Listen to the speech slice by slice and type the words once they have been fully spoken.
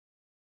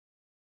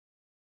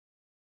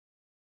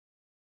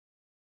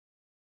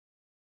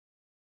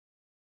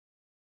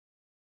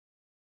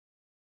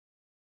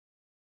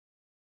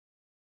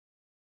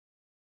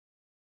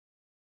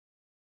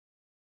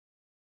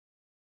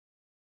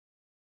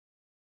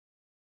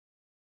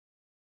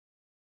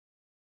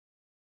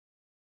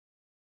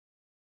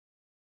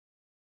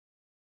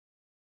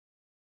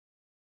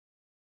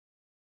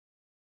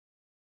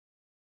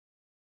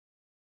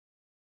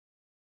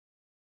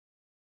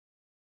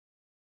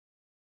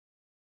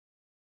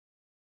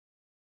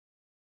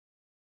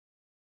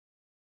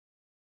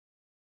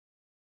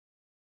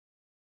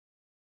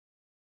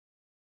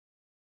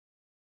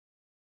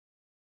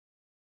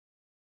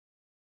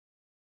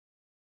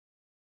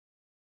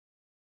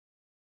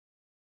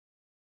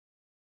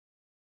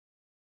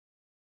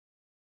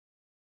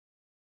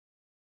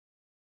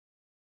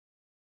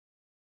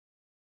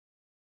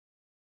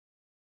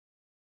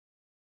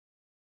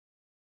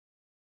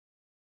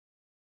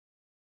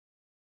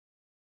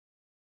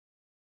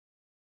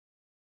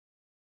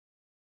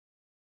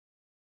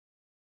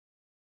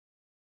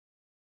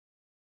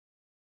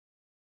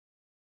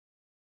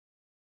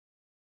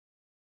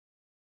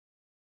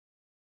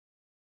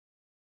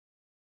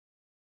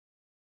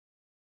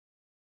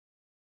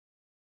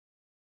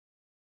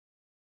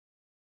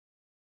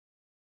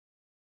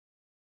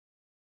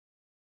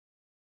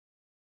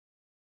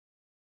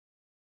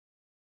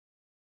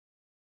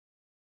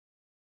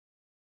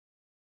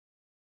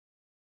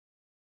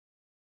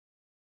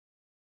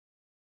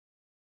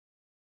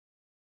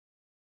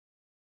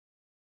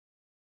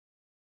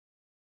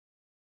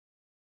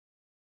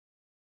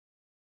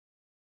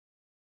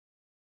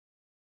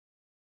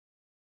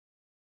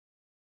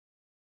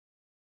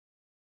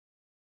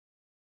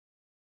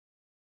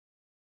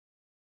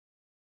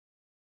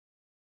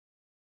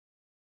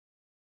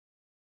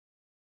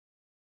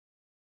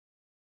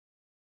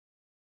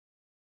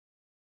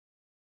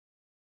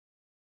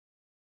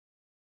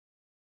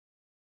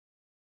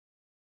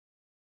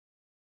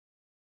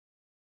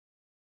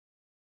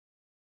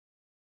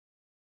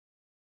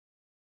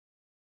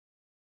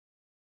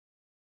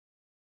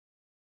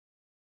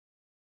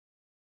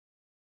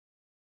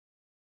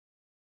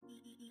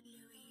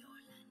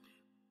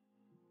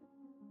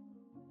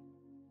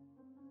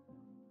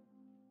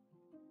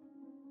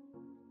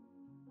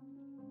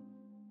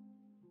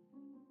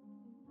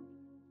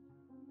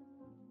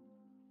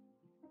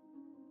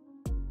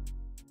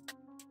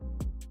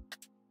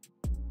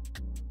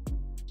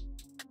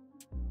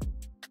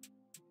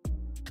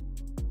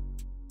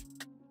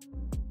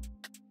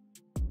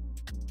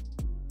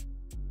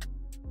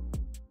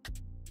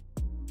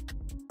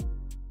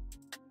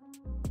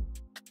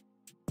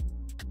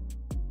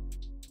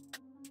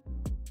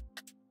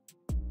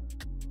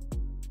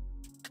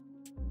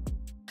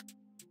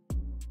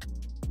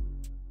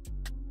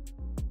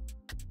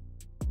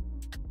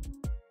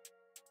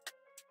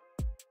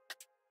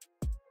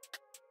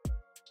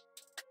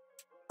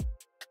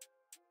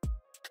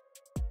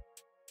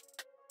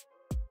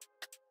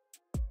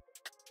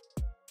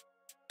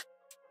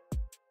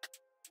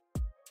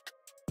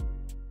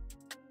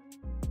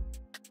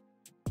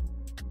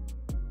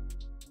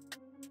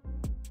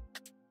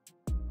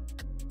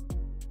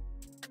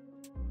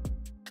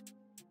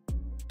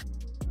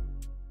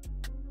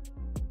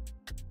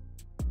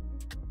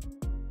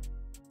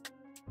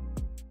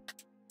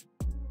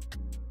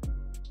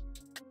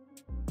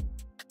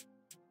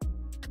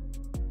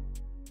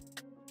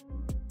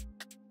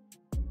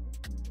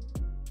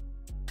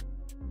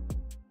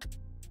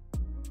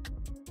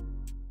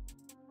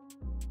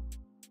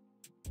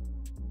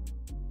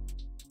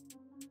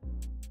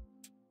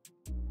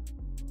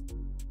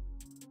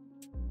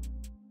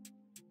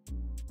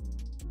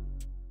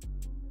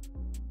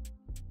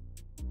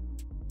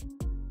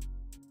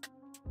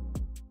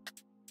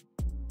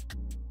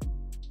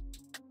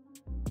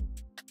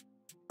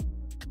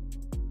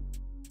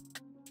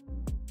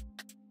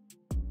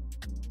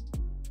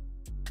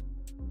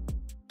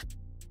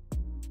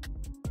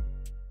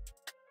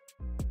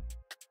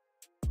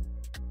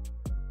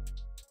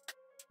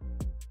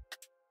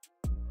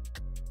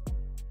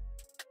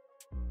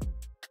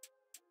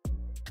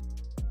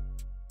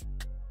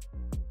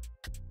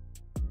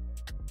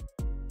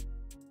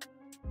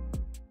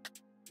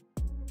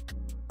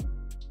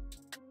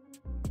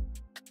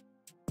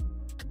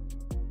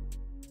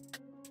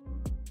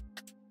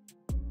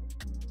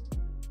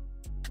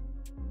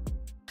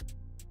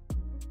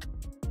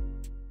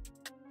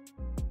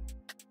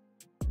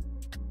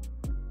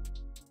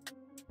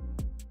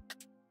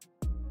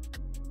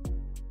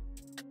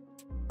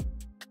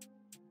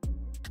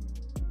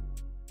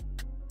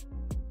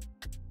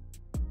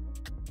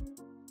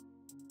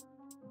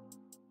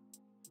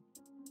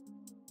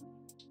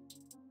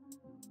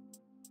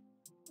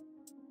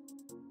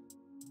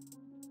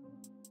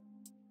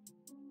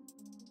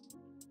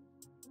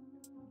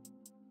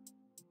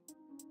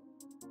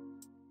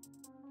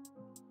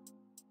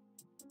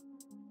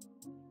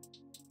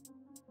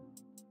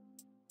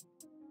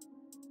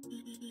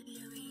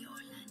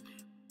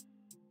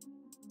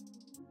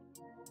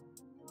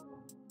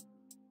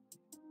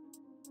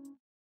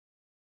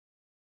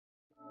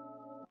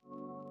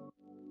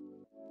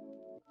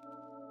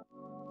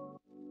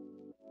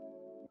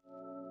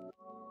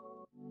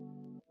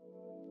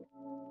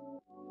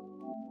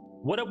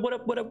What up, what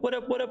up, what up, what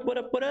up, what up, what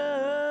up, what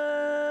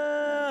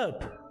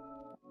up?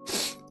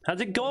 How's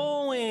it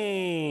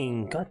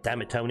going? God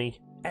damn it,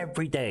 Tony.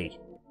 Every day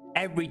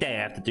I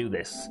have to do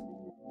this.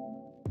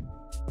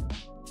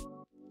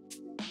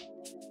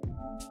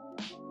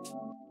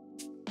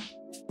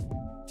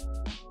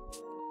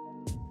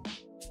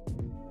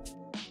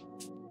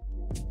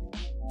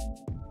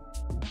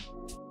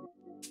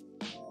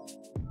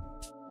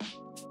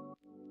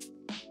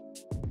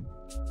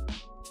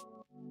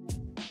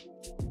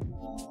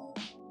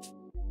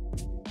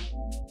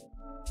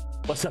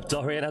 What's up,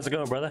 Dorian? How's it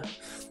going, brother?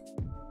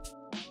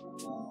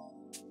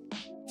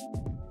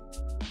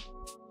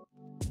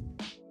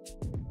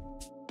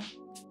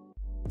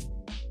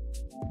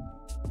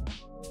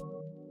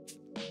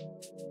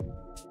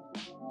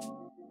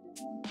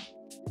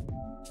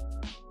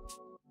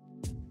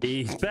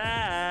 He's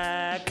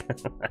back!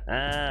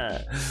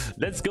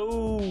 Let's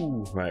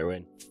go! Right, we're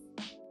in.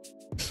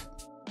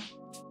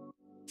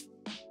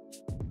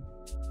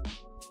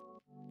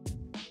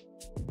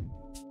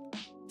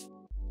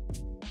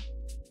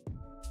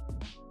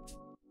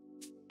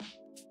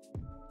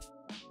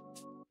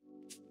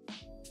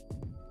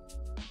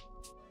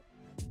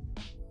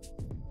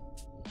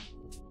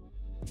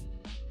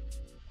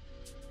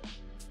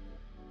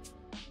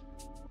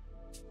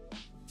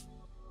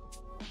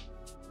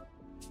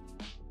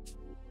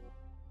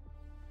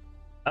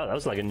 Oh, that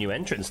was like a new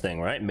entrance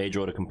thing, right? Major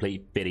order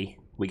complete, fitty.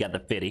 We got the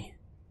fitty.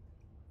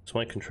 What's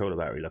my controller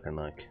battery looking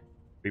like?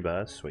 3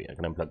 bars? Sweet, I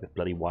can unplug the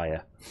bloody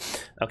wire.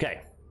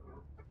 Okay.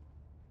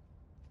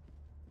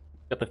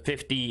 Got the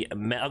 50, I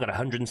got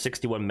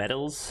 161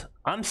 medals.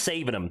 I'm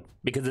saving them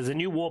because there's a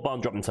new war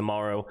bond dropping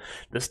tomorrow.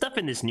 The stuff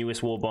in this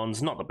newest war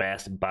bond's not the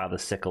best, bar the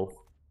sickle.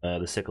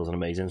 The sickle's an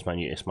amazing,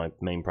 it's my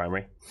main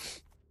primary.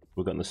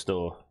 We've got in the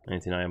store.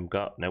 Anything I haven't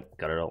got? Nope,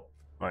 got it all.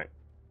 Alright.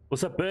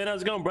 What's up, Burn?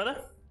 How's it going,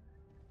 brother?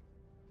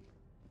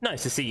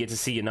 Nice to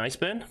see you, nice,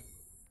 Ben.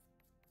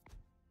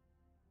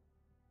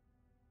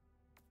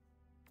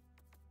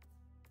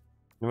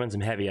 I'm gonna run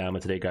some heavy armor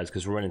today, guys,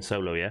 because we're running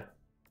solo, yeah?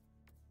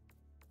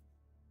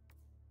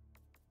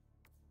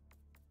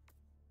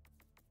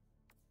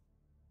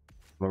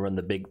 I'm gonna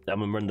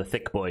run the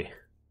thick boy.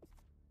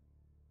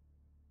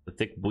 The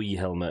thick boy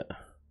helmet.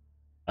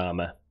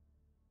 Armor.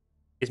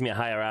 Gives me a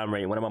higher armor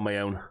rate when I'm on my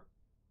own.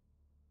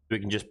 We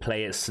can just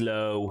play it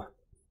slow.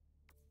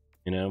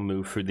 You know,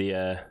 move through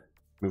the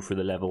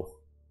level.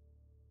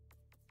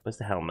 Where's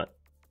the helmet?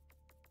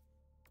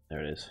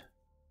 There it is.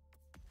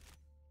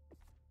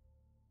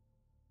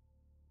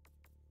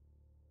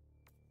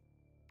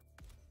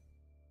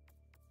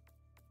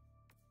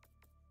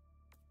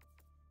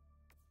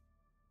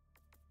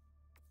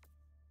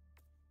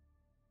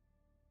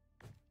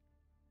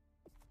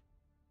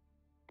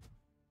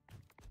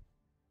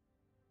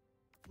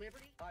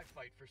 Liberty? I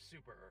fight for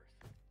Super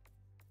Earth.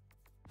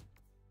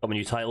 Got my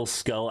new title,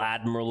 Skull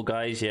Admiral,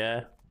 guys,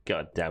 yeah?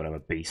 God damn it, I'm a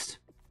beast.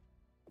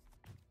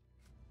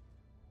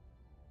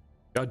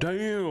 God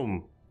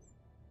damn!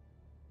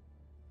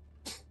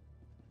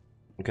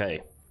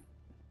 Okay.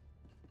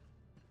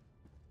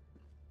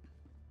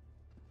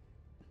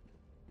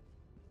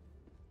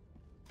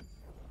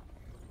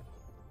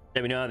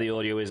 Let me know how the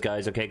audio is,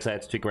 guys, okay? Because I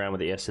had to tweak around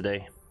with it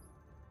yesterday.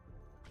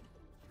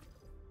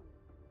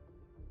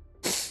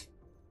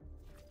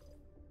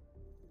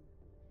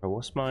 Oh,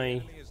 what's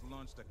my...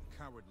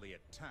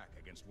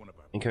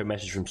 Incoming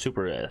message from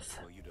Super Earth.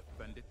 Will you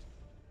defend it?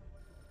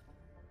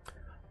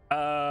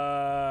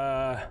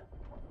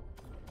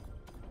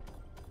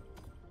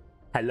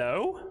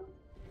 Hello?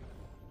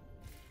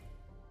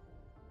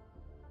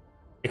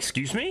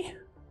 Excuse me?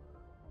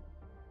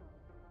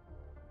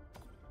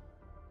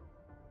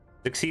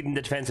 Succeed in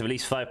the defense of at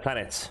least 5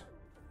 planets.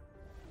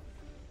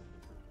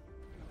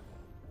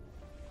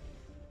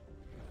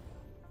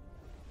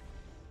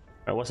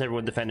 Alright, what's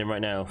everyone defending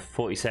right now?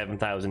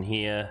 47,000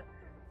 here,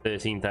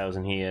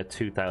 13,000 here,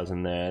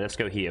 2,000 there. Let's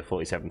go here,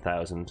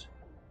 47,000.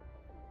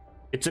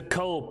 It's a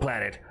cold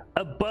planet,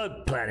 a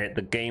bug planet.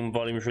 The game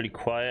volume is really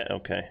quiet.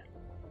 Okay.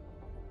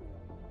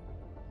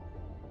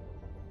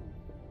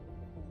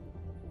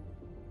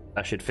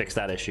 I should fix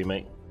that issue,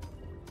 mate.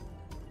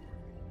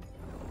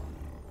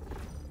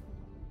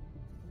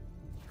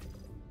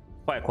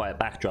 Quite a quiet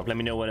backdrop. Let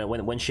me know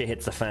when shit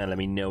hits the fan. Let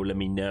me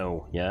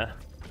know. Yeah.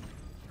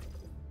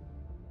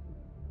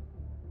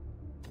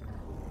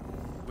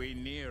 We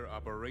near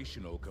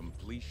operational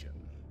completion.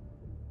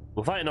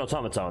 We're fighting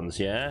automatons,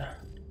 yeah?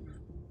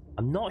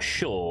 I'm not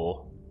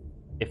sure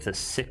if the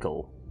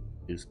sickle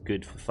is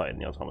good for fighting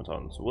the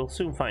automatons. We'll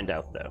soon find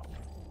out, though.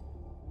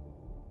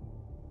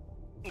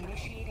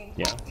 Initiating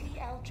Yeah.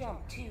 FTL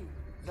jump 2.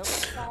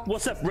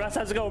 What's up, Russ?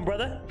 How's it going,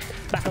 brother?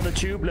 Back on the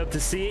tube. Love to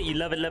see it. You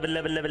love it, love it,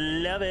 love it, love it,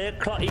 love it.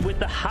 Clotty with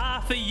the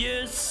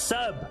half-a-year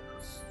sub.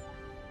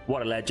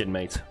 What a legend,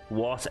 mate.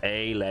 What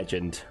a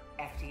legend.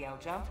 FTL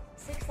jump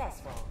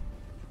successful.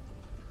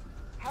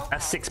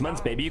 That's 6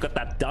 months, baby. You got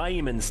that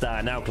diamond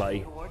star now, Clay.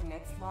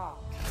 Coordinates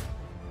locked.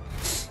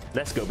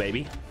 Let's go,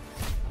 baby.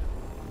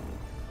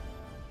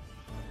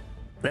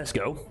 Let's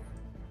go.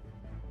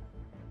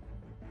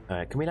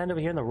 Alright, can we land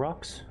over here in the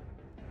rocks?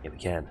 Yeah, we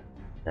can.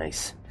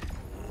 Nice.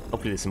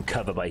 Hopefully there's some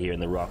cover by here in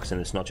the rocks and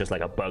it's not just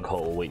like a bug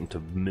hole waiting to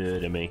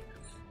murder me.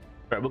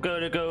 Alright, we're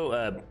going to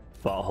go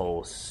bot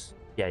holes.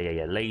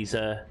 Yeah.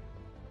 Laser.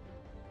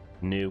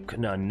 Nuke.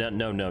 No, not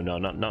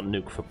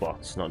nuke for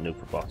bots. Not nuke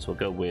for bots. We'll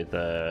go with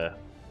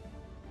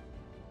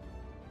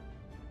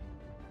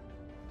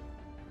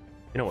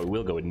you know what,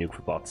 we'll go with nuke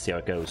for bots, see how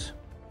it goes.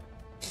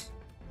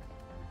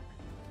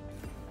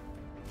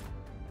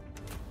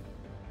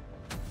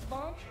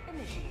 Launch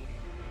initiated.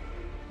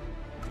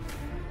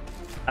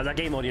 How's that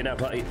game audio now,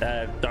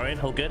 Dorian?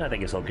 All good? I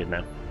think it's all good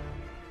now.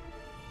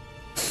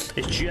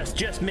 It's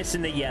just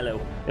missing the yellow.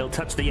 It'll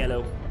touch the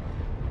yellow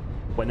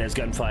when there's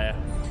gunfire.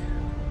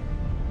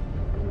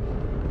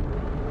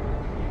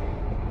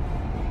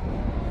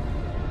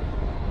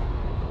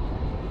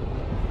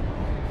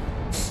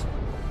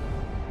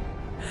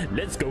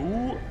 Let's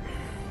go.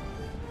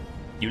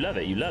 You love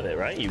it,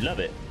 right? You love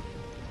it.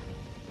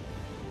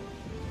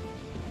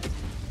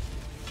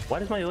 Why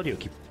does my audio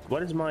keep...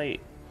 What is my... Let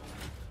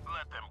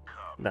them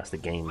come. That's the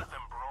game. Let them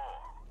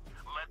brawl.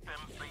 Let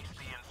them face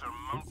the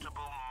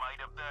insurmountable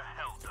might of the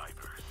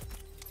Helldivers.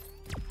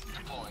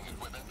 Deploying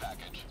equipment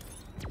package.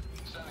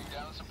 Sending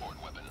down support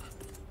weapon.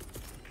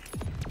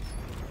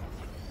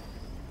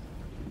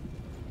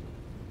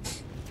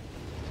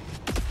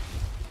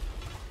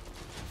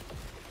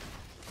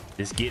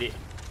 Just get it.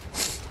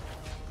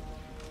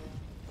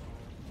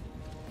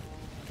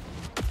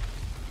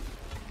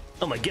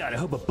 Oh my god, I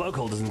hope a bug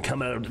hole doesn't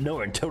come out of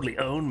nowhere and totally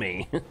own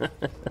me.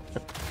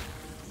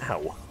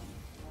 Ow.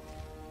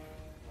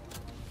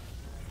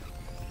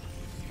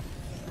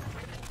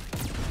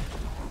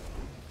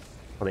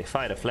 Well, they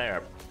fired a flare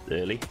up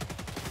early.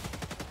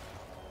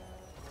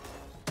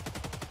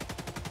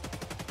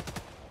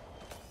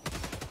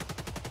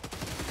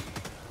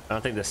 I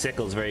don't think the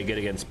sickle's very good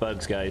against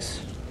bugs, guys.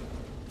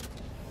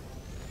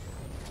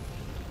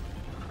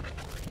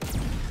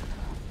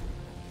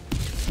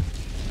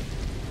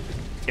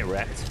 Get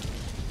wrecked.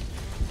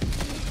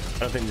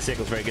 don't think the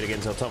sickle's very good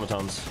against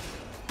automatons.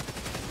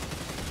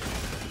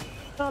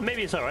 Oh,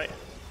 maybe it's alright.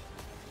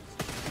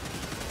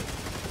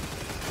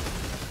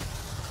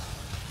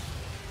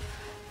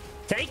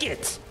 Take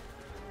it!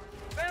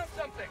 Found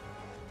something.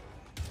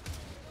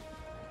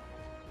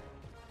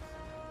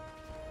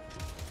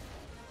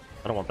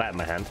 I don't want that in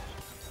my hand.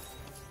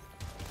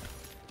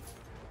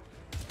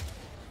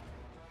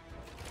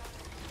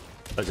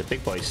 There's a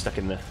big boy stuck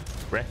in the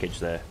wreckage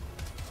there.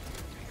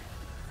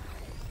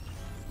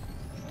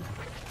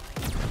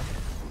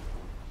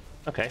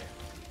 Okay.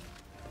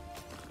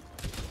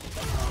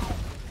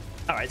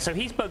 Alright, so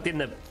he's bugged in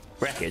the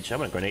wreckage. I'm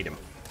gonna grenade him.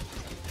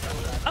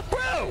 A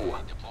bro!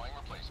 Deploying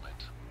replacement.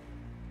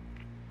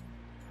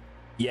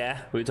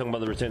 Yeah, we were talking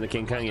about the return of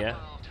King Kong, yeah.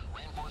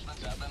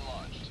 Reinforcements have been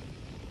launched.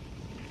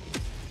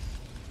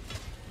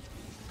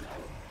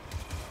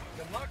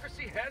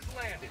 Democracy has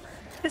landed.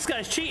 This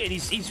guy's cheated.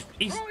 He's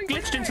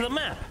glitched into the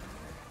map.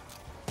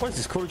 What is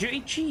this, Call of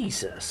Duty?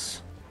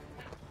 Jesus.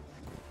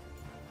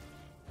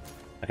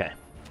 Okay.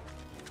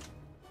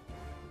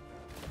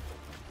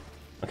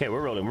 Okay,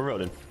 we're rolling. We're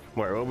rolling.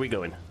 Where are we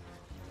going?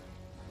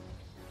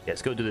 Yeah,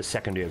 let's go do the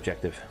secondary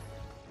objective.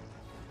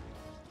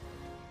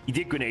 He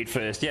did grenade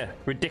first, yeah.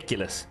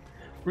 Ridiculous.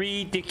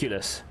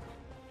 Ridiculous.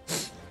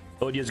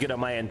 Audio's good on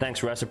my end.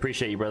 Thanks, Russ.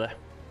 Appreciate you, brother.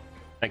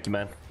 Thank you,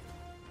 man.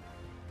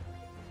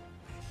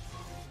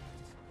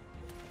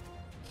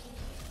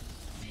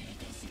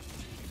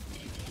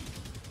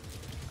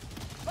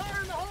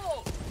 Fire in the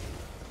hole.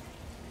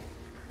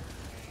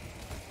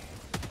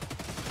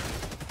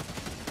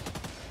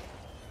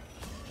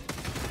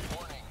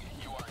 Warning,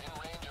 you are in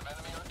range of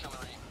enemy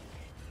artillery.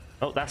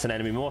 Oh, that's an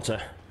enemy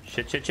mortar.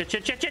 Shit, shit, shit,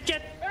 shit, shit, shit,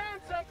 shit.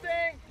 Found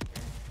something.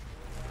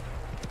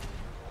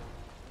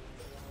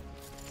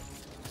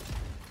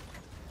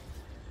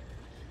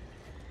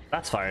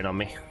 That's firing on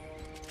me.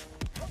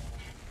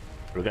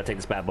 We gotta take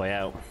this bad boy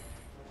out.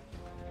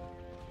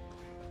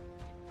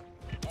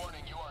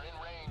 Warning, you are in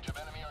range of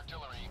enemy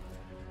artillery.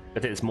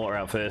 Gotta take this mortar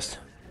out first.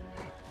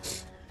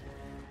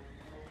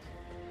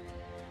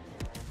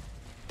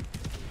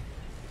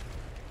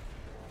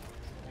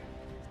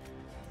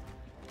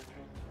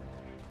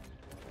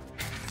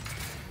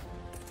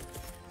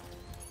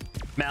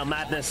 Mal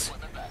Madness,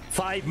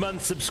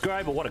 5-month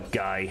subscriber. What a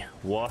guy.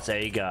 What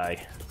a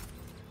guy.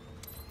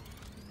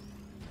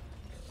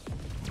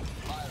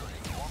 Firing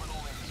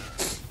orbital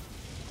laser.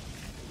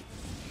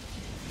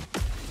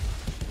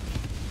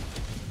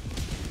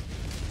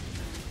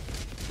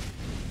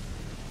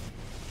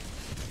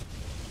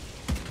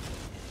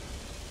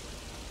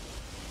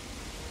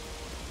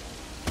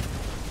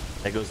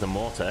 There goes the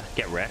mortar.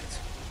 Get wrecked.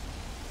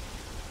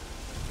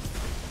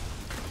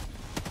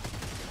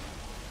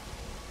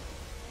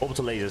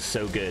 Orbital laser is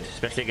so good,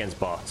 especially against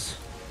bots.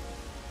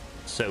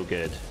 So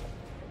good.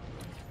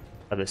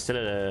 Are there still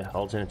an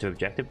alternative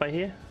objective by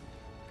here?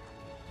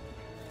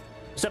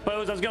 What's up,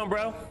 Bose? How's it going,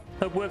 bro?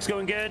 Hope work's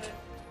going good.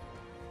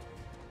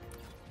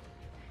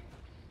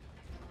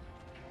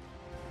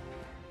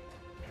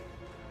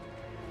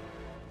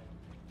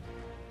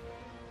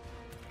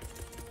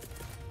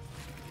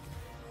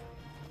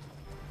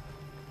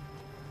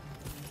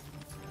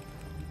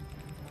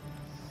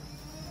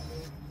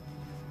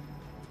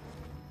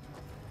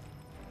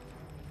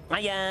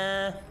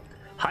 Hiya!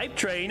 Hype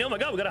train! Oh my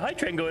god, we got a hype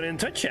train going in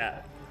Twitch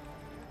chat.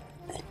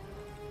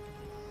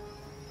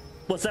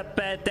 What's up,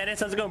 Dennis?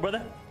 How's it going,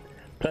 brother?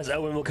 Plus,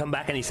 Owen will come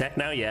back any sec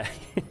now, yeah.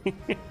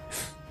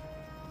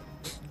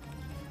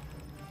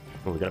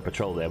 Oh, we got a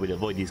patrol there. We'd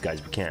avoid these guys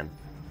if we can.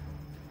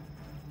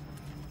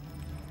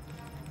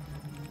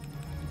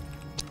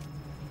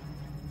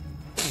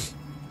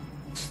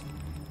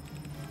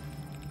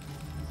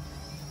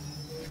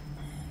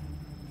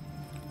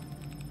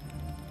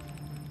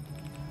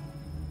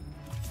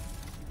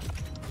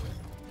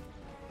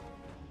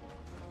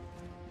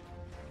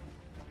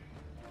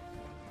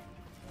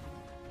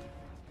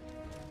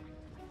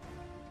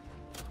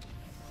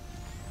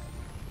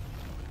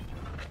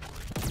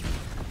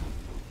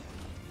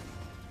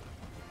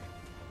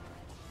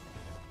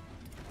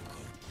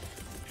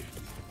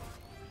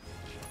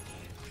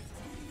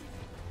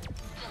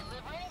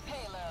 Delivering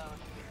payload.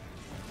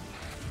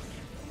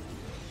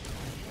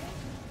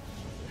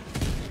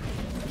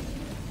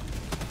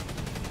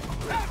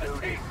 Have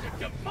a taste of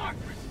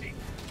democracy.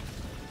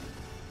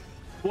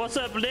 What's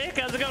up, Nick?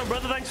 How's it going,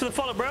 brother? Thanks for the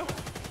follow, bro.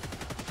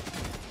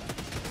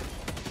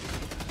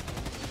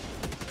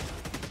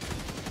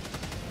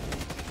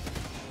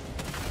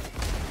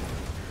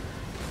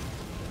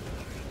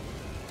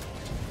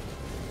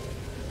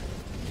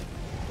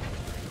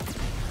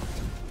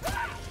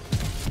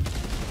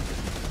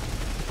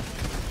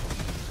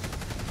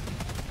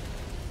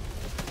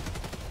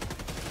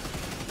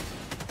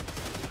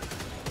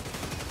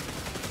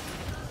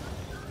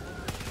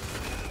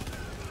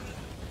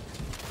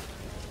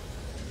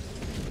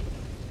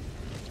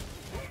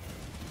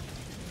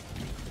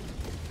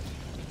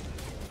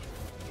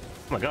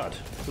 Oh my god,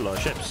 a lot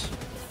of ships.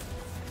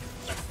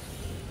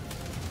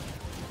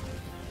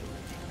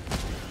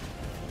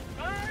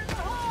 Fire in the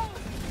hole.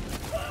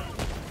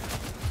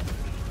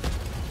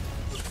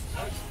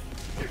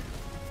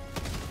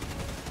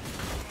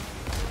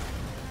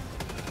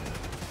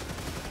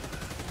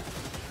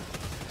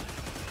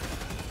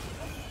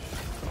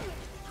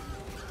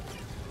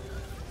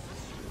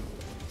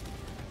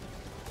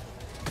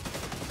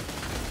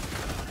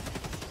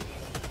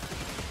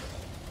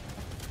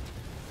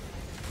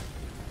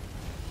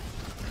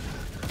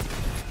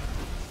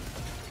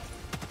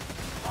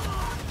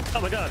 Oh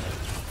my god.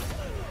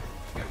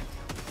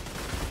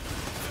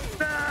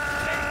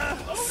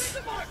 Only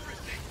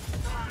democracy!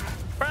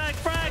 Frag,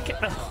 frag!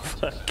 Oh,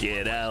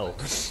 fucking hell.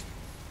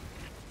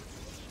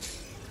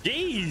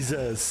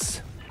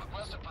 Jesus!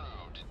 Request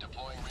approved.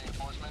 Deploying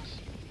reinforcements.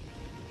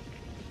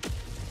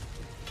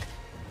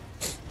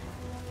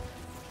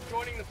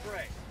 Joining the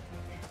fray.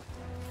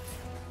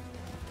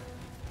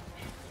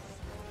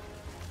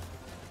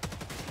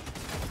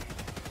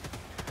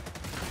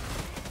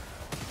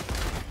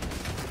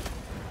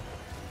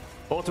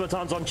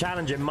 Automatons on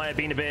challenging might have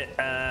been a bit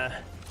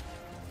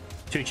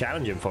too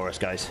challenging for us,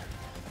 guys.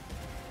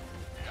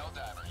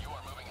 Helldiver, you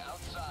are moving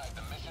outside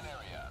the mission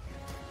area.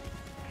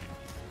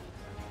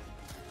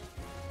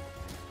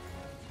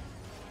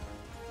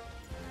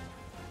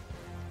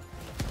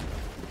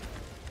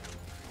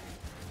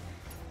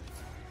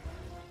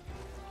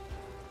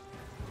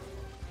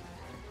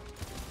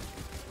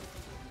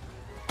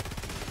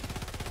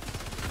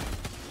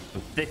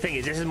 The thing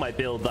is, this is my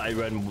build that I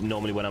run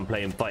normally when I'm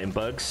playing fighting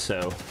bugs,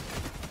 so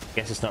I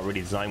guess it's not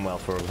really designed well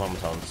for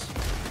automatons.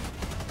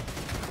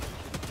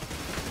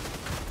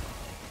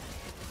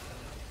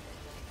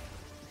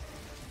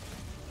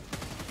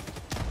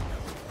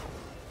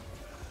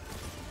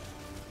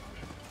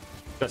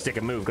 Gotta stick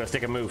and move, gotta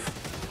stick and move.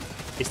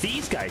 It's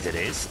these guys it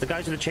is. The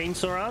guys with the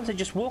chainsaw arms, they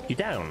just walk you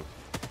down.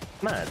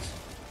 Mad.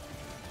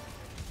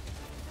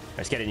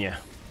 Let's get in here.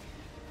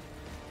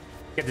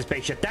 Get this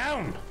base shut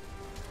down!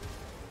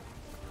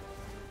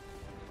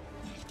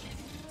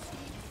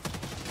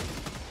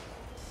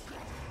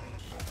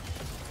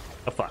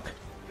 Oh fuck.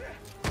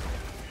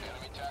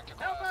 Enemy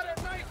tactical How about asset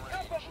a nice within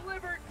cup range. of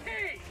liver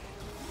tea?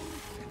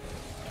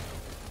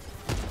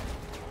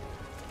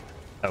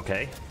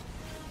 Okay.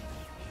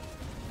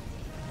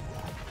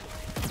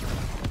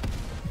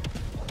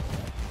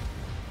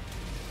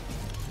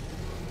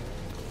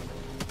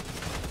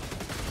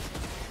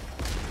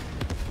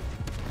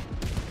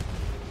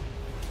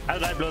 How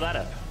did I blow that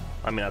up?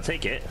 I mean, I'll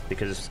take it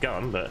because it's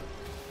gone, but...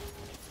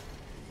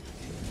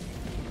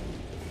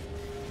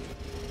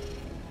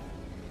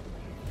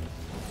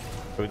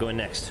 Where are we going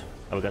next?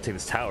 Oh, we gotta take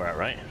this tower out,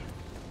 right?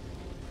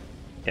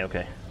 Yeah,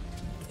 okay.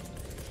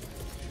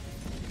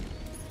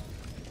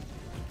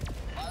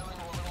 Firing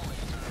orbital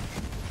laser.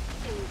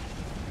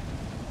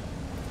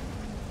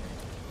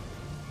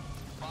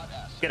 Bot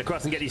asset. Get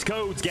across and get these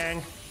codes,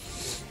 gang!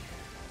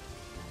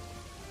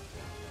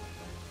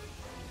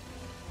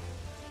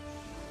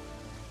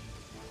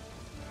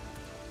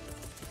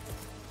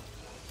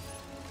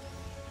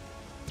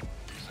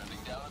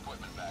 Sending down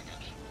equipment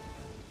package.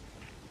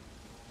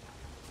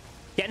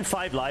 Getting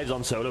 5 lives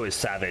on solo is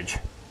savage.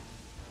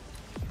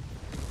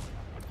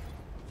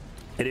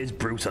 It is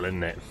brutal,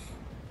 isn't it?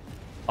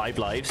 5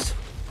 lives.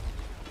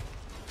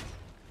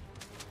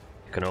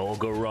 It can all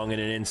go wrong in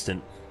an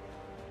instant.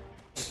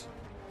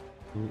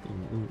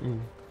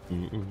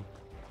 Can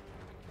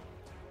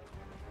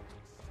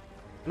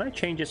I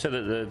change it so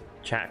that the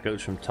chat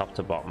goes from top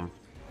to bottom?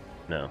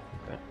 No.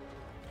 Okay.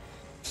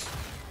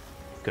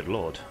 Good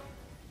lord.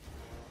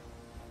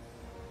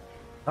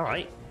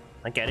 Alright.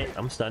 I get it.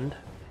 I'm stunned.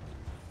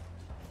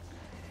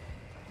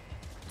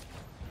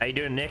 How you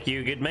doing, Nick?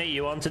 You good, mate?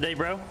 You on today,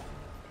 bro?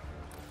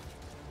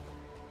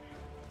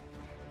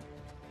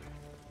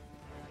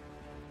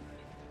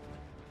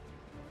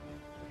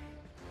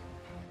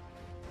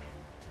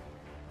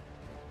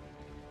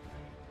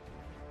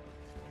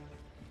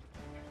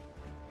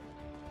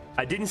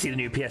 I didn't see the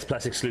new PS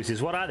Plus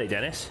exclusives. What are they,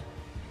 Dennis?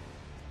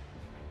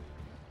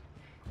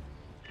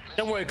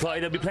 Don't worry,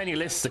 Clyde. There'll be plenty of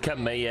lists to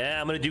come, mate. Yeah,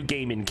 I'm gonna do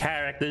gaming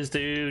characters,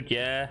 dude.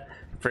 Yeah,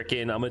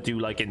 freaking. I'm gonna do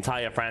like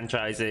entire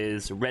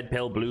franchises. Red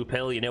pill, blue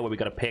pill. You know where we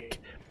gotta pick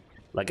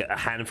like a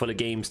handful of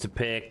games to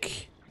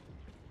pick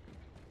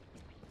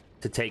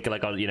to take,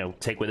 like, you know,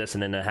 take with us,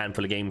 and then a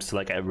handful of games to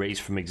like erase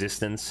from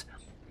existence.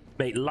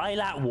 Mate,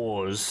 Lilac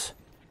Wars.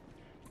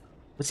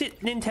 Was it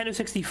Nintendo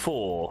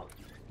 64?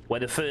 Where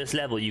the first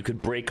level you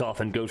could break off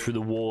and go through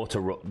the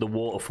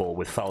waterfall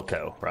with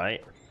Falco,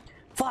 right?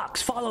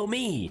 Fox, follow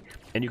me!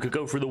 And you could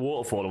go through the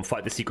waterfall and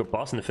fight the secret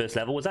boss in the first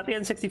level. Was that the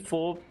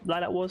N64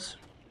 like that was?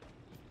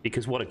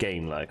 Because what a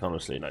game, like,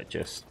 honestly, like,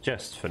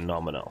 just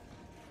phenomenal.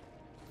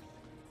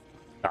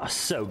 Ah,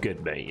 so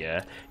good, mate,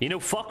 yeah. You know,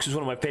 Fox was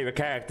one of my favorite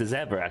characters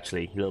ever,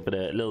 actually. A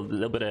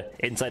little bit of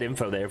inside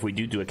info there if we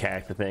do a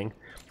character thing.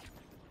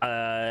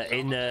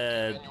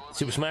 In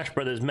Super Smash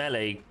Bros.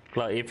 Melee,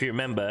 like, if you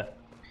remember,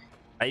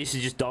 I used to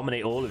just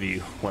dominate all of you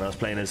when I was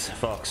playing as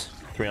Fox,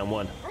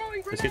 3-on-1.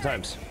 It's good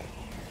times.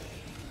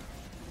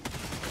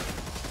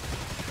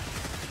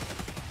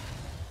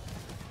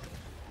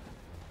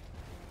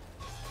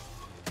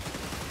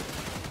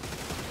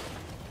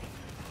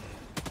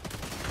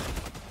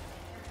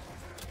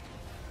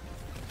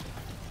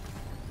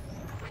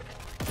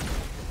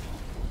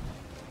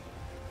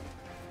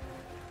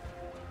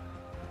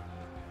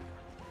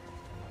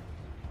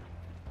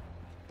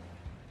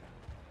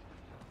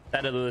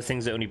 That are those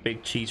things that only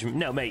big cheese.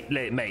 No, mate.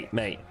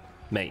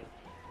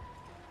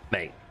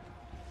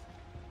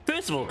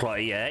 First of all,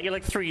 Chloe, yeah, you're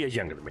like 3 years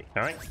younger than me,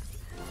 all right?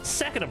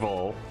 Second of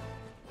all,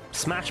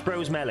 Smash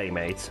Bros Melee,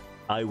 mate.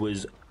 I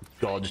was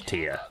god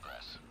tier.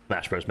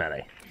 Smash Bros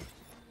Melee.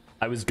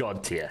 I was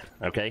god tier,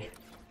 okay?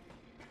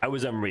 I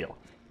was unreal.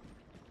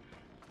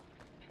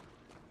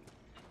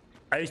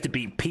 I used to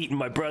beat Pete and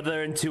my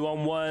brother in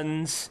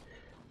 2-on-1s.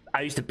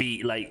 I used to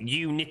beat like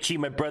you, Nichi,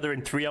 my brother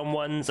in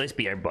 3-on-1s. I used to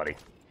beat everybody.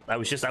 I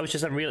was just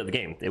unreal at the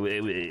game.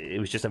 It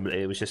was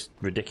just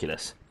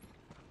ridiculous.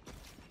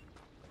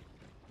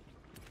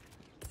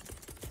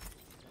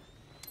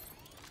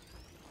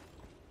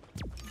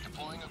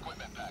 Deploying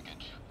equipment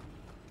package.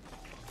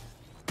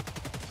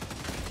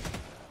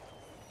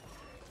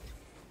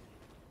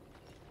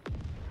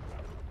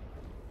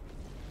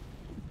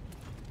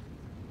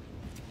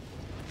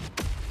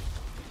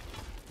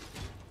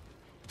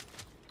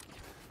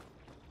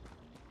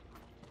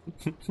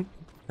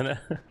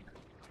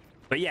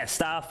 But yeah,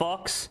 Star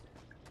Fox.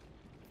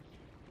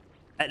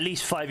 At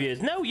least 5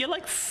 years. No, you're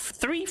like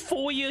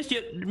 3-4 years.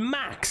 You're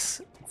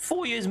max.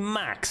 4 years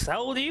max. How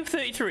old are you?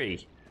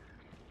 33.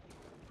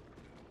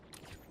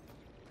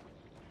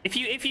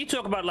 If you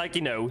talk about like,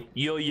 you know,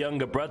 your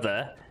younger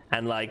brother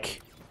and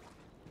like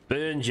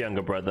Burn's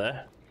younger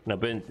brother. No,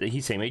 Burn,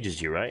 he's same age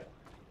as you, right?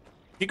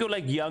 If you go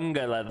like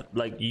younger,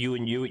 like you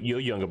and your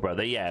younger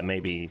brother, yeah,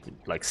 maybe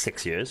like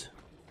 6 years,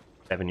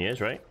 7 years,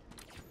 right?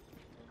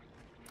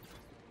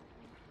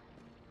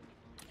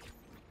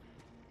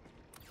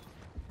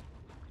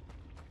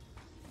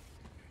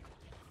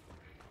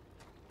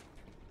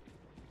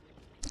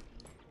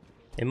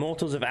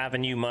 Immortals of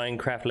Avenue,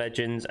 Minecraft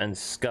Legends, and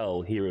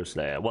Skull Hero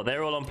Slayer. What,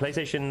 they're all on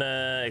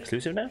PlayStation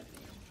exclusive now?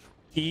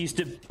 He used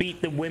to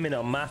beat the women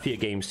on Mafia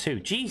games too.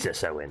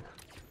 Jesus, Owen.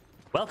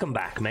 Welcome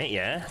back, mate,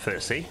 yeah,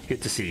 firstly.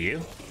 Good to see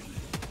you.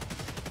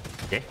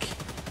 Dick.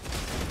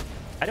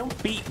 I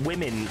don't beat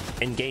women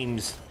in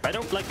games. I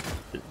don't, like,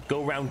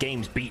 go around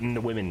games beating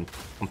the women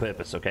on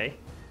purpose, okay?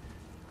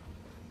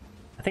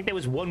 I think there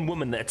was one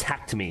woman that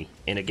attacked me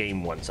in a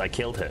game once. I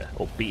killed her,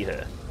 or beat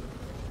her.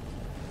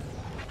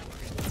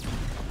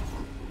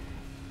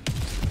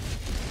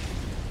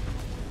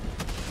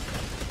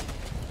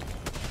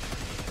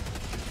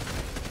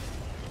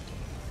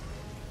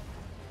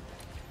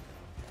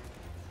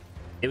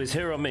 It was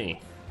her or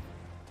me.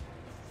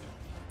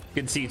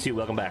 Good to see you too.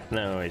 Welcome back.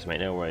 No worries,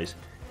 mate. No worries.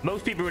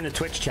 Most people are in the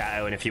Twitch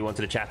chat, and if you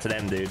wanted to chat to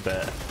them, dude,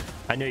 but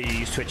I know you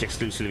use Twitch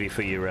exclusively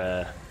for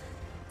your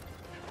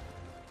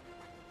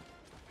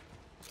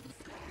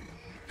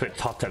for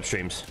top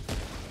streams.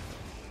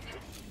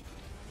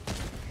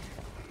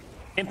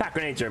 Impact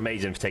grenades are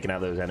amazing for taking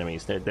out those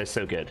enemies. They're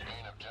so good.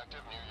 Main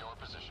objective near your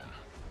position.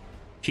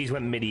 She's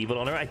went medieval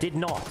on her. I did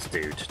not,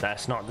 dude.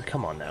 That's not.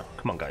 Come on now.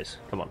 Come on, guys.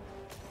 Come on.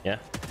 Yeah.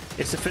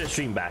 It's the first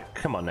stream back.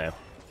 Come on now.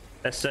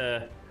 Let's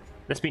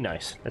be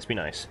nice. Let's be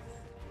nice.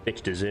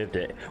 Bitch deserved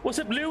it. What's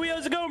up, Louie?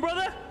 How's it going,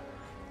 brother?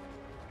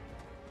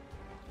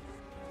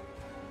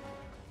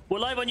 We're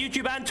live on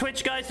YouTube and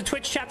Twitch, guys. The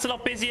Twitch chat's a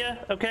lot busier,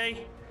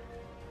 okay?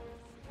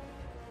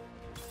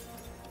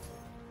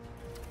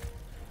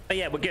 But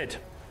yeah, we're good.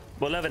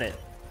 We're loving it.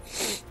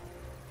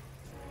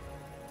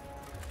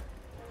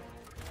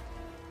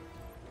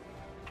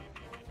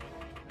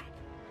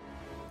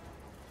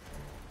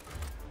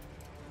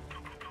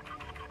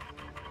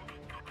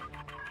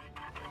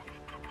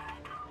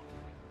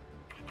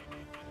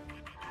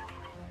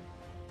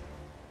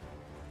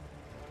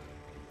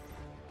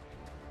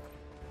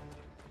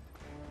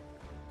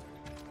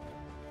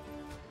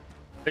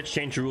 Twitch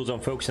changed the rules on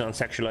focusing on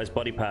sexualized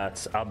body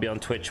parts. I'll be on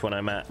Twitch when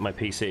I'm at my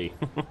PC.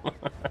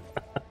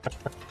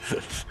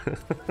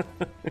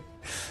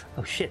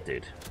 Oh shit,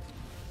 dude.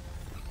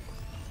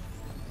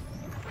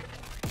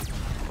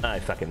 I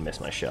fucking missed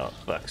my shot.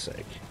 Fuck's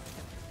sake.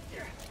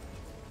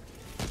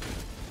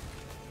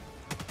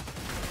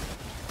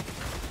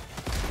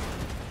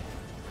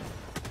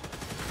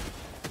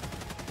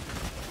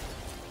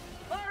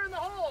 Fire in the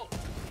hole!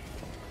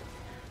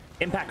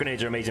 Impact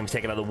grenades are amazing for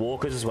taking out the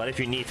walkers as well if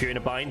you're in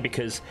a bind,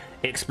 because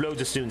it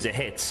explodes as soon as it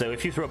hits. So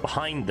if you throw it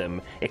behind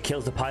them, it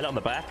kills the pilot on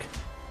the back.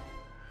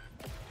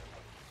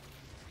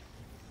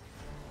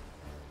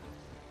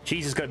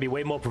 Cheese is going to be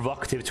way more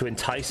provocative to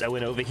entice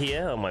Owen over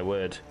here. Oh my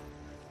word.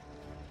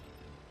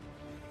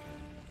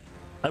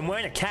 I'm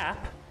wearing a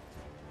cap.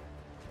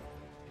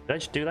 Did I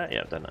just do that?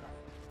 Yeah, I've done that.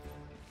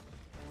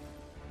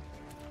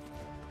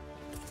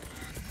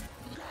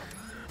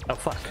 Oh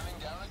fuck.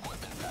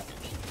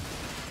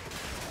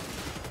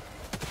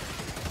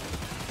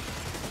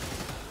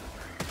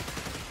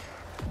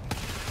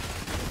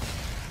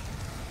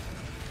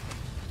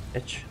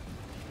 Bitch.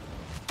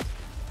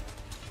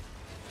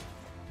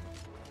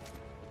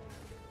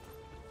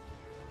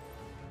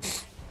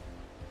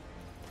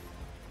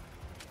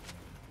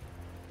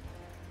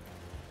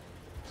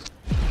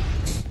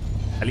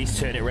 At least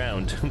turn it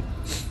around.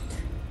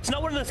 It's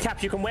not one of those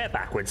caps you can wear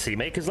backwards, see,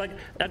 mate, because like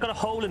I got a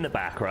hole in the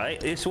back,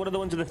 right? It's one of the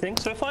ones with the thing.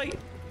 So if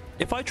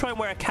I try and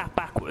wear a cap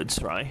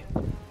backwards, right,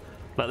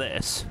 like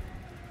this,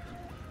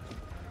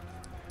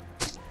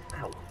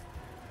 ow,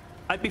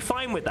 I'd be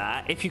fine with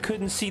that if you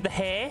couldn't see the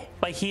hair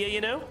by here, you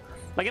know.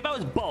 Like if I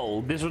was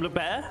bald, this would look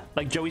better,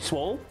 like Joey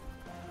Swole.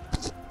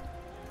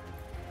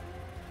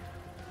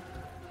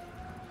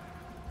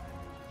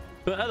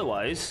 But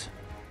otherwise,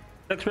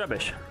 looks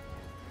rubbish.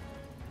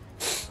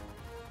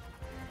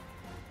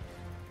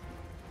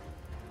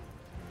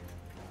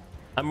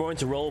 I'm more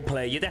into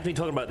roleplay. You're definitely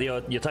talking about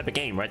your type of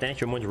game, right, Dennis?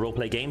 You're more into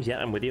roleplay games? Yeah,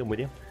 I'm with you, I'm with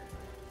you.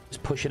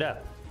 Just push it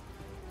up.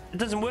 It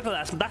doesn't work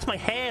like that. That's my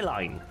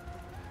hairline.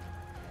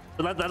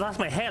 That's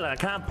my hairline. I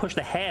can't push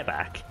the hair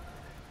back.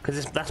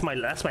 Because that's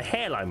my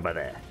hairline by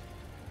there.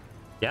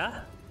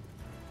 Yeah?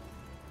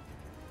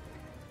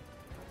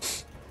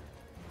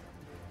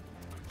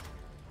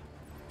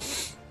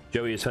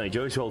 Joey is funny.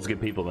 Joey Swoll's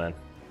good people, man.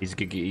 He's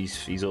good.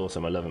 He's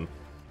awesome. I love him.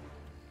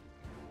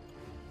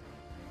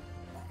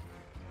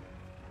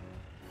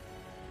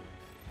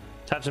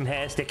 To have some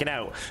hair sticking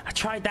out. I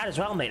tried that as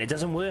well, mate. It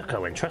doesn't work,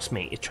 Owen. Trust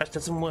me. It just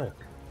doesn't work.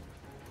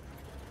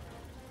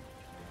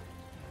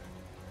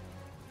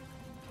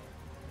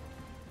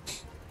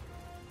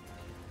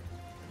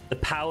 The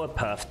power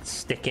puff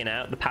sticking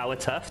out. The power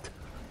tuft.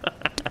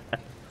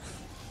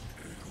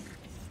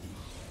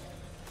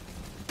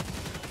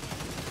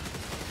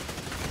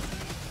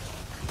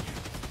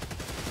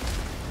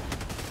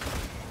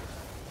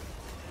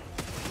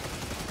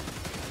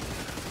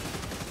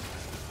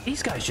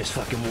 These guys just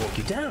fucking walk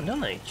you down, don't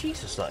they?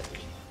 Jesus, like.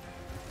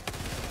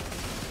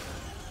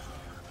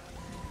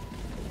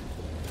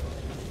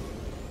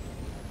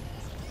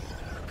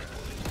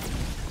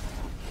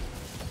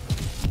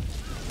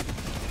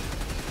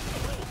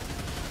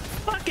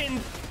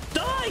 Fucking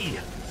die!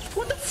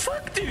 What the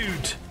fuck,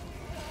 dude?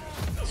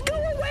 Just go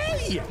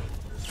away!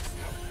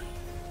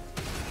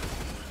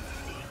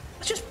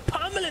 It's just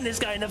pummeling this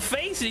guy in the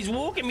face and he's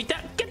walking me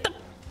down. Get the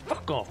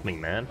fuck off me,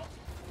 man.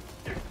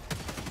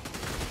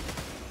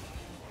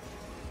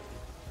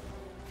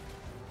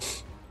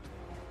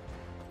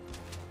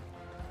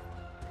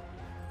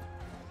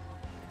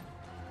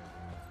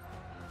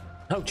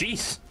 Oh,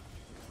 jeez.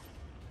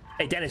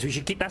 Hey, Dennis, we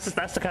should keep... That's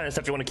the kind of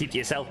stuff you want to keep to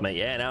yourself, mate,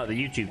 yeah? And out of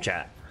the YouTube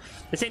chat.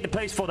 This ain't the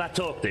place for that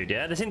talk, dude,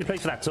 yeah? This ain't the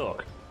place for that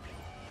talk.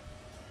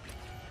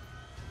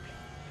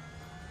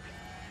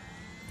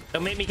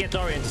 Don't make me get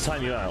Dorian to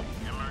time you out.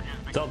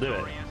 I'll do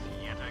it.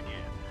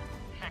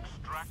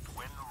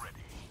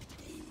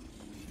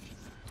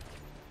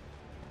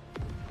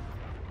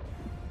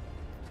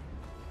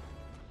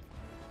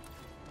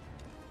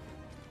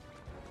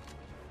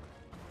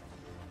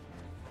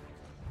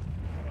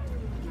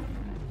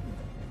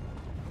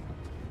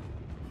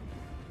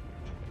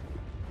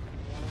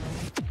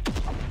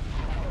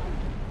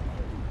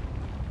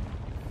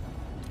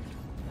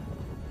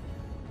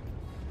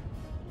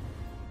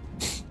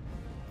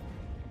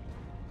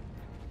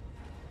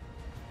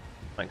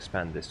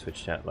 Expand this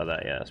Twitch chat like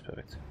that, yeah, that's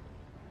perfect.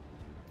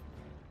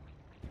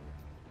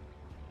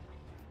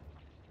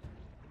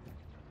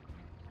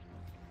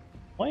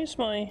 Why is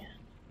my...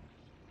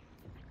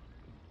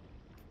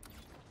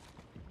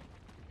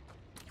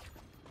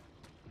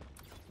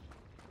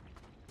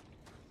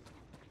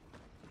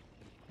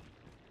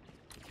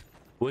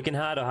 Working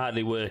hard or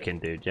hardly working,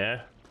 dude,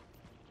 yeah?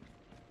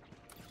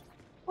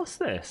 What's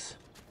this?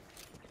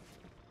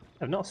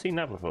 I've not seen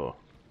that before.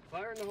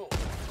 Fire in the hole.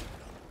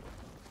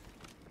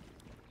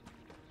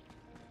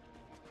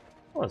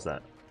 What was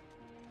that?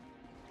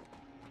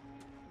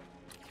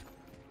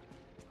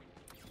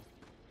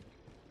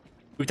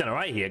 We've done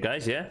alright here,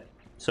 guys, yeah?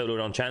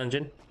 Soloed on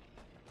challenging.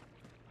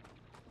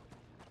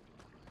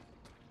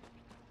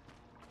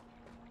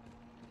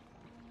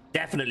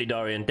 Definitely,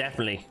 Dorian,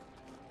 definitely.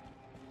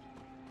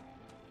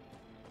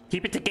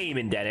 Keep it to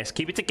gaming, Dennis.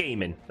 Keep it to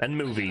gaming and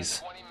movies.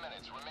 20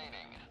 minutes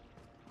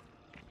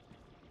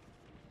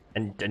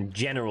remaining. And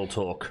general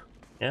talk,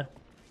 yeah?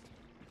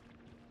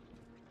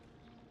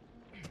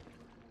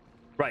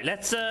 Right,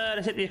 let's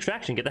hit the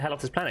extraction. Get the hell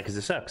off this planet because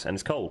it sucks and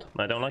it's cold.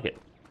 I don't like it.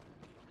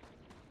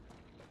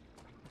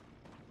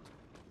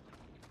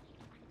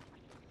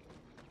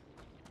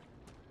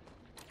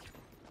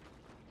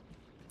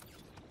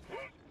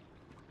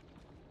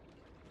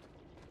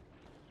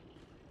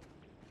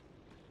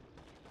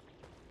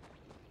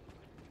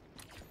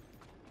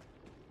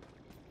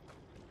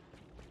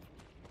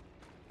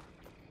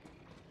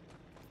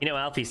 You know,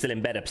 Alfie's still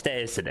in bed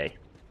upstairs today.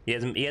 He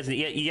hasn't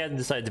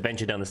decided to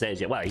venture down the stairs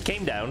yet. Well, he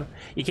came down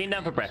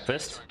for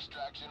breakfast,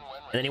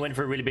 and then he went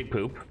for a really big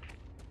poop,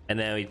 and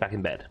now he's back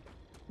in bed.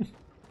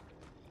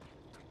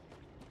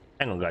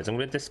 Hang on, guys, I'm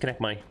gonna disconnect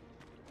my...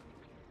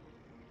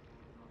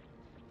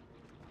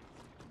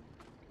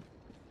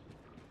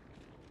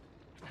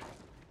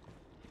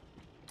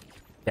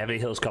 Beverly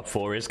Hills Cop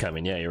 4 is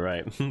coming, yeah, you're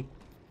right.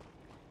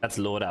 That's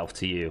Lord Alf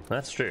to you.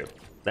 That's true.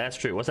 That's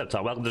true. What's up,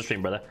 Tom? Welcome to the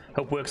stream, brother.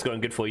 Hope work's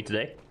going good for you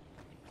today.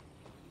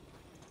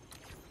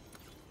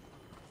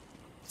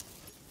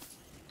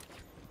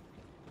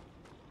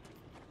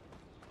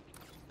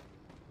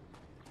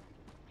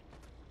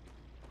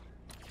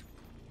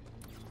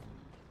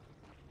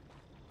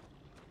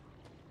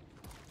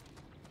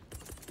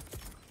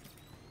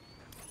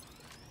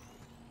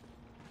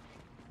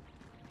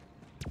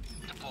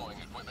 Deploying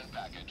equipment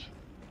package.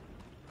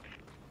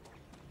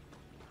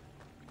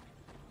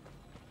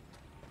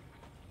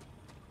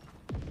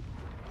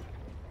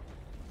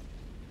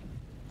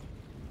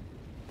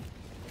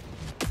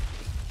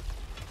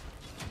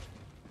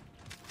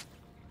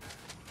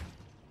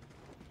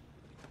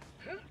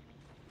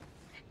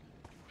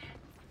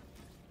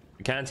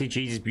 You can't see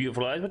Cheesy's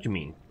beautiful eyes? What do you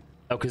mean?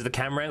 Oh, because the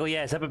camera angle?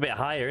 Yeah, it's up a bit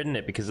higher, isn't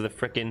it? Because of the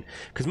frickin'...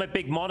 Because my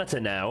big monitor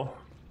now...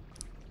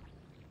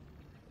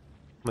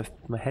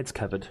 My head's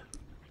covered.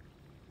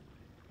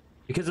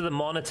 Because of the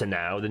monitor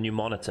now, the new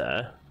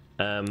monitor,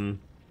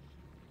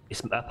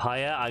 it's up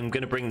higher. I'm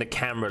going to bring the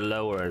camera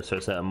lower, so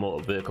it's a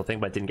motor vehicle thing,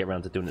 but I didn't get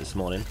around to doing it this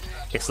morning.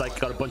 It's like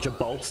got a bunch of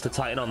bolts to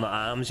tighten on the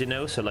arms, you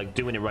know? So like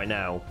doing it right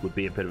now would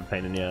be a bit of a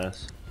pain in the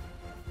ass.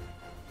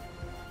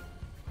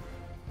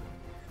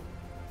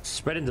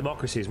 Spreading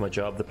democracy is my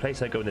job. The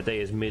place I go in the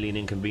day is merely an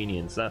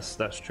inconvenience.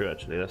 That's true,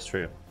 actually. That's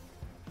true.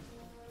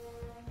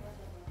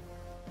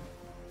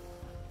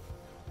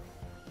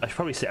 I should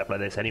probably sit up like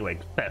this anyway.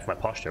 Better for my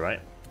posture, right?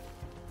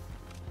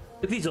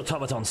 Look at these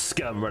automaton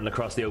scum running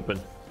across the open.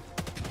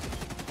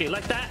 You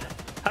like that?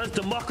 How does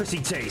democracy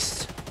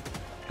taste?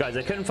 Guys,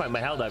 I couldn't find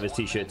my Helldivers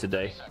t-shirt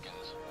today.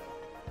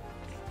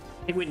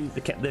 I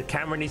think the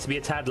camera needs to be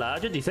a tad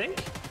larger, do you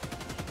think?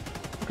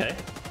 Okay.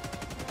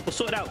 We'll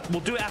sort it out.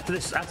 We'll do it after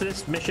this. After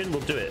this mission,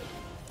 we'll do it.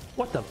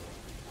 What the?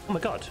 Oh my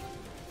god.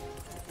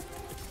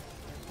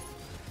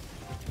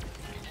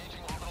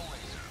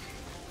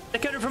 They're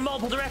coming from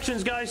multiple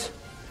directions, guys.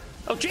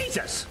 Oh,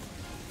 Jesus!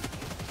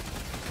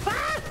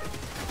 Ah!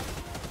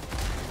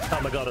 Oh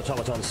my god,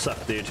 automatons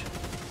suck, dude.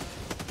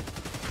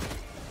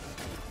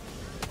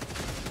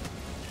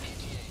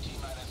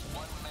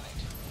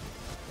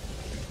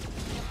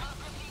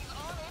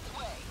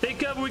 Take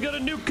cover, we got a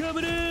nuke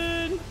coming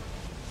in!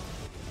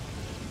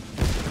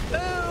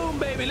 Boom,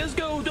 baby, let's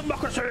go,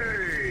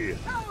 democracy!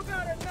 How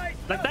about a nice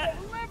Like that?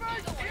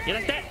 delivered? You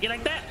like that? You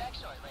like that?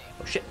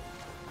 Oh, shit.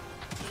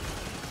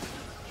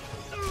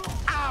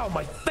 Ow,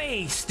 my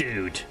face,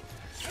 dude!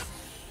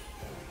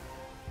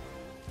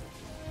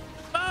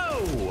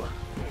 Oh!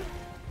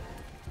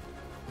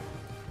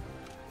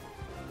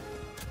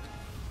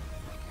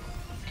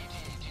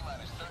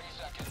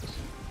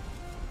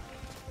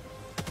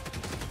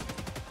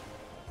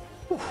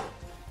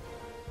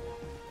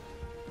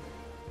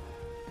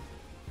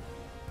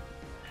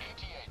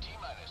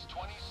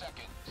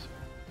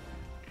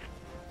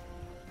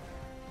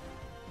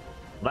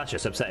 That's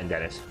just upsetting,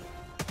 Dennis.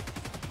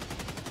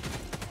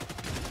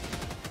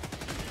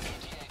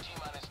 ETA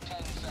T-minus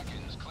 10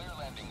 seconds. Clear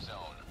landing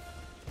zone.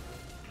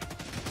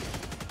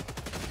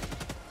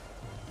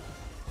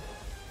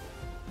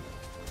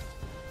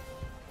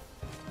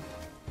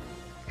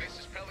 This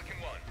is Pelican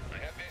 1. I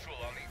have visual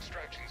on the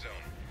extraction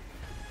zone.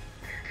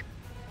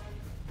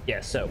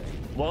 Yeah, so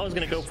what I was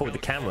going to go for with the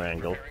camera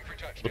angle,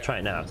 we'll try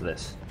it now after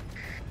this.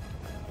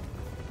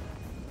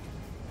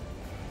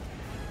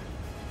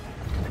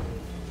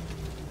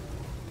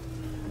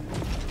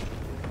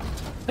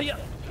 Hey-ya!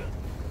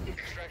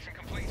 Extraction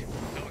complete.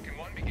 Pelican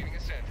 1 beginning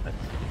ascent.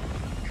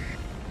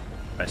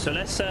 Right, so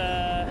let's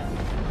Today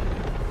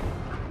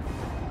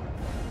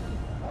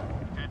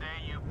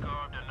you've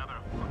carved another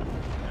foot in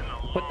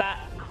the put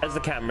that as the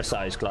camera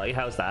size, Clyde.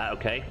 How's that?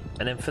 Okay.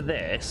 And then for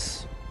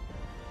this,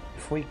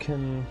 if we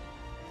can...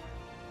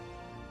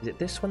 Is it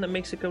this one that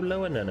makes it go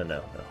lower? No, no,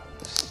 no, no.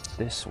 It's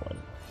this one.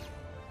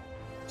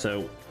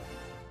 So...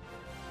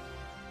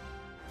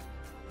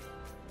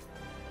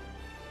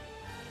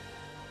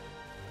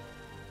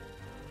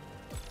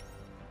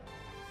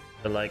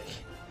 But like,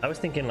 I was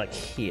thinking like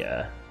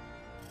here.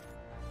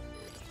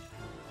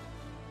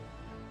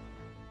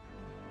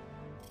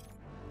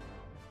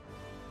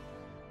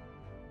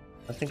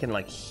 I was thinking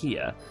like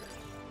here.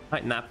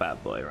 Tighten that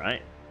bad boy,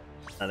 right?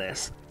 And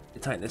this.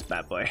 You tighten this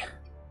bad boy.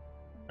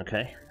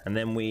 Okay. And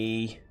then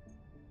we...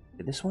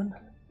 This one?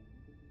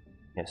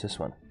 Yes, this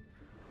one.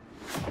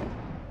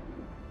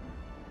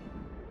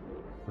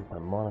 With my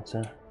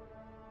monitor.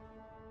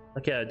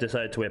 Okay, I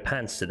decided to wear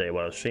pants today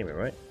while I was streaming,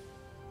 right?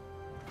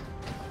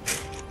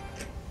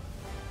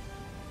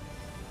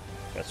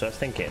 So I was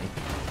thinking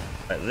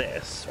like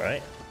this,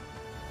 right?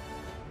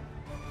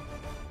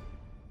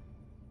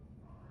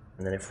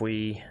 And then if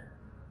we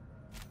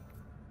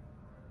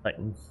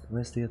tighten,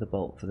 where's the other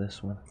bolt for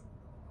this one?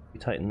 We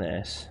tighten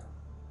this,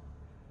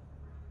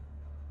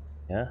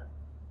 yeah.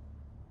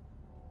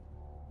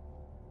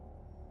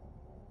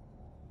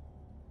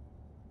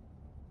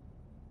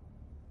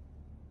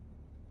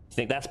 Do you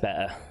think that's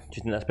better? Do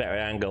you think that's better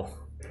angle?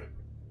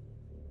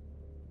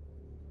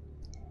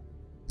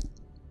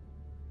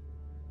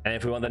 And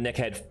if we want the Nick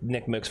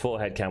Merck's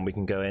forehead cam, we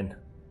can go in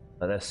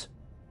like this.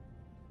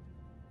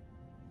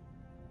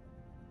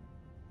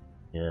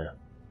 Yeah.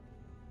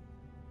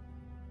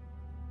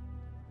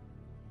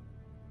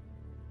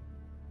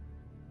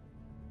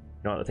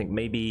 You know what, I think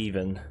maybe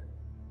even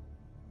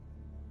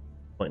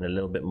pointing a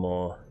little bit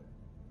more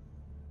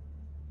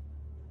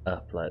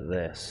up like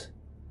this.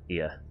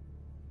 Here.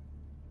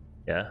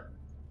 Yeah?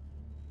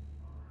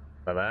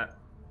 Like that.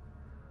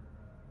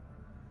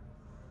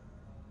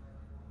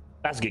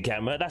 That's a good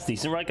camera. That's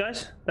decent, right,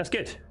 guys? That's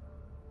good.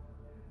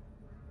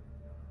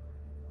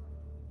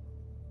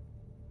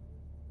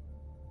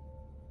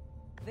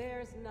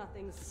 There's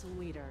nothing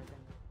sweeter than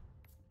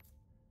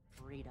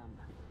freedom.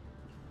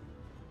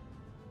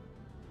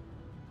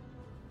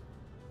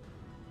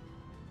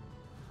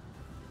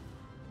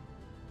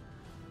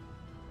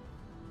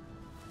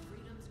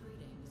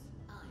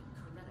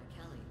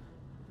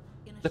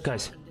 Look,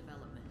 guys. Shocking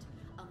development.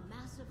 A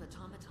massive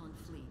automaton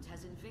fleet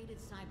has invaded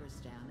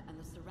Cyberstan and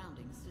the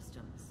surrounding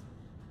systems.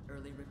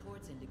 Early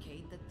reports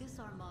indicate that this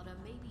armada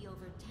may be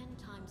over 10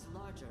 times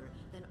larger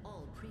than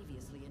all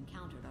previously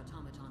encountered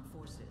automaton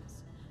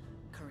forces.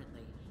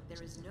 Currently,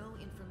 there is no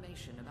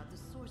information about the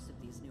source of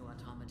these new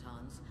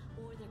automatons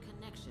or their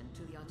connection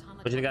to the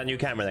automaton. What do you think of that new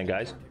camera then,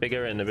 guys?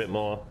 Bigger and a bit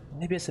more.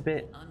 Maybe it's a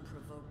bit.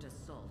 Unprovoked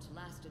assault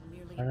lasted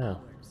nearly I don't know.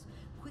 hours,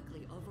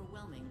 quickly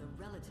overwhelming the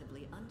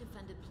relatively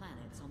undefended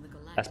planets on the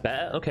galactic. That's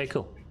better. Okay,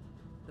 cool.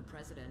 The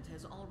president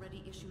has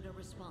already issued a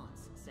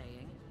response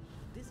saying,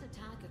 "This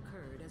attack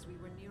occurred as we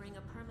were nearing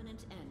a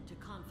permanent end to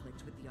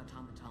conflict with the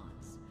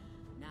automatons.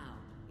 Now,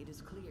 it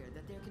is clear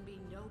that there can be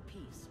no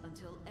peace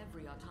until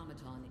every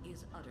automaton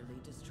is utterly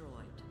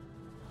destroyed."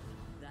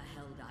 The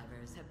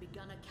Helldivers have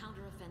begun a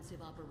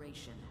counteroffensive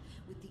operation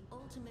with the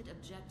ultimate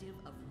objective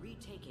of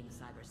retaking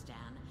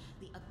Cyberstan,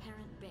 the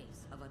apparent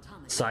base of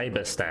automaton.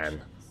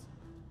 Cyberstan. operations.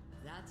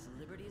 That's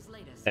Liberty's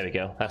latest. There we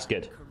go. That's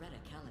good. Coretta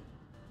Kelly.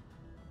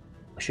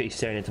 Shit, he's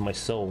staring into my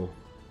soul.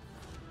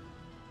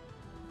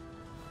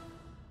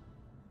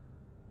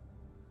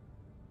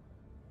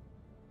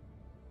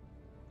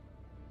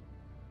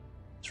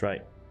 That's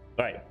right.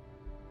 All right.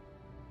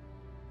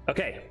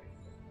 Okay.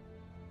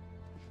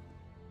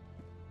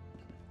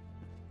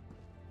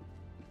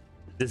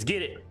 Let's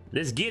get it.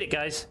 Let's get it,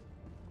 guys.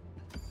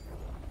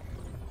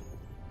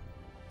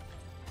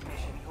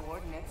 Mission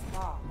coordinates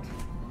locked.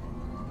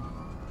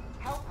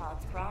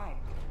 Hellpods prime.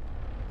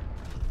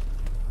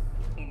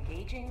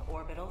 Engaging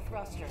orbital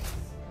thrusters.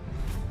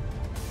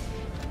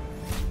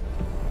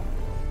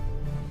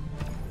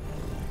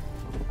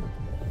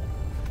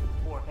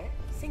 Orbit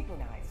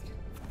synchronized.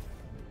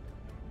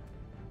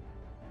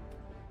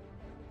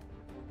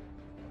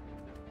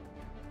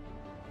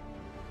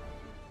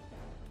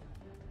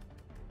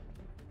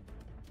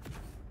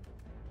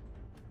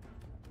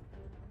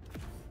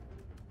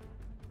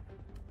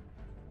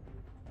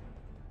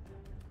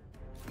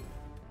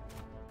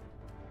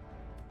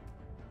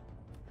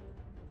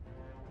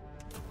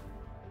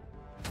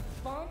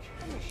 Launch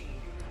initiated.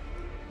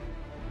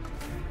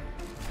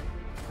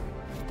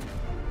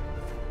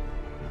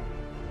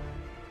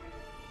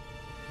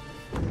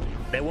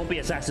 There won't be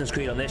Assassin's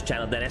Creed on this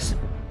channel, Dennis.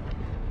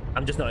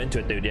 I'm just not into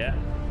it, dude, yeah?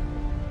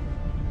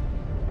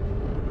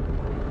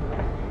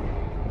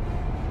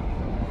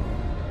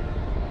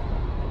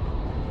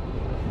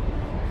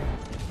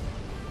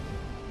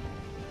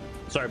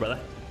 Sorry, brother.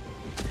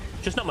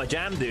 Just not my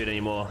jam, dude,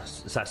 anymore,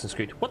 Assassin's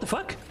Creed. What the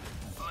fuck?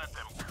 Let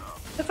them come.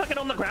 They're fucking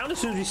on the ground as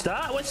soon as we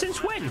start? Well,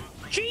 since when?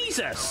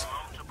 Jesus!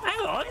 Hang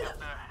on! The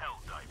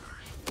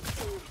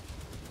Helldivers.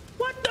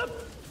 What the?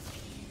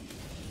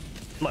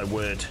 My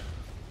word.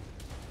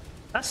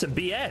 That's some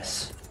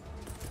BS.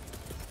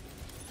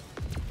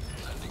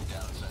 Sending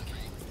down sentry.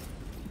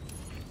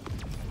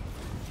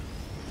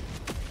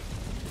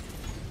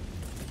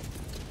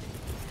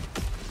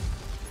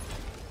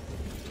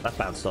 That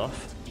bounced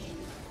off.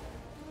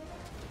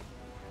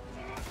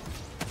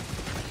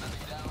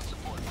 Sending down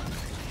support weapons.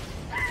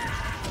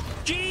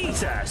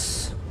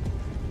 Jesus!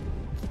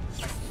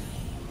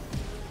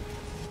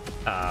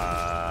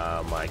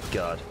 Oh my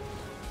god.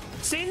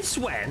 Since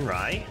when,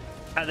 right,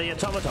 are the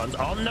automatons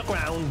on the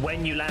ground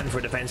when you land for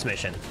a defense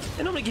mission?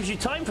 It normally gives you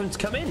time for them to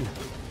come in.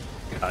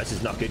 Oh, this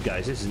is not good,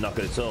 guys. This is not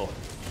good at all.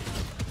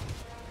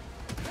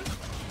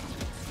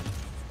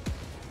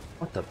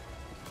 What the?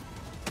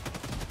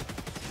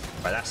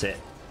 Right, that's it.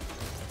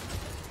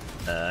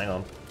 Hang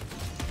on.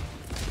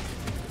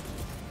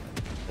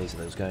 These are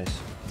those guys.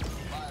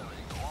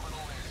 Firing orbital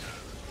laser.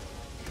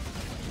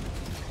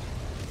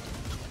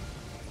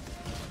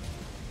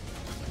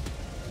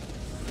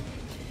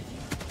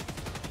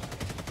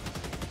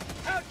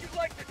 How'd you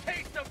like the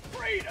taste of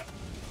freedom?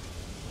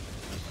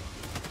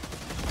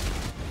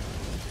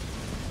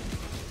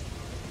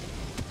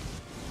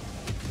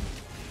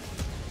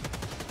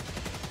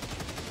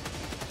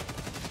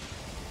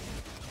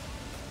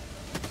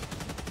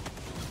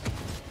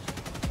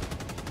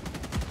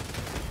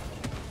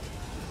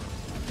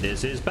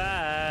 This is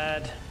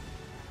bad.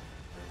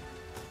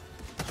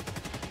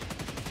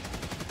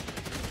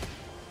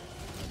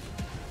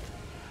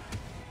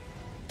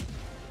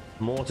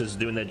 Mortars are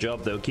doing their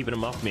job though, keeping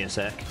them off me a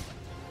sec.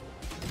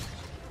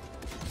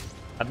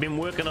 I've been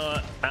working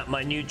at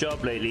my new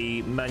job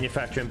lately,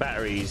 manufacturing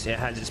batteries. It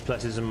has its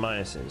pluses and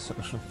minuses.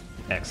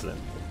 Excellent.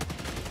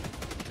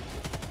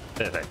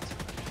 Perfect.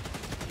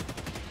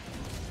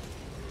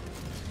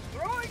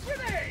 Throwing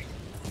grenade!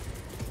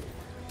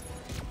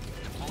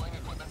 Deploying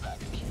equipment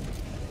package.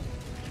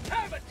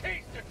 Have a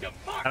taste of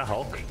democracy! And a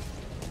Hulk.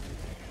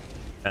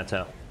 Can't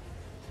tell.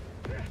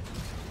 I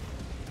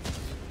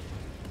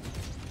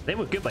think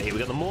we're good by here. We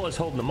got the mortars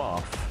holding them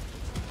off.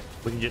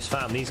 We can just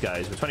farm these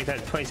guys. We're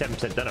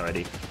 27% done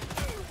already.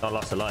 Not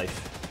lost a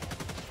life.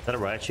 Is that a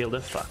riot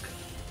shielder? Fuck.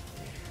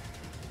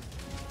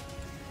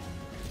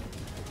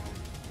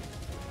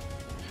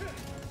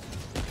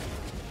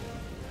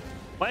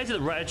 Why is it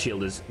the riot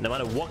shielders, no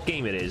matter what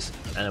game it is,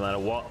 and no matter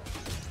what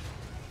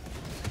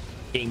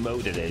game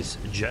mode it is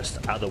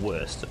just are the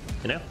worst,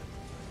 you know?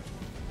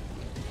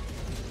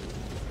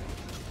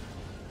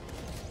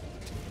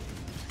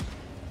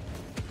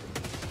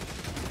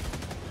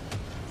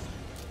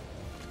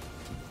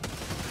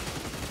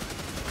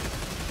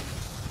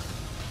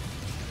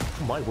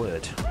 Oh my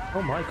word.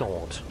 Oh my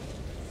god.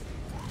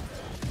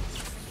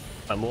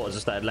 My mortars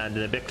have started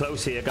landing a bit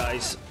close here,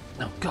 guys.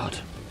 Oh god.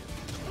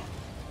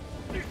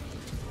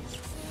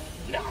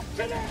 Not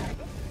today!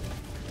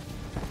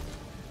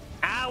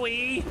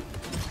 Owie!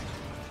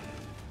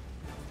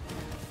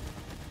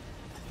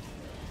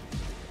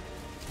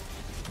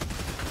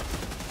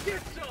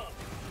 Get some!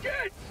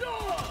 Get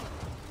some!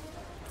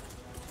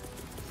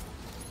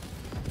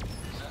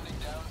 Sending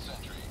down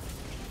sentry.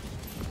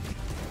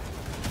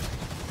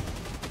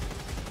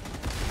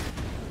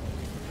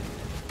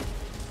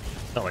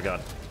 Oh my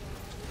god.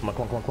 Come on,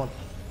 come on, come on, come on.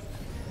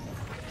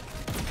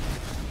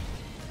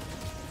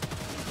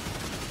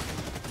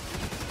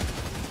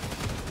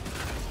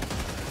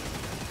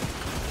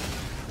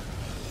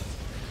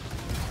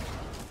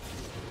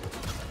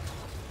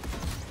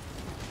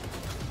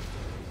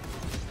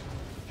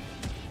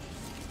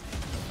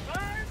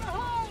 Fire in the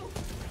hole!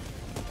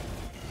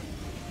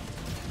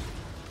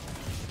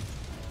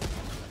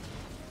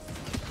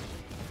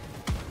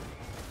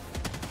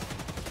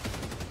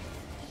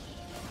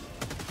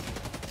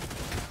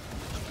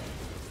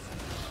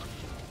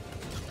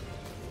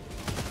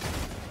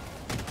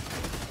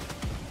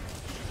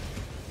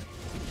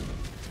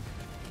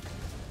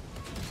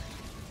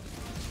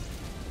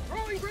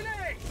 Throwing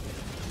grenade!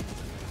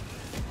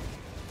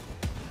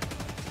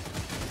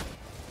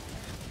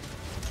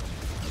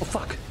 Oh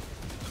fuck.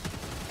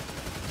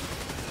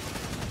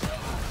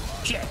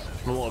 Shit!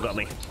 My water got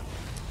me.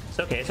 It's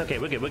okay, it's okay.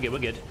 We're good, we're good, we're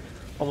good.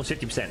 Almost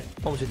 50%.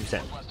 Almost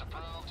 50%. Request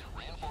approved.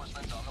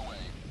 Reinforcements on the way.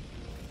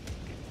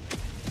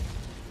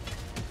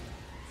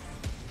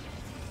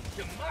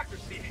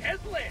 Democracy has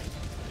landed!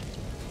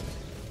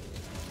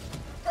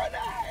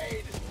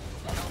 Grenade!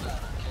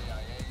 Helldiver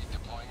KIA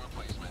deploying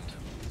replacement.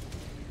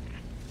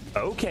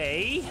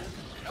 Okay.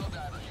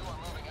 Helldiver, you are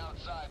moving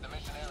outside the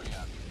mission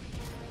area.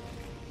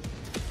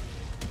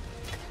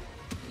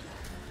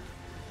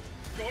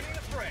 Joining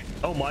the fray!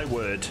 Oh my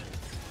word.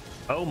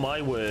 Oh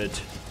my word.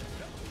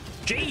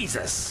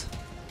 Jesus!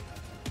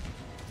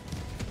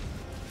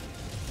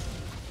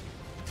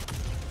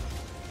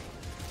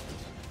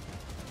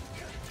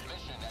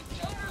 Mission at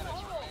 10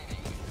 minutes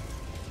remaining.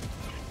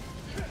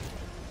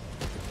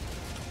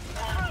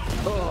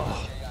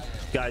 Oh.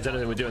 Guys, I don't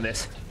think we're doing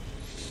this.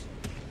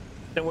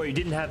 Don't worry, you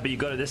didn't have, but you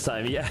got it this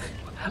time. Yeah.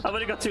 I've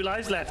only got 2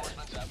 lives left.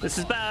 This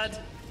is bad.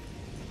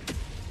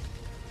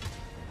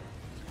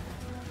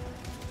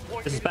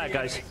 This is bad,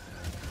 guys.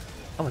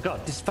 Oh my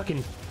god, this is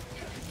fucking...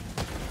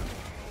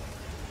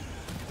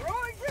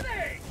 Throwing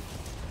grenade!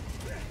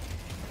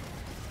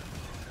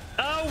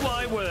 Oh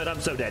my word,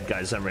 I'm so dead,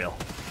 guys. I'm real.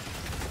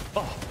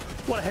 Oh,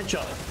 what a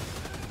headshot.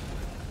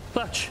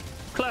 Clutch.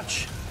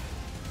 Clutch.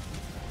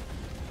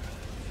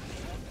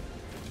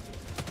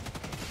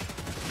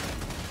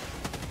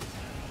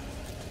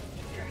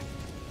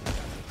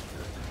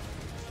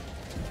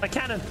 My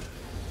cannon.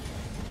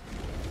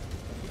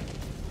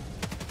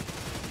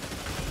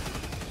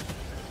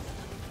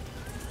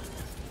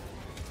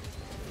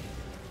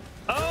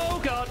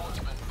 Oh god.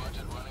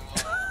 Budget running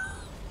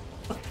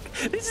low.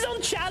 This is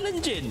on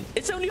challenging.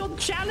 It's only on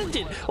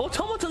challenging.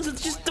 Automatons are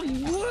just the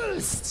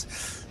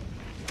worst.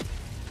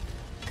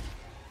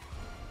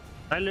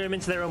 I lure them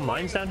into their own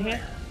minds down here.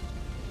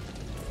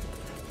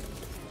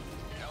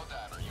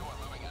 Helldiver, you are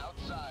moving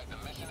outside the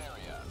mission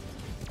area.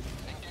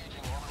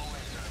 Engaging orbital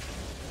laser.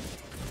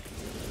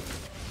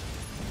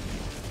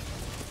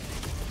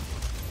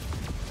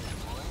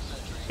 Deploying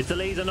sentry. Is the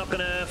laser not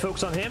gonna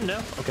focus on him?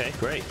 No? Okay,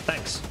 great.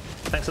 Thanks.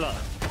 Thanks a lot.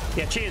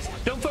 Yeah, cheers.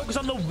 Don't focus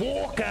on the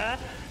walker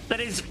that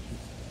is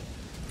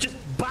just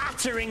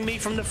battering me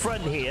from the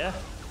front here.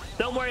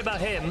 Don't worry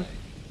about him.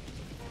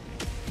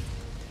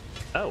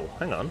 Oh,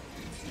 hang on.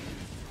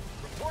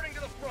 Reporting to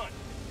the front!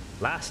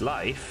 Last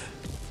life.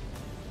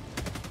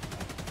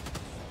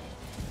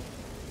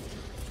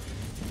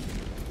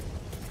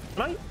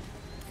 Can I?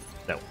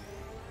 No.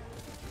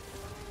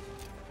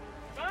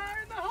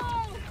 Fire in the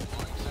hole!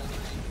 Deploying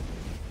sentry.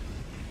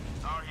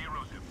 Our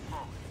heroes have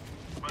fallen,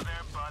 but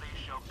their bodies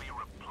shall be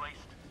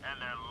replaced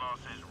and their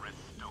losses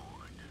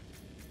restored.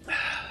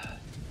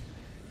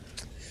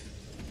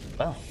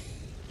 Well.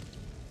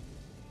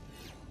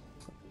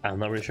 I'm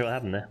not really sure what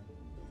happened there.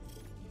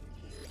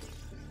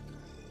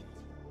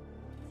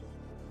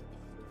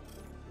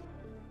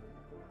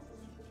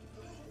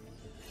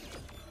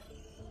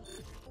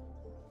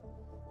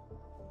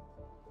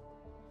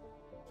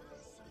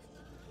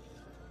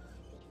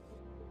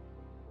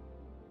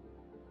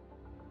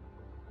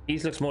 He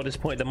looks more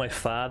disappointed than my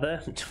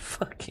father.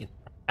 Fucking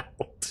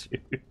hell,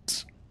 dude.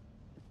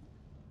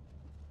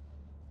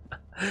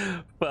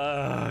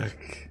 Fuck.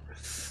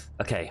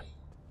 Okay.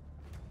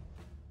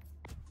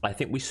 I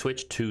think we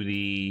switch to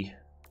the...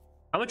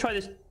 I'm gonna try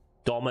this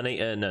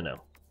Dominator.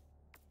 No.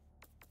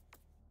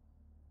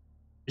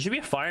 There should be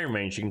a firing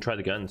range. You can try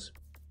the guns.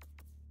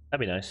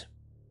 That'd be nice.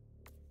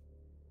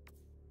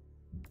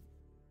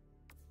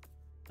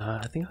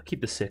 I think I'll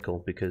keep the sickle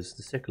because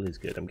the sickle is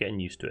good. I'm getting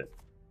used to it.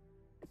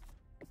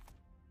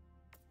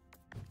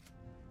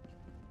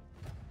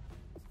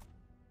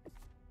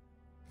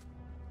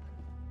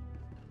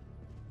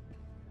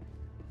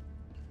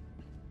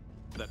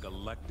 The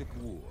Galactic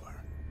War.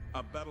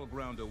 A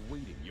battleground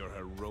awaiting your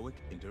heroic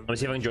intervention. Let me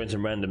see if I can join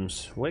some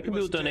randoms. Where can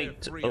people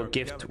donate or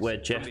gift where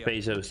Jeff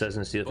Bezos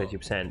doesn't steal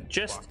 50%?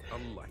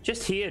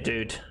 Just here,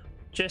 dude.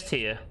 Just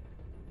here.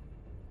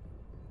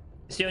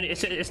 It's the only.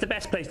 It's the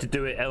best place to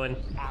do it, Owen.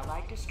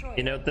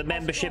 You know, the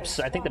memberships.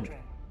 I think the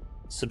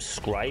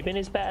subscribing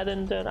is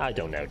better than. I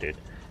don't know, dude.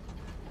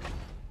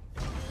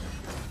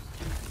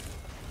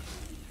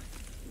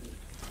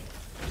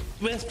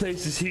 Best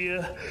place is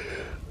here.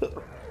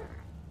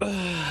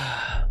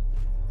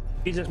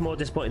 He's just more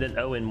disappointed than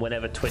Owen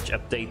whenever Twitch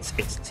updates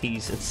its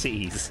T's and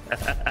C's.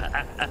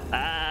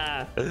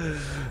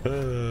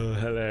 Oh,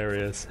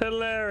 hilarious.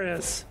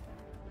 Hilarious.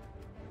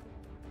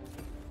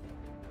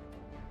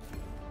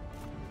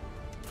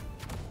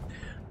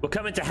 We're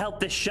coming to help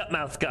this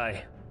shutmouth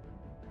guy.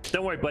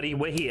 Don't worry, buddy.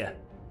 We're here.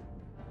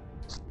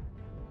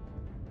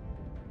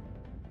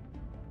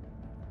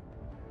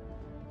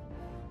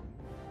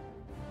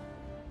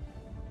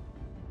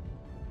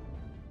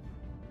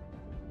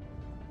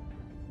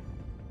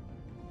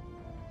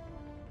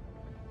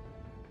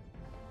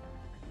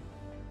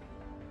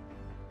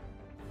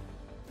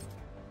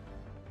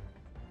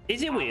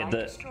 Is it weird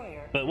that,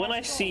 but when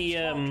I see,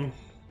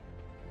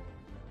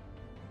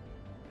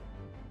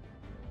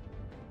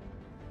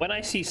 when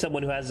I see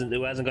someone who hasn't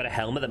got a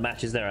helmet that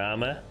matches their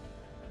armor,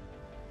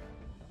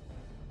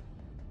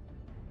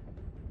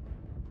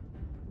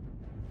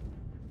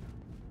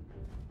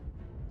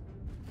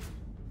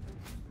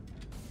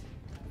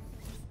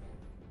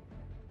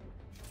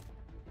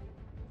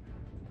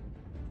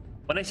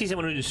 when I see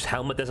someone whose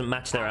helmet doesn't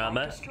match their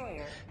armor,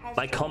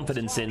 my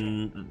confidence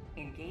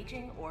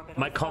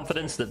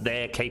that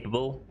they're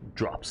capable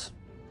drops.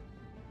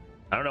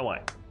 I don't know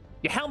why.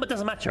 Your helmet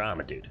doesn't match your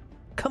armor, dude.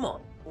 Come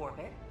on.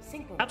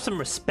 Have some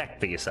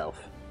respect for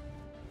yourself.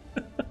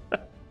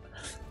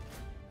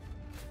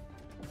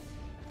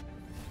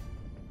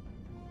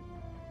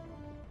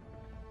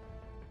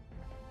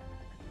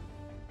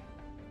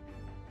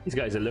 These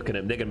guys are looking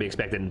at. They're gonna be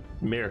expecting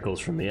miracles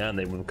from me, aren't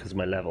they? Because of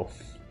my level.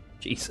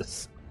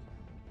 Jesus.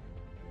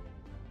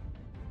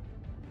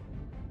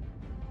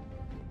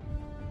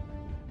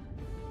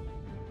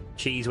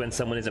 Cheese when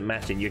someone isn't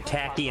matching. You're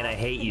tacky and I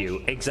hate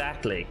you.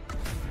 Exactly.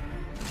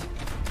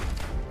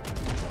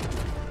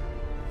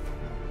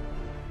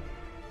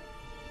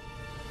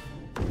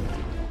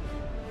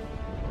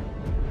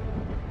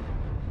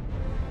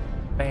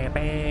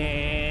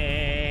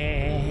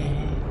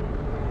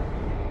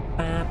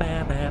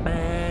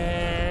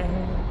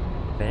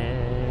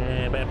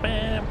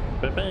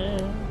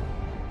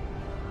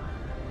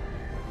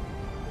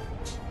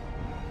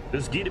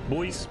 Let's get it,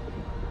 boys.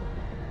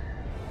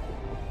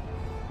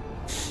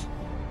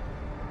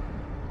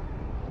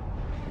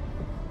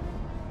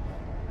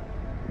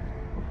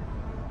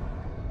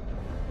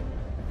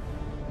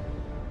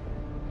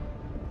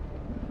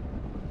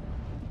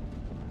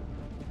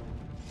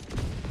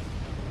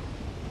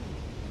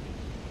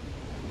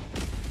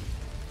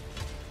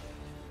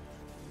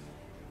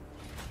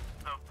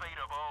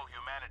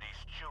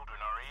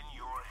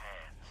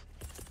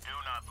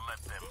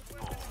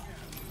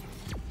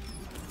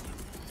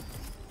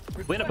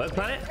 We in a bug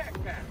planet?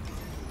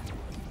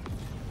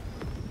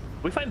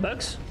 We find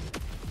bugs?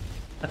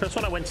 That's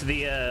when I went to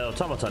the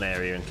automaton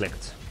area and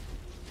clicked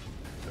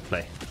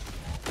play.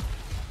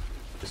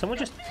 Did someone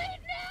just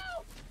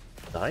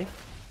die?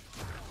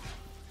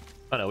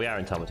 Oh no, we are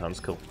in automatons,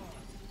 cool.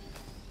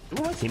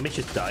 Did my teammates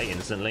just die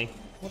instantly?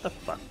 What the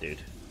fuck, dude?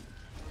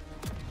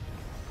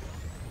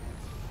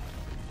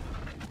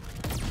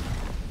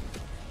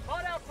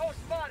 Hot outpost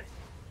spotted.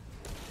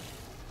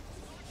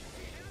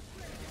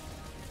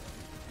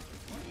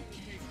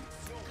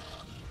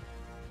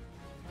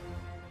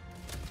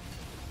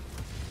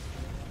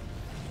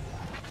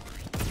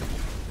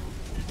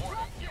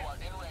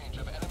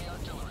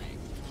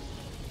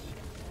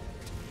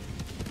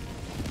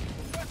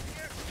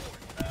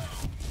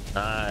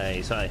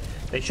 Nice.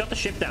 They shot the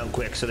ship down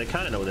quick, so they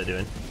kind of know what they're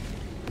doing.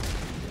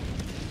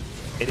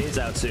 It is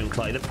out soon,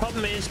 Clyde. The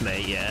problem is,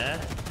 mate,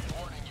 yeah,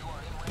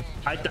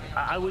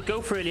 I would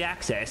go for early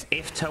access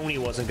if Tony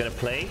wasn't going to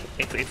play,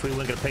 if we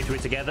weren't going to play through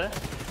it together.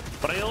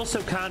 But I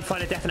also can't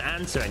find a definite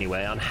answer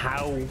anyway on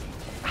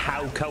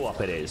how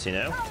co-op it is, you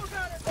know?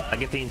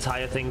 Like if the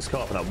entire thing's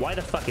co-op. Now, why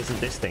the fuck isn't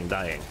this thing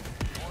dying?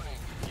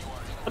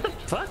 What the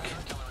fuck?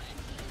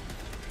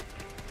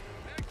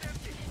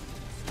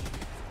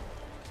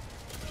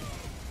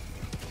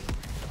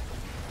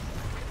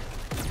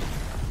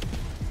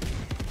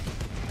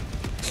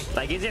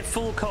 Like, is it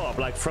full co-op?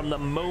 Like, from the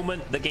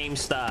moment the game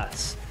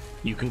starts,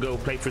 you can go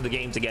play through the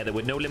game together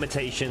with no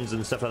limitations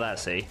and stuff like that,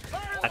 see?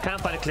 I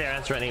can't find a clear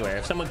answer anywhere.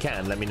 If someone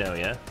can, let me know,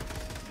 yeah?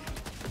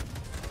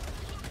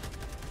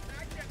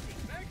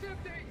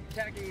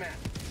 Tagging map.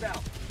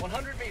 South.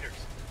 100 meters.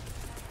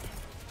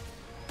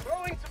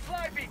 Throwing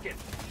supply beacon.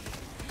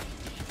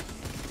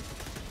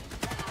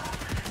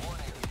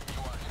 Warning,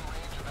 you are in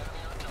range of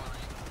enemy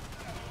artillery.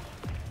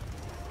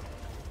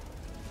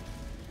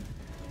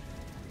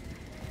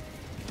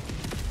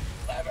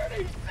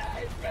 Liberty,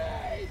 save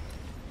me!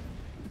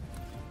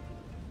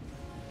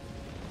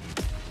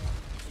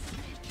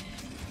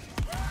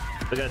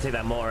 We gotta take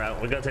that mortar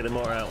out. We gotta take the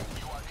mortar out.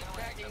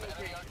 Tagging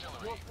location.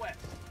 Northwest.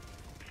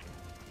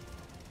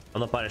 I'm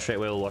not buying it straight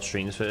away. We'll watch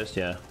streams first.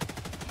 Yeah,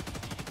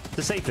 it's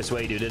the safest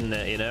way, dude, isn't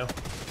it? You know,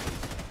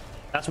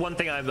 that's one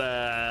thing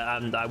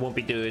I won't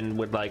be doing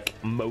with like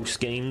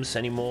most games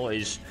anymore.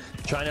 Is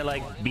trying to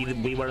like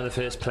be one of the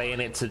first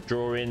playing it to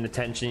draw in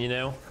attention. You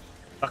know,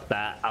 fuck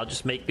that. I'll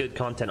just make good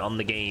content on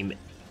the game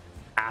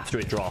after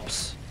it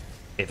drops,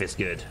 if it's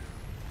good.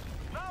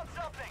 Found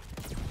something!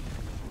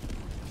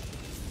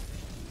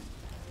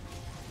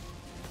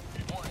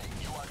 Warning,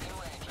 you are in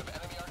range of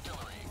enemy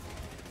artillery.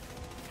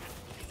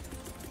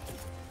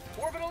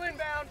 Orbital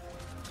inbound!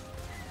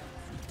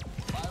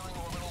 Firing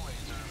orbital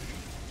laser.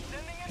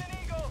 Sending in an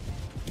eagle!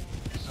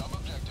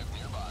 Sub-objective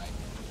nearby.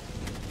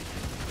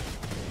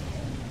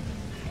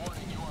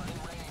 Warning, you are in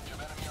range of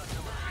enemy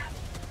artillery.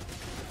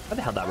 Where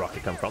the hell did that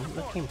rocket come from?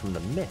 That came from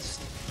the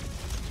mist.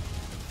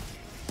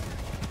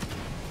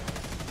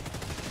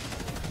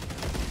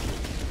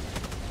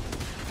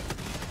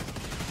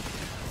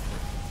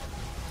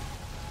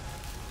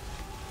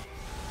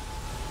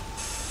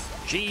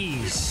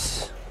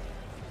 Jeez.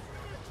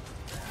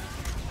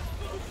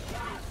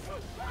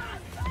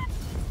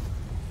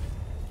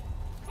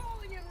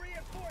 Calling in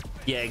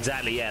reinforcements! Yeah,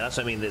 exactly. Yeah, that's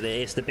what I mean.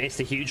 It's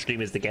the huge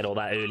streamers that get all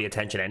that early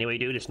attention anyway,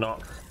 dude. It's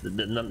not the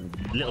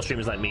little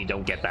streamers like me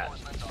don't get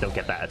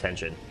that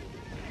attention.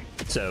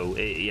 So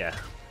yeah,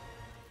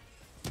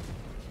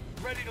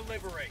 Ready to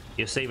liberate.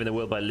 you're saving the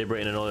world by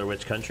liberating an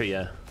oil-rich country.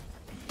 Yeah.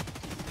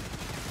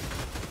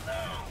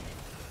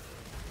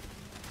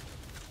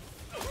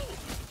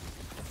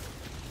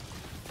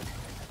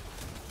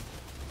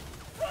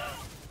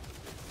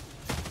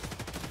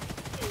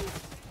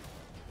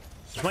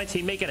 Is my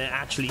teammate gonna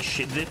actually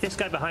shoot this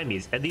guy behind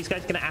me? Are these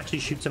guys gonna actually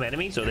shoot some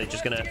enemies, or are they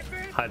just gonna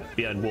hide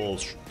behind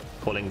walls,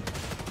 calling?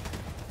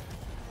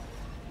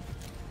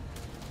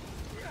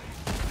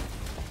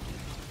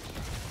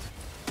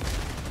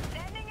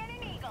 Sending in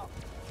an eagle.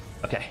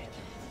 Okay.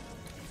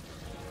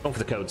 Going for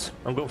the codes.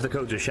 I'm going for the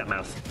codes with shut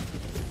mouth.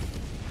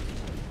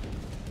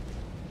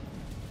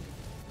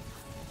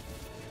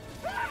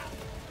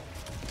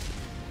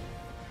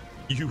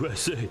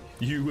 USA,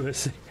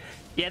 USA.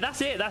 Yeah,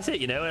 that's it,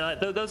 you know, and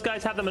like, those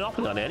guys have the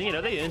monopoly on it, and, you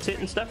know, they earned it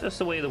and stuff. That's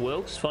the way of the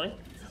world. It's fine.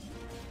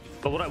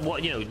 But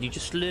what you know, you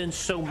just learn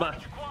so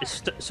much.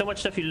 It's so much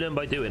stuff you learn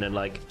by doing, and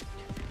like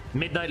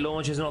midnight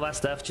launches and all that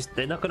stuff. Just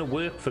they're not going to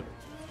work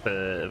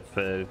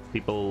for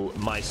people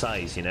my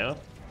size, you know.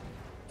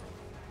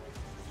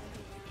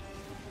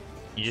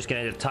 You're just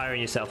going to end up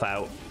tiring yourself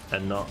out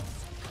and not.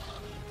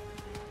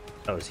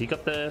 Oh, has he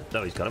got the?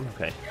 No, he's got him.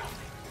 Okay.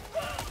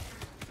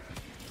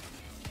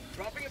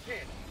 Dropping a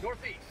pin.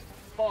 Northeast.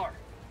 Far.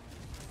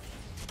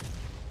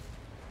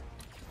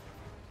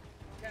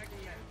 Tagging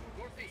map.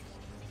 Northeast.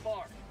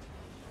 Far.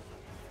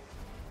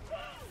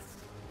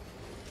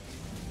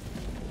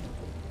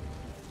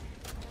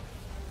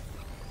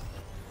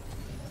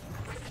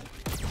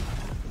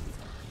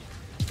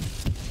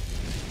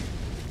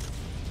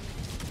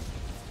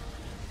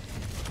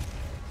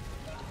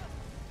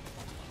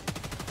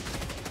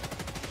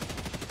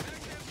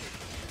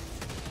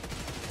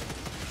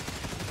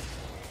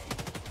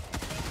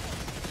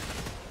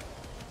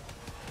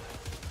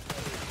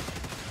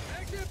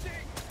 Mag's empty.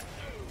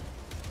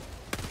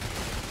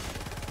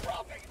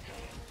 Dropping.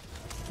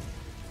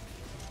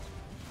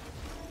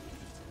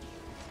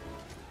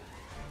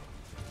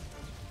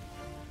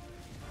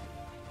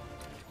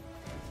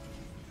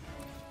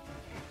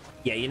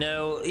 Yeah, you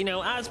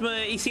know,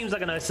 Asthma, he seems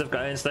like a nice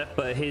guy and stuff,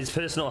 but his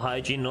personal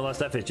hygiene and all that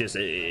stuff is just,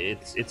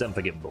 it's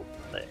unforgivable.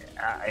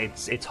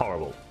 It's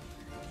horrible.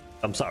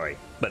 I'm sorry,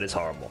 but it's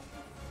horrible.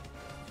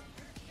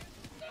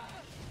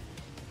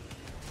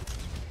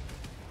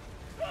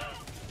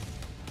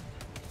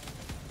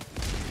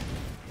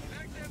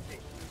 Mag's empty.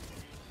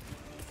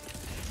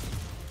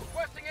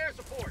 Requesting air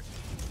support.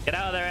 Get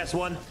out of there,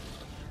 S1.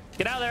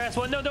 Get out of there,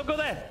 S1. No, don't go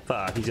there.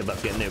 Fuck, he's about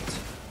to get nuked.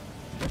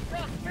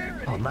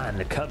 Prosperity. Oh man,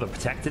 the cover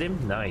protected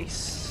him.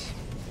 Nice.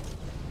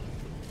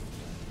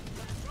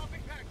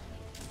 Dropping pack.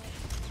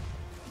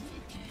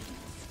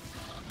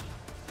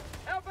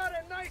 How about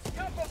a nice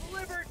cup of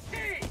liver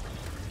tea?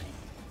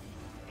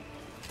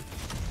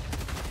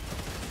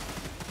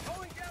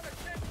 Going down a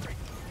sentry.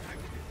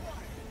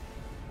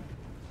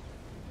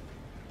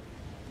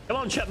 Come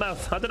on,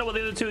 Shutmouth. I don't know what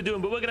the other two are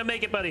doing, but we're gonna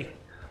make it, buddy.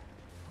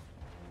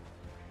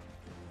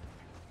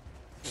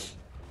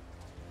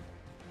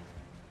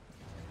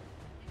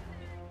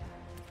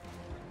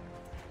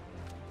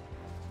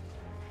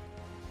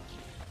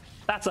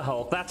 That's a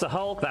Hulk. That's a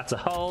Hulk. That's a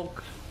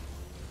Hulk.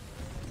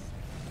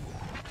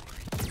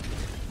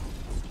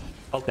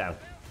 Hulk down.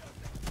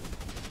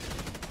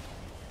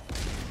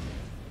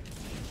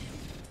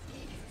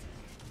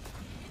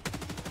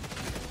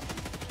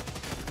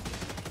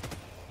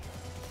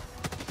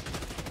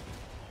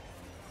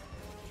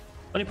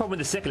 Only problem with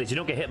the sickle is you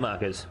don't get hit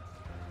markers.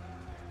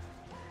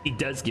 He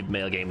does give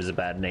male gamers a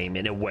bad name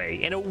in a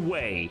way. In a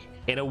way.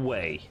 In a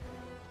way.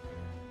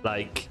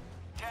 Like,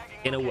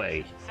 in a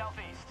way.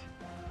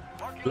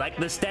 Like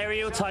the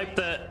stereotype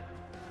that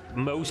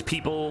most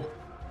people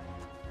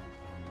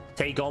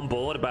take on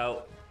board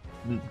about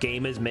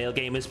gamers, male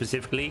gamers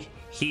specifically,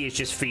 he is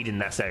just feeding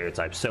that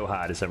stereotype so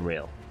hard it's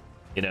unreal.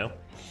 You know?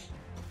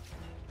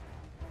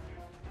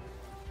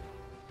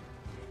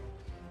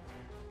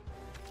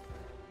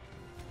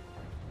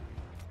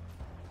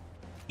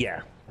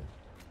 Yeah.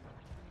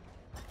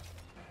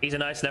 He's a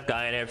nice enough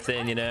guy and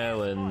everything, you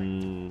know,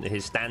 and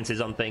his stances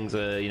on things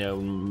are, you know,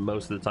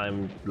 most of the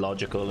time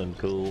logical and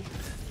cool.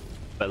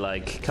 But,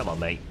 like, come on,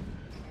 mate.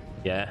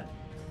 Yeah?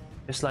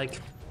 Just,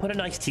 like, put a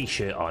nice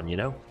t-shirt on, you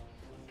know?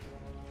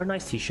 Put a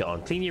nice t-shirt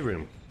on. Clean your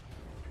room.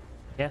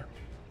 Yeah?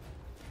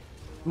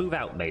 Move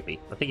out, maybe.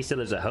 I think he still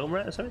lives at home,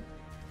 right, or something?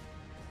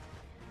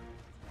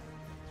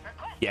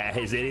 Yeah,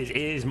 it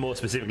is more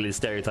specifically the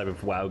stereotype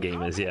of WoW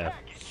gamers, yeah.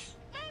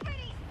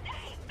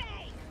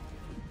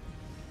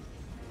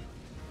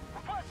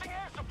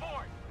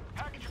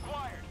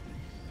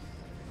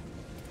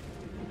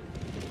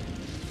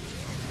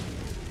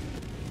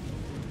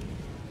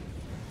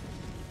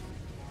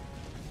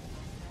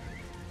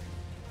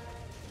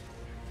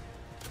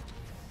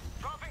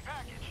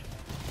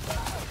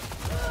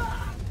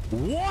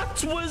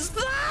 What was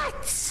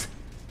that?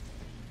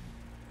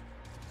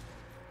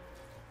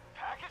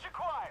 Package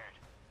acquired.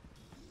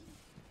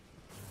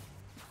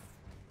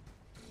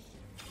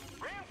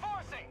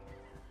 Reinforcing.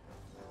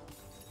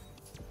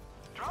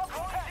 Drop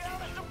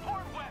down a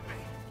support weapon.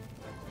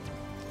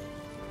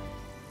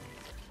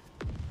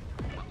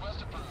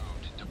 Request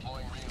approved.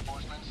 Deploying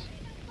reinforcements.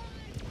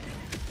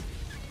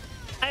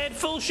 I had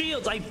full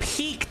shields. I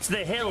peeked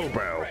the hill,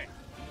 bro.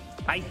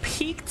 I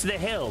peeked the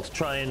hill to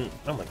try and...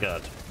 Oh my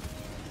god.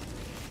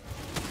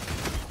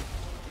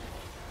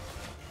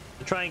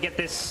 To try and get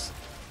this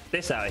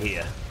out of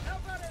here. How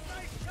about a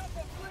nice cup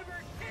of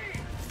liver tea?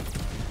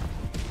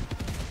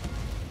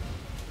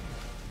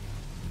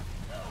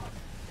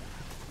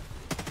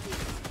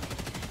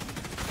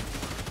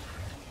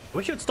 I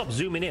wish you would stop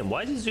zooming in.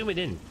 Why is he zooming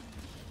in?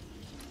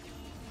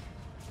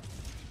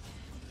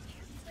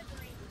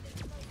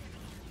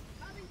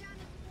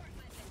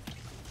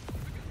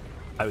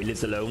 Oh, he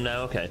lives alone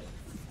now? Okay.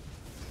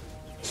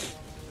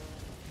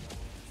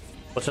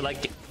 What's it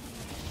like?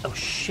 Oh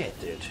shit,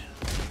 dude.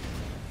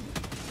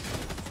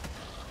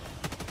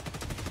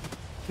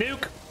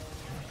 Nuke!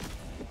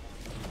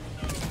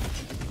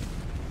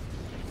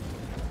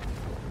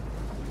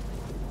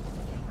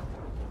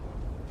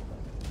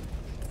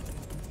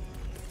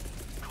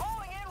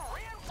 Calling in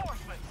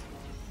reinforcements.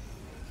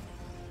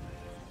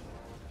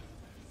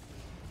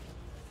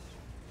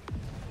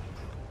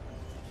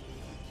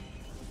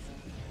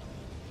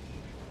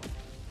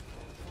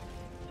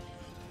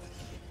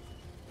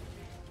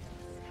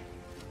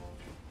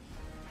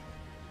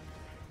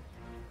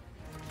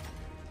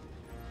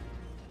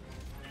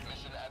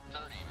 Mission at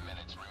 30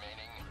 minutes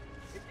remaining.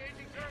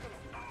 Engaging terminal.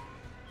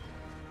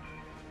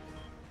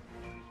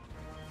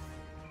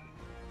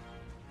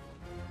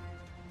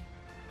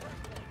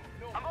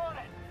 I'm on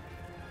it.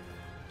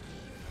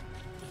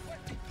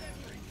 Requesting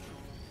sentry.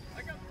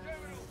 I got the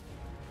terminal.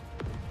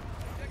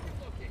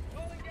 Objective locate.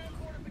 Calling down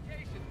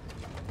fortifications.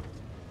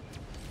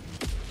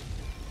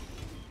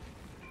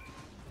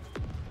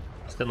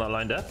 Still not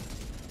lined up?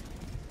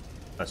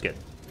 That's good.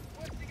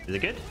 Is it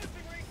good?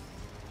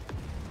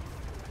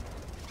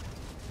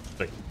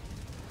 Wait.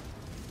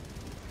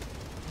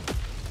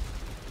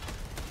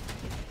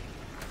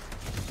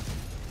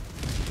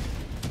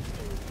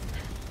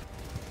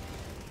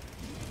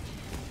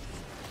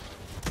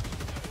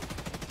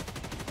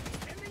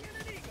 Sending in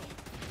an eagle.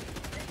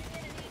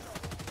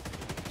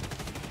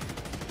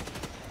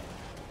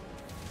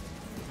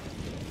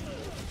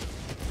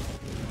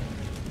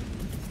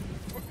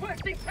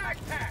 Requesting pack.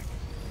 I'm out.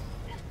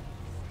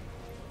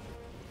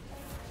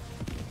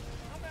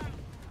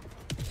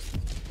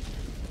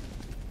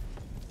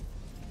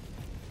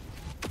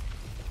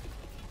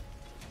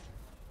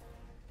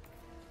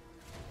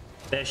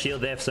 Spare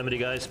shield there for somebody,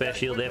 guys. Spare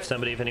shield there for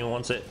somebody if anyone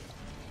wants it.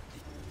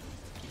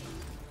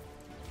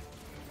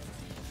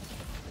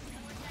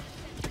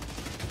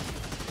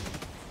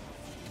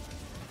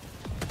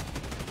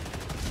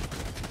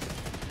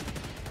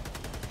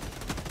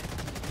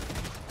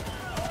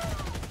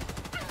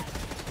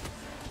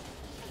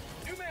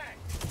 New mag.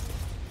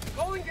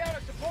 Calling down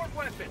a support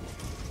weapon.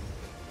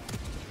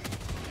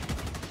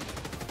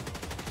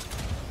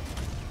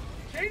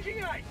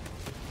 Changing ice.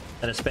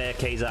 And a spare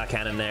Kazar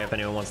cannon there if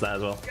anyone wants that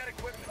as well. Got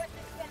equipment.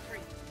 Sentry.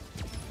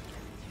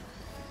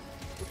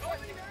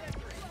 Requesting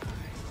sentry.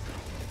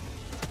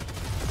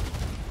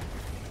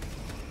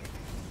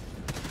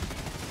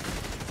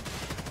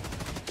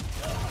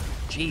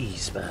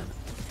 Jeez, man.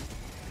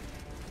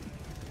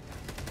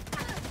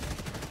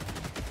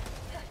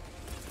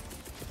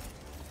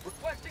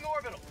 Requesting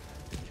orbital.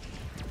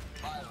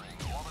 Firing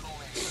orbital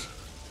laser.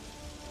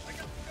 I got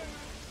the terminal.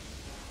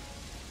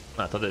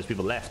 I thought those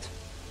people left.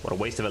 What a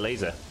waste of a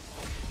laser.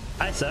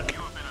 I suck. You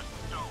have been a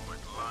stalwart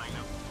line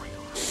of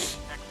freedoms.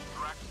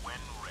 Extract when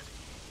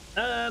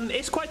ready.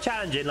 It's quite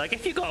challenging. Like,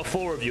 if you got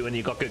 4 of you and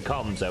you got good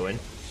comms, Owen,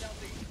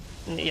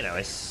 you know,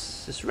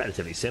 it's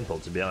relatively simple,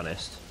 to be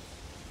honest.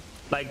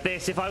 Like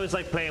this, if I was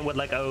like playing with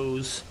like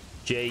O's,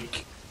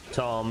 Jake,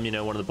 Tom, you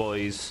know, one of the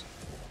boys,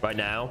 right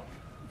now,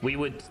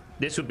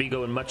 this would be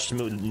going much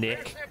smoother.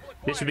 Nick,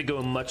 this would be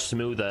going much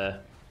smoother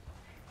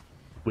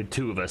with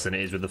 2 of us than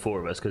it is with the 4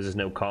 of us, because there's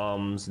no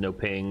comms, no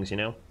pings, you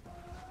know.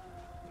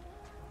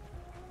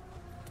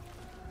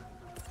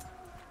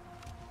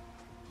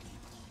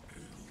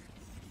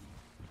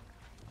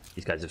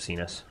 These guys have seen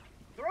us.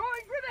 Throwing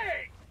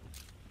grenade!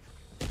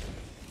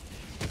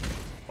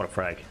 What a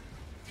frag.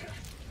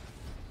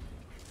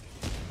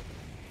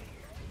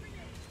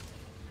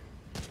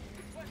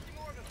 Requesting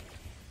orbital.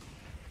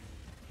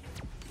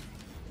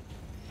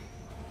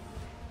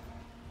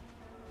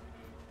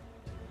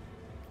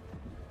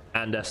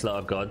 And a Slot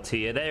of God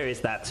tier. There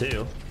is that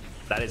too.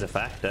 That is a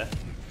factor.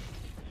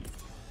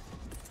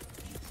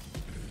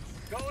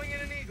 Going in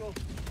an eagle.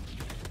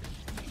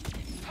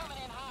 Coming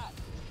in hot.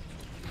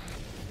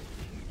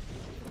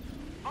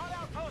 On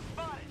outpost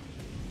spotted.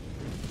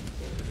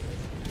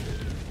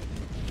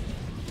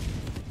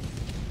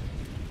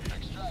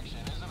 Extraction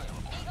is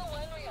available. Eagle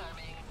 1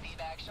 rearming. Be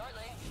back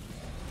shortly.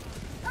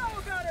 How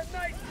about a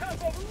nice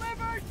cup of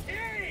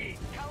liberty?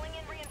 Calling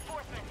in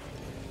reinforcements.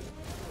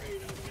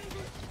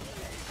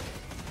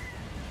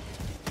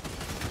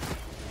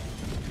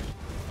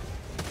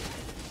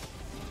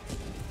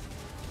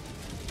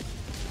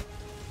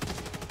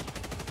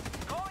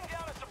 Calling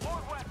down a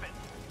support weapon.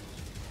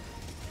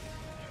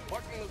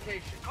 Marking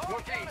location.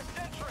 Calling down a Northeast.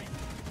 sentry.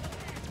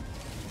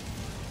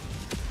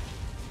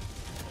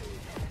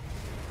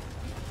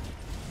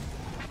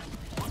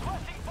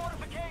 Requesting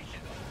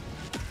fortification.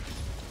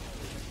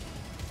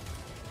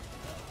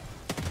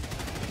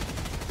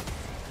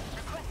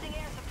 Requesting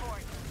air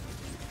support.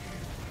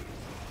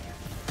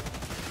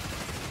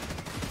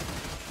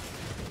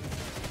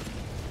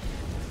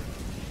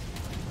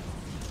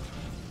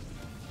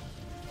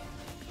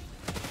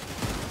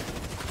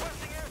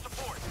 Requesting air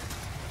support.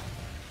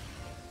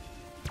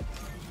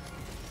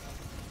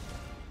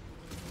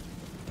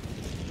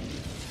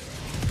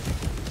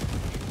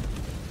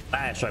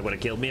 That strike would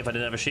have killed me if I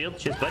didn't have a shield.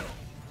 Cheers, bud.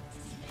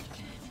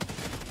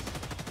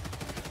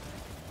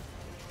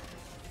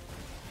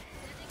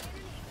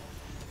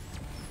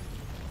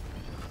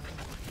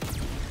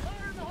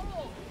 Fire in the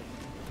hole!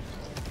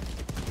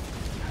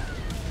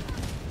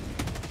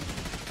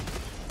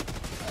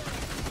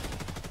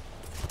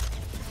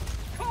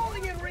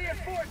 Calling in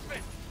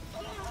reinforcements!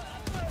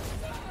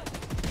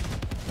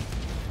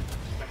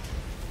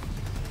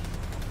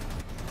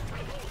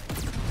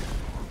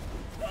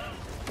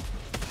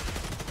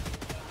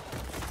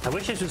 I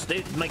wish this was.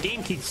 My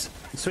game keeps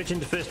switching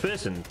to first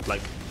person,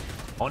 like,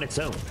 on its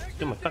own.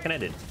 Get my fucking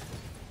head in.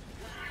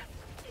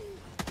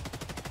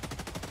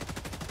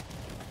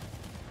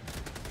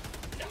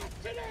 Not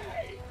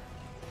today!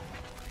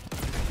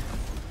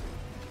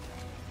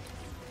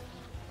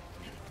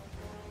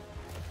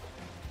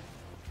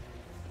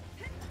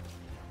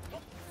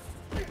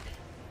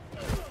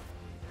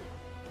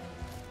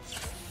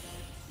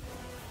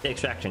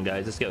 Extraction,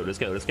 guys. Let's go. Let's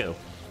go. Let's go.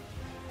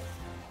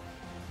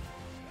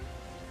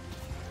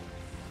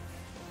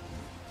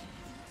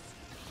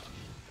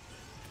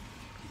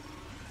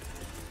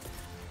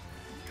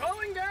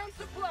 Calling down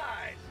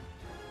supplies!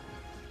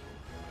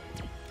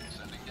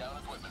 Sending down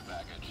equipment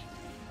package.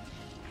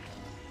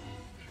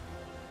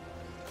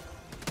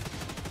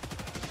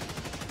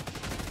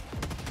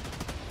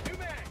 New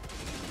mag!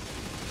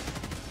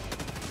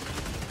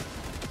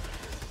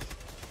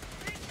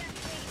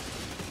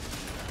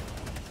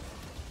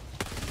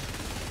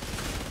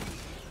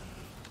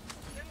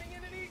 Sending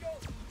in an eagle!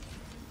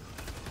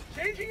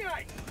 Changing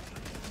ice!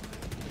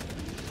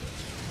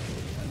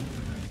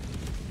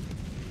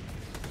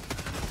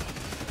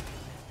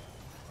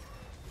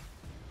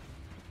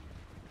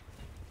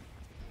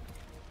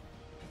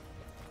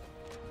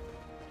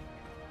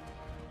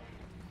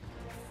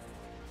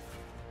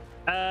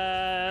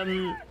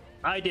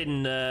 I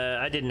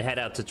didn't head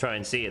out to try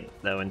and see it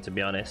though, and to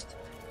be honest,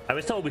 I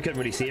was told we couldn't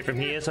really see it from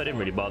here, so I didn't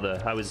really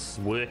bother. I was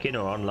working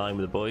or online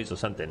with the boys or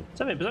something.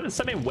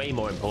 Something way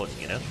more important,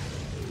 you know.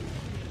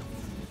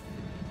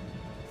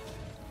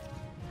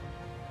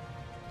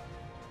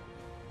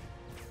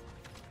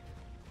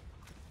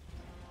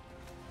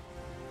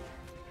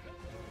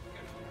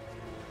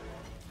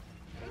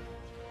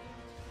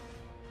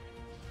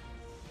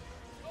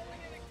 Calling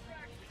in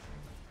extraction!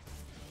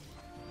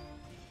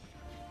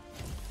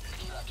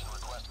 Extraction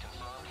request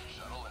confirmed.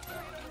 Shuttle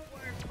inbound.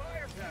 Requires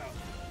firepower!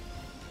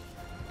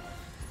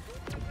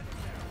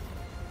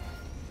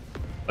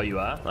 Oh, you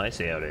are? I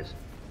see how it is.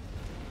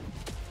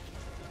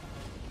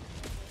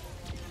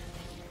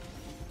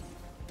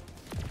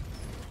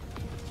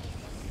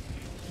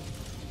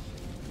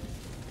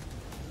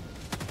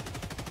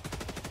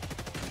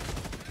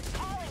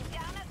 Calling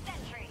down a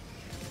sentry.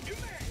 New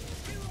mag!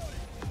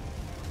 Reloading!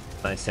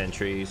 Nice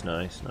sentries.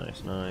 Nice,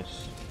 nice,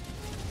 nice.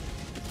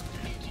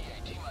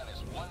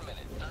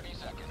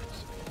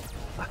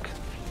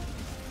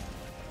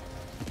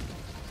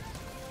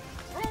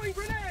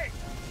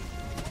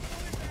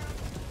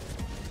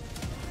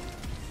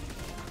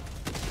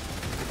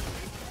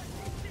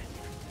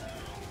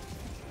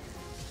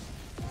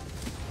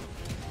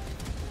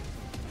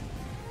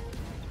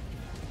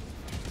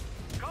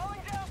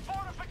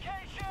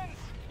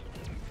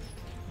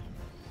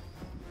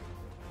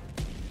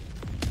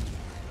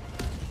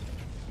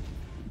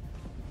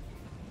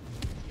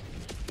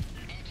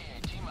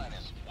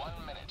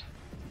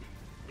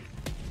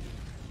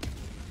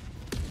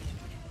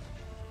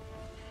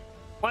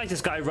 Why is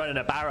this guy running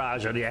a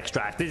barrage on the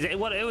extract?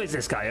 Who is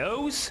this guy?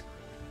 O's?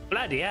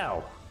 Bloody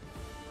hell.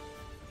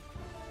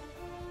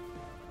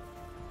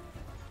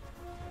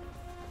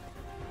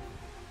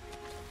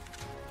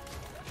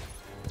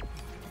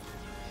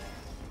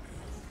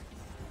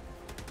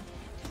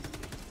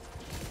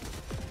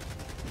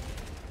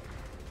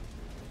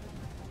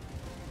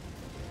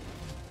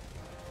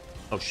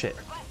 Oh shit.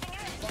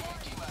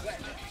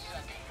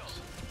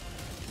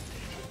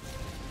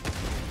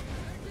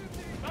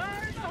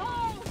 Fire in the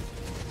hole!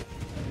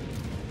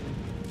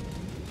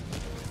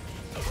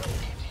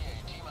 ETA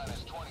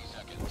T-minus 20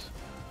 seconds.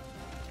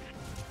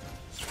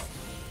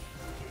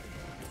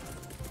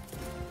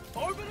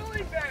 Orbital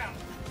inbound!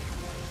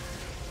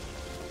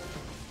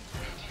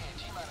 ETA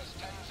T-minus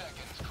 10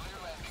 seconds. Clear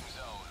landing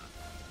zone.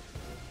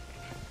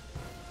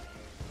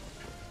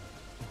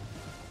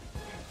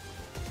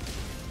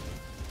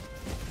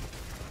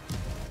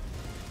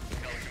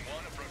 Pelican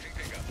 1 approaching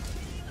pickup.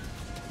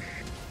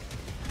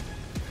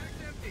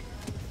 Bag's empty.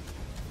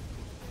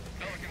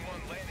 Pelican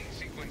 1 landing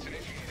sequence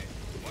initiated.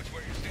 Watch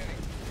where you're standing.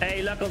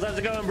 Hey, Luckles, how's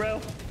it going,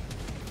 bro?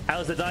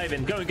 How's the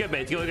diving? Going good,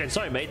 mate. Going good.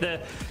 Sorry, mate.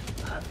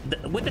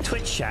 With the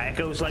Twitch chat, it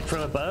goes like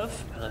from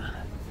above.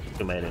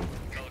 Amazing.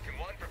 Pelican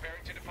 1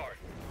 preparing to depart.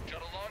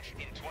 Shuttle launch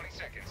in 20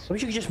 seconds. I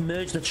wish you could just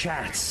merge the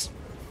chats.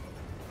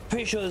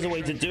 Pretty sure there's a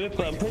way to do it,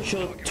 but I'm pretty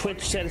sure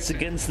Twitch said it's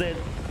against their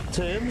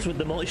terms with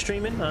the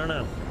multi-streaming. I don't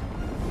know.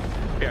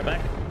 Be right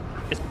back.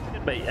 It's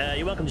good, mate.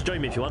 You're welcome to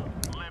join me if you want.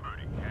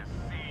 Liberty has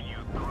seen you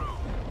through.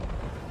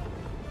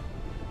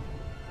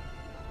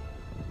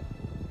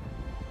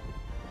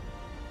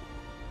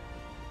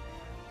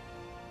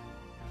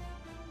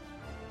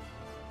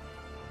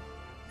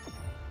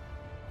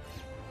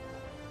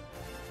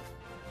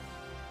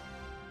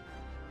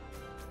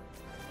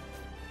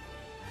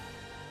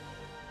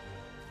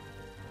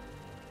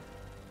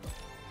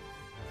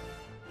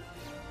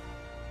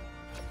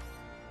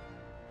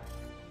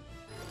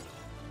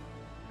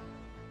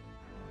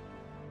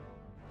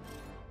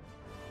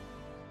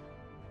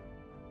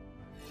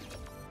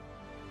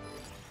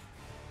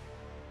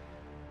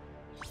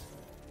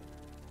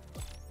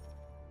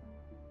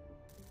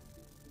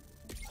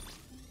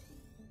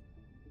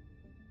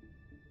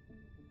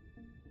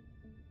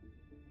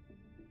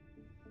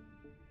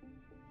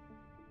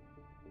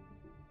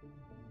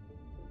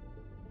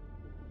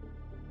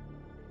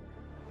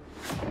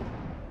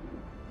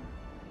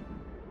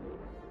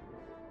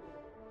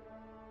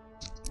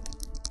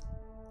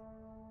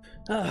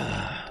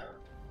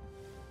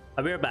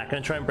 I'll be right back. I'm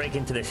gonna try and break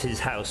into his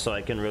house so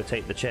I can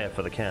rotate the chair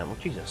for the cam. Oh,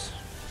 Jesus.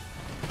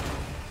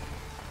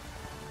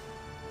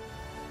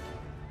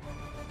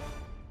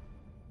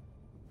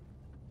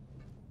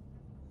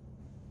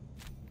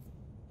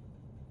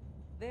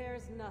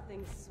 There's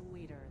nothing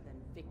sweeter than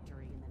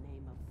victory in the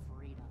name of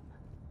freedom.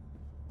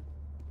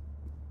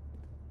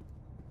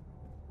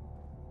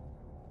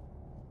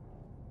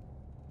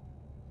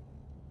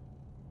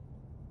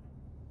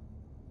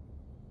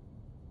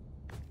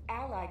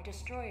 Allied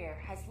destroyer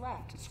has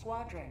left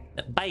squadron.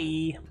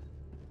 Bye.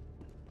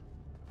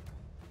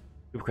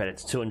 Super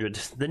credits, 200.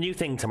 The new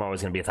thing tomorrow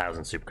is gonna be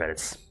 1,000 super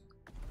credits.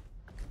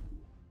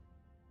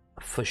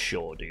 For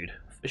sure, dude.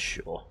 For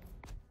sure.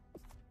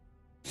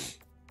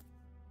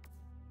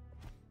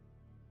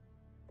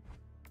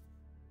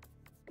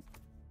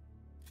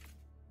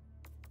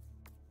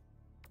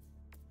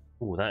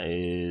 Oh, that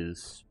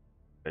is.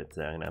 It's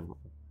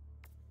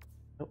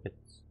oh,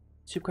 it's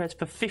super credits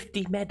for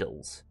 50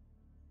 medals.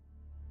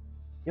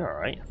 You're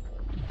alright.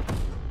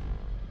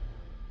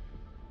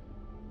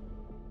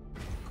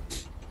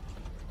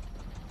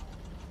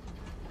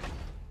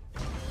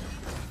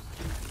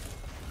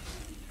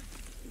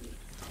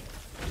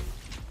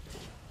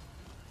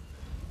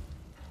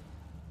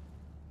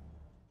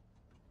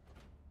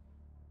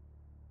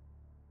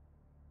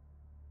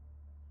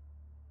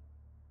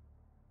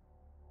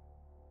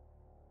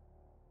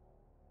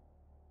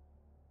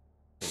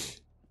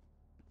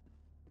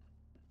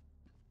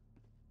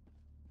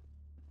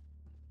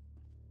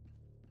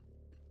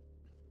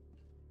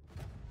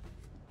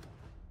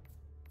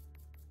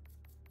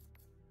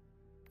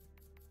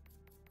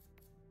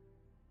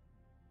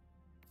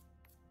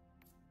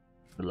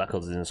 The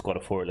Luckles is in a squad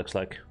of 4, it looks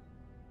like.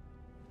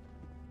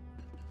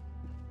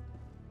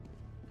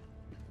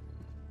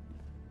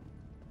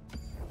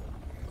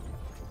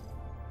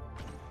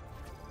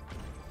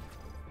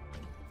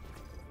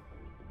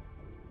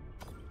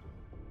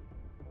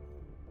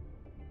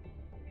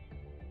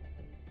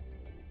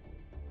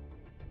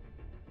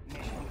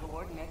 Mission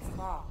coordinates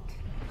locked.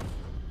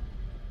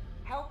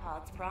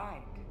 Hellpods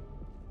primed.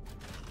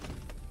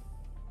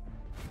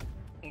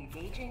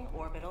 Engaging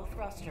orbital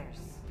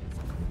thrusters.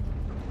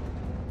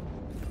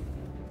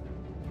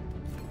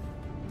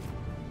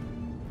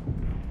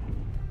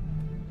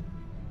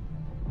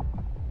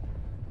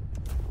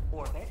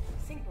 Orbit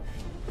synchronized.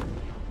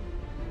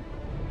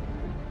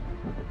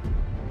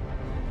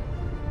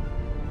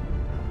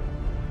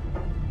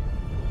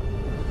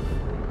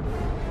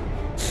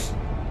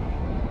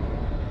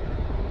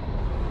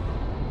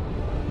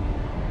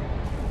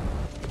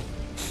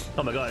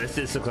 Oh my god,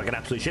 this looks like an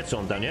absolute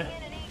shitstorm down here.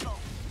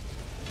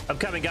 I'm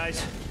coming,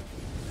 guys.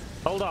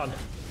 Hold on.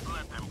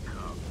 Let them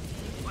come.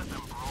 Let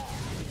them brawl.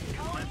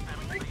 Let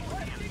them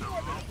experience the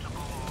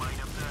multiple might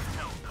of the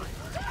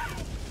Helldivers.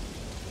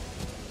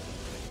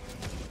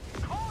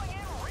 Calling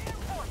in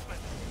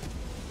reinforcements.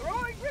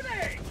 Throwing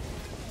grenade.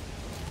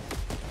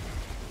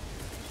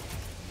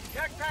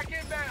 Backpack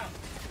inbound.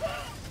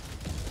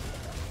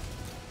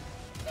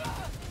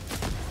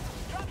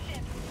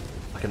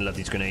 I can love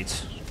these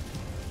grenades.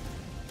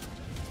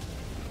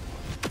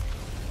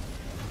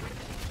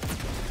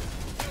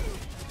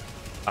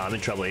 Oh, I'm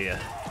in trouble here.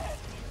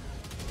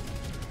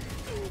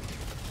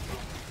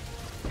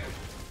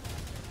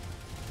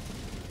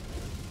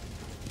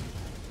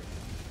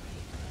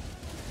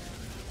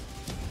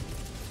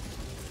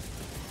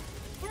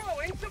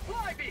 Throwing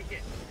supply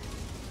beacon.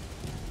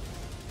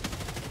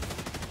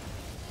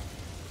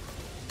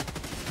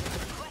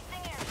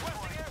 Requesting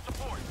air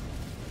support.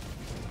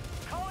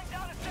 Calling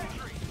down a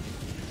sentry.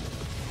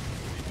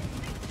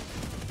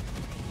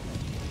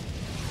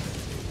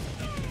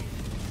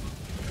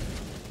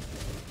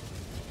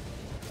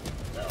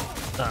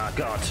 Oh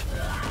god.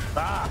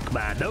 Fuck,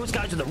 man. Those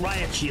guys with the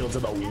riot shields are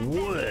the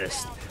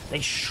worst. They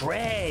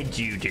shred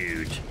you,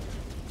 dude.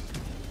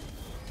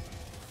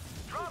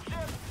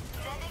 Dropship.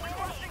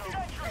 Requesting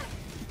sentry.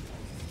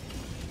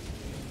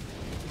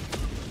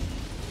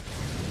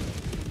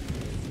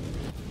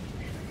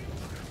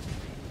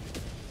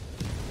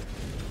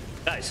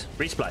 Guys,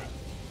 resupply.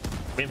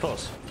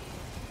 Reinforce.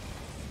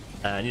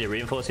 I need to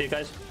reinforce here,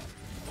 guys.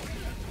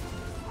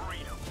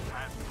 Freedom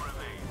has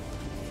prevailed.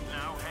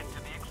 Now head to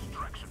the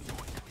extraction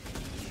point.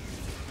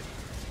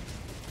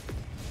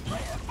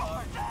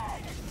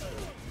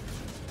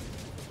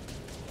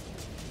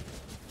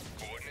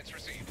 Coordinates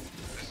received.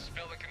 This is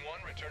Pelican 1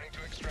 returning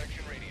to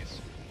extraction radius.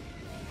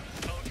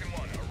 Pelican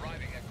 1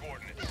 arriving at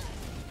coordinates.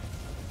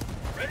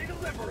 Ready to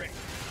liberate.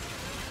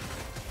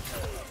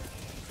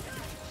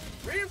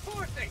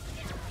 Reinforcing.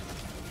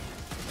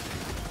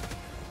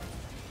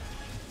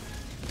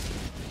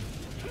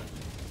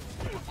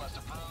 Request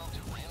approved.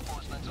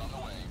 Reinforcements on the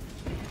way.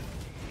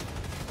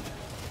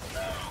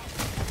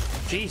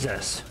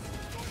 Jesus.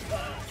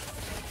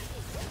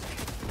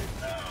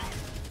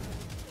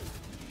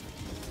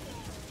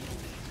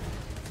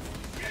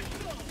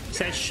 It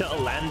says shuttle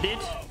landed,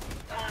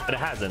 but it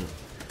hasn't.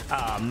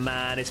 Ah, oh,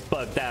 man, it's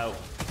bugged out.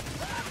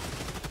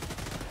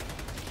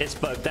 It's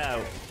bugged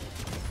out.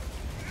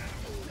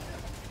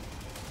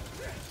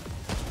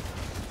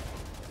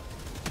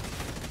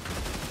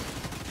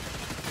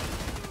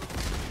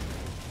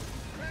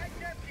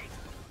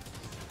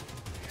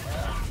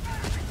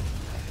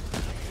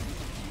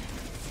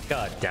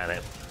 God damn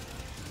it.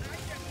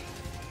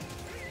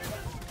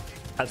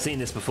 I've seen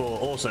this before.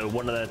 Also,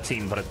 one of the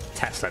team put a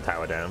Tesla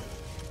tower down.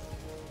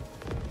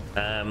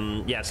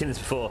 Yeah, I've seen this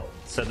before.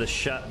 So the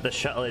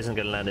shuttle isn't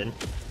going to land in.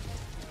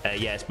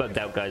 Yeah, it's bugged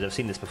out, guys. I've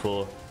seen this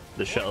before.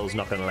 The shuttle's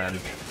not going to land.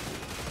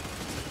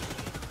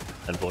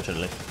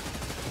 Unfortunately.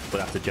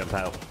 We'll have to jump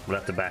out. We'll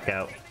have to back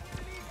out.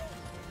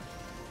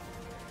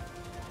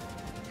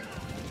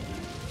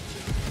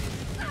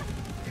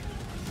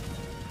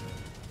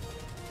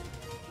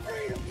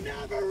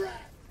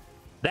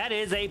 That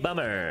is a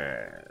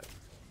bummer.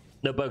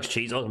 No bugs,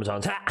 cheese,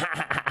 automatons.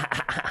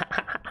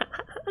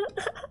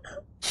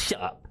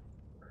 Shut up.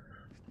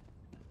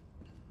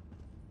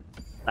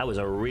 That was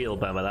a real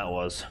bummer, that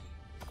was.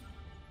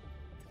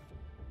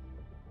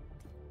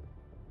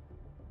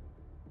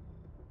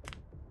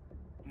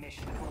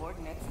 Mission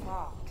coordinates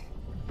locked.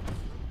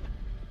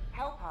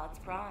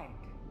 Hellpods primed.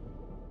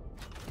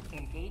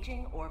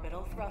 Engaging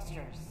orbital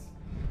thrusters.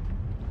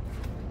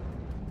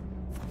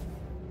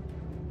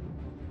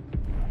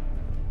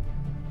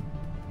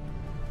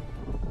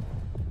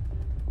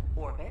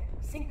 Orbit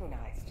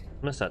synchronized.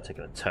 I'm gonna start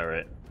taking a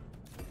turret.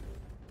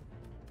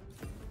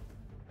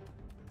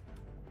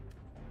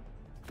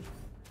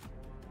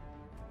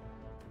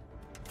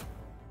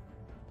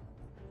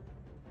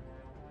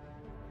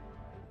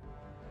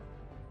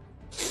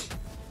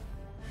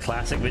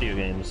 Classic video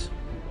games.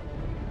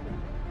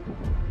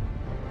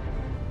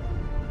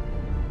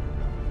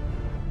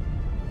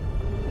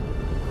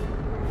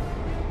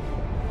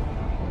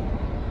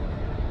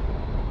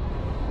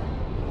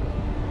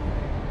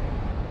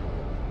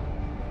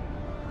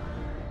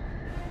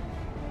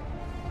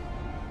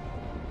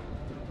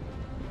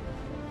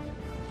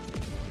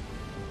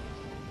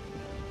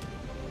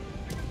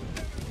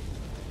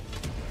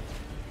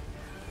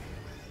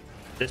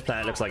 This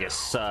planet looks like it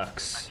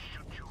sucks.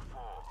 Shoot you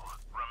fall.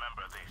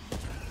 Remember this.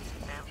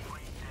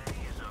 Every day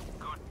is a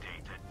good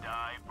day to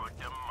die for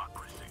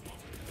democracy.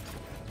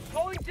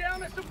 Calling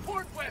down a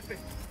support weapon.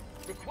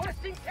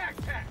 Requesting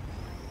tac-tac.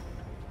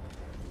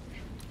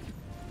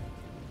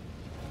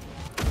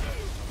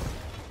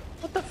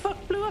 What the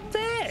fuck blew up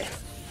there?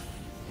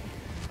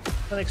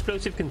 An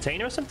explosive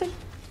container or something?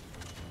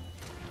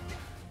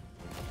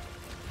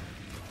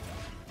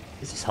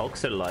 Is this Hulk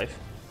still alive?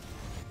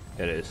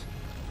 It is.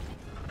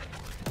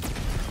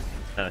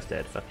 Oh, it's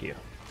dead. Fuck you.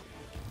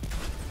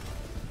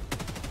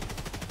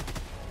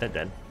 They're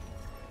dead.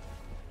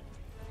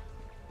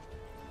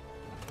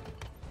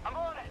 I'm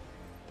on it.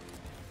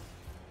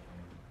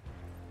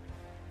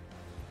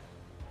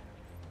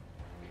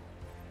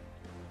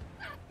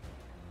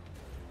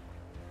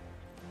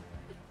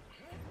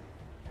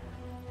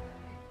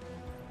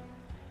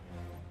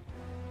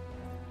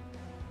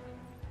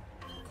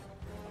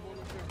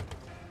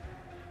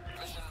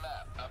 Mission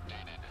map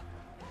updated.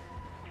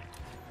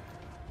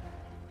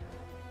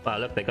 Wow,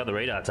 look, they got the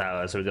radar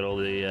tower, so we got all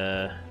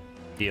the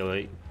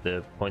DO8,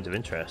 the points of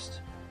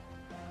interest.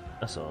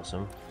 That's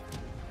awesome.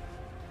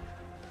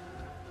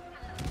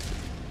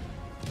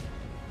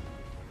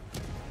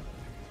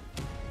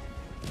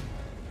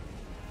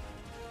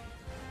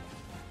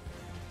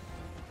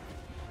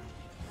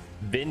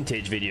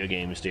 Vintage video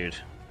games, dude.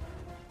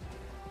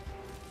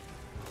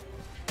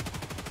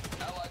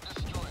 Allied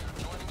destroyer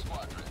joining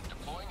squadron.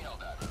 Deploying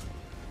Helldiver.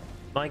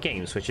 My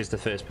game switches to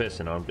first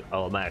person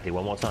automatically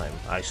one more time.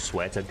 I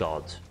swear to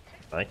God.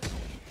 Right?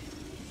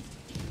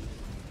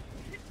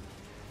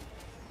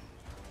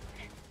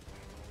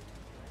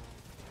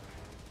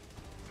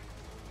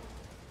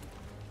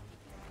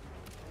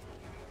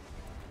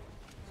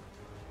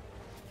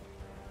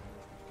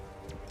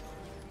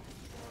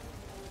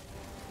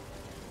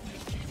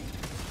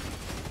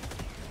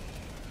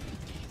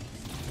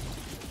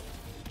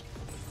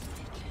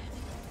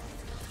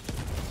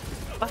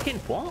 Fucking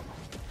what?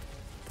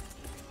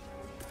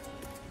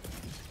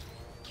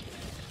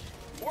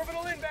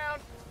 Orbital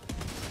inbound.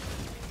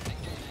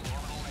 Engaging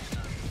orbital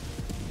laser.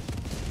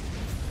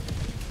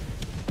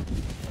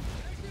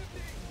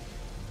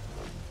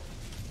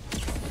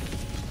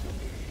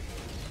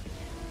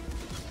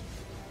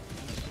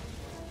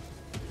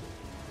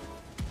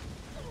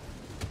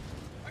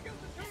 I got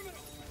the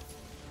terminal.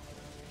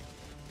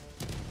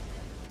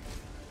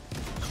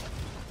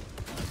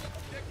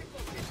 Objective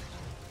located.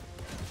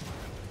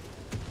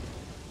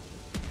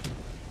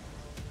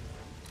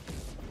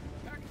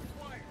 Package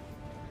acquired.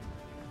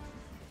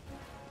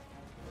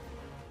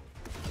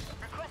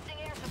 Requesting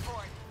air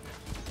support.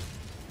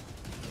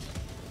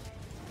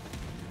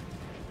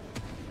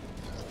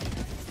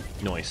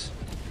 Noise.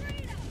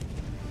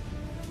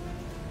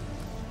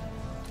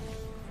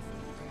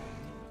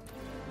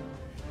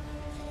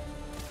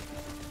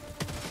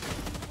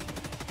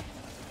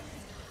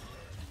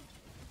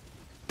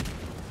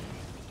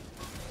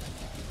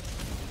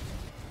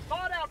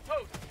 Thawed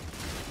outpost.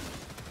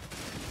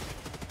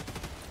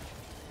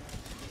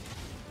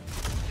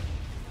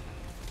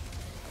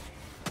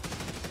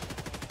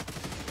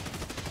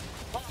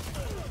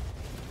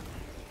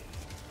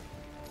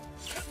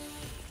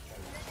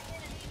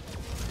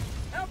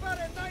 How about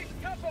a nice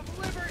cup of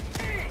liver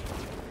tea?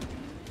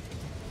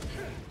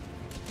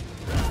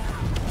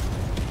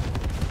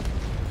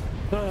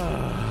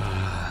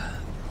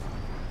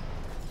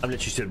 I'm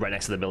literally stood right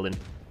next to the building.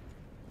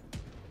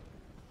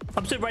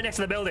 I'm stood right next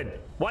to the building.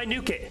 Why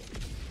nuke it?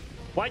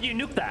 Why'd you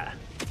nuke that?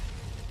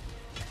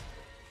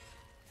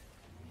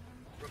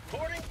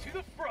 Reporting to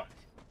the front.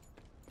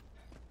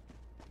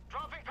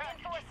 Dropping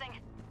package. Reinforcing.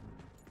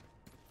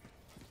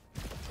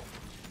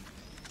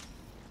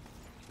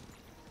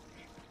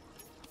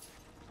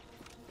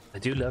 I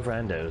do love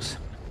randos.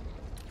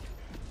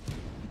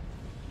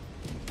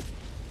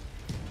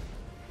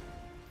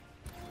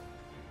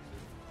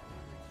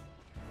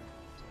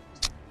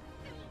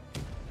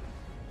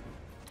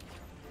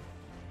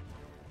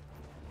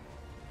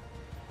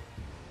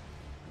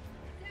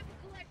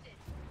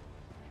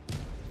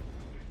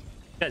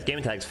 Guys,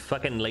 gaming tags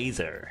fucking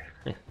laser.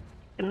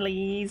 Fucking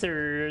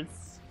lasers.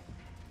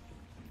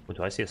 Oh,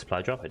 do I see a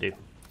supply drop? I do.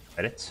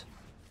 Credits.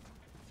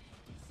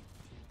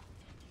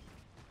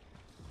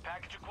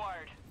 Package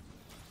acquired.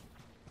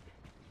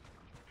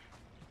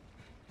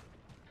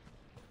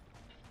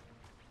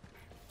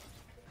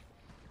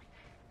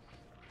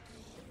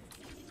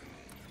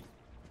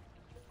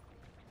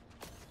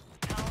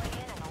 Calling in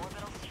an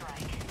orbital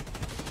strike.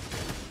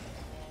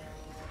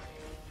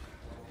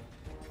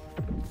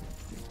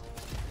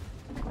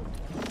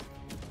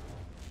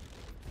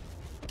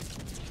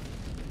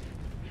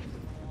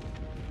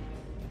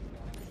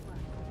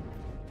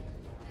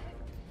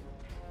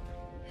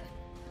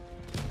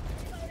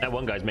 That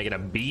one guy's making a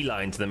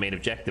beeline to the main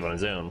objective on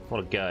his own.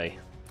 What a guy.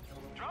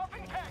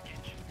 Dropping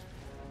package.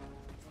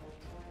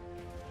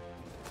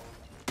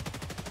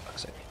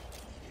 Fuck's sake.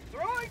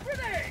 Throwing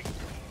grenade.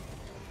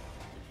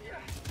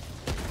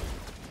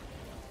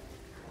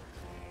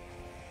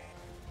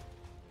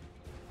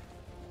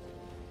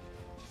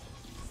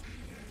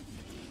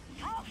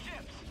 Drop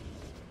ships.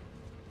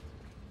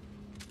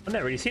 I've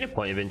never really seen a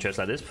point of interest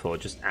like this before.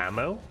 Just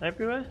ammo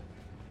everywhere.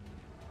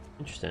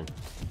 Interesting.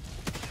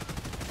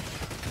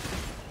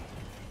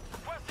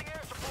 Requesting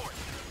air support.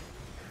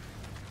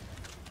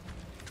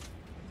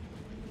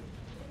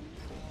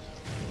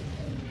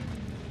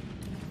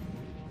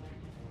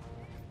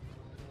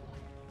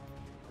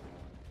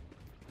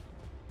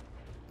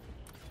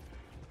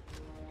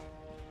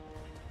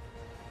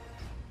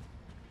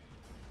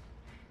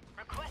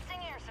 Requesting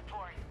air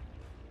support.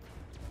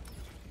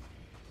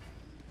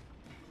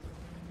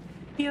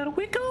 Here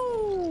we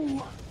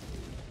go!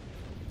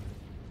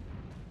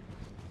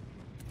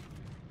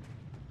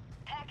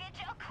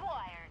 Package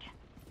acquired.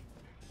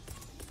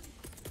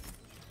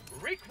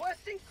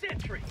 Requesting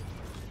sentry.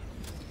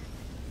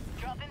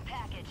 Drop in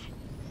package.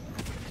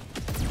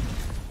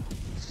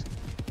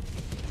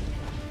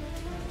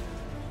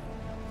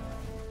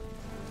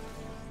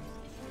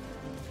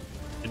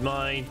 Did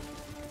my...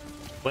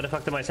 Where the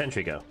fuck did my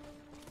sentry go?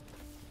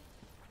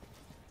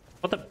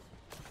 What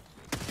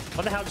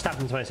the hell just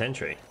happened to my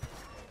sentry?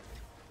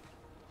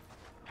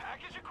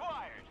 Package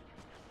acquired.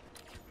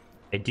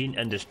 I didn't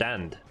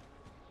understand.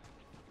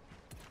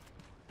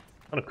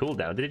 On a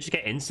cooldown. Did it just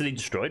get instantly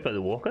destroyed by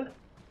the walker?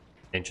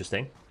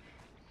 Interesting.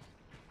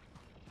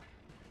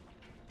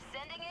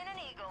 Sending in an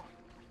eagle.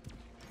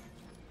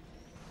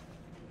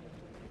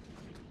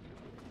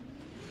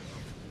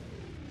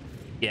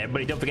 Yeah,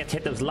 everybody don't forget to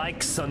hit those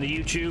likes on the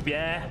YouTube,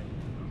 yeah?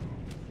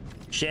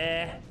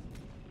 Share,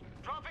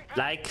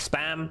 like,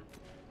 spam,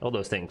 all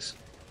those things.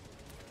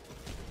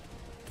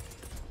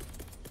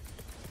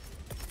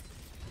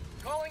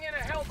 Calling in a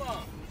hell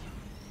bomb.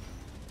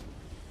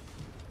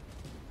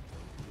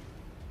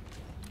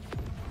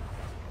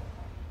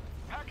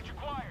 Package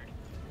acquired.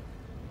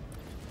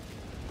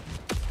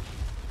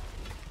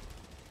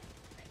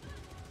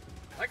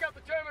 I got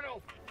the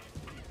terminal.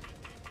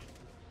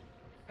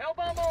 Hell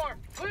bomb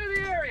armed. Clear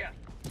the area.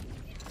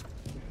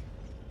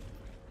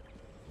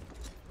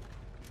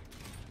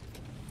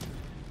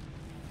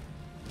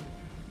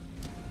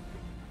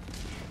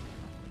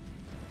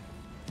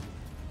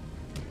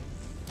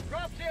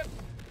 Dropship.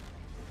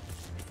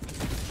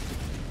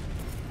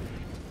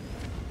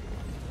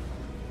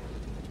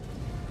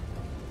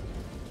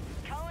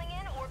 Calling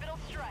in orbital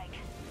strike.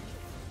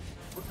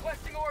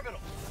 Requesting orbital.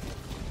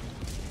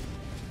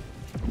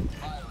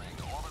 Firing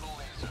orbital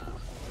laser.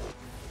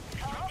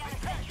 Calling down a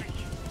sentry.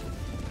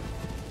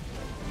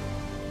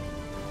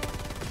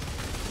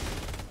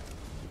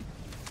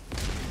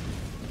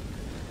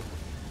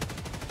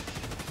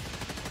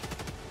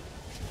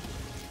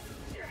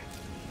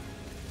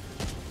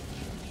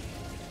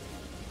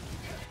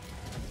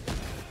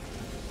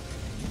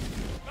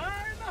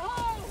 Fire in the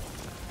hole.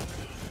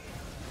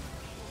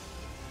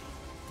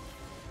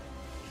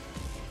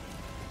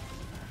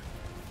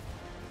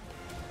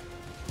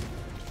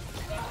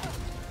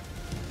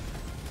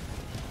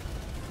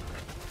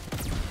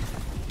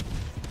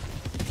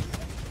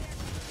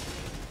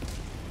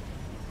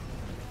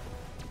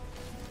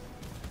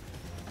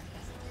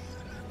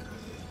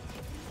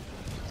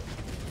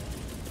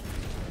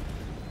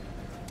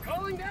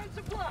 Calling down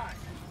supply.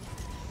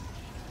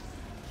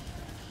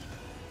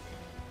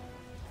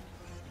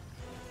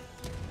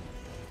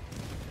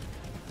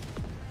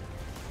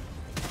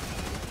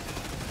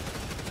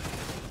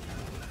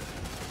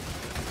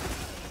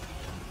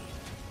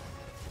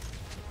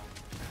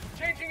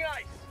 Changing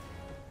ice.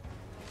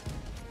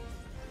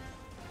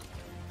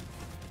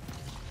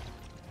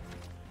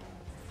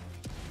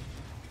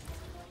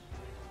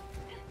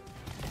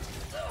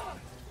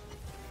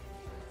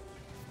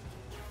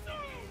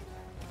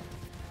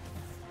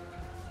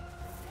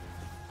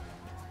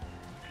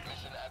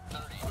 Mission at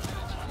 30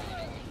 minutes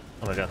remaining.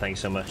 Oh my god, thank you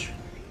so much.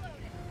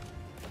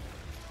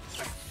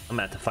 I'm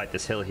gonna have to fight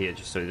this hill here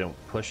just so they don't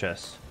push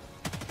us.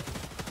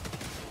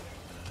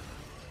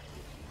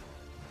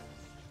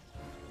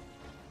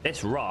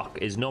 This rock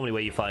is normally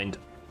where you find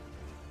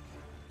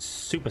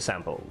super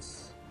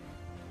samples.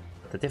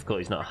 But the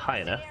difficulty is not high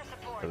enough,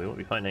 so we won't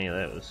be finding any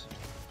of those.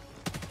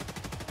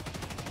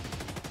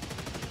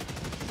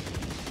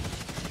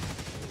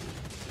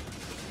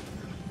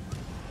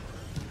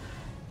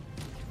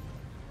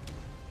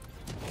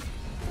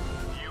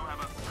 You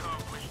have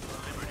accomplished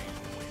Liberty's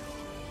will.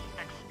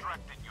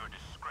 Extracted your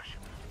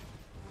discretion.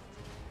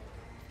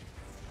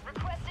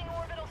 Requesting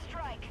orbital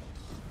strike.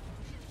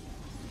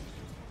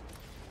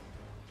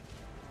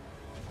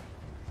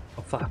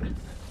 Oh fuck.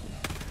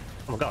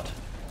 Oh my god.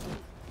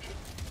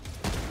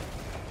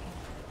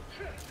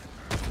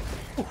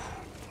 Oof.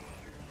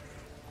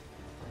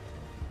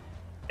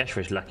 Yes,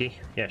 fish lucky.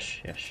 Yes,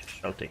 yes,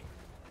 salty.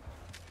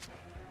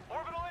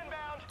 Orbital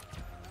inbound.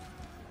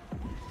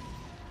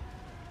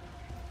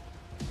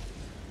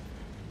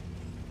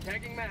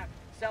 Tagging map.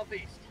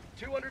 Southeast.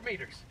 200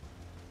 meters.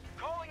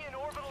 Calling in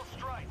orbital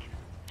strike.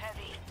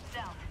 Heavy.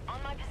 South.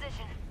 On my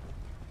position.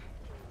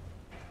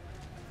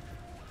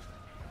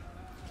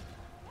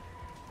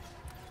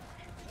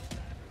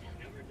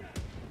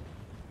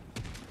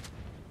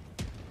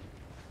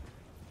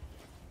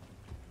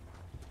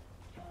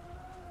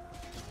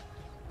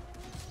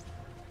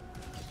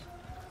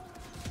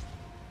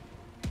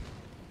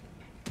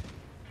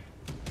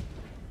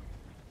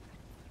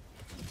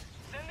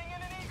 Sending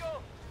in an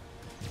eagle.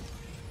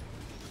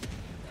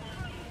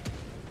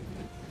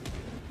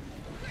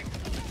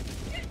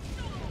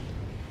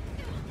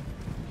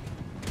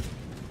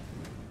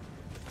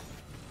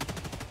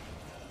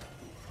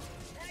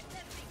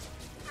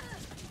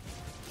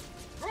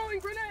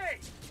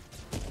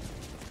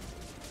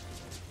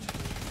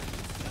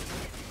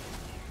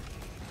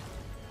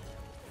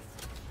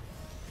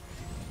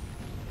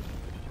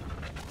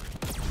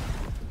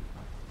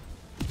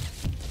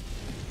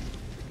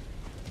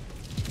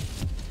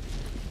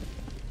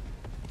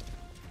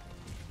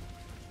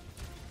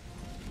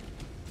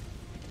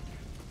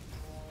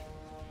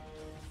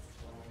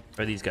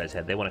 Where are these guys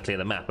head? They want to clear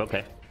the map.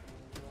 Okay.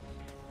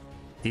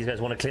 These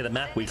guys want to clear the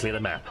map. We clear the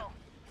map.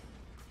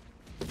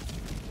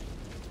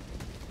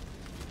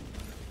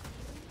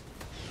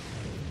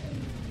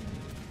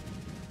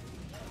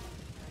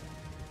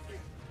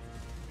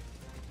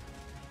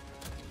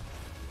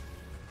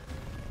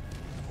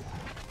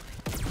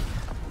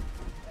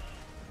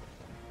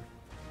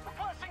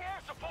 Requesting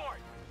air support.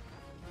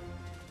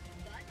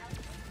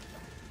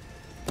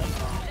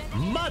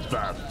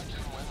 Mother!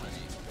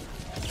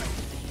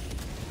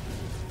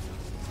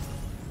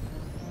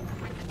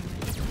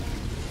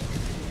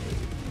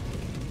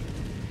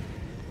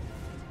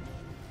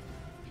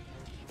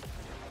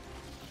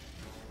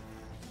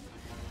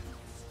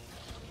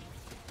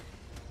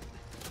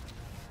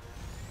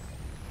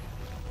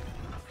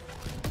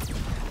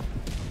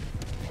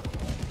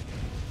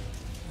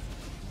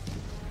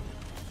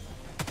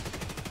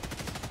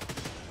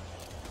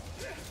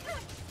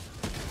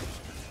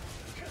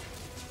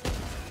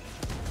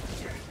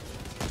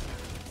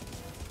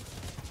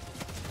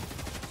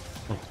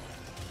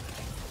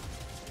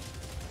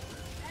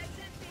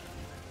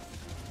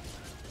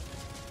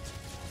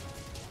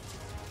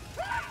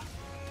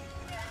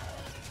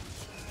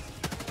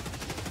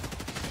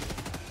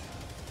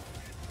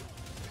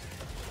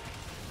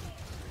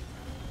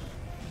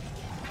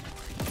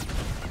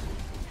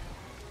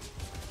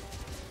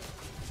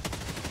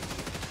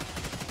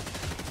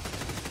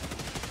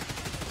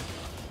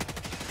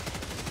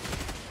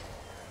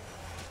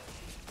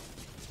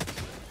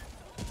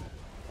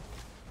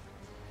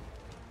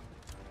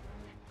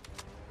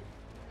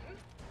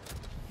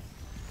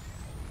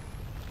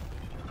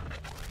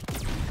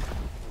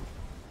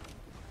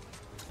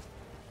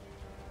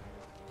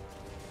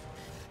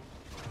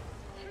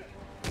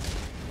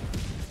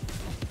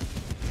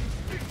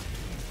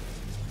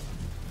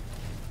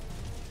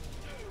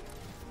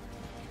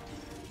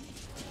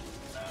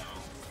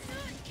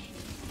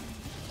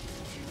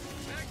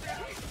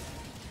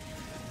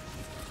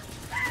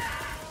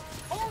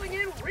 Calling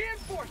in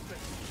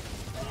reinforcements.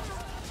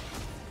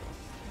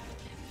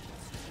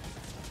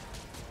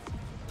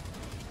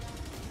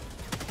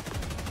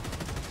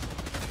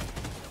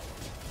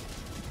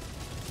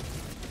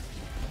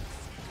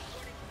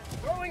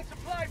 Throwing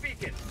supply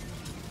beacon.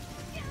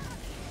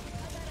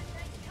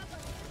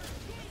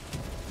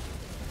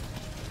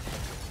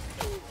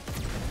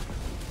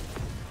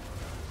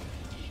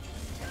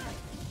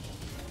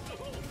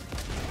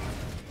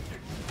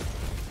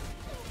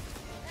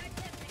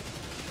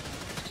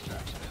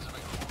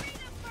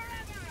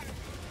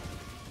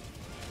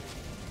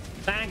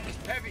 Tank!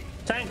 Heavy.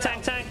 Tank,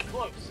 tank, tank!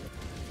 Close.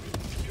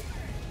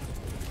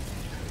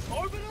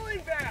 Orbital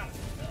inbound.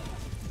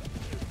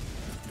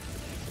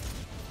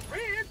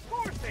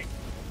 Reinforcing.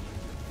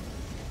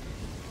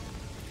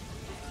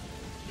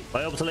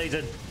 My orbital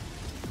laser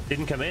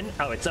didn't come in.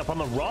 Oh, it's up on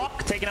the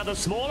rock, taking out the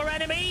smaller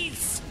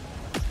enemies!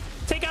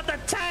 Take out the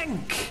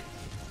tank!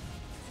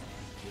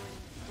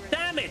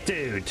 Damn it,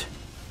 dude!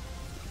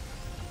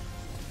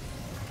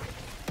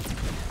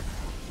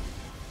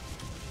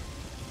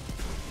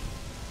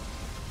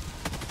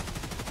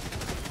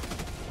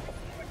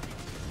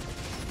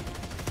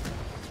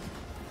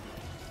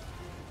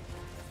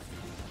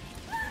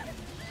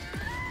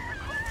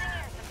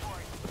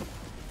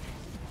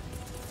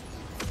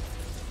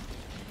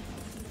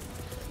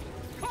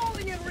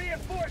 Calling in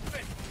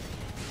reinforcements.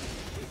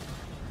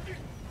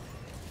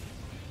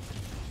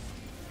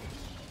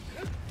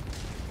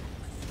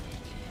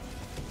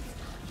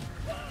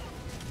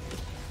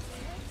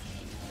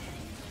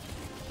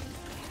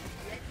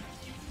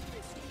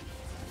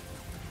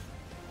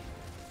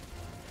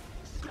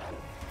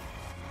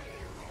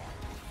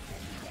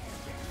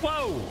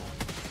 Whoa!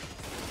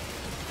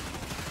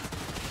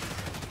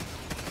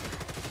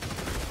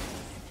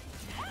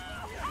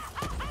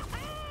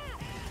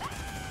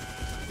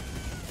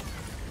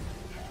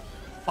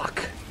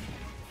 Fuck.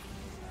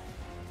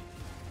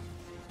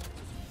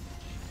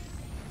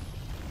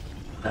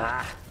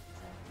 Ah.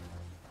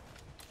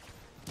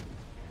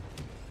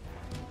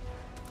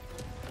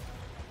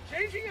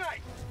 Changing ice.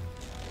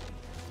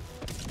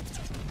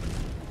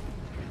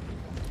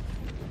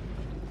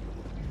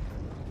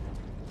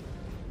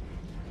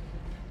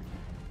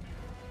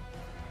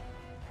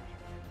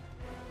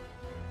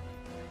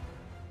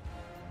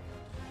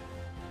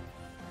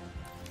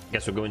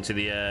 Guess we're going to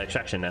the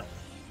extraction now.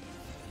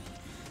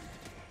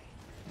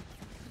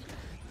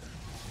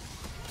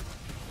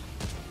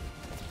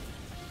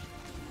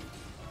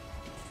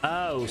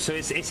 Oh, so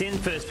it's in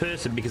first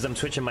person because I'm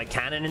switching my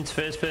cannon into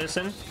first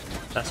person?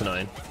 That's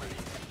annoying.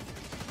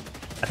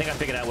 I think I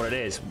figured out what it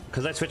is.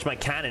 Because I switched my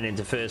cannon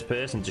into first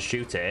person to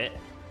shoot it,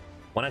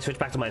 when I switch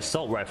back to my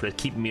assault rifle,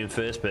 it's keeping me in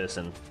first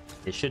person.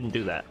 It shouldn't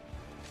do that.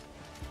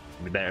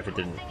 It'd be better if it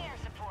didn't. Air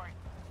support.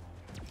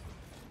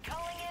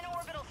 Calling in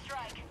orbital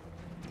strike.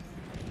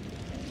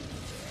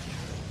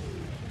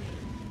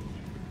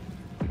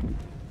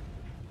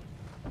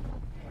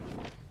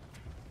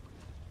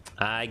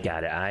 I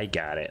got it, I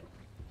got it.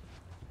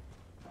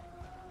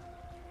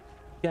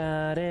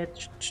 Got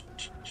it.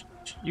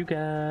 You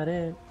got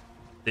it.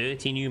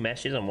 30 new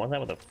meshes on one side?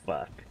 What the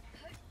fuck?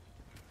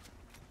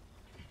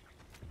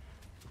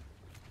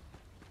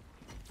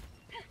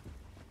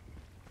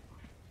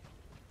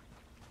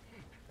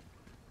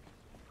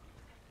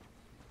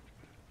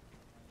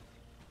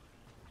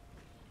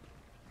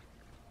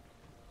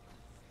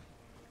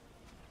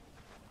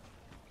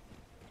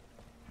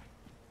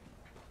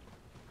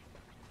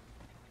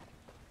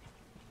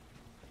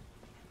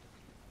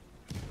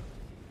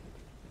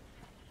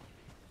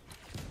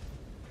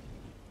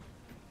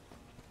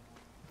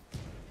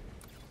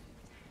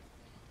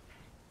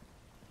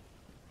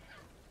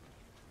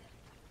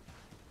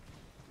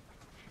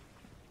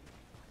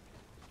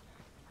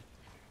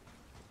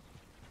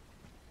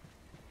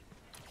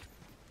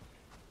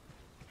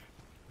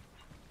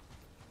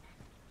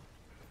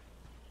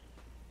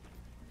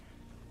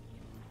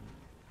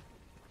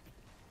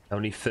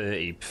 Only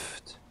 30.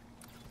 Pfft.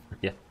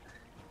 Yeah.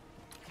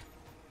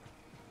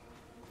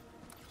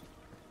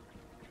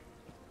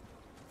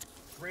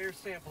 Rare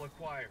sample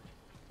acquired.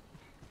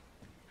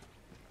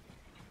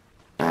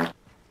 Calling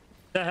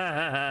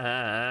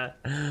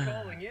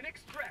in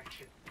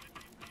extraction.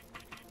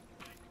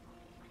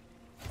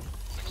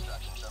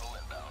 Extraction shuttle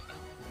inbound.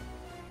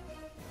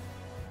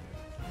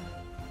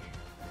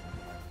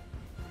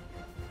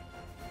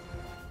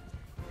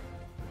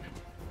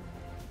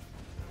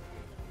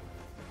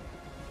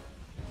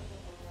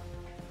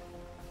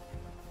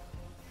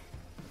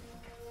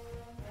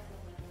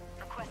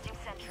 Requesting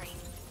sentry.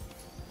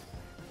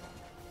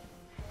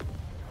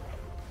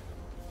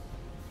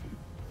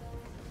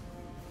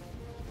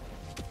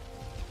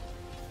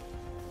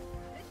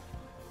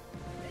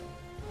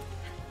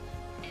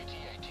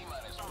 ETA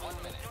T-minus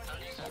 1 minute,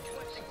 30 seconds.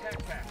 Requesting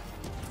tech pack.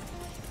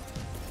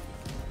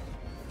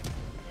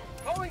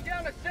 Calling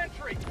down a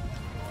sentry.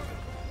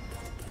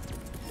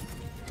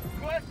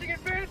 Requesting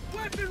advanced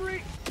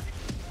weaponry.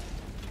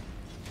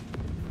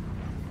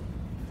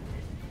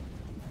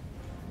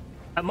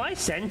 Are my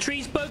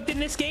sentries bugged in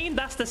this game?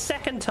 That's the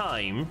second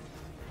time.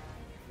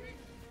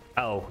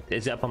 Oh,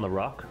 is it up on the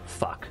rock?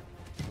 Fuck.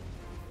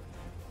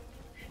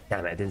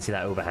 Damn it, I didn't see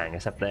that overhang.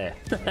 It's up there.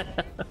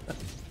 ETA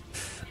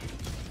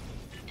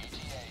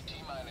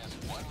T-minus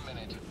 1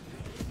 minute.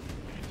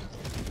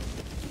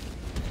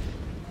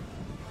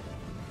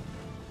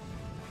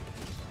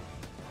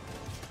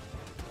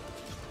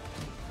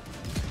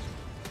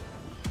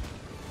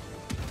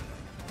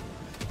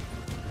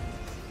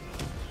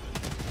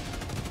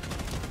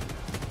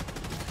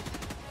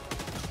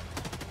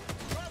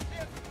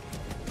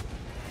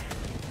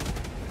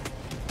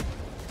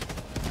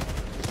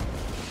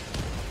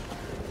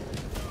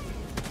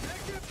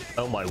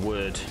 Oh my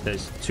word,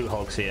 there's 2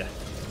 hogs here.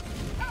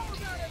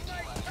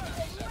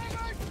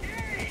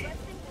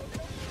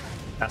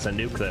 That's a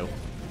nuke though.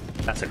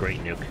 That's a great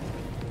nuke.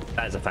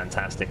 That is a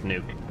fantastic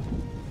nuke.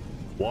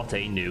 What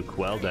a nuke.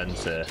 Well done,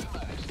 sir.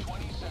 T-minus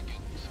 20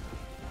 seconds.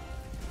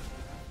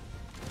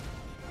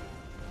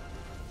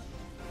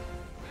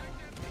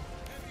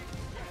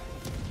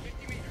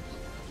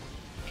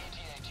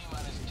 ETA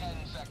T-minus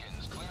 10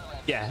 seconds. Clear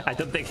landing. Yeah, I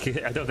don't think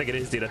it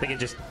is, dude. I think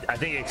it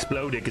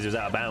exploded because it was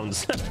out of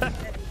bounds.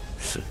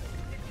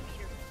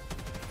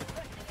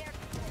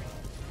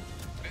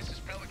 This is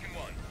Pelican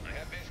 1. I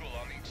have visual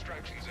on the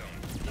extraction zone.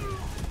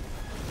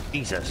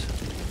 Jesus.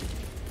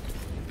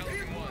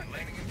 Pelican 1,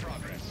 landing in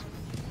progress.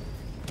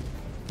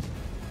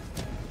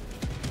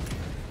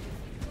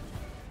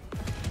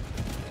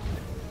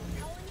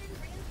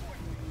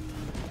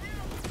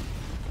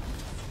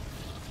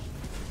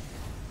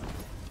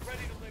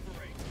 Ready to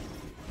liberate.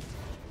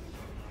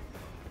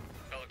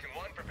 Pelican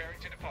 1 preparing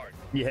to depart.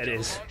 Yeah, it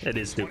is. Launch It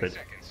is 20 stupid.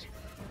 seconds.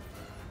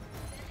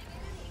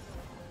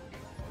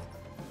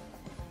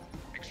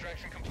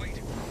 Extraction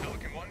complete.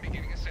 Pelican 1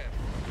 beginning ascent.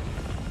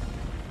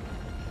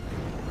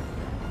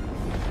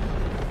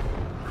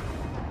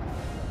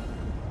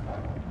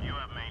 You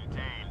have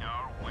maintained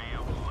our way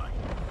of life.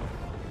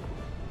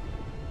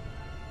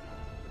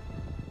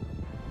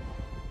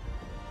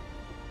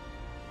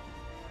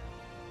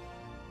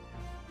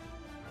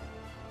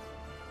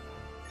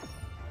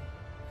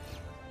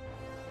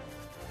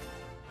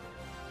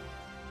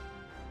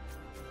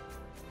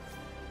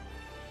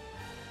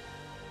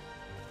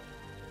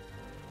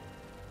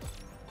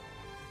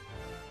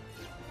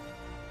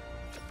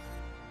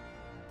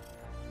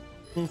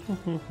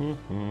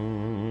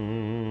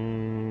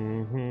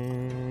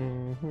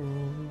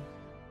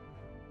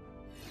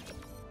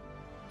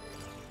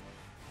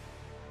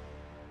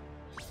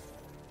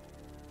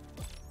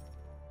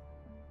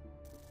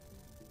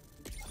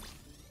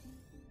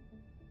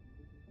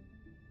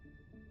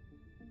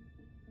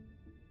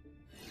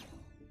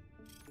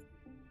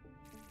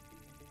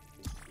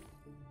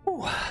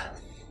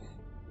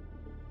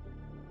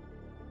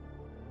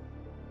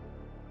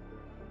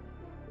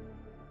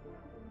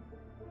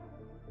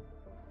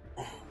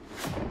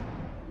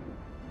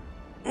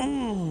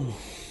 Ooh.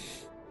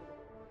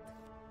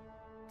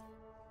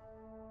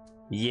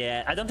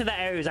 Yeah, I don't think that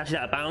area is actually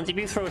out of bounds. If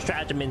you throw a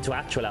stratagem into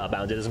actual out of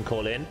bounds, it doesn't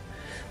call in.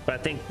 But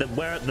I think the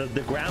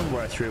ground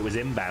we're through was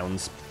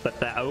inbounds, but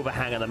that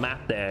overhang of the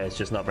map there is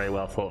just not very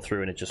well thought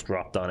through, and it just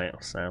dropped on it.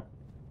 So,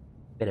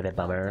 bit of a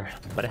bummer,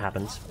 but it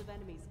happens. Lots of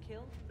enemies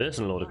killed.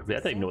 Personal order complete. I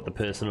don't even know what the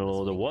personal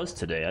order was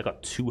today. I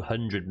got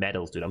 200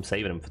 medals, dude. I'm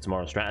saving them for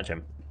tomorrow's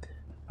stratagem.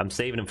 I'm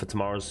saving them for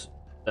tomorrow's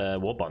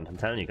war bond. I'm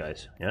telling you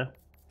guys, yeah.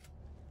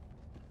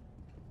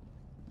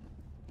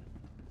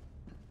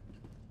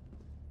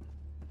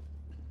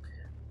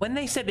 When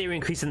they said they were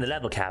increasing the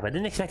level cap, I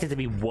didn't expect it to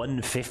be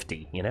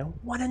 150, you know?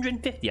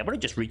 150. I've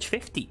already just reached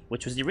 50,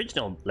 which was the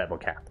original level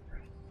cap.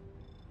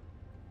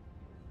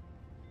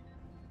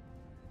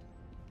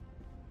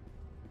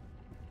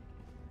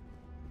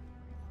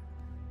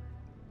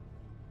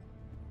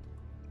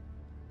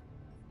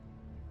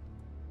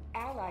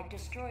 Allied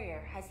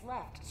destroyer has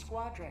left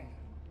squadron.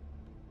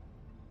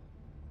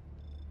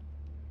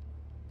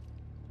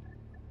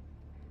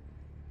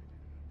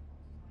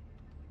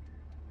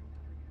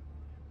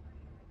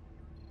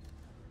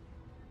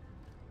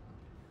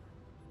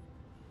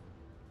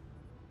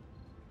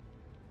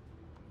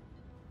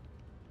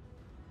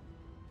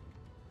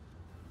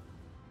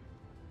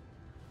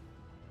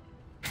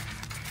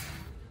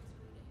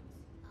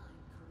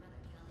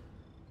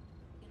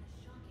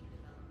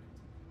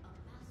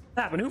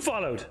 What happened? Who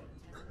followed?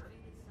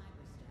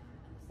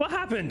 What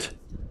happened?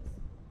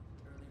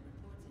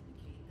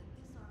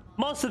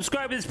 Most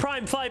subscribers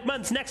Prime 5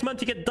 months. Next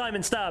month you get the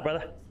Diamond Star,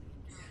 brother.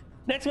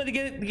 Next month you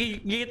get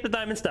the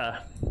Diamond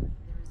Star.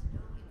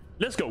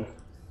 Let's go.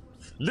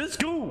 Let's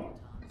go.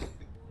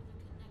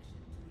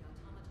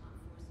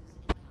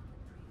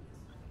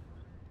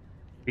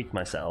 Treat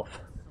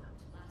myself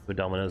for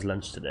Domino's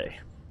lunch today.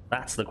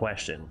 That's the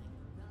question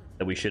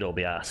that we should all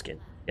be asking.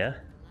 Yeah.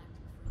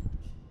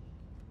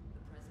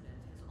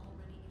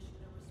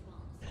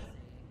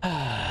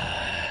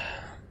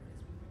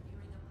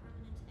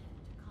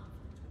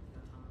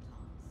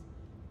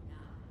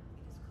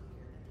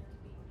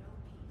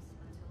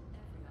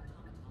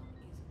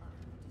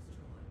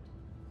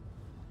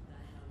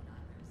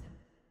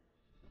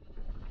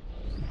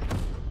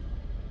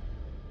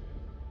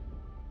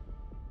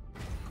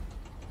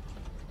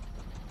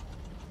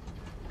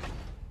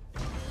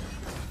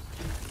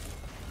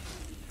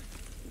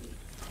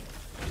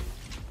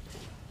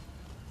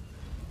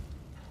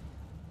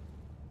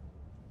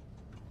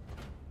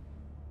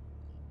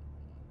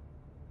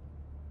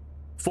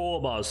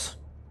 Four Moz.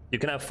 You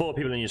can have 4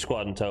 people in your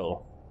squad in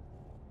total.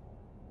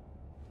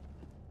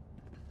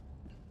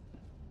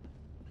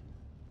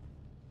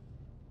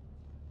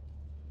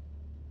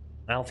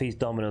 Alfie's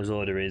Domino's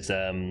order is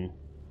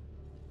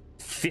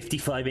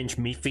 55-inch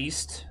meat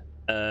feast,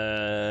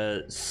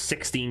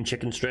 16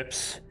 chicken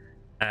strips,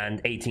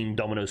 and 18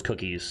 Domino's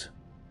cookies.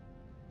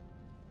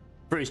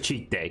 For his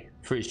cheat day.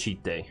 For his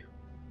cheat day.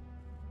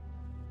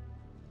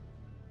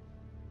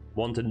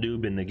 Want a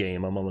noob in the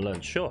game? I'm on my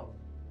lunch. Sure.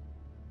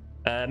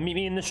 Meet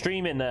me in the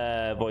stream in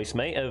voice,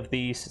 mate, of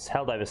the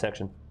Helldivers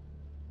section.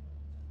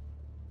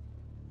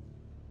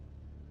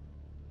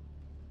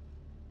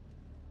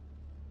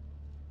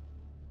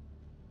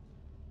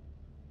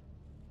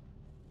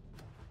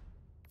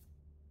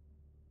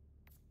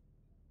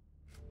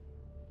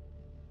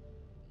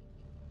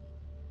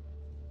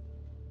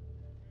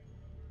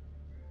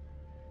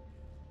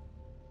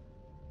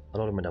 A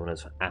lot of my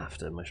Domino's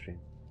after my stream.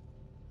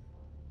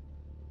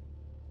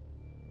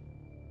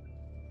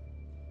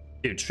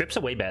 Dude, strips are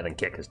way better than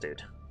kickers,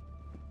 dude.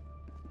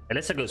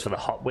 Unless it goes for the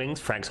hot wings,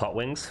 Frank's hot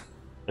wings.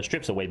 The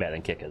strips are way better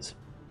than kickers.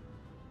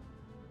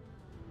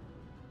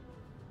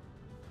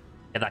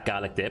 Get that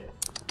garlic dip.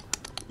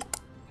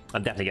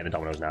 I'm definitely getting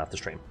Domino's now after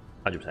stream.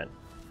 100%.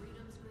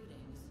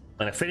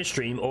 When I finish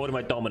stream, order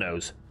my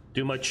Domino's.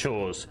 Do my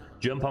chores.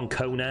 Jump on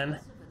Conan.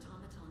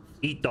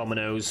 Eat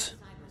Domino's.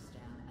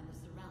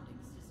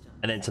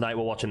 And then tonight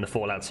we're watching the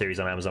Fallout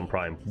series on Amazon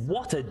Prime.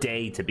 What a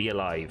day to be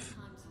alive.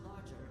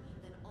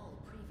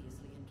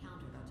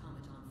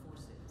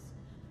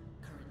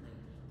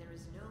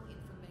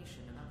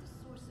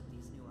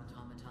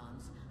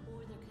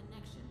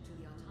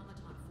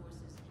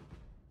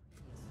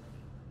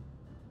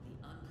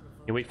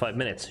 You wait 5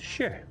 minutes?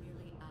 Sure.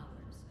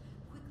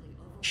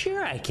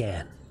 Sure I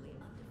can.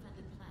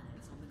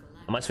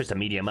 I might switch to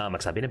medium armor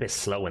because I've been a bit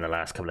slow in the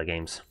last couple of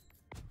games.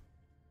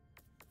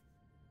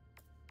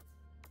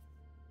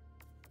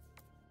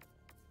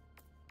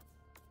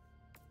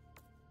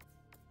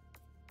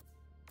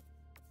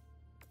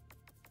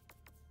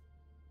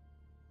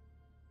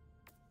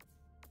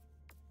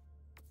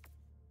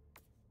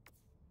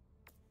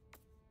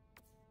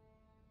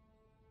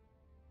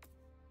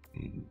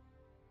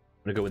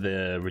 I'm gonna go with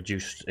the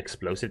reduced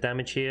explosive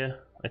damage here,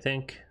 I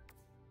think.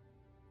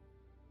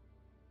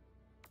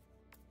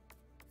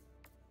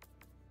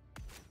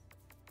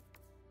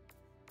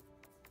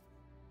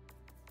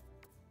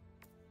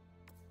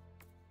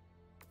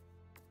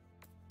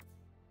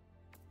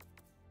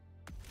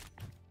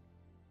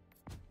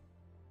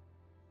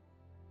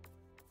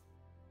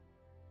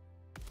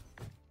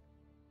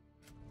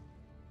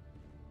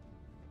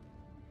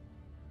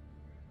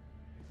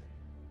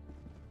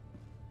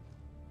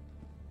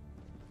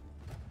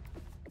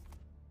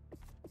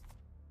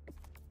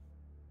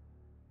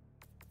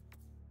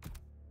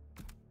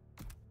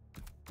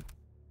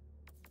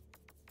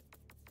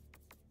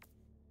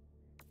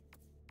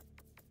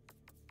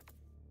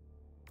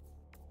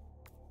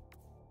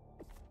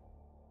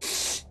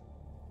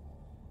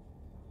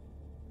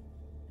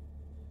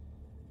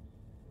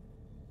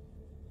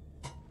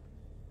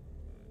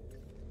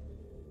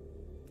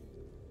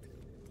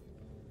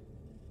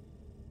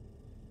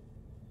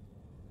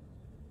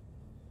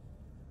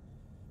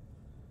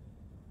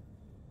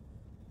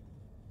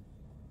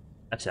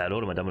 Actually, I'd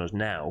order my Domino's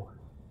now.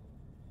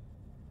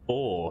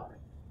 Or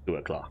 2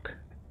 o'clock.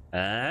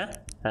 Huh?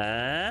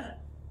 Huh?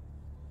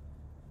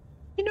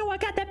 You know I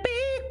got that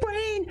big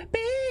brain,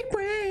 big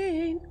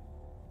brain.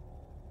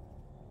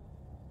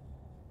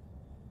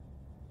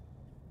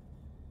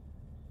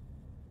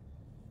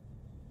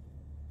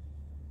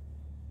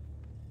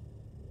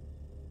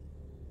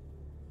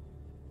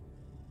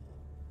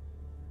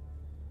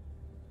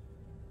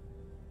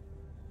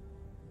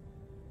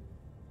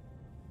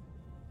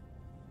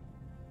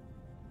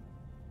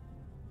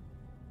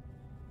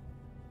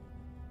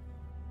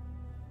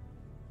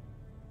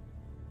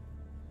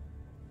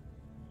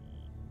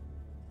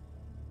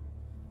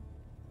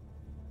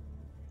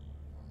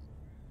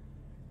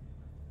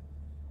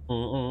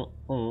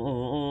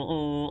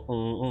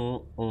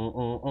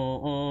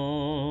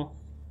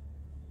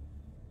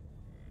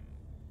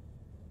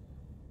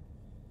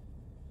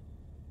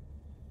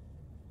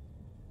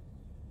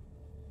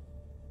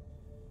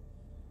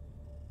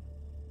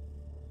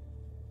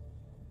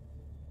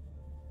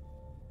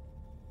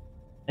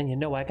 And you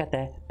know I got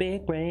that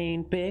big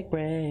brain, big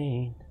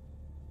brain,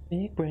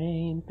 big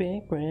brain,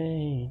 big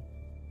brain.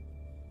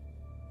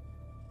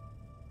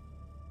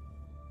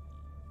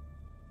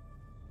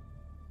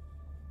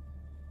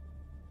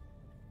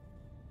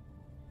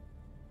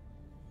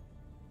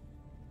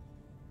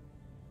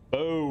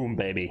 Boom,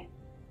 baby.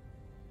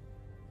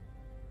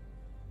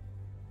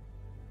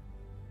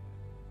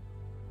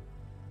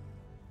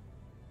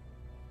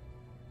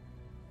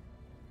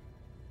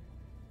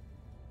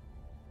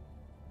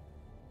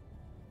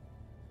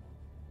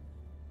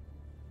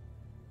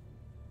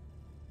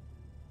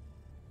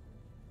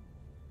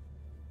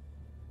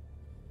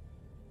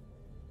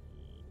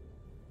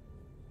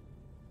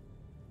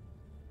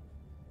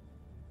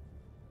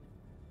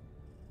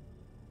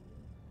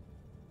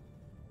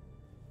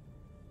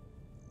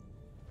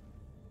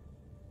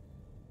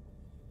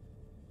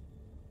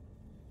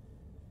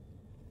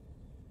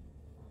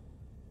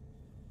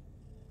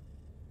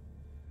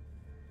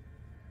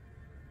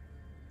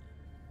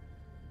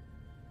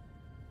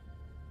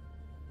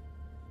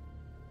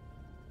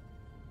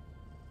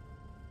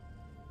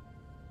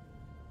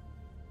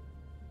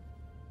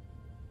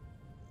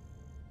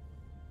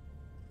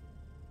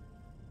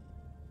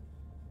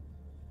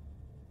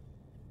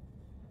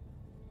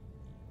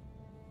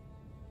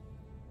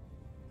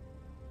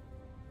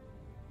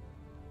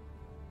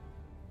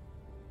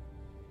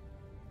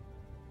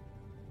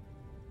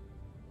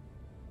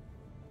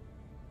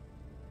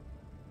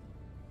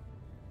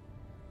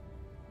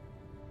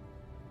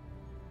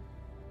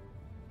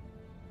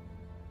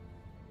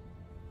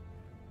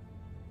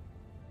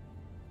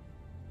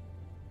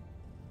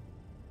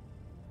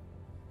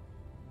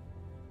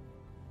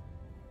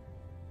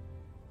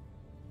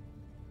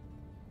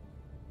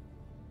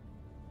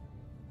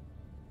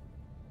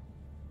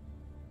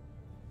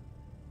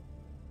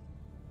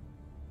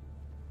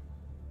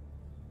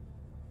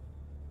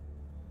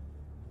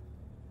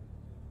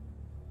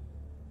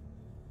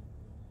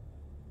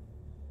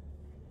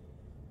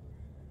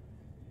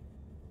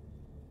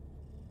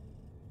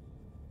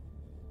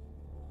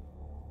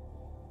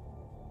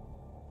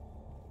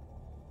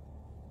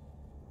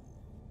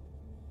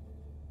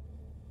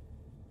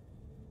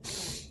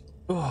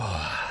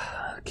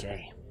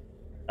 Okay.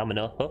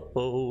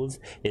 Domino's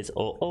is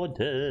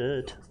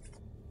ordered.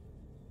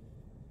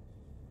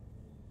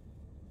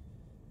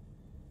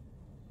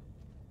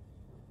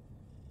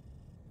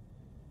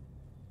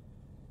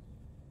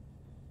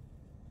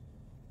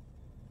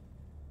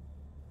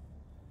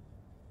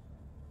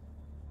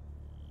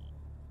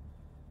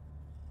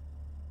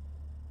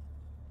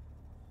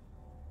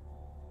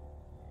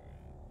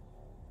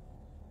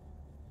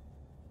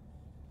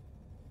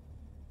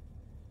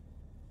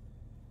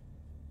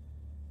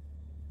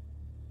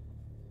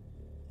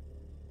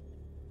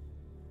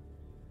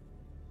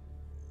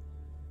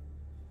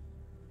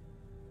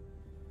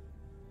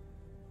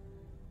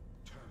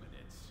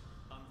 Terminates,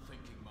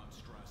 unthinking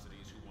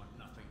monstrosities who want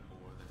nothing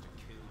more than to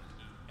kill and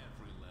eat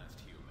every last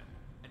human.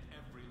 And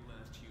every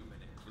last human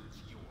includes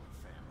your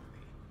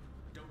family.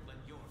 Don't let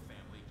your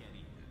family get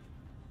eaten.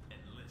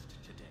 Enlist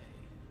today.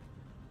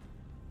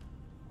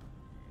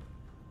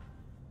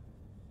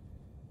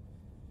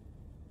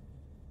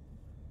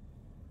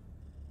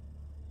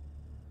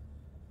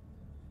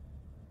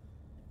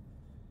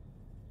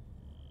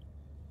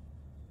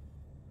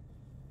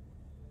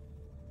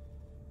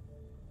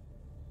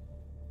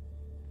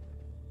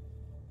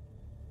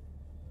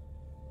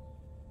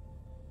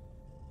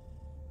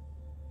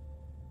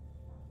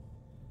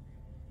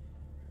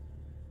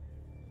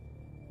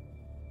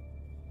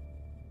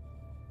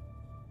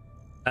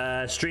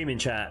 Streaming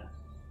chat.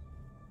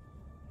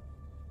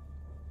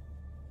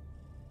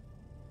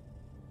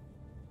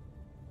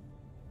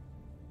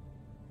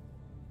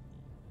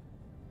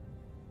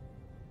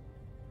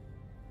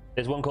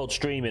 There's one called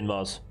streaming,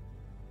 Moz.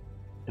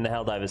 In the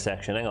Helldivers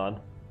section. Hang on.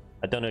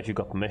 I don't know if you've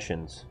got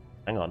permissions.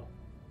 Hang on.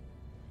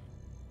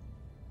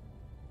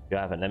 You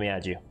haven't. Let me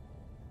add you.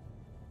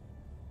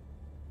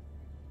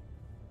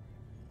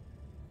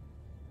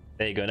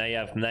 There you go. Now you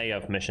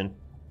have permission.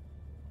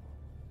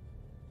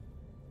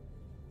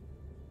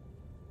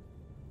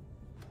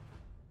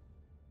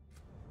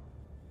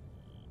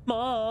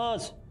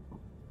 Mars!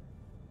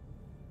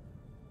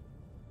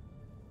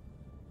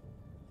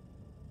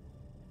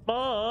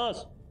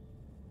 Mars!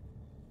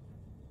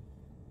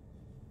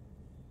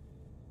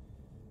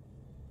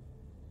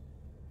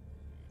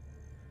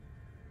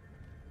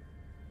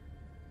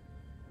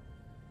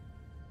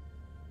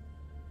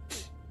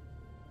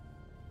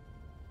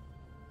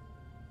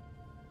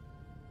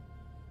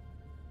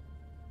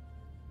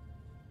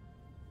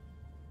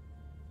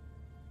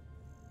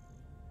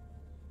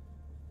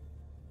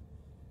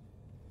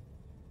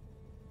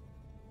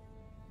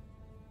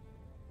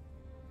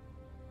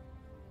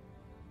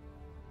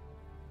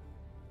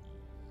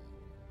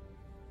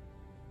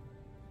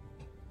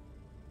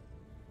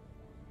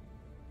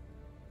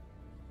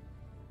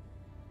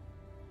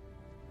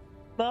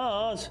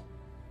 Mars!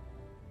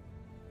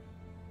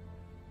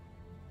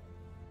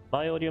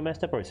 My audio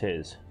messed up or is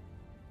his?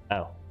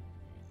 Oh.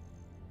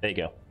 There you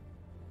go.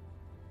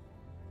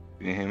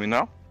 Can you hear me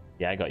now?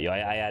 Yeah, I got you.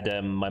 I had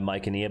my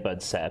mic and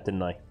earbuds set up,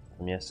 didn't I?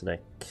 From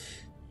yesterday.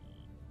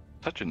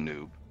 Such a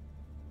noob.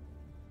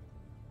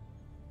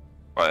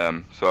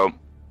 Right, so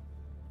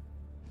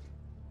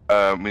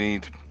we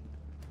need.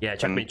 Yeah,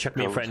 check me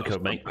your friend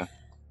code, mate.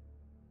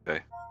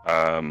 Okay.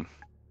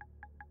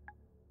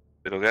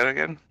 Did I get it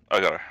again? I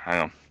got it.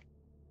 Hang on.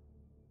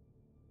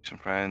 Some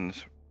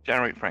friends.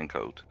 Generate friend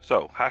code.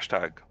 So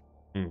hashtag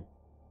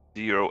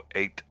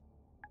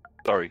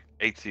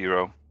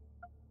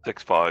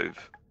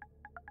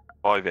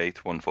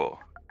 80655814.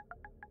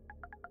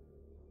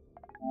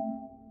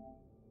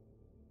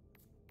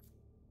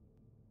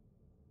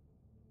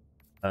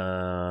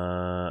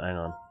 Hang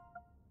on.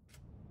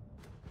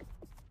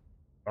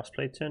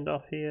 Crossplay turned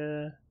off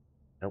here.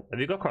 Nope. Have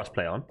you got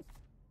crossplay on?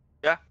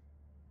 Yeah.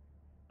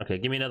 Okay,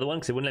 give me another one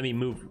because it wouldn't let me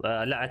move.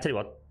 I tell you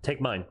what, take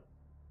mine.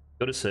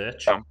 Go to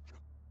search.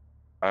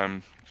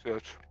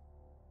 Search.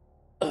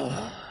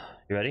 You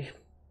ready?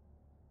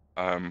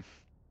 1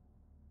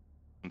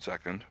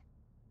 second.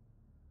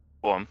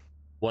 1.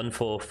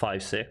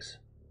 1456.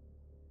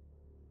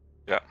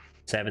 Yeah.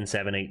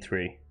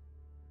 7783.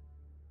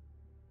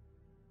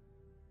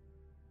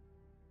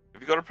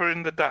 Have you got to put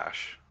in the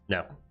dash?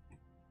 No.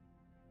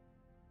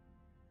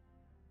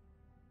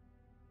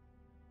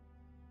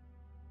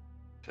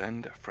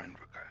 Send a friend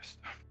request.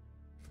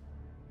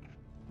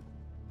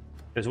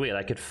 It was weird.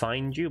 I could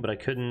find you, but I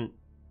couldn't.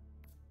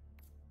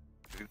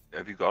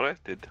 Have you got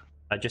it?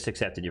 I just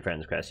accepted your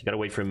friend's request. You gotta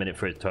wait for a minute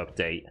for it to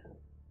update.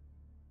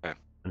 Okay.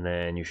 And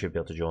then you should be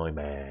able to join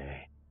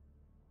me.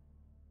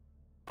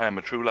 I am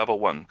a true level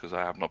 1 because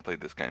I have not played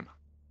this game.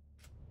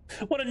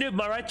 What a noob,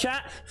 am I right,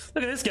 chat?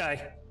 Look at this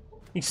guy.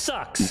 He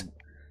sucks.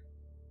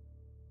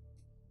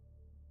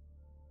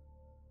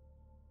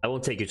 I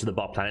won't take you to the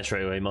bot planet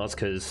straight away, Mars,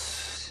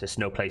 because it's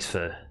no place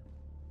for.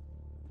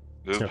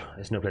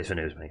 It's no place for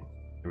news, mate.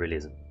 It really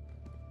isn't.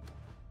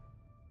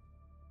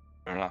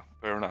 Fair enough.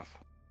 Fair enough.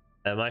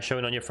 Am I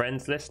showing on your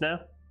friends list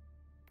now?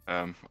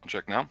 I'll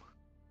check now.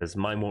 Because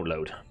mine won't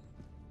load.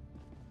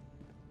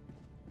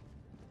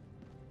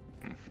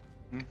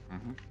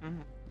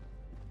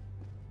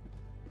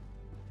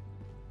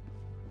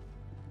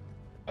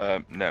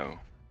 No.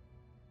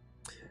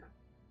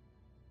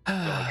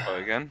 I'll try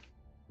again.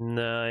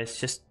 No, it's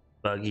just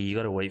buggy. You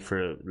gotta wait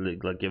for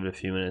it. Like, give it a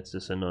few minutes.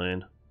 It's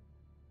annoying.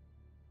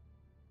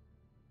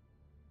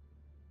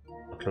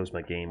 I'll close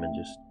my game and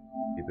just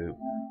reboot.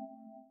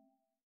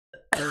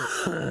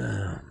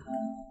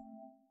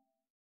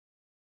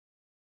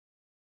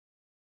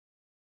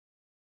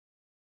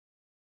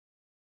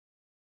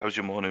 How's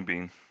your morning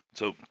been?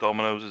 So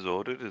Domino's is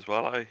ordered as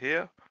well, I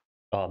hear.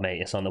 Oh,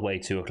 mate, it's on the way.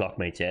 2 o'clock,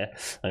 mate. Yeah,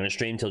 I'm gonna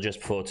stream till just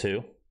before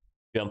 2.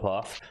 Jump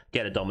off,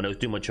 get a Domino's,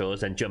 do my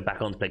chores, then jump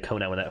back on to play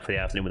Conan with that for the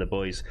afternoon with the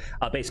boys.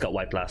 Our base got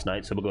wiped last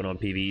night, so we're going on a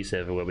PvE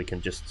server where we can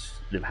just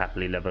live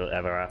happily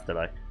ever after,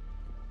 like.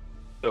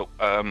 So,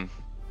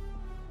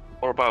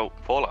 what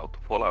about Fallout?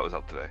 Fallout is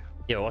out today.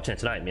 Yeah, we're watching it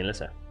tonight, me and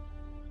Alyssa.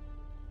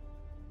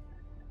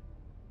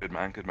 Good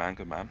man, good man,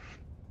 good man.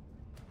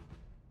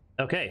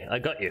 Okay, I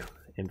got you.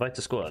 Invite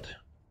the squad.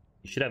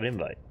 You should have an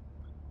invite.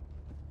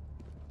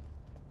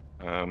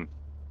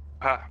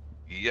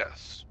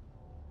 Yes.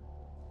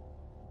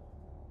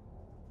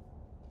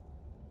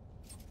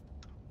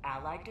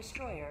 Allied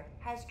destroyer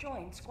has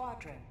joined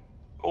squadron.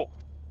 Oh,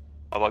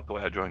 I like the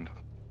way I joined.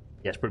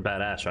 Yeah, it's pretty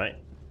badass, right?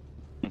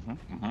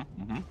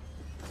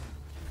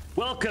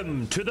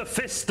 Welcome to the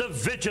Fist of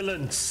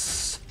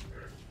Vigilance!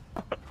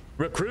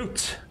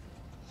 Recruit!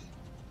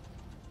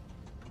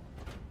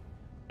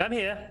 Come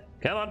here.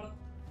 Come on.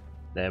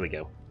 There we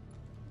go.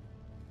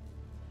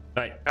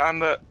 Right. Can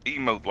the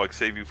emote like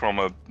save you from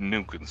a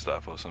nuke and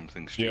stuff or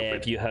something stupid? Yeah,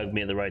 if you hug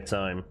me at the right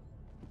time.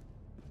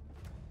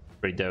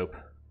 Pretty dope.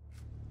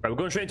 Right, we're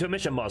going straight into a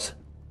mission, Moz.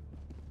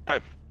 Hey.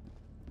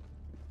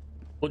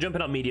 We'll jump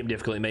in on medium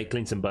difficulty, mate.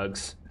 Clean some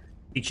bugs.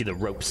 Teach you the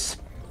ropes.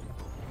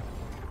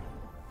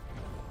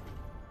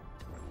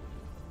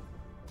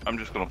 I'm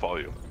just gonna follow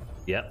you.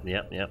 Yep.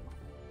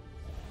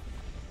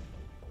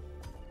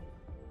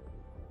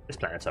 This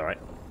planet's alright.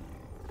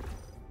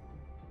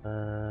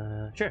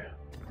 Sure.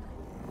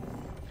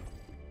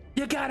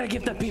 You gotta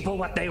give the people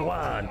what they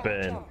want,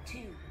 Ben. Jump to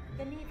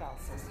the Neval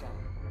system.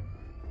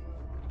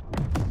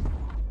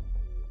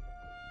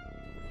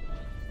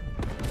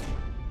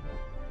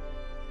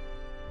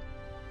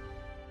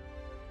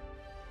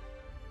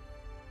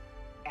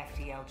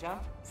 FTL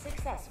jump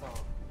successful.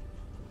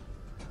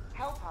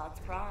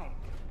 Hellpods primed.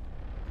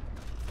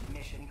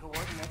 Mission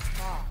coordinates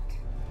locked.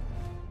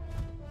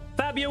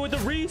 Fabio with the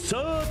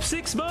resub,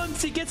 6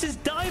 months. He gets his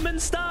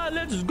diamond star.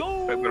 Let's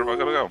go. Wait, where am I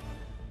gonna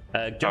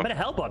go? Jump in a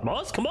Hellpod,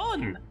 Moz. Come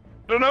on.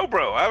 No,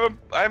 bro. I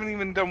haven't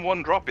even done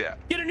one drop yet.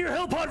 Get in your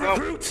Hellpod, No.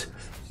 recruit.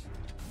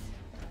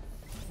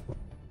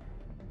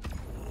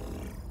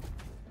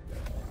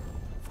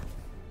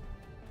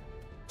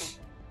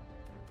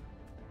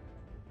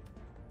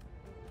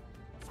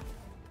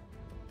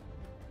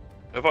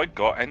 Have I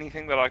got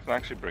anything that I can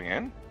actually bring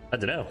in? I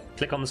don't know.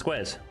 Click on the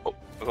squares. Oh,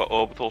 I've got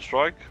orbital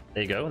strike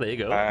There you go. There you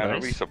go. and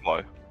Nice. a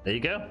resupply, There you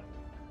go.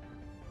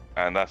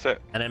 and that's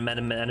it. And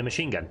a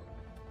machine gun.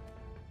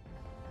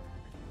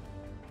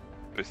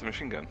 It's the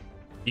machine gun.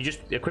 You just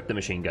equip the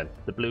machine gun,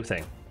 the blue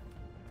thing,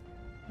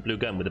 the blue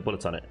gun with the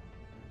bullets on it.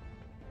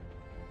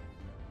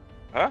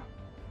 Huh?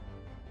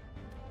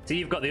 See,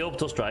 you've got the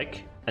orbital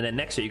strike, and then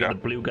next to it you got Yeah. the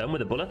blue gun with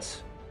the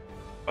bullets.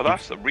 Oh,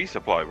 that's the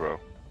resupply, bro.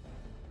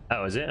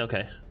 Oh, is it?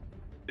 Okay.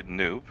 You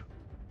noob.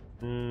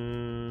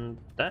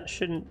 That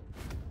shouldn't.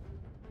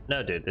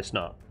 No, dude, it's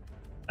not.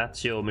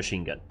 That's your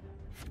machine gun.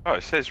 Oh,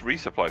 it says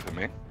resupply for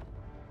me.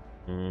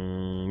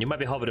 You might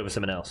be hovered over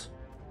something else.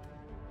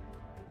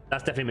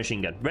 That's definitely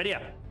machine gun. Ready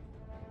up.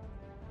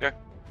 Yeah.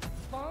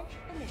 Launch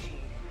initiated.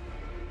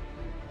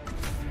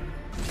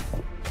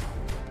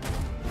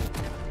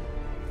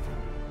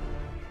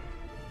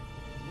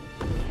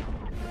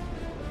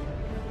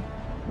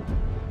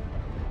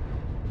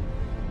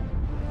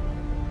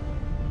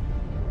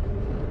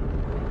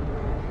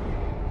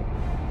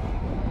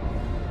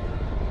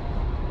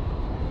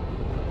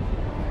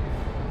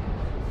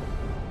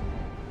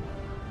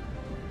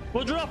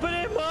 We'll drop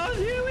it in, Mars.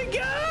 Here we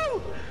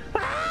go.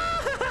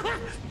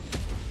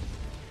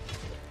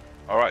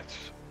 All right.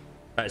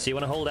 Alright, so you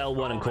want to hold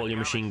L1 and call your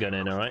machine gun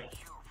in, alright?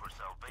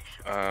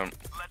 Um.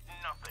 Let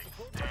nothing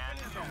stand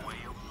in the way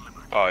of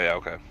liberty. Oh yeah.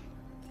 Okay.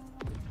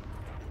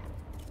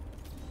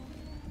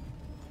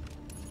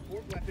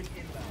 Port weapon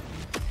inbound.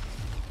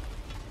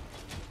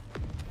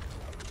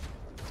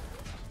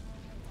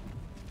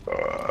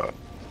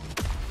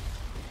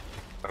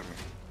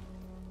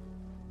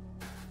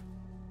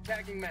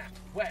 Tagging map.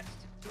 West.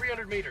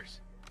 300 meters.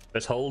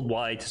 Just hold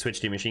Y to switch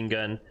to your machine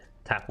gun,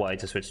 tap Y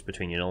to switch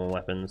between your normal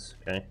weapons,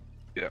 okay?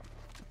 Yeah.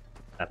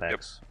 Tap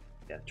X.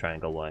 Yeah,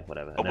 triangle Y,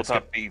 whatever. And Double let's go.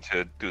 tap B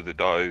to do the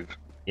dive.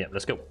 Yeah,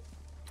 let's go.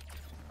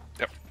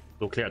 Yep.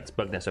 We'll clear out this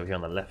bug nest over here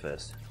on the left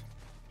first.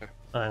 Okay.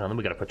 Hang on, then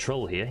we got a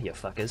patrol here, you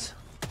fuckers.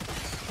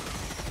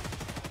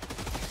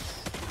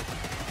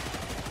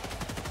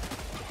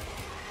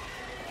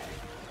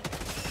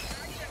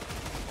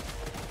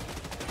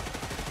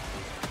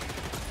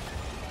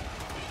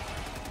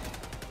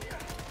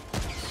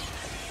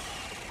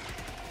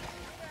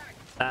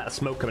 That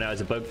smoke coming out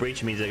is a bug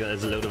breach. It means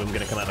there's a load of them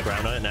going to come out of the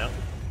ground on it now.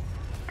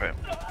 Right.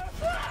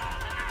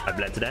 I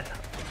bled to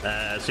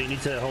death. So you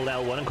need to hold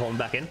L1 and call them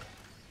back in.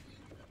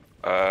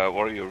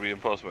 What are your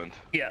reinforcement?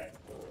 Yeah.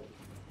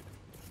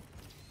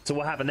 So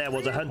what happened there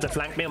was a hunter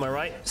flanked me on my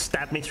right,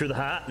 stabbed me through the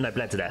heart, and I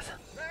bled to death.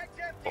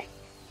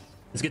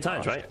 It's good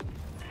times, right?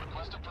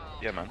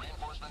 Yeah, man.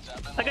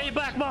 I got your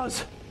back,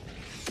 Moz!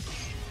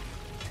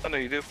 I know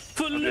you do.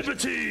 For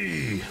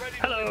liberty!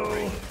 Hello!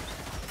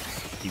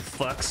 You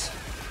fucks.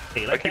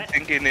 Hey, you I like keep that?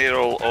 thinking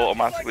it'll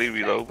automatically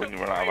reload when you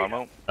run out of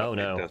ammo. Oh It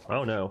no, doesn't.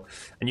 oh no.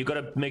 And you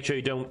gotta make sure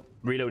you don't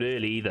reload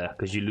early either,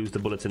 because you lose the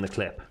bullets in the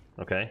clip,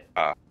 okay?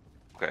 Ah,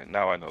 okay,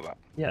 now I know that.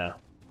 Yeah.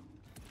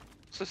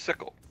 It's a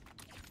sickle.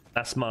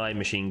 That's my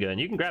machine gun.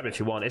 You can grab it if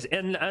you want. It's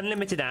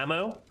unlimited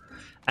ammo,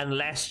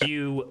 unless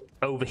you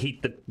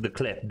overheat the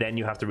clip, then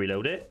you have to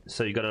reload it.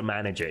 So you gotta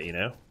manage it, you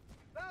know?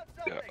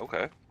 Yeah,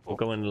 okay. We'll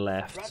go in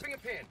left. Dropping a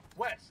pin.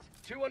 West.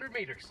 200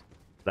 meters.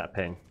 That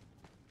ping.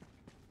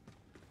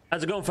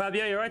 How's it going,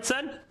 Fabio? You alright,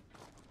 son?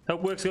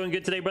 Hope work's going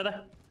good today,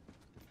 brother.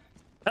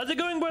 How's it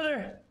going,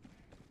 brother?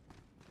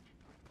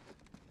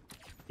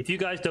 If you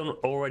guys don't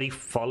already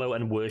follow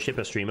and worship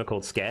a streamer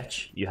called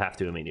Sketch, you have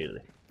to immediately.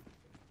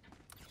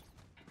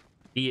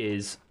 He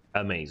is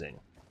amazing.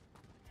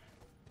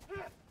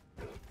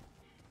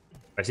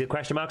 I see the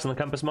question marks on the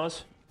compass,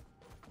 Moz?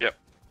 Yep.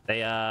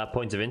 They are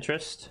points of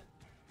interest.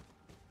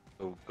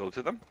 So go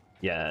to them.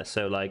 Yeah,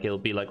 so like it'll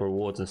be like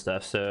rewards and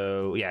stuff.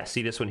 So yeah,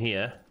 see this one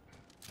here?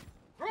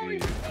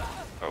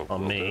 Oh,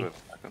 On we'll me. do it in a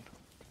second.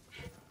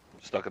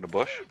 Stuck in the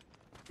bush.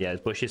 Yeah, the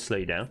bushes slow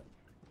you down.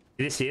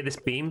 See this here, this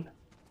beam?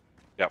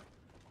 Yep.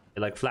 It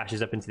like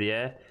flashes up into the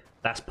air.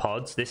 That's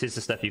pods. This is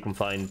the stuff you can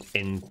find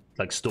in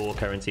like store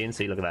currency. And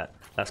see, look at that.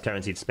 That's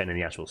currency to spend in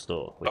the actual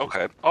store. which is-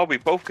 Okay. Oh, we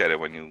both get it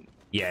when you.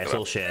 yeah, it's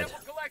all shared.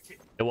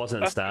 It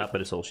wasn't at the start,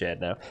 but it's all shared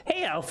now.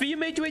 Hey, Alfie, you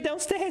made your way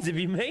downstairs. Have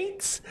you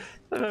mates?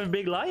 I have a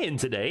big lion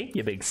today.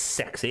 You big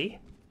sexy.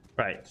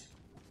 Right.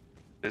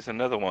 There's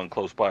another one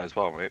close by as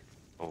well, mate.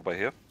 Over by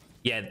here.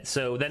 Yeah,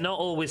 so they're not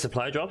always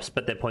supply drops,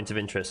 but they're points of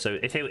interest. So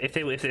if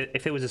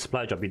it was a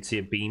supply drop, you'd see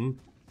a beam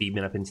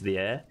beaming up into the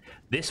air.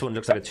 This one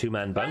looks like a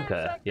 2-man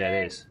bunker.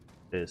 Yeah, it is.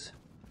 It is.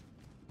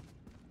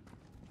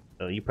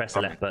 So you press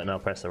the left button, I'll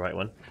press the right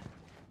one.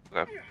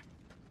 Okay.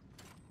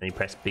 And you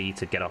press B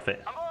to get off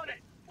it.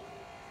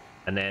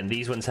 And then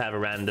these ones have a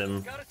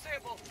random,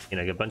 you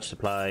know, a bunch of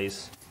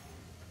supplies.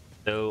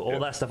 So all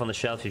that stuff on the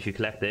shelf, if you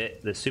collect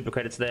it, there's super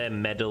credits there,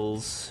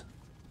 medals.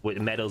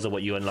 Medals are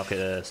what you unlock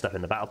stuff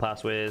in the battle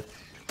pass with.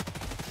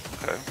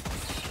 Okay.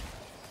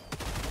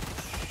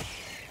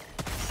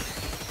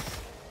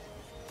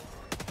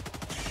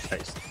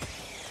 Nice.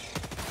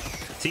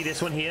 See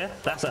this one here?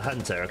 That's a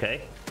hunter,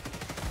 okay?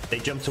 They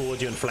jump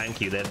towards you and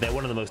flank you. They're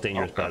one of the most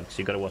dangerous bugs.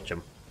 You got to watch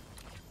them.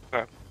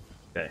 Okay.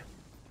 Okay.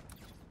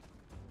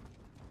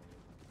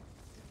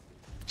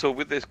 So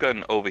with this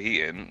gun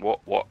overheating,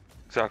 what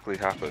exactly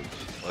happens?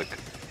 Like,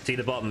 see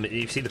the bottom?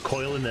 You see the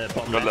coil in the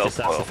bottom the left? It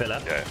starts to coil. fill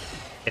up. Yeah.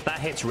 If that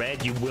hits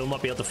red, you will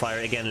not be able to fire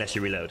it again unless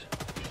you reload.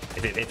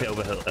 If it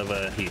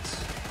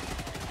overheats.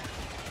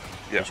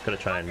 Yeah. You just gotta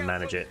try and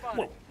manage it.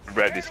 Whoa.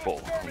 Red is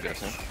full, I'm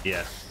guessing.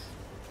 Yeah.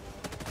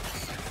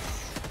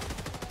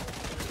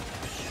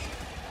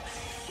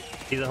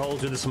 See the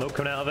holes with the smoke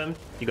coming out of them?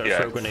 You gotta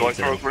throw grenades in. Do I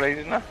throw a grenade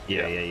in there?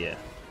 Yeah.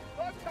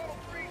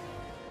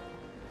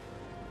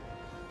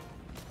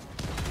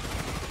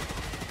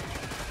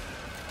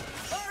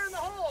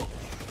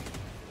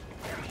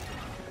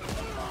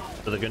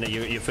 So the grenade,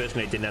 your first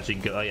grenade didn't actually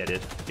go. Oh yeah, it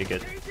did. You're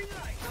good.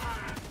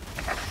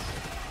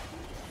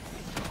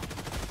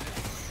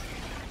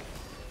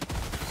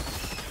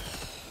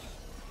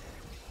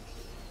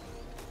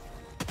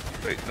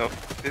 Wait, no.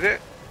 Did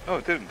it? Oh,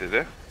 it didn't, did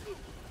it?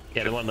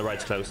 Yeah, the one on the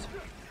right's closed.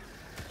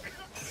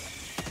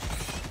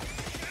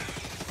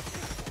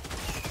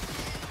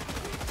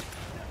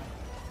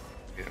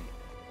 Getting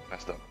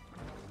messed up.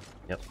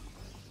 Yep.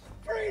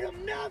 Freedom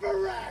never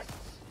rests!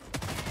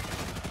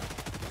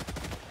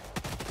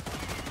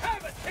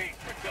 Have a taste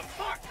for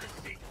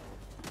democracy!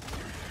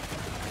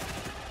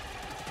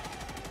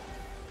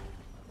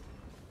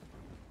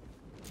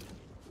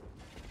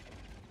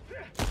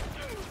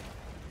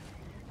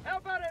 How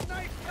about a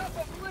nice cup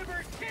of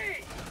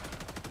liberty?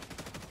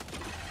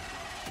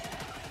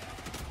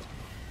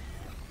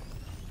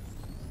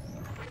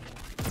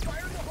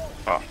 Fire in the hole!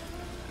 Oh.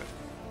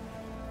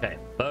 Okay,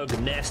 bug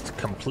nest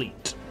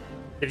complete.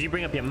 If you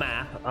bring up your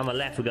map, on the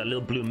left we got a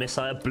little blue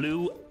missile.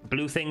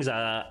 Blue things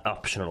are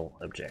optional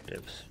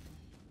objectives.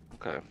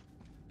 Okay.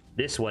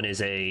 This one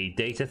is a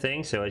data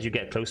thing, so as you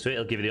get close to it,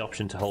 it'll give you the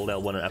option to hold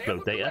L1 and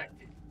upload data.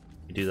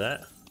 You do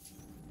that.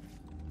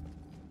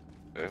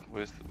 Okay,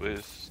 where's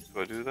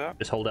do I do that?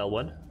 Just hold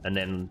L1 and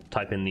then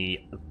type in the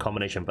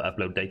combination for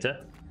upload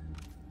data.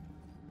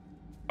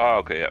 Oh,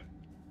 okay,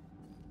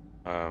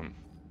 yeah.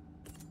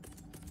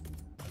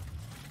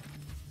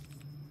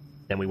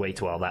 Then we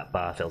wait while that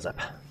bar fills up.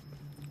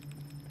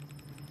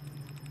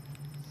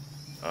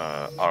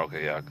 Oh,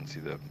 okay, yeah, I can see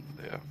that.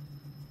 Yeah.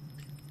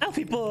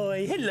 Alfie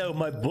boy, hello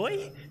my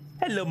boy.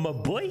 Hello my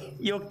boy,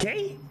 you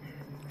okay?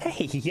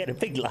 Hey, you had a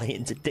big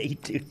lie-in today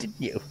too, didn't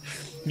you?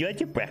 You had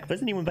your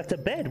breakfast and you went back to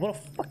bed. What a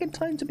fucking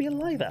time to be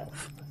alive,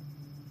 Alf.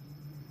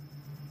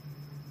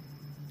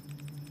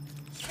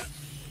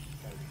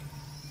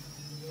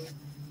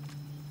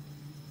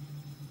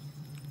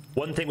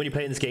 One thing when you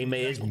play in this game,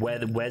 mate, is where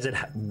the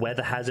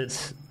weather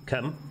hazards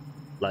come,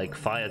 like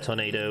fire,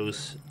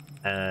 tornadoes,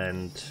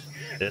 and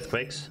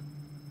earthquakes.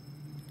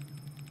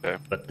 Okay.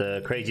 But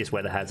the craziest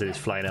weather hazard is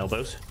flying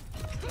elbows.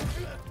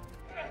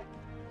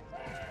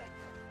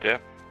 Yeah,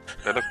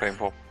 they look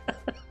painful.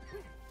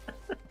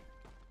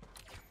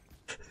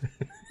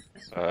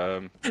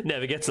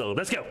 Never gets old.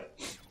 Let's go.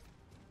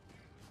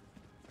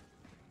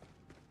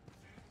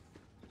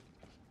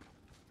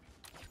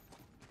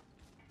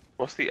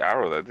 What's the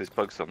arrow there? This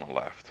bug's on the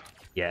left.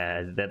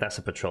 Yeah, that's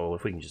a patrol.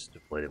 If we can just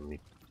deploy them,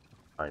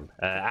 time.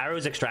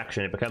 Arrows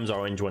extraction. It becomes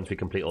orange once we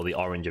complete all the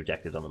orange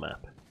objectives on the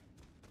map.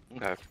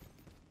 Okay.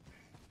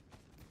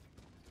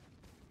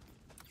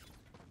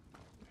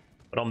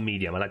 But on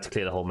medium, I like to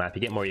clear the whole map.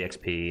 You get more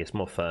EXP. It's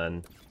more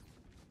fun.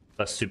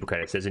 Plus super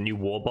credits. There's a new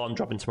war bond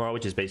dropping tomorrow,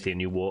 which is basically a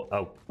new war.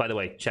 Oh, by the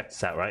way, check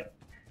this out, right?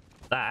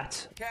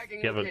 That.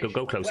 If you have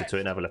go closer to it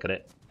and have a look at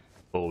it.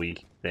 Before we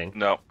thing.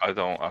 No, I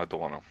don't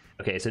want to.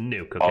 Okay, it's a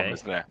nuke. Okay.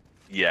 Isn't it?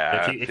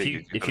 Yeah.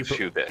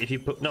 If you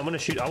put, no, I'm gonna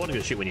shoot. I want to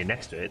go shoot when you're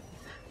next to it.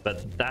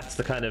 But that's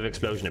the kind of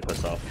explosion it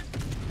puts off.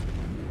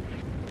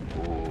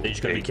 Ooh, You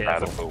just gotta be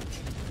careful.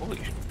 Holy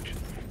shit.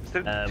 Is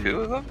there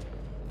two of them?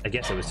 I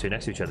guess there was two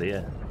next to each other,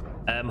 yeah.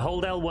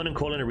 Hold L1 and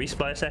call in a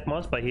resupply a sec,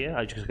 Moz, by here.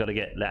 I just gotta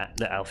get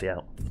that Alfie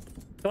out.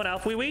 Go on,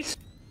 Alfie, Weez.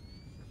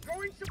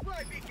 Throwing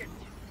supply beacon!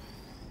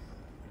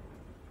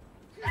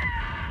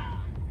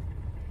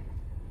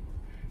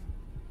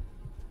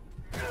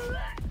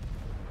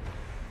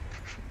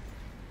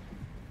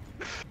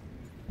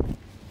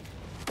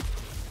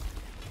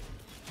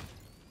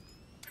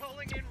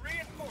 Calling in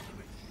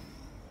reinforcements!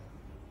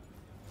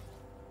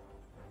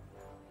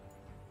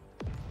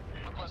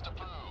 Request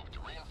approved.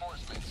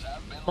 Reinforcements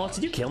have been Moz,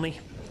 did you kill me?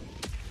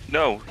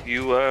 No,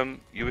 you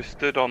were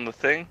stood on the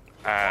thing,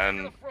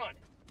 and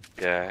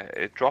yeah,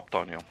 it dropped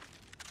on you.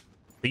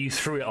 But you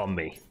threw it on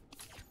me.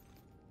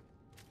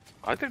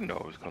 I didn't know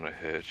it was gonna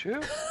hurt you.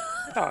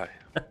 Did I?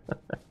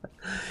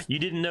 You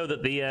didn't know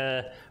that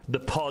the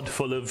pod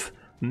full of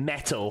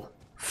metal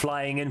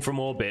flying in from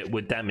orbit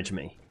would damage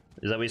me.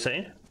 Is that what you're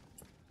saying?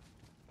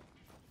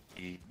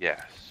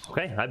 Yes.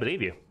 Okay, I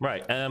believe you.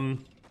 Right. Okay,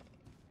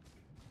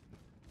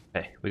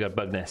 we got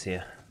bug nest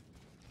here.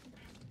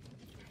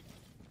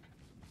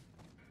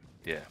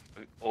 Yeah,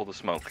 all the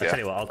smoke. I'll tell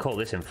you what, I'll call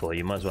this in for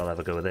you. Might as well have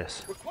a go with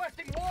this.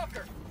 Requesting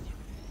walker.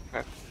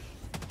 Okay.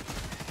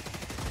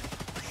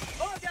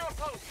 Hog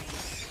outpost.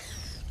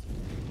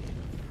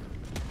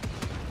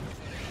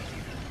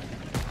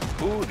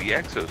 Ooh, the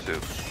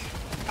exosuit.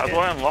 How do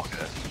I unlock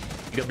this?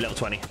 You got level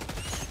 20.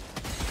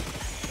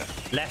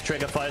 Left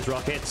trigger fires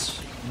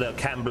rockets that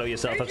can blow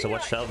yourself up, so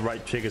watch yourself.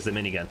 Right triggers the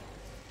minigun.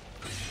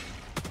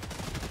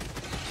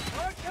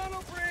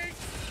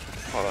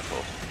 Oh, that's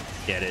awesome.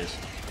 Yeah, it is.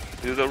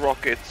 Do the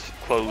rockets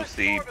close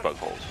the bug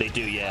holes? They do,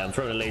 yeah. I'm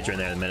throwing a laser in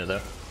there in a minute,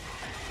 though.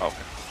 Okay.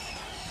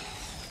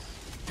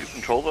 You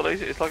control the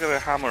laser? It's like a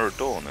hammer or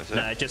dawn, is it?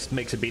 Nah, it just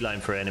makes a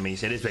beeline for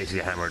enemies. It is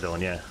basically a hammer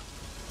dawn, yeah.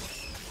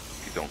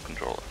 You don't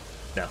control it?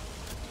 No.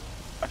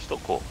 That's still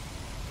cool.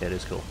 Yeah, it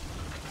is cool.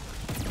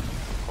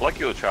 I like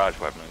your charge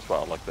weapon as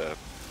well, like the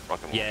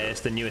rocket launcher. Yeah,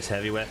 it's the newest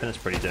heavy weapon. It's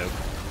pretty dope.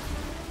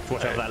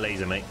 Watch out for that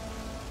laser, mate.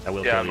 I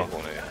will yeah, kill I'm you. not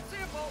going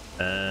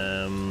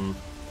to,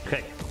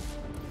 Okay.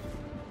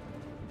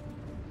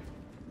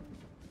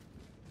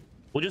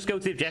 We'll just go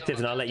to the objectives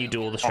and I'll let you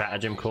do all the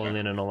stratagem calling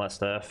in and all that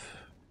stuff.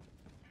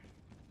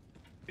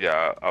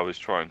 Yeah, I was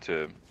trying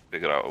to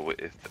figure out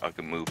if I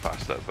can move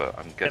past that, but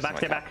I'm guessing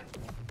Stay back.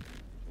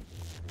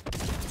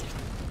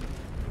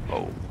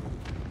 Oh.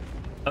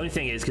 Only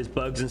thing is, because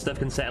bugs and stuff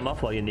can set them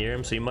off while you're near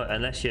them, so you might,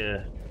 unless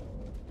you're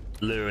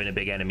luring a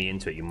big enemy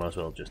into it, you might as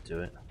well just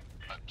do it.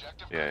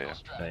 Yeah.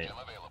 Right.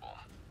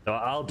 So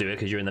I'll do it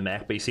because you're in the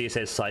mech, but you see it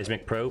says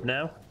seismic probe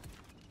now?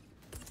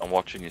 I'm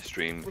watching your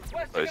stream,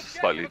 but it's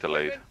slightly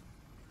delayed.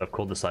 I've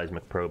called the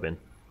seismic probe in.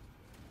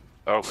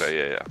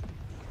 Okay, yeah.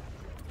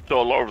 So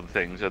a lot of the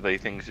things, are they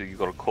things that you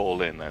got to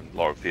call in and a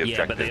lot of the objectives?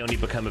 Yeah, but they only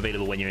become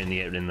available when you're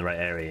in the right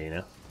area, you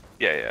know?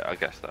 Yeah, I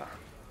guess that.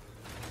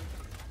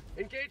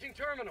 Engaging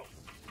terminal.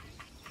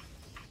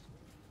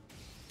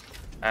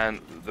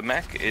 And the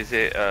mech, is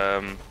it,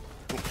 So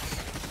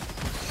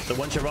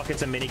once your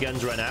rockets and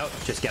miniguns run out,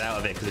 just get out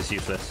of it because it's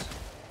useless.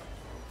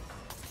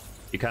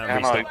 You can't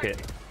restock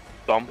it.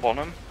 Stomp on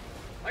them?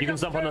 You can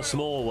stomp on the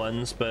small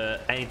ones,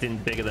 but anything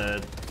bigger than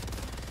a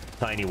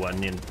tiny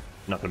one, you're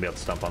not going to be able to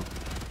stomp on.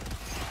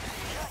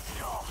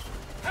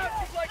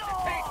 How'd you like to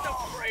taste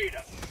of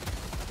freedom?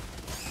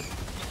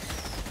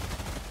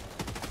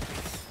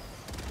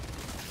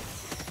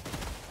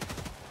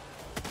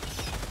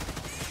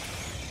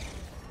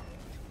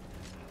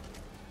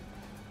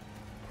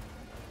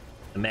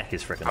 The mech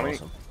is freaking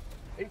awesome.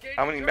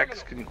 How many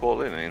mechs can you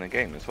call in a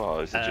game as well?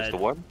 Is it just the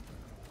one?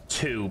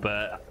 2,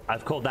 but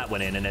I've called that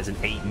one in and there's an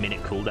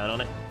 8-minute cooldown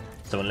on it.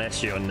 So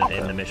unless you're in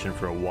the mission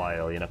for a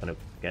while, you're not going to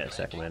get a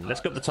second win.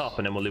 Let's go up the top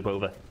and then we'll loop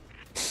over.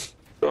 Sure.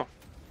 Oh,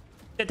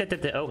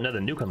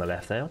 another nuke on the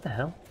left there. What the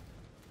hell?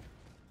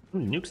 How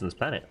many nukes on this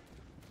planet?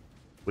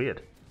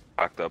 Weird.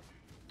 Backed up.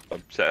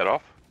 Set it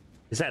off?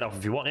 You set it off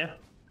if you want, yeah?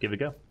 Give it a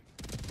go.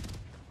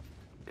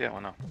 Yeah, why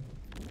not?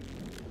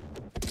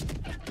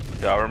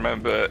 Yeah, I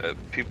remember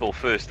people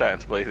first starting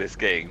to play this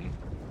game.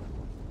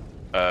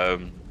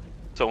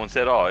 Someone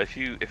said, "Oh, if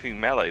you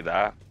melee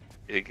that,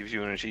 it gives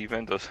you an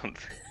achievement or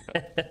something."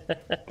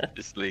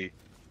 Obviously,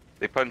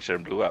 they punched her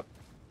and blew up.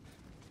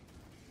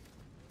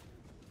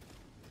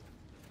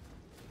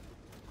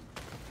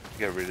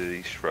 Get rid of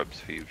these shrubs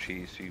for you,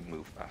 cheese, so you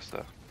move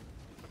faster.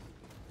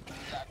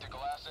 Tactical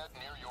asset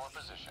near your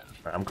position.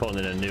 I'm calling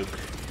it a nuke.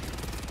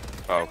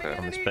 Oh, okay.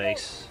 On this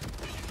base.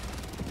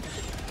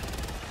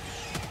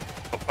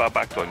 How far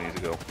back do I need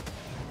to go?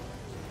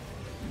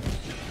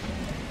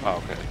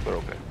 Oh, okay. We're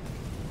okay.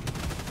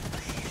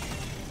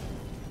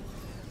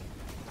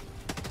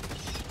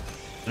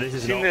 This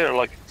is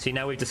see,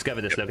 now we've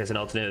discovered this. Look, it's an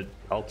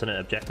alternate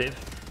objective.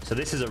 So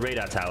this is a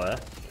radar tower.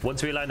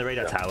 Once we align the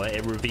radar tower,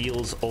 it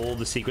reveals all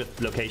the secret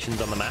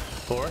locations on the map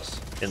for us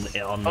on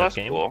the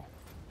game. Cool.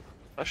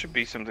 That should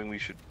be something we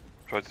should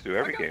try to do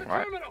every game,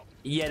 right?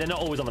 Yeah, they're not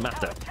always on the map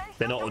though.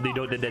 They're not. They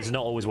don't. There's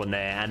not always one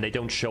there, and they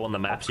don't show on the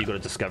map, so you got to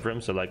discover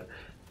them. So like,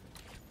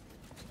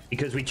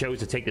 because we chose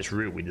to take this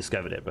route, we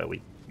discovered it, but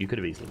you could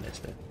have easily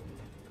missed it.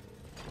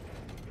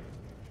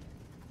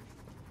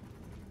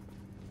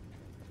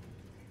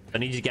 I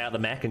need you to get out of the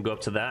mech and go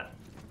up to that.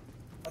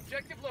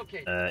 Objective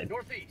located.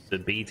 Northeast. The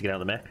B to get out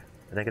of the mech.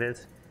 I think it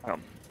is.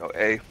 Go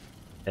A.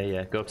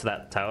 Yeah, go up to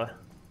that tower.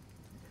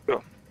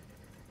 Go.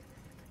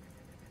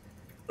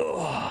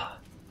 Oh.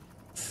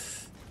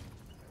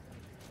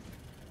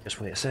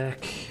 Just wait a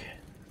sec.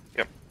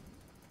 Yep.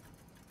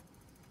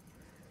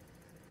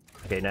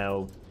 Okay,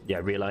 now,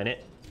 yeah, realign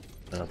it.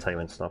 And I'll tell you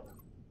when to stop.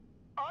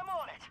 I'm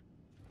on it.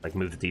 Like,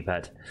 move the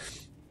D-pad.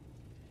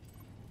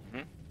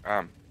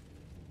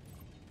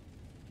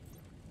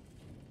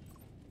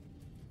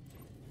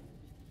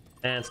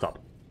 And stop.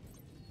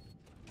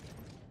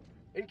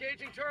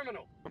 Engaging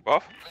terminal. Jump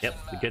off. Yep,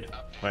 we're good.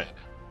 Right.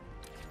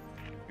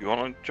 You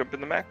want to jump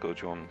in the mech, or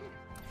do you want?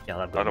 Yeah,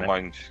 I've I got don't it.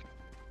 mind.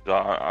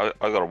 I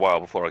got a while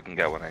before I can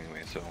get one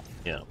anyway, so.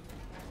 Yeah.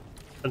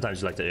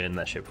 Sometimes you like to earn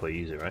that shit before you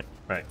use it, right?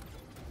 Right.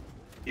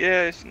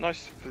 Yeah, it's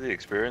nice for the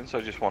experience.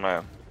 I just want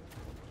to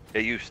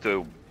get used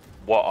to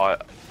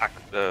what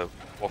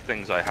what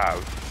things I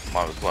have.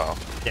 Might as well.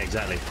 Yeah,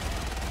 exactly.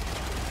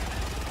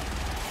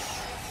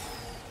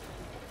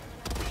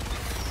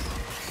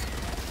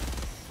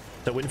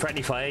 So in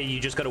friendly fire, you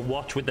just got to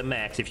watch with the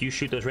mechs. If you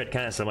shoot those red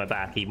cannons on my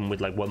back, even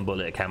with like one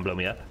bullet, it can blow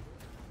me up.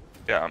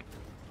 Yeah.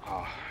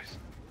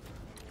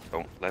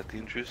 Don't let the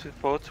intrusive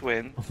thoughts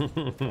win.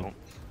 Don't.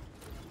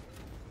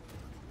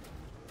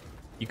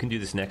 You can do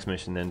this next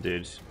mission then,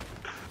 dude.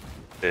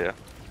 Yeah.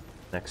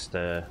 Next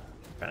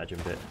stratagem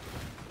bit.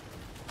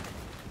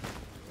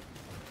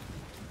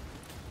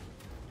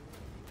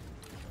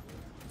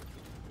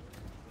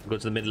 Go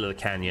to the middle of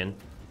the canyon,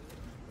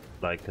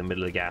 like the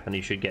middle of the gap, and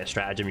you should get a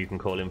stratagem you can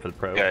call in for the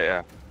pro.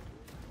 Yeah.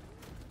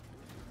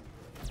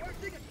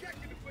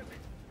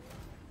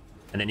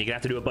 And then you're gonna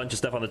have to do a bunch of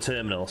stuff on the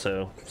terminal,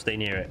 so stay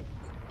near it.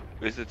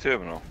 Where's the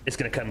terminal? It's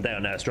gonna come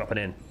down now, it's dropping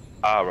in.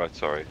 Ah, right,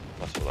 sorry.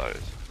 That's what that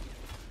is.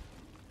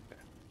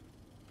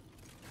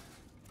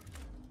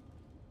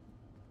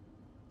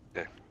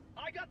 Okay.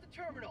 I got the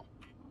terminal.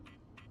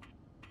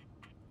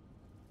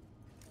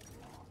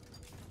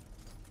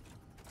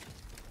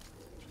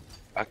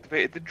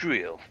 Activated the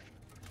drill.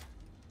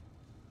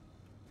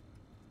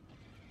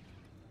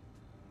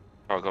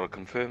 Oh, I gotta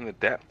confirm the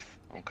depth.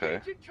 Okay.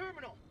 Engaging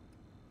terminal.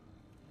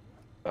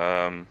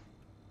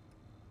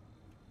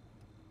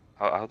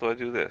 How do I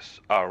do this?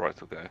 Ah, right,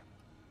 okay.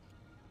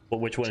 Well,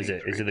 which one is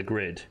it? Is it the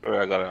grid? Oh,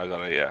 I got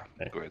it, yeah.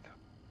 Okay. Grid.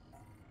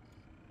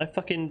 I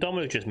fucking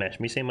Domino just messaged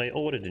me saying my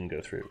order didn't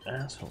go through.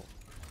 Asshole.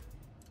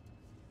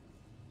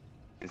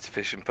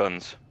 Insufficient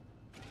funds.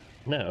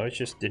 No, it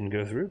just didn't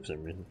go through for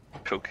some reason.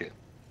 Okay.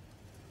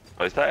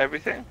 Oh, is that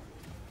everything?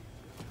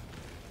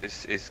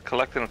 It's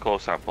collecting a core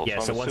sample. Yeah,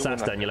 so I'm once assuming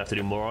that's done, you'll have to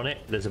do more on it.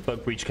 There's a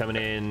bug breach coming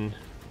in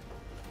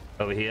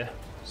over here.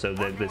 So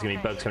there's going to be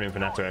bugs coming in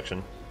from that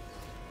direction.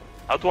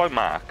 How do I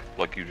mark,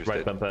 like you just Right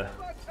did? bumper.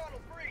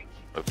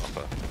 Right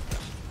bumper.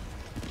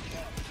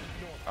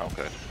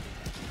 Okay.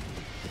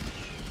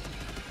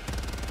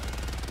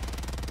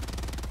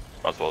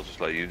 Might as well just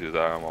let you do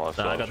that. While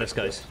No, I got this,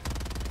 guys.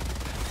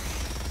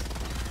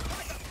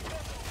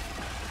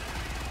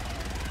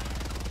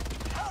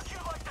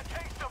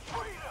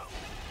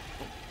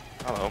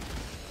 Hello.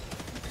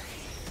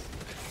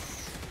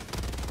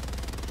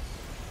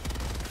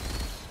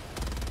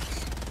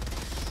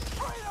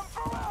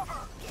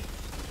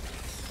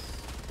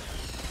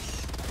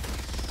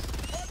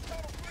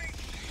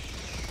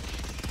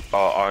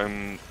 Oh,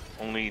 I'm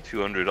only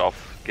 200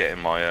 off getting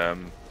my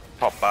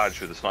top badge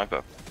with the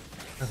sniper.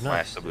 Oh, My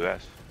nice.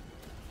 SWS.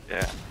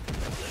 Yeah.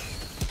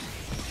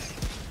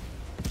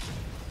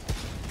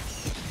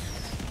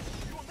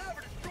 You will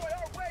never destroy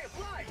our way of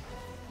life.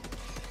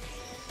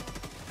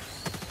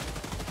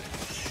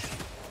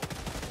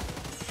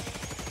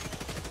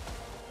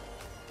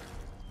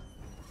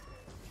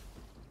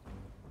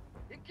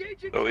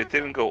 Engaging So it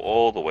didn't go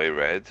all the way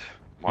red.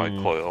 My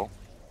coil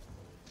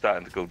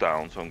starting to go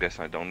down, so I'm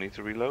guessing I don't need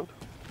to reload.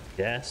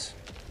 Yes.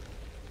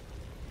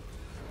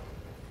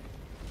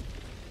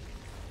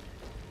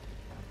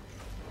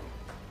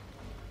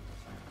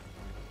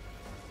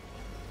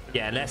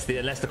 Yeah, unless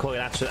the coil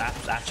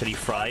actually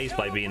fries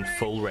by being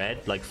full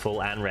red, like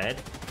full and red,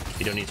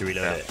 you don't need to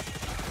reload it.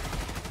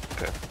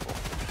 Okay. Cool.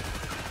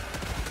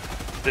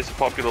 Is this a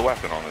popular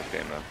weapon on this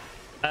game then?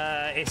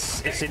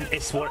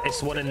 It's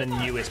one in the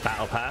newest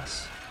battle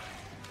pass,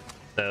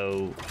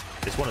 so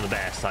it's one of the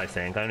best, I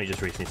think. I only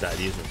just recently started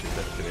using it,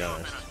 to be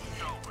honest.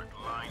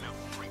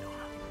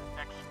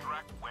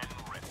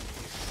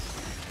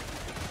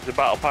 Is the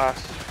battle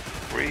pass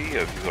free,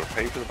 or have you got to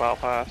pay for the battle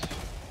pass?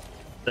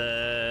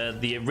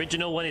 The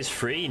original one is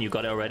free and you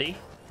got it already.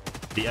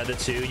 The other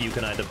two you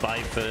can either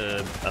buy for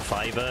a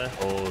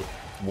 $5 or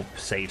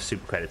save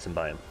super credits and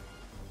buy them.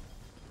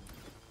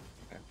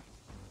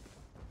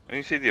 When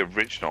you see the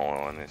original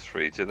one is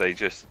free, do they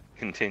just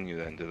continue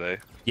then, do they?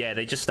 Yeah,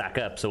 they just stack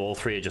up, so all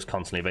three are just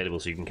constantly available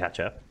so you can catch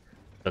up.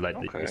 But like,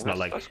 Okay, it's not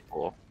like that's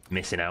cool.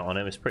 missing out on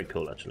them. It's pretty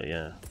cool, actually,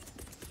 yeah.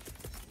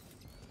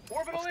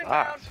 Orbital What's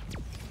inbound. that?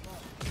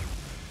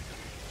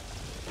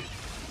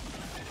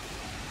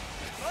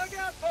 Bug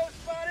outpost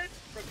spotted.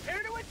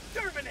 Prepare to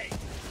exterminate.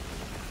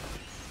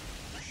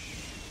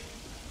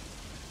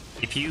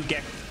 If you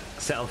get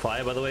set on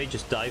fire, by the way,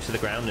 just dive to the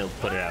ground and it'll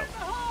put it out.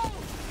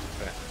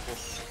 Okay, cool.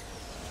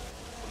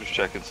 I'm just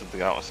checking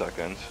something out a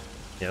second.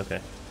 Yeah,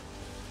 okay.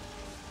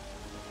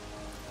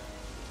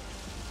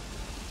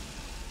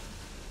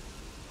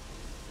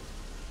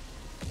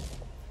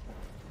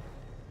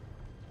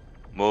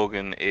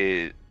 Morgan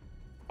is...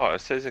 Oh,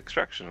 it says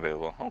extraction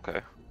available.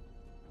 Okay.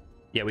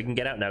 Yeah, we can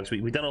get out now because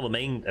we've done all the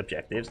main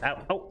objectives.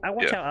 Oh,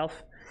 watch out,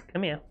 Alf.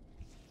 Come here.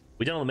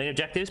 We've done all the main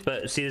objectives,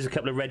 but see there's a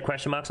couple of red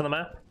question marks on the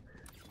map?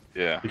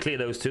 Yeah. We clear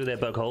those two, they're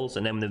bug holes,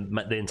 and then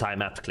the entire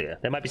map's clear.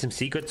 There might be some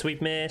secrets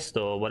we've missed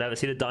or whatever.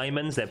 See the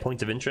diamonds? They're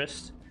points of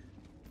interest.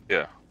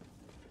 Yeah.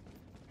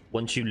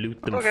 Once you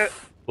loot them Okay.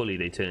 fully,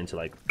 they turn into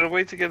like... Is there a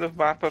way to get the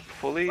map up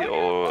fully,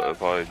 or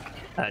if I...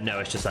 no,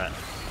 it's just that.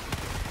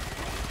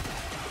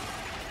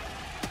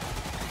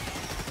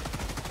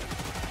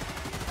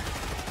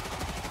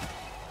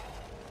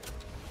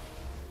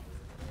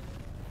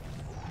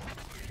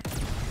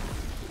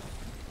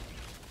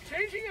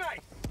 Changing ice.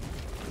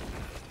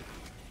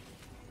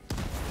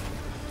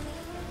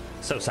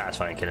 So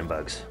satisfying killing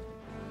bugs.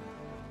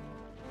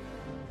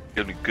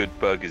 The only good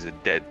bug is a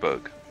dead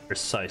bug.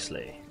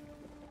 Precisely.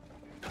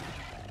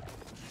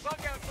 Bug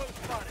outpost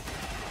spotted.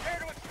 Prepare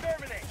to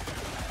exterminate.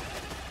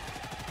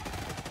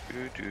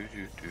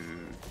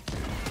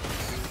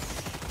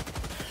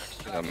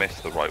 I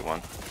missed the right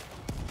one.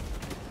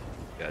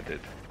 Yeah, I did.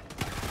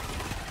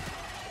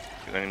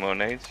 You got any more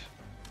nades?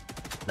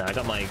 No, I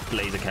got my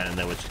laser cannon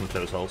there, which can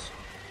close holes.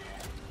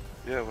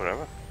 Yeah,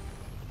 whatever.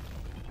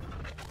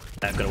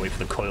 I've got to wait for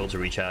the coil to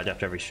recharge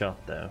after every shot,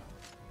 though.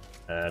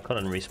 Call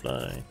on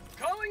resupply.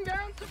 Calling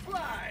down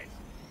supplies.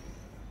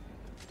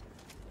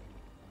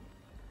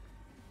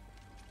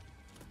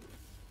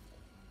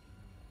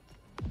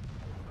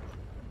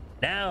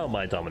 Now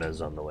my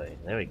domino's on the way.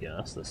 There we go.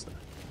 That's the stuff.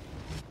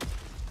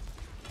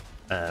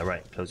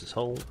 Right, close this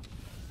hole.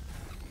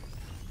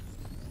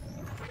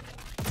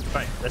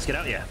 Right, let's get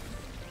out here.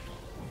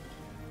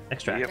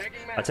 Extract. Yep.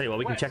 I'll tell you what,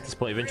 we can check this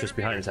point of interest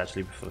behind us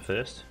actually for the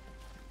first.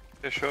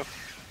 Yeah, sure.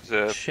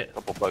 There's a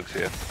couple bugs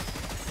here.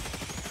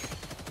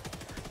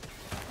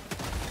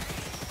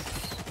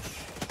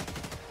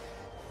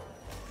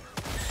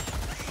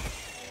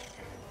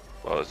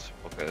 Well,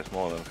 okay, there's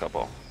more than a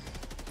couple.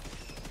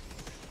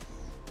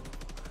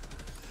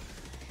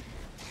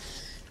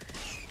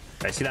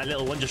 Right, see that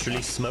little one just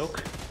released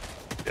smoke?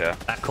 Yeah.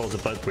 That calls a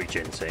bug breach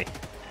in, see?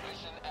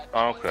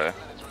 Oh, okay.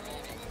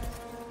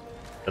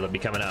 They'll be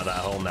coming out of that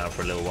hole now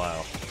for a little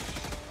while.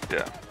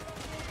 Yeah.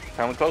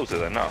 Can we close it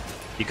then? No.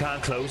 You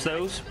can't close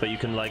those, but you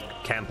can, like,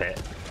 camp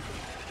it.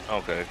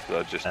 Okay, so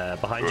I just...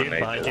 behind you,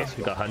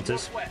 we've got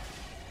hunters.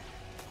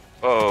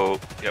 Oh,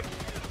 yep.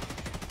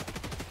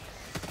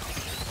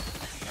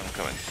 I'm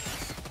coming.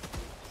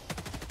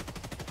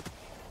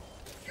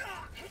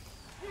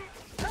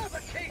 Have a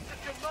case of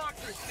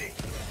democracy.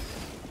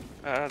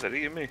 Ah, they're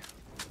eating me.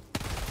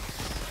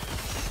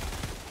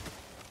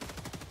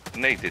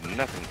 Nate did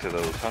nothing to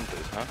those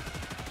hunters, huh?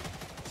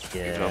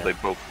 Yeah. Even though they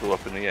both flew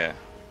up in the air.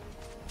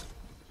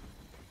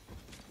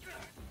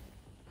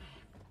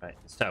 Right,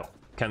 so,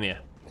 come here.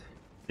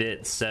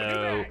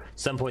 So,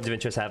 some points of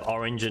interest have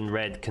orange and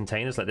red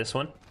containers like this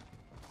one.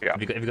 Yeah.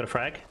 Have you got a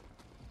frag?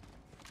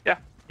 Yeah.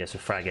 Yeah, so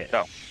frag it.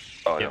 No.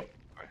 Oh, yep. no.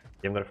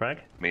 You haven't got a frag?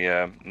 Me,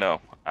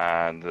 no.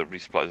 And the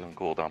resupply's on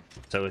cooldown.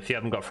 So if you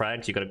haven't got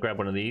frags, you got to grab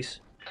one of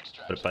these.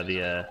 Put it by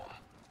the,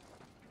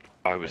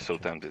 I was so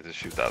tempted to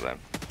shoot that then.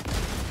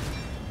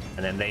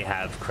 And then they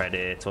have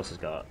credits. What's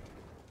it got?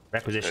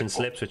 Requisition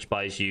slips, which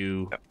buys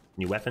you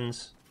new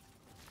weapons.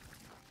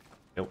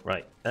 Oh,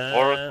 right.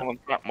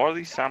 More of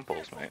these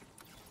samples, mate.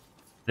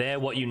 They're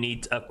what you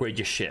need to upgrade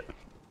your ship.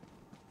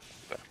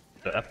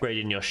 So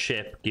upgrading your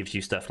ship gives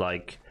you stuff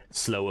like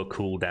slower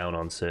cooldown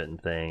on certain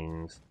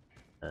things.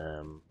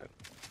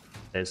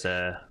 There's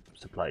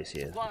supplies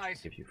here.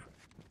 Give you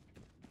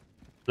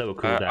slower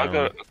cooldown. I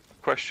got a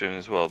question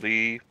as well.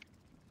 The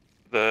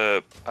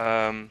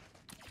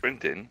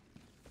sprinting.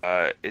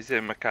 Is there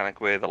a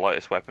mechanic where the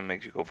lightest weapon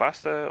makes you go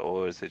faster,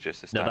 or is it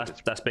just a standard? No,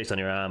 that's based on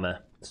your armor.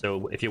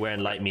 So if you're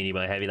wearing light, medium,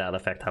 or heavy, that'll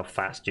affect how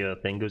fast your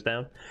thing goes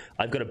down.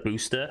 I've got a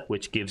booster,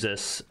 which gives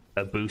us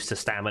a boost to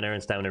stamina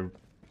and stamina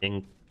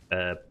in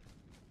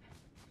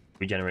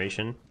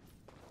regeneration.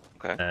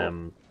 Okay.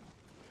 Cool.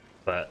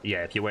 But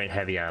yeah, if you're wearing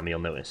heavy armor, you'll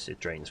notice it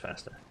drains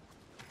faster.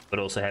 But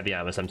also, heavy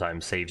armor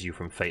sometimes saves you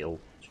from fatal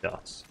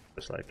shots.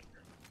 Just like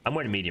I'm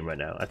wearing medium right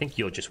now. I think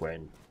you're just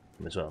wearing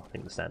them as well. I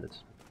think the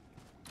standards.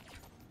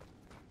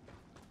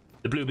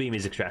 The blue beam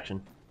is extraction.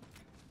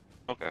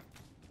 Okay.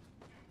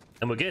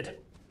 And we're good.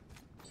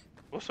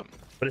 Awesome.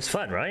 But it's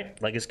fun,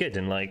 right? Like, it's good,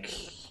 and like...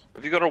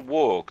 Have you got to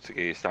walk to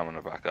get your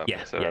stamina back up?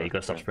 Yeah, yeah, you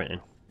gotta stop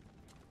sprinting.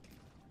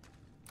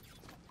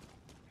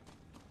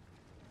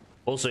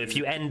 Also, if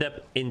you end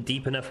up in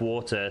deep enough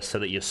water so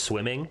that you're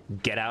swimming,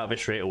 get out of it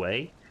straight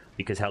away,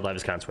 because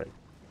Helldivers can't swim.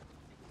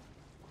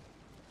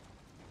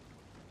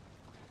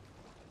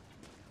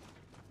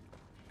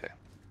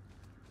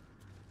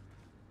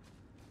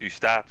 You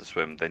start to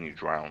swim, then you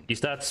drown. You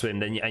start to swim,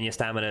 then and your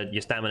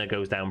stamina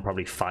goes down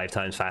probably 5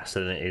 times faster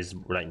than it is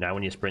right now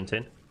when you're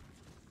sprinting,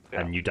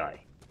 and you die.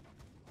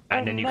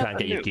 And then you can't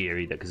get your gear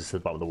either because it's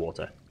at the bottom of the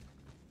water.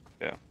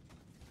 Yeah.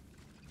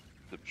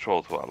 The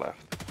patrol to our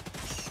left.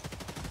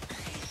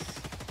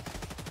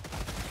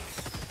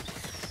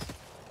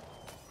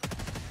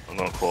 I'm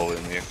gonna call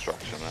in the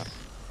extraction now.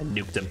 And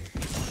nuked him.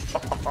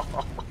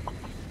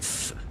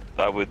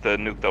 That with the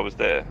nuke that was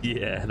there?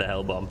 Yeah, the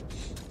hell bomb.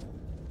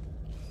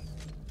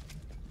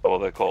 Oh,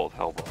 they're called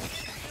hell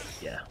bombs.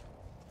 Yeah.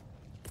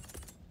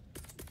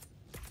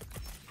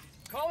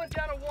 Calling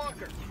down a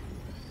walker.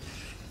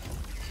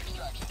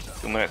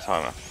 2-minute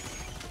timer.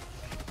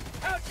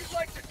 How'd you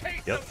like to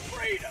taste Yep. some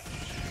freedom?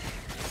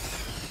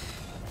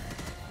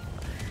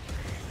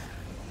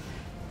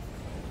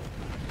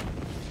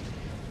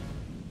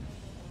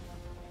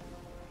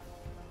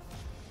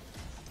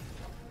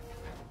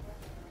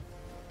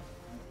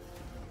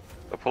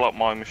 I pull out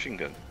my machine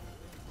gun.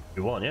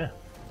 You want, yeah.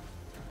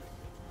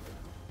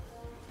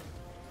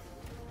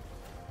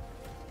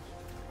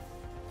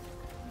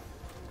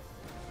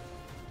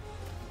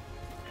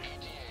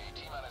 ETA,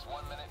 T-minus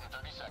 1 minute and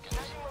 30 seconds.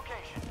 Checking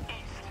location,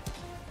 east.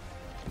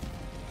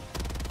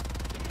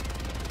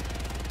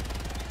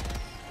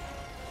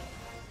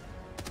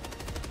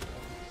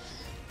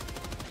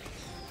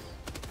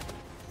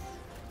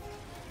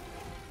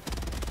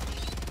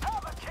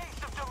 Have a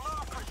taste of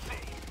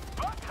democracy.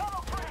 But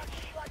tunnel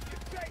breach. Like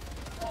to taste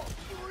some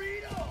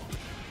freedom.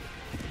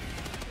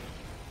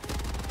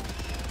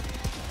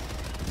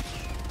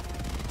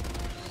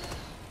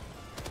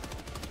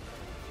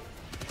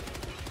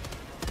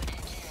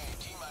 ETA,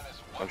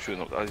 T-minus 1 I'm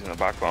shooting up guys in the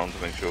background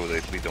to make sure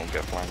that we don't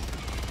get flanked.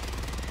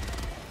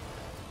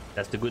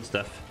 That's the good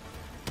stuff.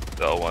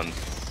 The other ones.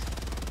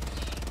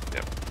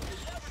 Yep.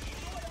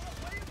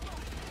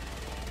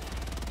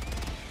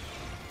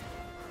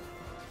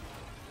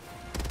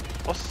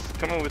 What's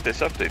coming with this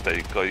update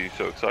that got you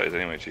so excited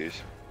anyway,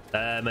 cheese?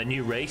 A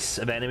new race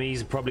of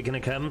enemies are probably going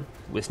to come.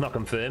 It's not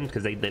confirmed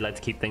because they like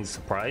to keep things a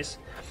surprise.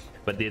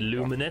 But the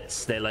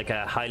Illuminates, they're like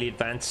a highly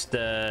advanced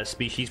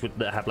species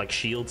that have like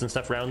shields and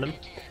stuff around them.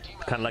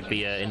 Kind of like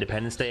the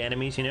Independence Day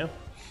enemies, you know?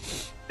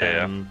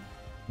 Yeah.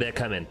 They're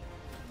coming,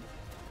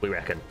 we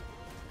reckon.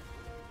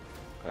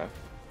 Okay.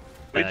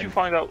 Where did you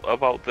find out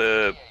about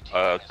the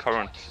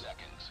current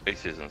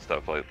races and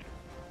stuff, like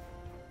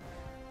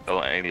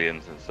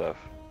aliens and stuff?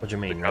 What do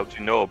you mean? Like, how do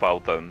you know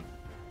about them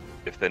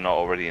if they're not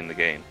already in the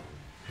game?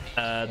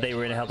 They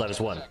were in Helldivers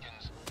 1.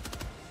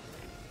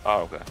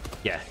 Oh, okay.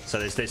 Yeah, so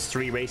there's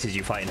 3 races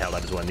you fight in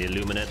Helldivers 1. The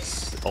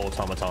Illuminates,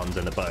 Automatons,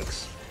 and the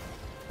Bugs.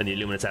 And the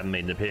Illuminates haven't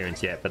made an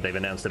appearance yet, but they've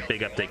announced a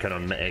big update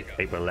coming on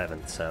April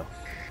 11th, so...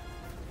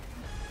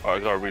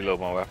 Alright, I gotta reload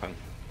my weapon.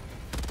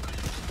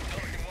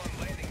 Pelican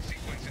 1 landing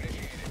sequence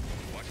initiated.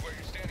 Watch where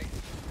you're standing.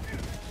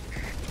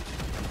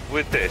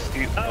 With this,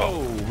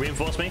 Oh,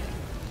 reinforce me?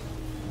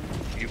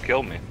 you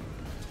killed me.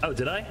 Oh,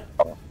 did I?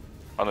 Oh,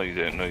 no, you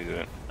didn't. No, you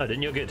didn't. Oh,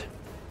 didn't? You're good.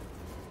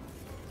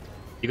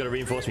 You gotta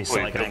reinforce me so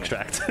Wait, I can don't.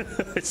 extract.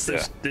 it's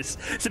Yeah.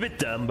 it's a bit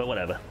dumb, but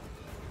whatever.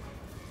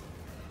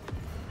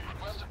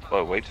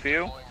 Oh, wait for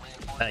you?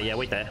 Yeah,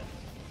 wait there.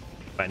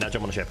 Right, now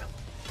jump on the ship.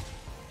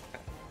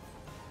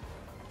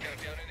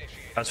 Countdown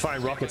initiated. I was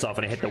firing rockets off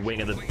and I hit the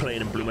wing of the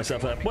plane and blew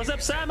myself up. What's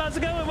up, Sam? How's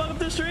it going? Welcome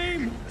to the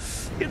stream.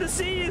 Good to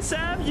see you,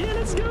 Sam. Yeah,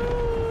 let's go.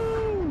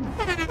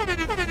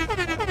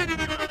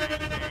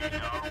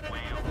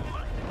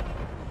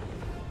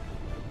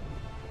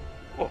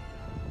 Oh.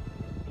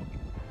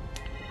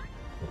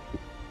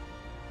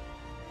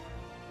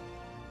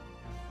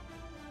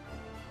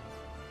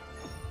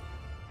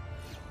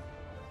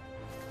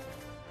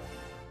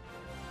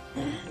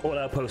 All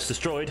outposts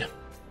destroyed.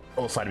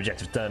 All side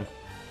objectives done.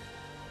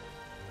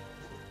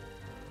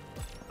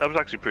 That was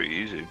actually pretty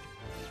easy.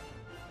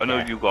 I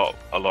know you got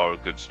a lot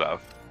of good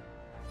stuff.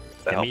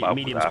 to Yeah, help out with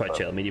medium's that, quite but-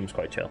 chill. Medium's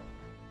quite chill.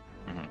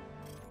 Mhm.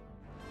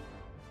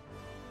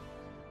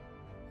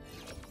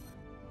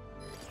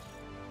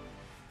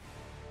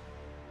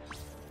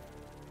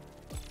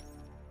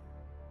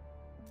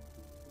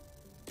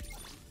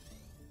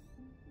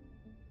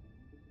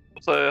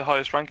 What's the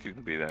highest rank you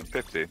can be then?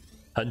 50?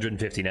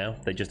 150 now.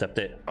 They just upped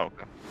it Oh,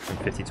 okay. from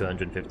 50 to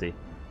 150.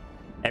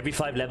 Every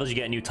 5 levels you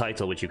get a new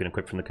title, which you can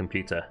equip from the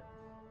computer.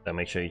 So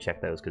make sure you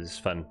check those because it's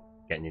fun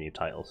getting your new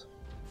titles.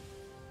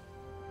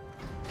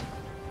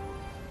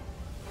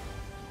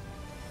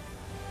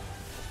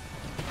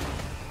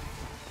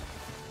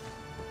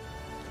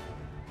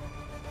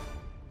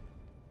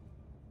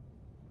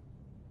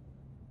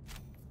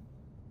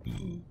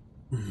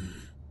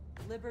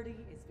 Liberty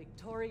is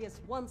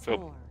victorious once So-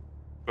 more.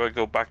 Do I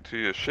go back to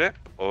your ship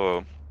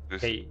or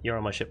just... Hey, you're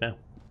on my ship now.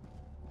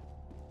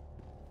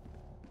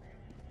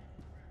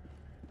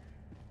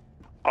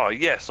 Oh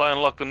yes, I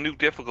unlocked a new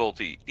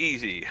difficulty.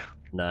 Easy.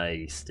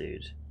 Nice,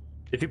 dude.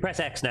 If you press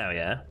X now,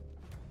 yeah,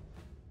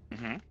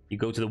 Mm-hmm. you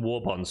go to the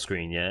war bond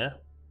screen, yeah.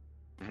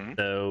 Mm-hmm.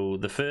 So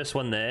the first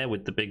one there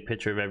with the big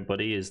picture of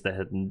everybody is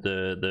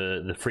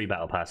the free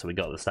battle pass that we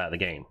got at the start of the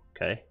game.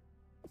 Okay.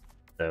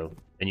 So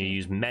and you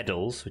use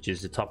medals, which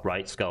is the top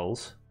right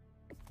skulls,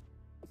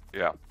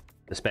 Yeah.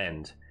 to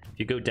spend. If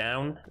you go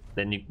down,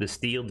 then the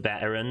Steeled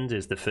Veteran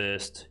is the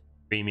first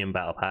premium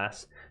battle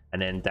pass,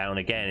 and then down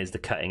again is the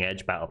Cutting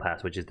Edge battle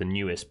pass, which is the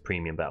newest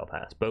premium battle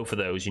pass. Both of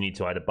those you need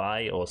to either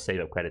buy or save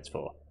up credits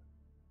for.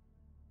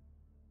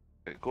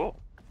 Okay,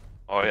 cool.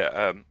 Oh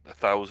yeah,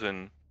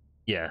 1,000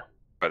 Yeah.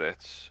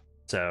 credits.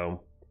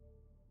 So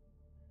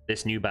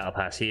this new battle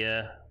pass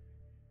here,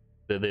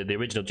 the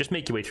original, just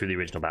make your way through the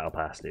original battle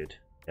pass, dude.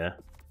 Yeah.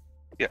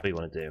 Yeah. What you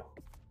want to do.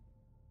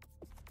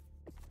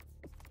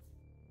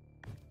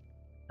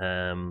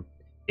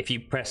 if you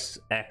press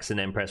X and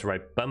then press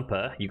right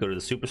bumper, you go to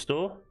the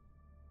superstore,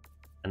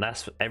 and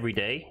that's every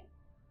day.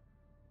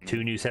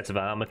 2 new sets of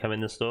armor come in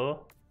the store.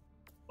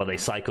 Well, they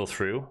cycle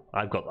through.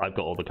 I've got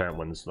all the current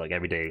ones. Like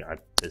every day,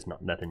 there's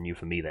nothing new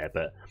for me there.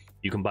 But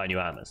you can buy new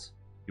armors.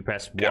 You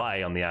press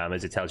Y on the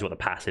armors, it tells you what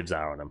the passives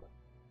are on them.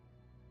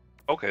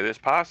 Okay, there's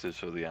passives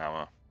for the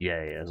armor. Yeah,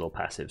 there's all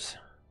passives.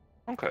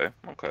 Okay.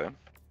 And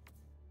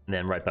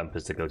then right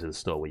bumpers to go to the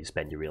store where you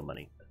spend your real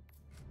money.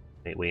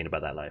 We ain't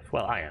about that life.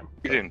 Well, I am.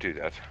 You didn't do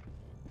that.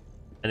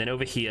 And then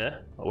over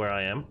here, where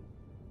I am.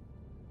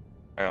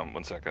 Hang on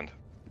 1 second.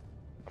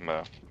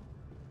 I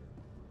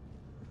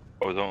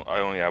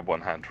only have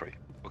 1 hand tree.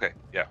 Okay,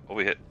 yeah,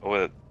 over here.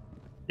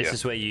 This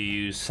is where you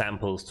use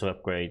samples to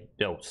upgrade.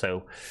 Oh,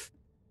 so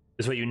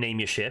this is where you name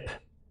your ship.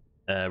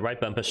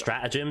 Right bumper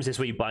stratagems. This is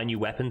where you buy new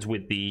weapons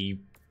with the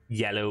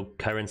yellow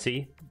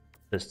currency.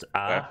 Just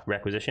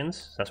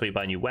requisitions. That's where you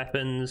buy new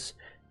weapons,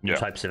 new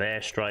types of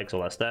airstrikes,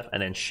 all that stuff.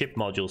 And then ship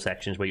module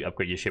sections where you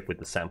upgrade your ship with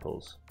the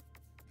samples.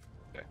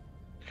 Okay.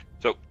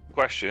 So,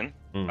 question.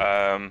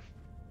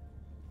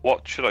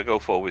 What should I go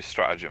for with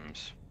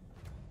stratagems?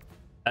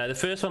 The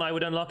first one I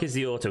would unlock is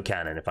the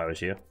autocannon if I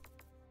was you.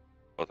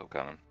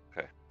 Autocannon,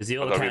 okay. Is the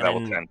autocannon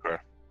level 10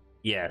 for...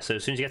 Yeah, so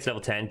as soon as you get to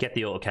level 10, get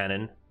the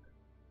autocannon.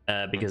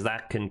 Because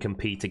that can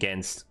compete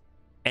against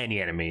any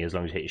enemy as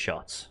long as you hit your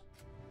shots.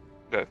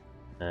 Okay.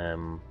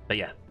 But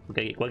yeah,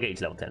 we'll get you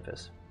to level 10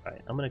 first.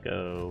 Alright, I'm gonna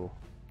go...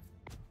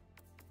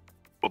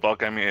 Well, that'll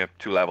get me up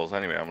 2 levels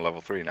anyway. I'm level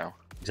 3 now.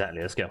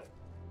 Exactly, let's go.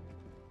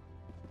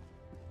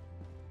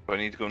 Do I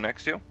need to go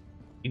next to you?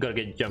 You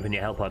gotta jump in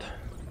your hell pod.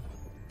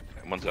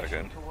 1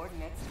 second.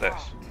 This.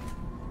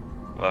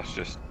 Well, that's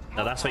just...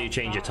 No, that's where you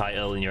change your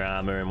title and your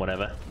armor and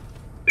whatever.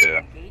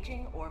 Yeah.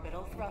 Engaging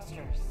orbital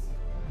thrusters.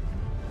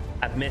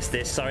 I've missed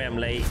this. Sorry I'm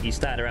late. You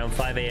started around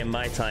 5 AM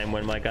my time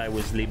when my guy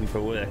was leaving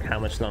for work. How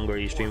much longer are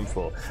you streaming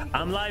for?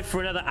 I'm live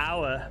for another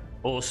hour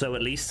or so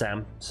at least,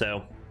 Sam.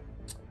 So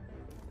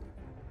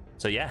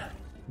yeah.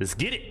 Let's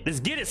get it. Let's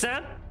get it,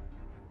 Sam.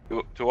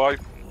 Do I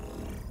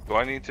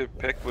need to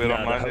pick where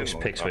I'm landing? No, the host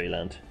picks where you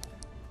land.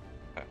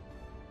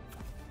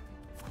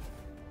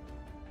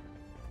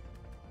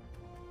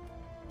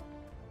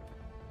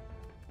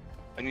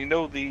 And you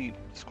know the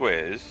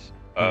squares,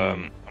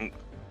 I'm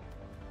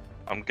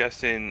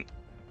guessing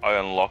I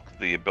unlock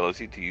the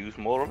ability to use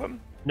more of them?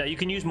 No, you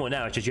can use more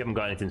now, it's just you haven't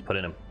got anything to put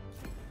in them.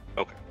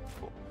 Okay,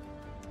 cool.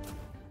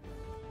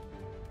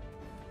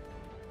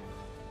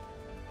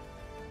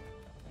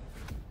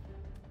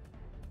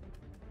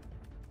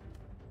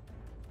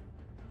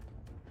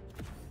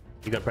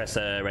 You gotta press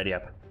ready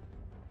up.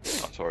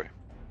 Oh, sorry.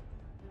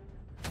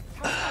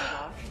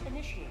 Launch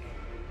initiated.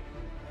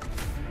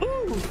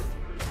 Ooh!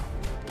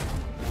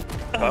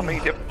 How many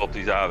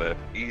difficulties are there?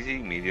 Easy,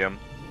 medium?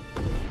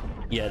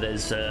 Yeah,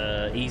 there's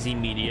easy,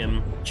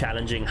 medium,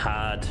 challenging,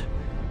 hard,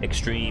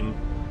 extreme,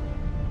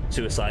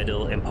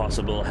 suicidal,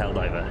 impossible,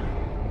 Helldiver.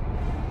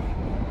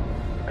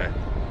 Okay.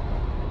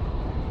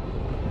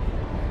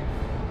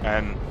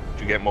 And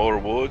do you get more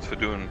rewards for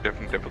doing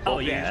different difficulties? Oh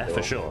yeah,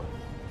 for sure.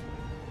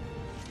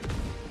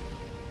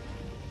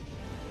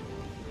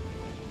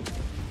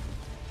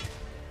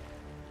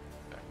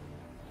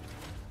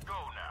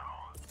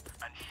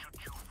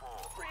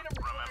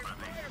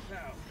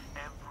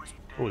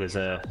 Oh, there's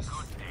a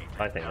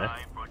I think there.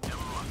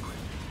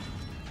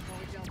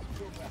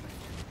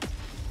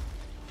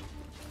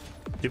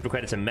 Super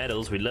credits and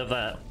medals, we love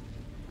that.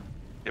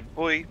 Yeah,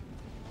 boy.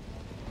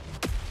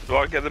 Do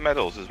I get the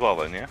medals as well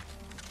then, yeah?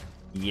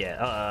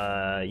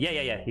 Yeah,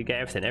 yeah. You get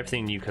everything.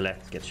 Everything you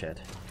collect gets shared.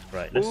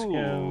 Right, let's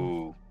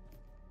go.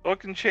 So I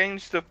can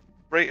change the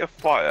rate of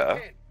fire.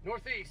 Okay,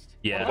 northeast.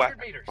 Yeah. 100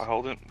 meters. By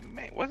holding.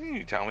 Mate, why didn't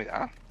you tell me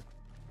that?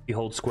 You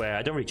hold square.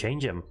 I don't really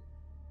change them.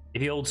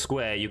 If you hold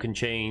square, you can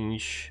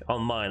change.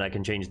 On mine, I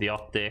can change the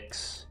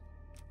optics.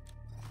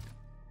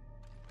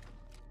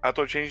 How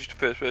do I change it to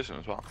first person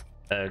as well?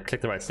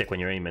 Click the right stick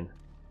when you're aiming.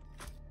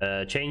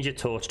 Change your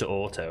torch to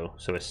auto,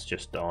 so it's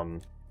just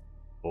on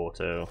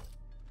auto.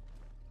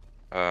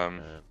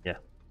 Yeah.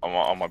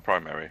 On my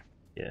primary.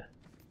 Yeah.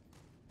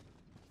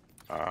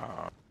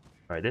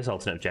 Alright, this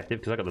alternate objective,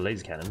 because I got the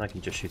laser cannon, I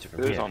can just shoot it from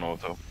It here. is on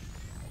auto.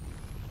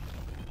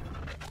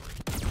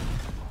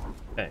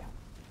 Okay.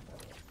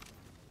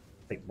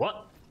 Wait,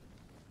 what?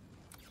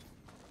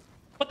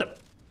 What the?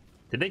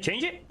 Did they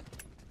change it?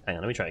 Hang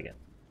on, let me try again.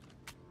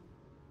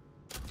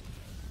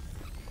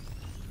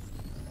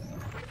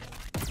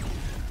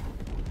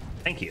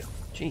 Thank you.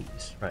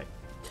 Jeez. Right.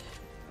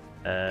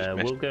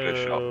 We'll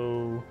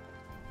go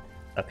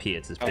up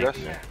here to this big.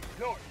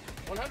 North,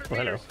 100 Oh,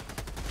 hello. meters.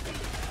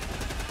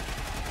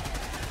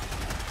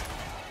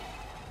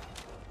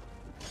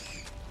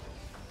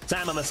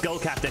 Sam, I'm a skull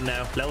captain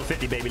now. Level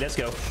 50, baby. Let's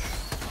go.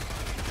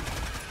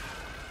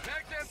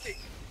 Mag's empty.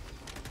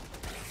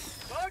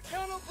 Fog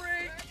tunnel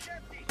break.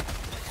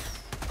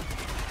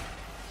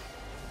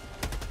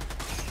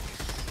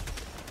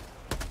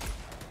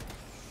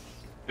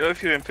 You know,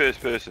 if you're in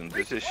first person,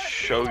 does this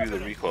show you the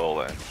recoil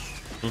then?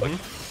 Mm-hmm.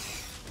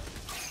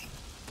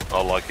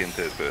 I like in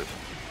third person.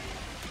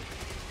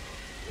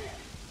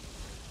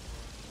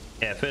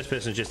 Yeah, first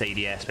person is just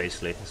ADS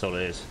basically. That's all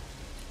it is.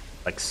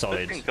 Like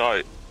solid.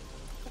 I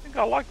think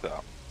I like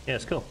that. Yeah,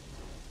 it's cool.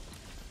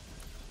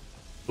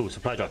 Ooh,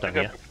 supply drop down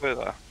I here. prefer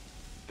that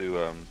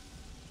to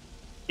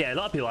Yeah, a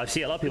lot of people. I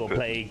see a lot of people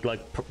play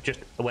like just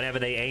whenever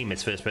they aim,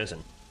 it's first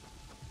person.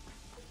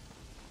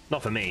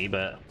 Not for me,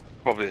 but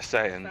probably a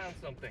saying. Found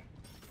something.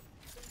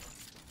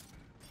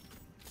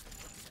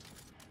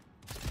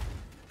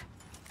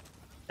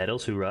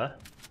 medals, hoorah!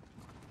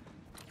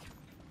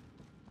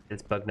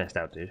 It's bug nest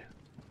out, dude.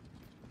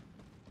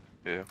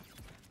 Yeah.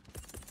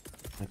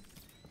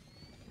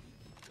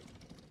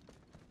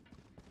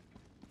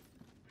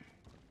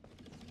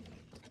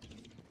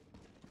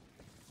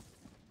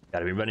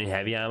 Gotta be running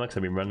heavy ammo because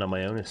I've been running on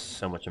my own. It's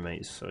so much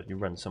amazing. So you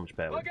run so much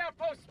better. Bug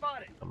outpost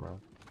spotted. I'm wrong.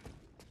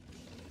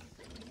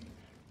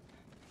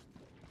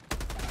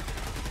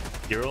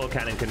 Your oil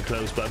cannon can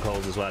close bug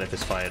holes as well if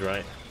it's fired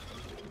right.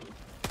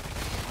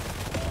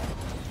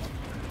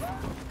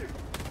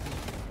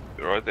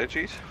 You alright there,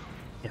 cheese?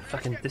 Yeah,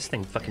 fucking this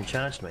thing fucking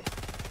charged me.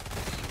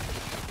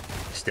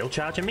 Still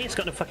charging me? It's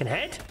got no fucking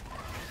head.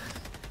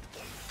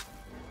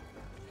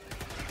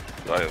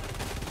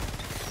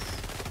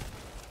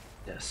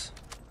 Yes.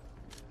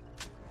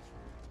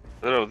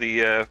 I don't know,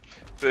 the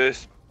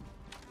first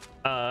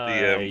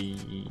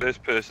The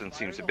first person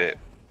seems a bit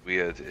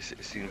weird. It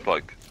seems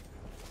like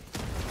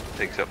it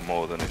takes up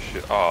more than it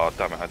should. Oh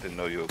damn it! I didn't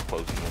know you were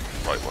closing the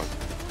right one.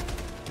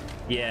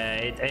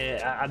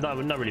 Yeah, I'm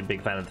not really a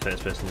big fan of the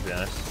first person, to be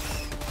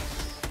honest.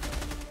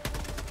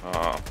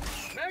 Oh.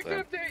 Mag's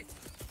empty.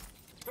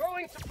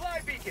 Throwing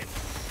supply beacon.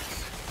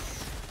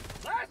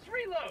 Last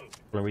reload.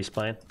 Wanna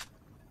respawn? I'm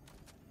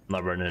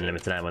not running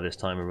unlimited ammo this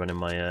time. I'm running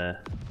my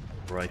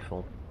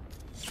rifle.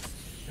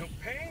 No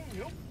pain,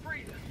 no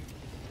freedom.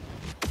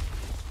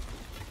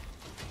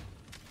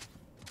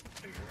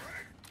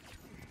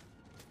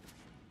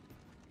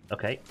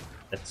 Okay,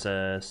 let's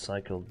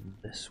cycle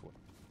this way.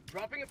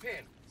 Dropping a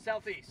pin.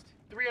 Southeast.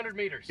 300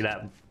 meters. See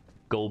that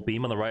gold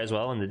beam on the right as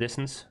well in the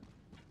distance?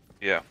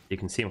 Yeah. You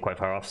can see them quite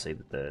far off, see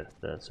the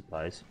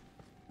supplies.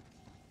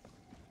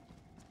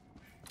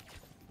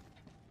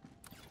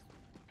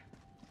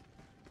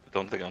 I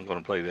don't think I'm going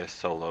to play this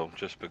solo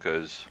just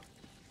because.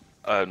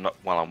 Not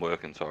while I'm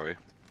working. Sorry.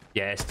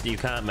 Yeah, you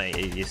can't, mate.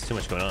 It's too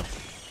much going on.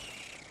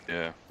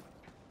 Yeah.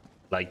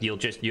 Like you'll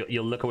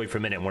look away for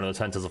a minute, and one of those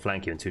hunters will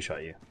flank you and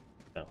two-shot you.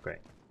 Oh, great.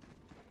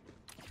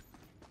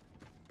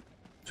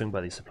 Swing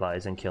by these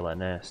supplies and kill that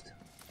nest.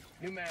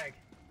 New mag.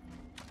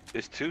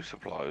 There's 2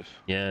 supplies.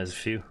 Yeah, there's a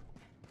few.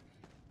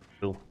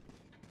 Cool.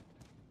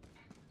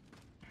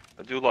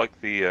 I do like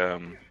the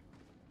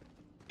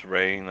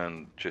terrain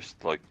and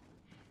just like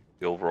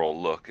the overall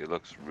look. It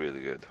looks really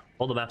good.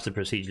 All the maps are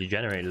procedurally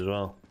generated as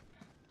well.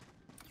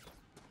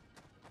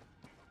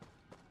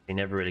 You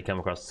never really come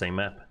across the same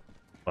map.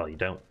 Well, you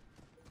don't.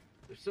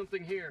 There's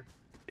something here.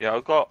 Yeah,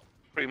 I've got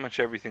pretty much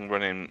everything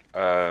running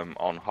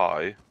on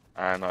high,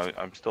 and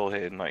I'm still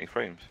hitting 90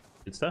 frames.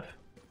 Good stuff.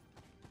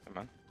 Yeah,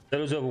 man.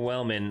 Those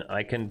overwhelming,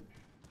 I can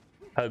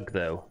hug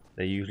though.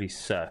 They usually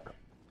suck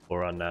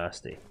or are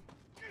nasty.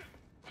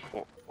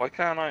 Well, why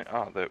can't I?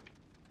 Oh, I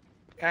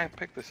can't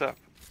pick this up.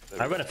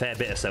 I run a fair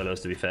bit of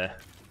solos, to be fair.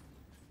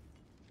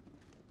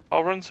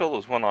 I'll run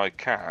solos when I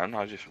can.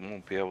 I just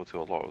won't be able to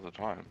a lot of the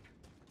time.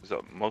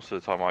 Because most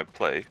of the time I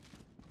play.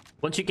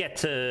 Once you get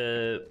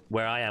to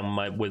where I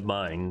am with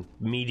mine,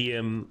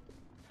 medium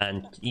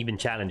and even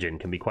challenging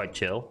can be quite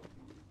chill.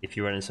 If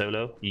you're running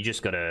solo, you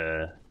just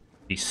gotta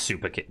be you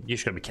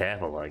just gotta be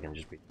careful, like, and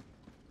just be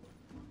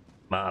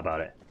smart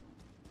about it.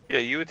 Yeah,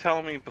 you were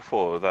telling me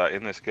before that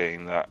in this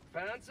game that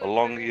the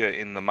longer you're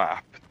in the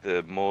map,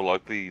 the more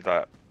likely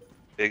that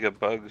bigger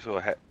bugs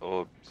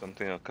or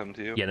something will come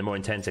to you. Yeah, the more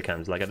intense it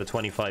comes. Like at the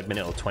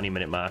 25-minute or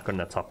 20-minute mark on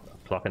the top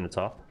clock in the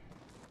top,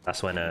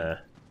 that's when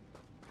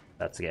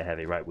that's to get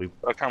heavy. Right,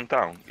 I count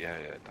down. Yeah,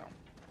 down.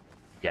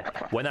 Yeah,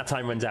 when that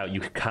time runs out, you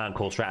can't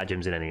call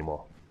stratagems in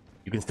anymore.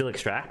 You can still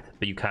extract,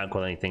 but you can't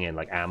call anything in,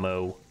 like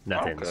ammo,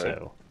 nothing. Okay.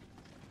 So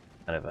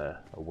kind of a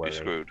worry. You're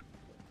screwed.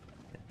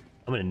 Yeah.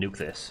 I'm gonna nuke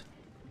this.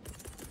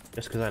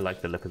 Just because I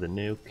like the look of the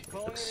nuke. It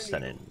looks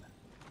stunning.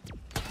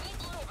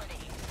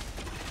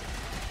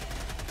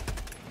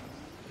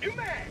 New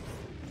mag.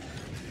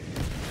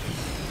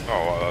 Oh,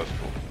 wow, that was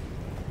cool.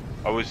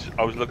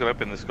 I was looking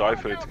up in the sky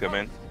for it to come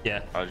in.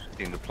 Yeah. I just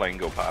seen the plane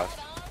go past.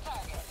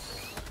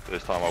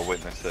 First time I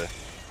witnessed it.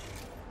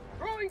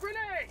 Throwing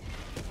grenade.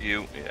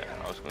 Yeah,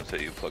 I was going to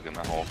say you plug in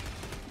that hole.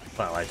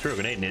 Wow, I threw a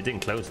grenade and it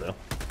didn't close though.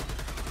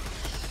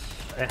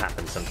 It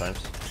happens sometimes.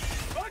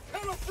 Bug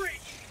tunnel breach.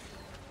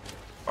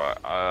 Alright,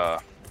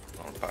 I'm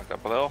gonna back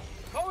up a little.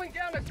 Calling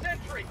down a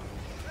sentry.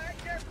 Mag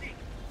empty.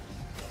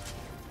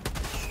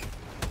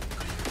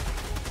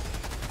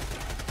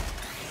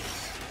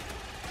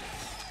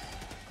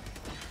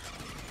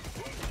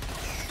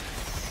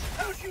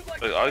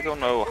 Look, I don't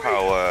know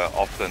how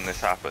often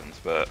this happens,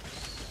 but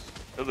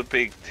you know the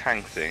big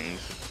tank things,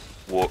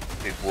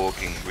 big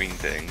walking green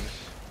things.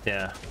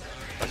 Yeah.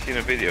 I've seen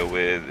a video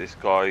where this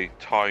guy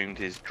timed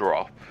his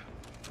drop,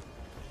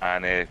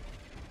 and it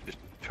just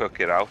took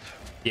it out.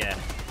 Yeah,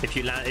 if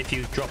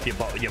you drop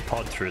your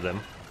pod through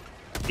them,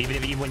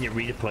 even when you're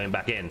redeploying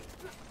back in,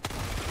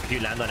 if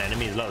you land on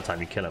enemies, a lot of the time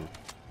you kill them.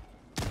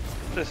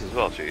 This as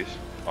well, jeez.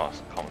 Oh,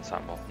 it's a common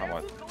sample. Never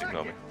mind.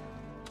 Ignore me.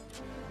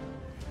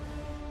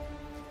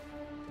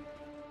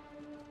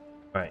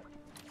 Right,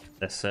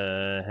 let's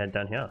head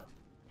down here.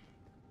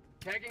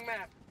 Tagging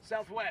map,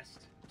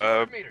 southwest.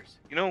 200 meters.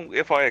 You know,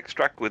 if I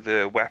extract with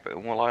the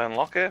weapon, will I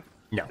unlock it?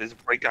 No. There's a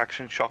break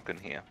action shotgun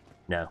here.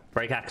 No,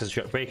 breaker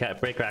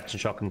action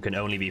shotgun can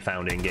only be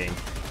found in game.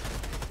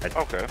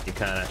 Okay. You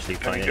can't actually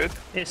find Good?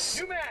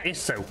 it.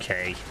 It's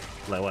okay.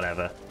 Like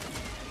whatever.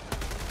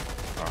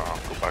 I'll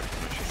go back to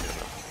the machine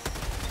gun.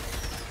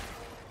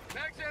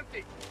 Mag's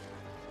empty.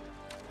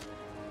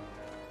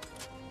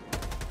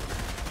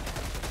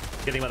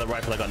 Good thing about the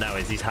rifle I got now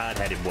is these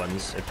hard-headed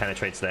ones. It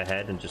penetrates their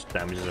head and just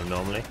damages them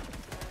normally.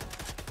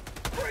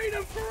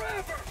 Freedom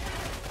forever.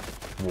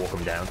 Walk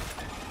them down.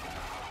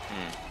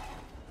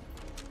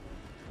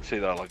 See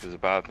that like as a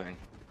bad thing.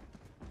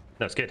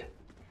 No, it's good.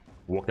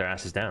 Walk their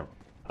asses down,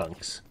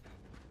 punks.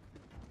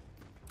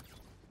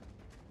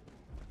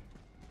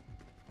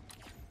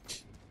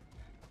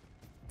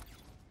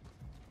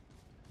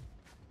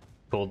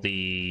 Called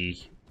the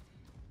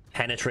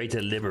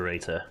Penetrator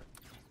Liberator.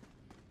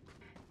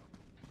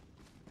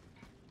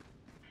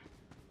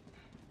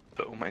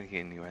 So many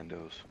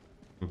innuendos.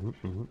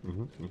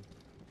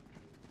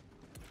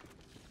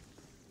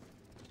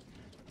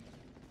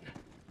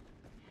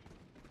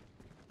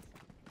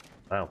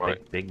 Wow,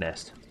 Right. big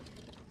nest.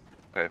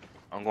 Okay,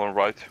 I'm going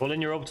right. Pull in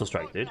your orbital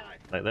strike, dude.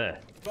 Like there.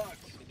 Bugs.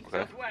 Okay.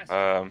 Southwest.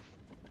 Calling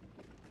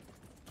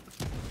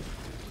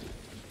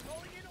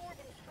in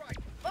orbital strike.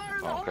 Fire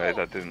in the Okay, hole.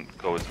 that didn't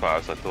go as far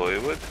as I thought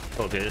it would.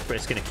 Oh, dude,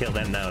 it's gonna kill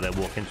them now. They're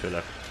walking through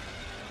there.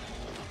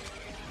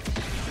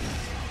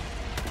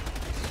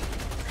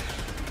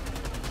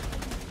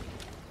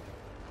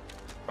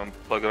 I'm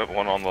plugging up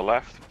one on the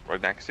left,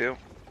 right next to you.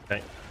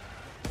 Okay.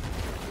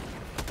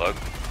 Plug.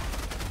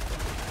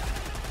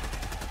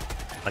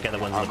 I get the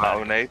ones in I'm the out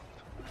back. of nade.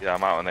 Yeah,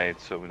 I'm out of nade,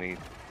 so we need.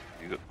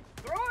 You go.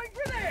 Throwing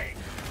grenade.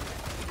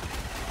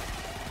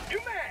 New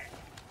mag.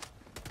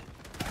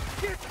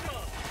 Get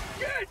some.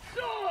 Get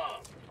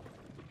some.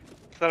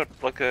 Is that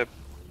like a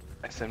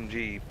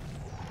SMG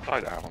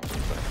sidearm or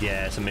something?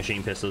 Yeah, it's a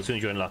machine pistol. As soon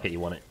as you unlock it, you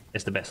want it.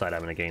 It's the best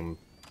sidearm in the game.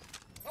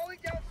 Calling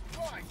down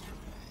supply.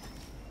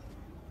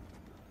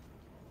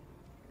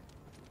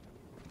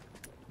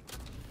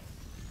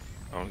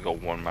 I only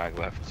got one mag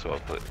left, so I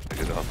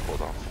figured I'll pull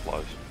down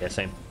supplies. Yeah,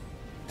 same.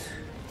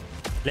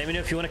 Let me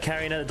know if you want to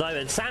carry another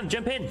diver. Sam,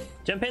 jump in!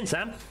 Jump in,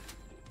 Sam!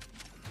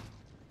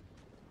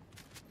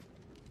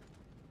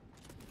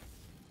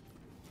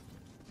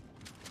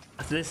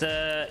 After this, do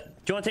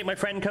you want to take my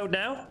friend code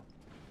now?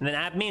 And then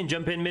add me and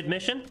jump in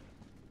mid-mission?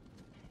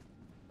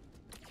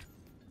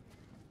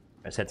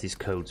 Let's set these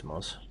codes,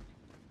 Moz.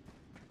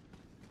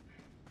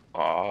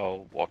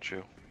 I'll watch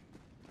you.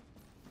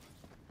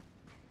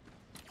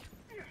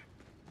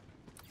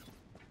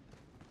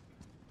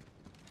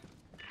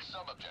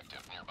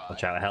 Sub-objective nearby.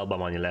 Watch out, a hell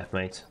bomb on your left,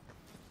 mate.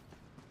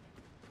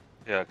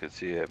 Yeah, I could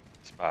see it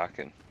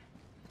sparking.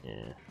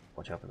 Yeah,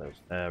 watch out for those.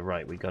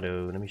 Right, we gotta...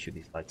 Let me shoot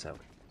these lights out.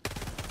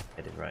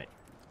 Headed right.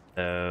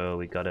 So,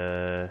 we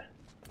gotta...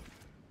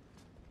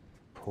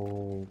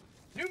 Pull...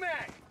 New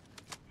mag.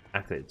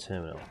 Activate the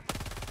terminal.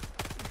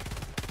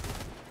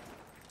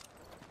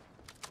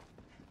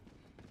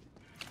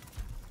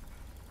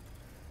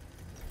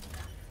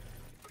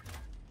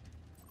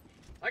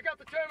 I got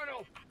the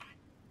terminal.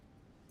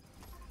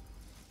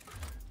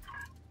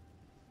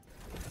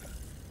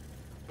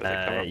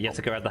 You have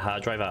to grab the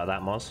hard drive out of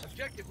that, Moz.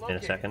 Objective In a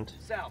located. second.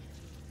 South.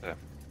 Yeah.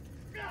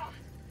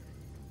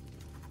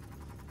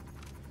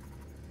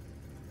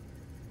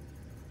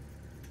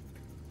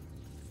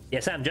 Yeah,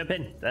 Sam, jump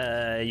in.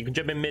 You can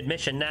jump in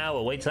mid-mission now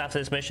or wait till after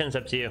this mission. It's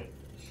up to you.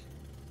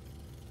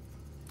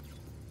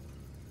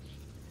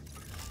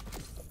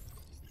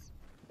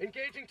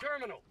 Engaging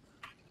terminal.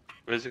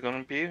 Where's it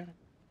gonna be?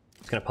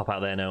 It's gonna pop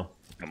out there now.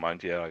 Never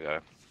mind, yeah, I got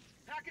it.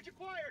 Package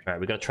acquired.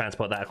 Alright, we gotta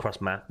transport that across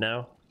map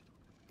now.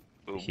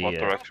 Ooh, Here. what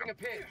direction?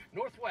 Dropping a pin.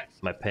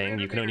 Northwest. My ping.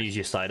 You can only 300 use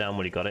your sidearm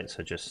when you got it,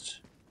 so just...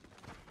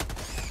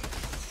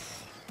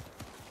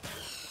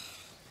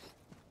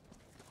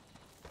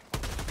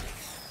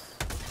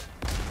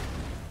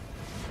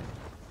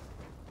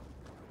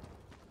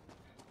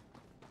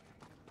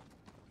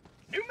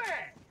 New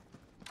mag.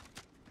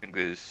 I think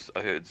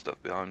I heard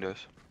stuff behind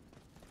us.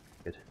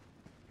 Good.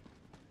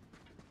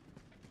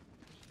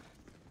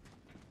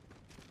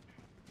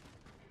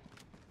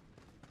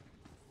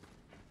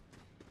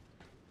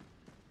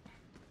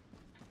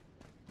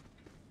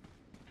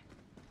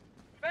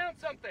 Found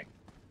something.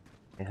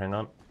 Okay, hang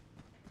on.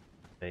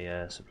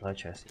 A supply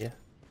chest here.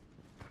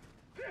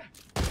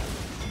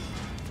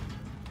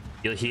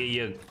 You'll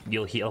hear,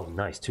 oh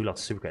nice, 2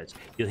 lots of super credits.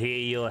 You'll hear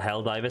your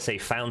Helldiver say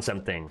found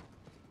something.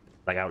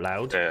 Like out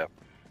loud. Yeah.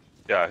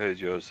 Yeah, I heard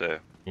yours there.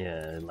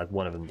 Yeah, like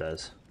one of them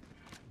does.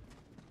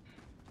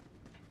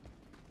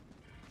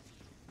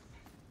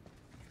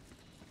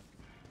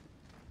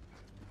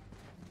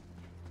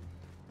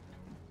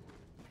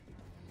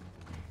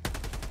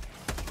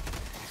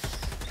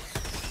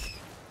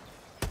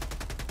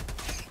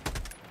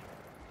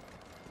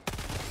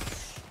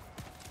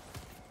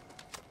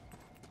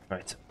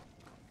 Right.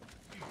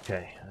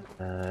 Okay.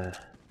 I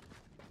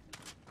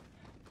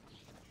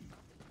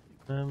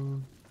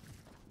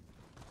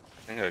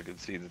think I can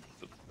see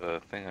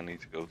the thing I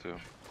need to go to.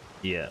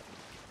 Yeah.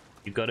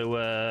 You got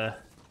to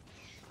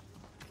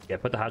yeah,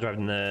 put the hard drive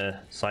in the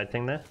side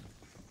thing there.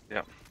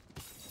 Yeah.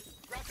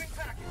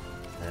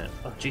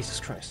 Oh Jesus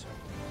Christ.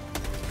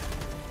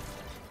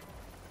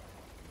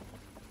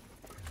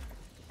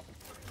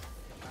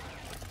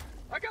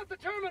 I got the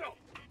terminal.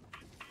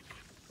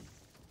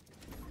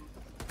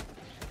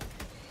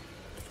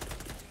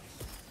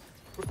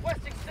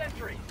 Requesting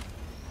sentry.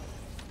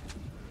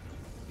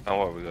 Oh,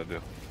 what are we gonna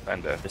do?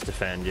 End there. Just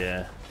defend,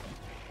 yeah.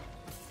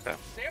 Yeah.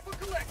 Sample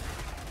collected.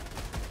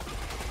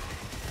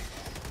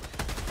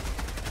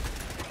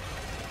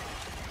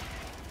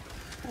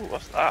 Ooh,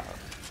 what's that?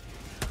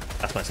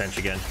 That's my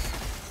sentry again.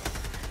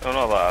 Oh,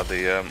 not that.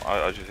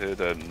 I just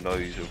heard a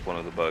noise of one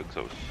of the bugs.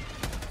 I was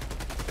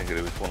thinking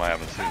it was one I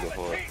haven't seen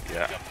before.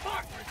 Yeah.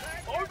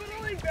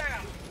 Orbital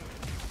inbound.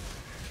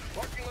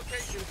 Marking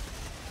location.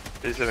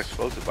 There's an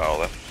explosive barrel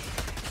there.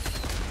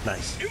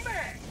 Nice. New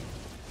mag.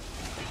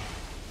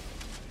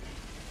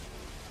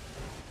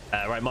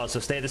 Right, Mod, so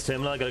stay at this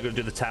terminal. I gotta go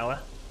do the tower.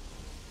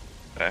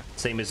 Okay.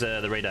 Same as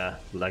the radar,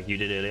 like you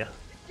did earlier.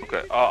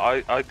 Okay.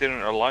 I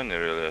didn't align it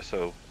earlier,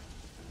 so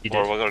You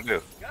what did. have I got to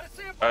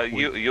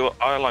do?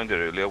 I aligned it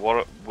earlier.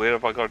 Where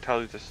have I got to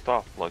tell you to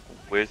stop? Like,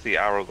 where's the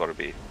arrow got to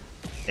be?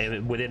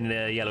 Within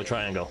the yellow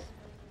triangle.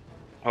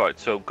 All right.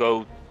 So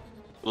go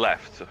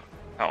left,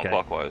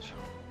 counterclockwise.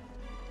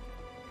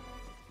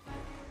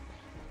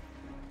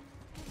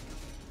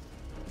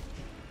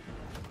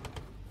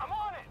 I'm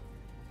on it.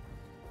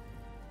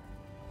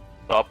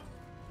 Stop.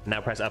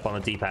 Now press up on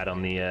the D-pad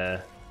on the.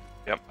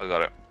 Yep, I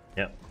got it.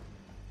 Yep.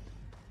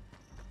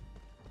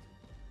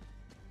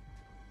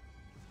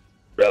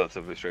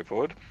 Relatively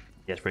straightforward.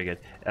 Yes, pretty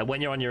good. When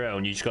you're on your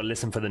own, you just got to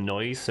listen for the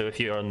noise. So if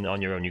you're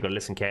on your own, you got to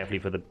listen carefully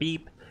for the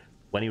beep.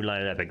 When you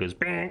line it up, it goes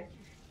bing.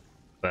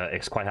 But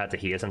it's quite hard to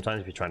hear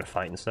sometimes if you're trying to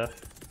fight and stuff.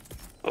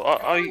 So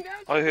I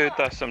heard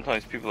that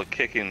sometimes people are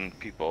kicking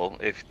people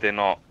if they're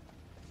not,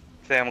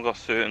 if they haven't got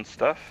certain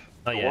stuff.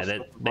 Oh yeah,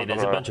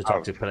 there's a bunch of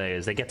toxic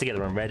players. They get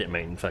together on Reddit,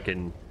 mate, and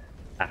fucking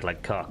act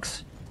like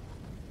cocks.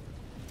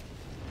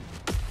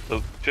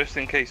 So just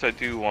in case I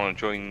do want to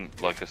join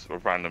like a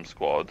random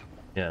squad,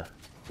 Yeah.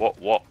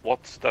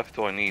 what stuff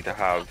do I need to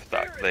have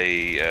that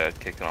they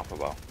kicking off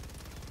about?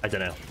 I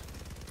don't know.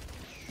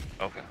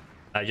 Okay.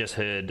 I just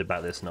heard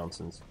about this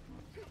nonsense.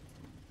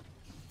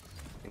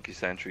 I think your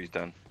sentry's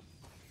done.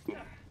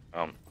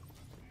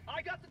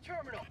 I got the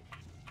terminal.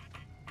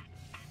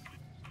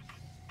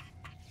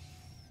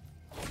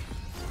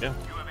 Yeah.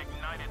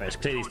 Right, let's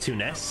clear these two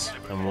nests,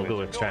 and we'll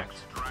go extract.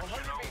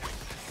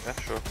 Yeah,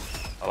 sure.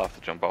 I'll have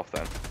to jump off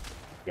then.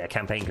 Yeah,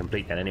 campaign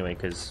complete then anyway,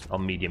 because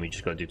on medium you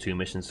just got to do 2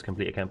 missions to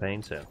complete a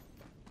campaign, so.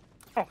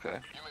 Okay.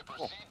 You may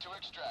proceed to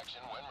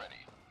extraction when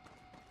ready.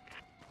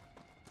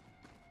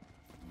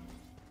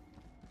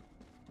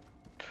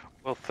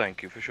 Well,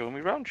 thank you for showing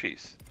me round,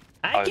 Cheese.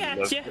 I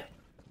got you.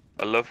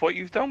 I love what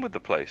you've done with the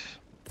place.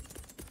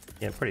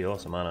 Yeah, pretty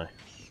awesome, aren't I?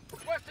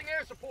 Requesting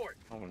air support.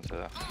 I wouldn't say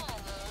that.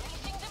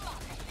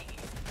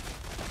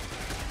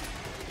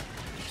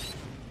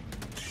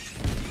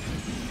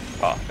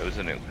 Ah, it was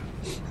a nuke.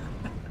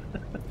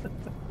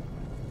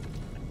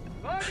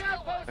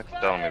 Thanks for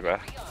telling me, bro.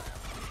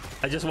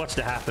 I just watched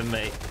it happen,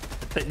 mate.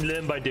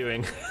 Learn by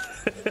doing.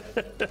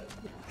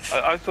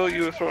 I thought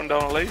you were throwing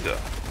down a laser.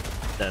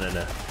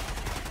 No.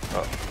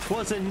 Oh. It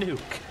was a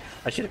nuke.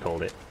 I should have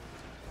called it.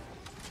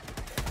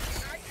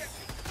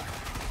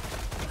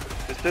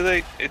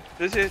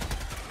 Does it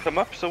come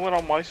up somewhere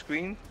on my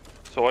screen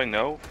so I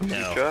know for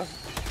future?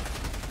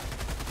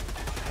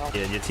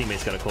 Yeah, your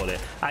teammates gotta call it.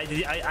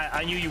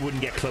 I knew you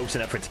wouldn't get close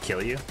enough for it to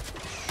kill you.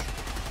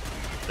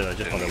 So I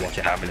just wanted to watch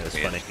it happen. It was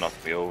funny. It's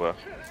knocked me over.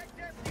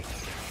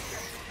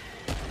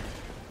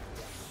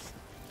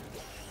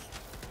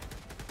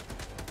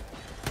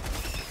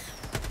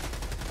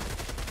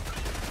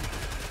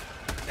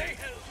 Say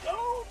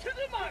hello to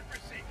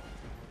democracy.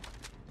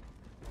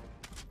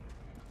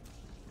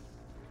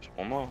 Just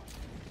one more.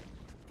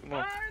 Come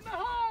on. Fire in the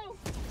hole.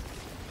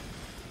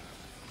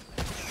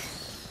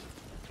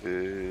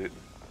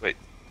 Wait.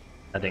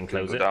 I didn't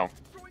close Go it. down.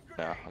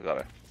 Yeah, I got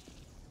it.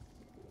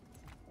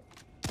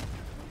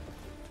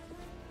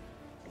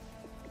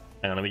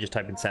 Hang on, let me just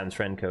type in Sam's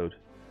friend code.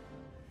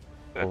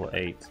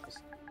 48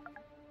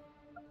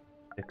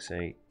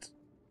 68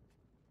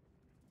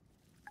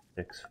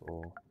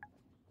 64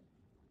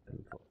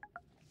 74.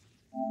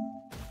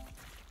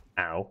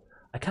 Ow.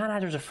 I can't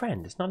add her as a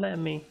friend. It's not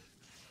letting me.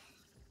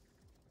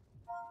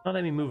 Not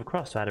letting me move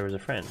across to add her as a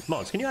friend.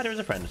 Mods, can you add her as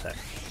a friend a sec?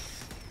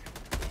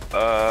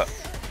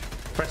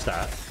 Press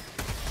start.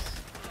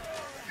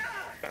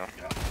 Yeah.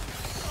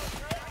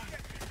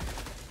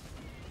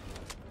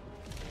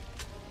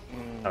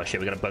 Oh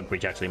shit, we got a bug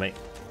breach actually, mate.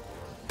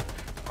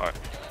 Alright.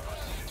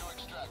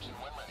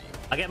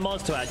 I get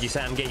mods to add you,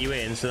 Sam, get you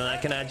in, so then I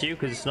can add you,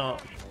 because it's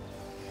not...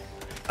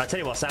 I'll tell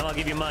you what, Sam, I'll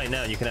give you mine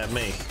now, and you can add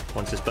me,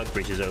 once this bug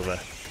breach is over.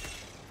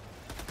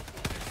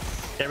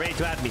 They're ready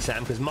to add me,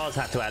 Sam, because Mars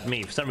had to add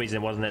me. For some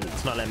reason, it wasn't.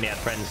 It's not letting me add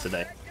friends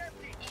today.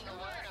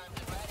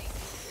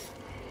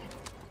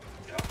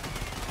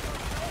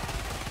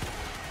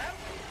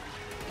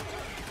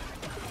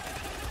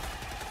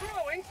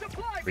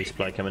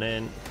 Resupply coming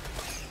in.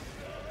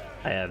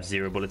 I have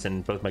 0 bullets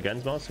in both my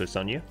guns, Mars, so it's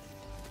on you.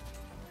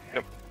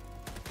 Yep.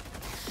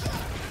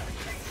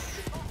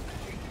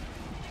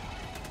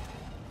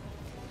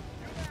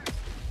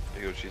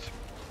 There you go, cheese.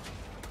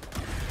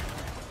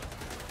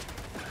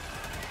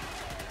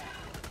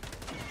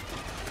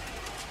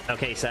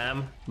 Okay,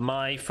 Sam.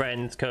 My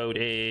friend's code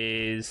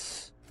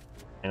is...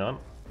 Hang on.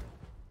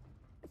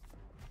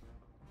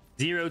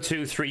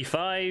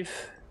 0235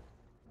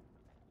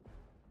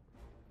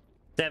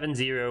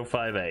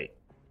 7058.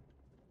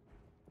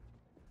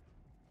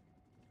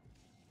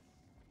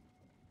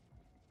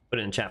 Put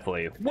it in chat for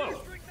you.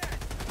 Whoa!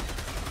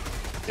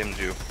 Dimmed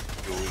you.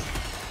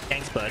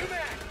 Thanks, bud.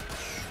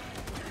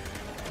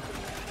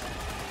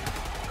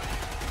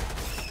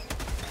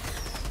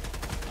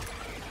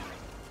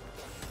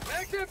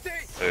 Mag's empty.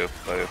 There you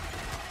go.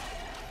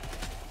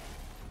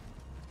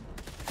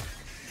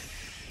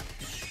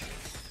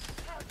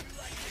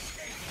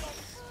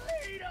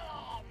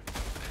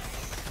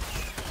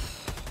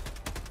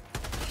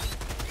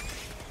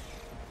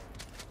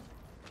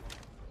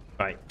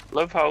 Right.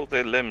 Love how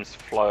the limbs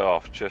fly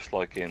off just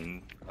like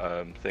in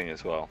thing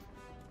as well.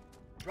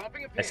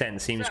 Dropping a I pin.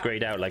 sent seems South,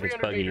 grayed out like it's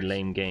 300 buggy, meters.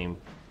 lame game.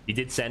 You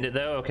did send it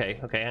though?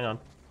 Okay, hang on.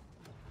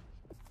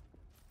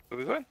 Where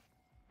we going?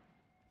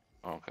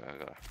 Okay, I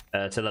got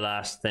it. To the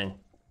last thing.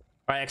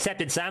 Alright,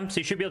 accepted, Sam. So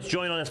you should be able to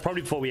join on us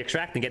probably before we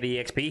extract and get the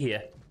EXP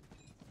here.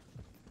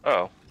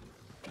 Oh.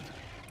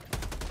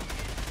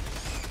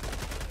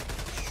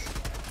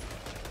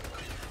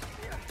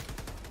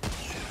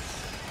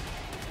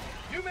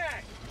 New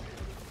mag.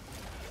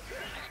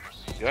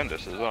 Behind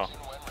us as well.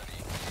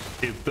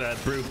 Dude,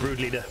 brood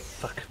leader.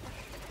 Fuck.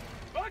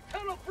 Bug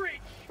tunnel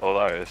breach. Oh,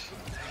 there it is.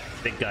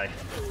 Big guy.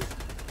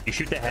 You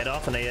shoot their head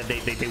off and they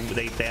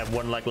have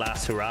one like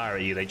last hurrah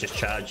at you. They just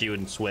charge you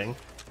and swing.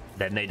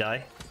 Then they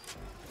die.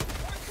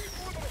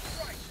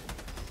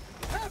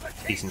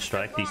 Decent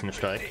strike, decent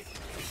strike.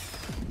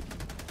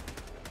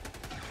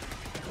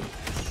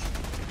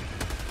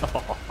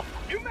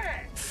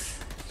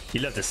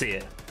 You love to see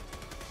it.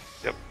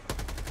 Yep.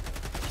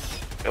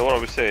 Yeah, what I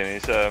was saying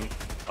is,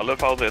 I love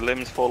how the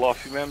limbs fall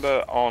off. You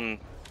remember on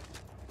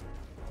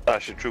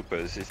Starship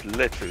Troopers, it's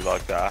literally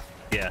like that.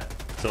 Yeah.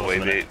 It's The awesome, way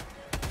isn't they, it?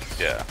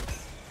 yeah.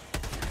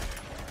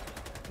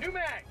 New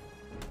mag.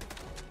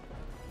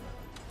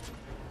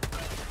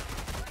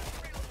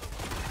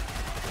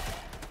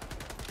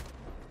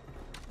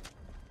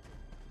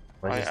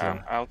 Where's I this am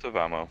thing? out of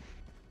ammo.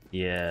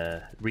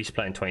 Yeah.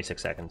 Resupply in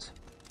 26 seconds.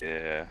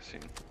 Yeah, see.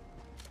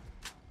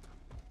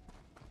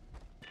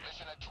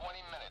 Mission at 20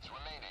 minutes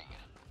remaining.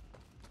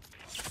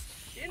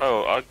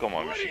 Oh, I got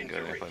my machine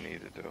gun if I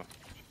needed to.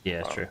 Yeah,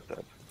 it's true.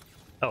 Dead.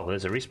 Oh,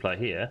 there's a resupply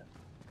here.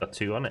 Got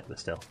 2 on it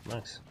still.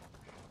 Nice.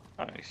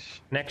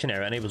 Nice. Connection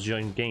error, unable to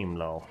join game,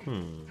 lol.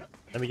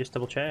 Let me just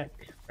double check.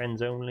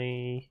 Friends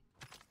only.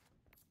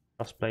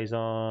 Crossplays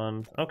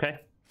on. Okay.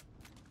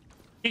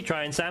 Keep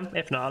trying, Sam.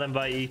 If not, I'll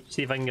invite you.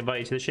 See if I can invite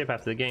you to the ship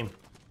after the game.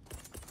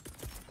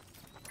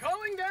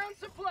 Calling down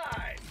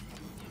supplies.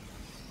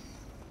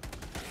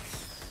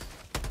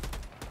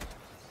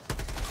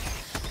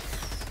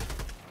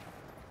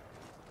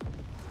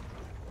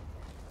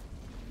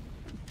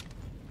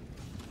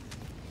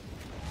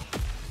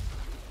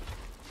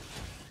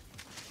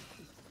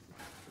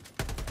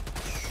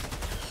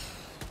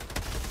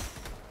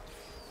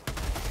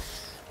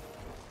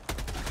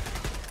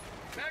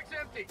 Mag's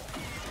empty.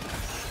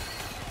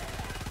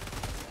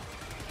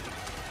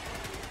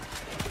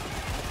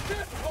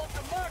 This called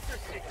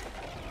democracy.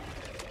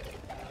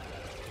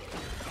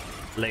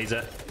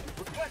 Laser.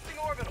 Requesting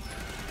orbital.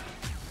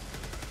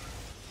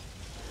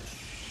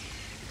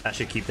 That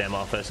should keep them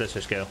off us. Let's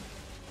just go.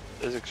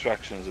 There's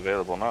extractions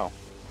available now.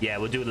 Yeah,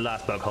 we'll do the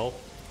last bug hole,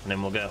 and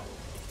then we'll go.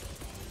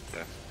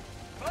 Yeah.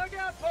 Bug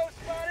outpost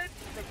spotted.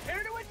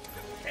 Prepare to it.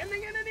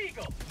 Sending in an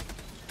eagle.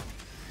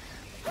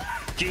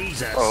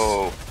 Jesus!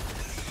 Oh.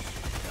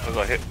 I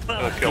got hit.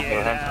 I got killed by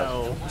a hunter.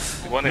 hell.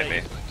 One hit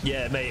Mate, me.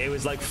 yeah, mate, it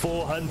was like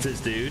 4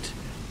 hunters, dude.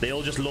 They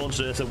all just launched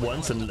at us at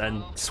once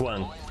and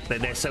swung.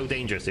 They're so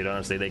dangerous, dude,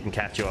 honestly. They can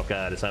catch you off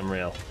guard. It's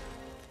unreal.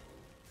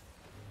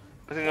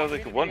 I didn't know they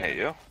could one hit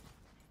you.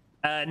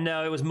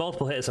 No, it was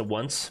multiple hits at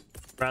once,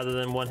 rather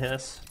than one hit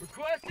us.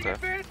 Requesting Okay.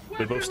 advanced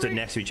We both stood weaponry.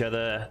 next to each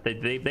other.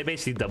 They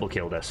basically double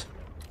killed us.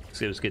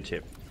 So it was good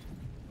shit.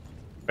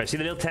 Right, see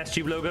the little test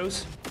tube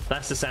logos?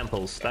 That's the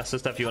samples. That's the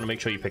stuff you want to make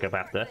sure you pick up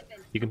after.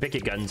 You can pick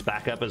your guns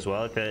back up as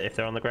well if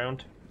they're on the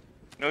ground.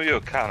 You know your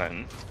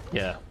cannon?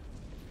 Yeah.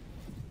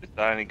 Is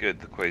that any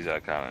good, the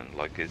Quasar cannon?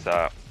 Like, is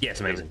that... Yeah,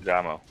 it's amazing. limited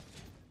ammo?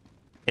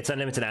 It's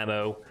unlimited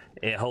ammo.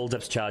 It holds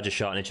up to charge a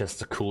shot and it just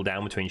has to cool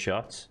down between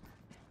shots.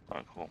 Oh,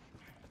 cool.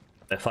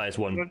 It fires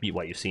one,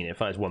 well, you've seen it. It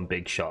fires one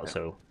big shot,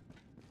 so...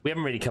 We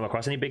haven't really come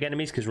across any big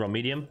enemies because we're on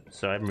medium,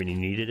 so I haven't really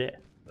needed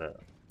it. But...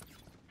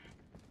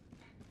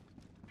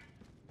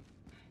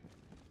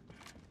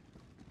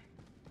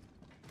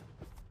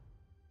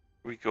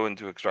 We go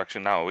into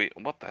extraction now.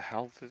 What the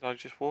hell did I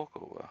just walk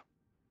over?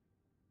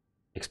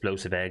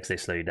 Explosive eggs, they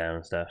slow you down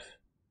and stuff.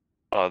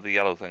 Oh, the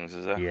yellow things,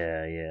 is it?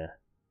 Yeah, yeah.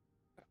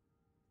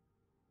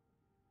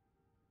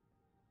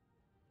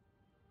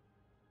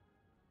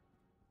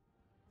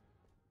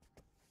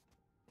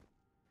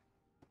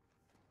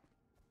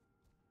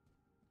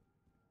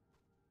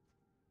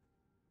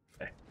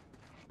 Okay.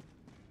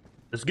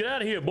 Let's get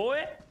out of here,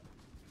 boy!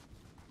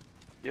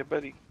 Yeah,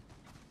 buddy.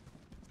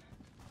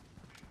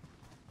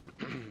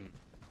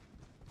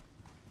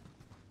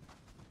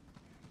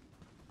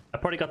 I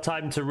probably got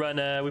time to run.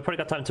 We probably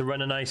got time to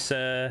run a nice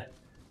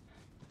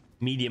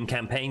medium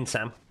campaign,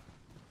 Sam.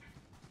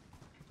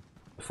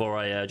 Before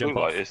I jump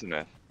Blue off. light, isn't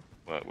it?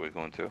 What we're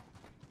going to.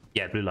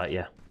 Yeah, blue light.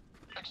 Yeah.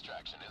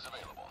 Extraction is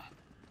available.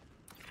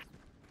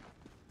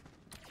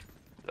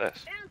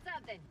 This. Found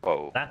something.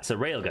 Oh. That's a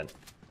railgun. So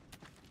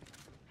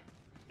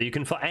you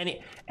can find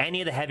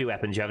any of the heavy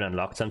weapons you haven't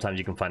unlocked. Sometimes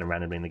you can find them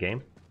randomly in the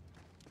game.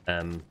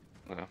 Yeah.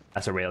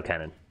 That's a rail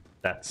cannon.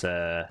 That's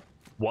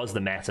was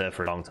the meta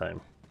for a long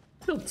time.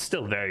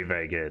 Still very,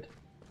 very good.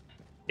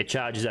 It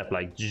charges up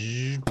like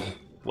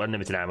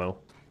unlimited ammo.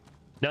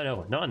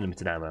 No, not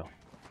unlimited ammo.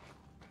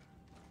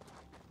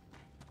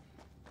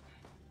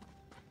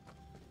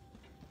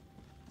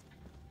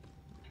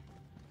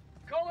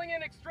 Calling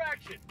in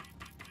extraction.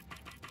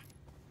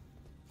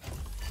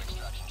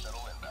 Extraction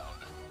shuttle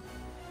inbound.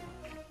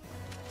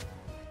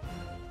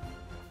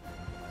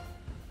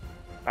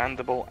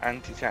 Expandable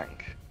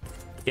anti-tank.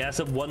 Yeah, that's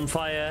a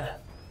one-fire.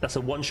 That's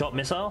a one-shot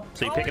missile.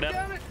 So you pick it up,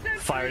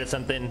 fire it at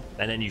something,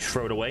 and then you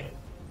throw it away.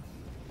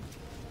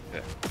 Yeah.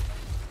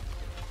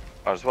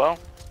 As well.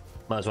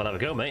 Might as well have a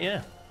go, mate.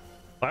 Yeah.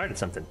 Fire it at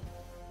something.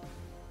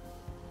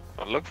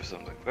 I'll look for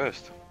something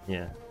first.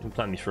 Yeah. You can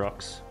climb these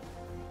rocks.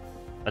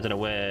 I don't know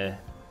where.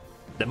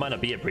 There might not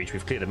be a breach.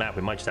 We've cleared the map.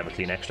 We might just have a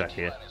clean extract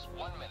here.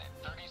 1 minute,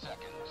 30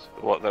 seconds.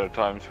 What, there are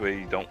times where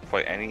you don't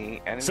fight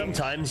any enemies?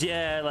 Sometimes,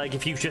 yeah. Like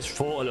if you've just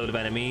fought a load of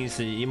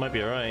enemies, you might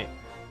be alright.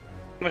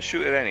 I'm gonna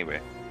shoot it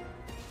anyway.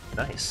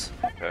 Nice.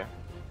 Okay.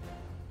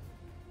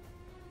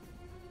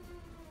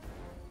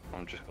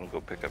 I'm just gonna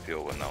go pick up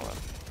your one now then.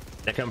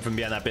 They come from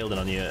behind that building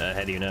on you,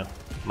 ahead of you now.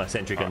 My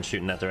sentry gun's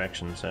shooting that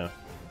direction, so.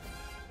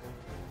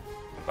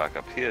 Back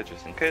up here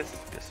just in case.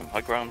 Get some high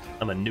ground.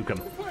 I'm gonna nuke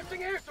 'em.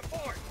 Requesting air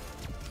support.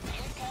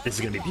 This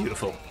is gonna be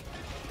beautiful.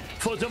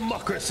 For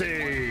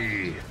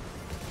democracy!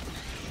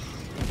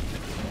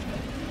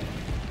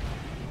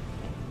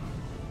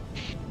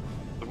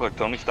 Look like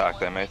Tony Stark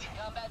there, mate.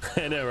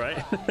 I know,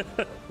 right?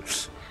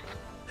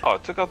 Oh,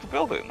 it took out the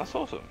building. That's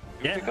awesome.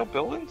 You Yeah. can take out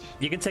buildings?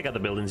 You can take out the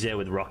buildings, yeah,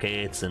 with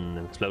rockets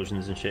and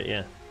explosions and shit,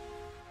 yeah.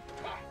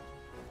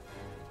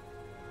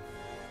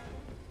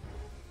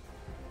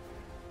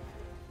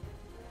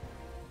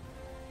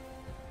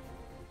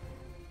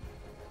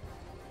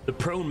 The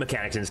prone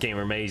mechanics in this game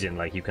are amazing.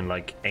 Like, you can,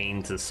 like,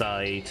 aim to the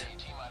side.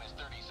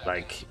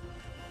 Like,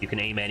 you can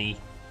aim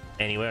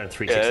anywhere in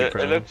 360 Yeah,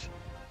 prone. it looks...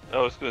 I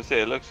was gonna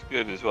say, it looks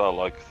good as well,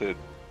 like the...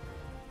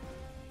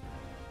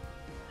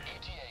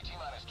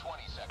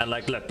 And,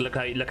 like, look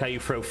how you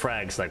throw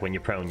frags, like, when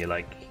you're prone, you're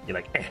like,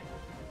 eh.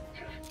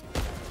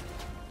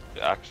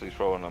 You're actually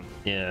throwing them.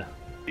 Yeah.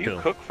 Do you Cool.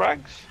 cook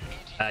frags?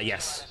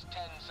 Yes.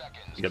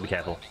 You gotta be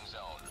careful.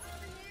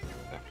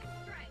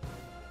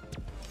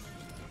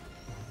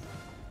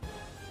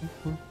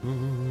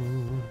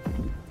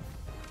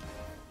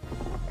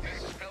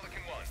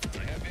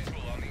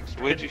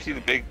 Where do you see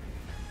the big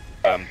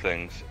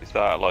things? Is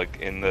that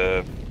like in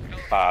the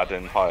hard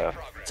and higher?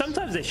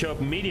 Sometimes they show up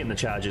medium, the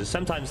charges.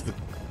 Sometimes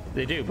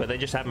they do, but they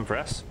just happen for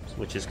us,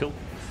 which is cool.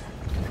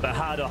 But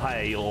hard or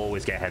higher, you'll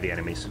always get heavy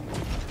enemies.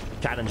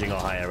 Challenging or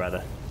higher,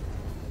 rather.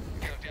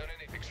 Countdown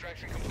and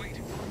extraction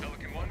complete.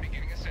 Pelican 1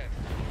 beginning ascent.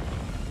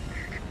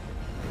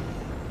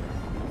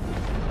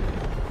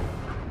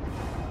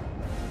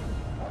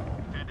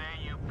 Today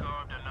you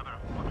carved another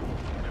foot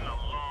in a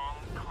long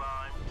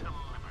climb to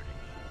liberty.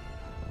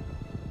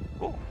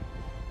 Cool.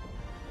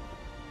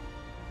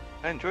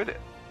 I enjoyed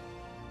it.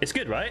 It's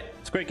good, right?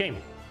 It's a great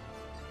game.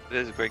 It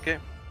is a great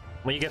game.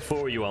 When you get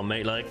 4 of you on,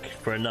 mate, like,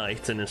 for a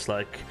night, and it's,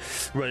 like,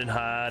 running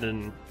hard,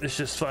 and it's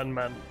just fun,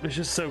 man. It's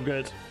just so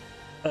good.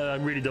 I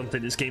really don't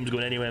think this game's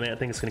going anywhere, mate. I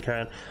think it's going to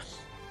carry on.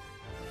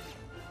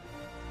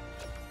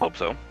 Hope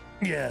so.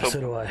 Yeah, so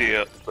do I.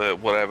 The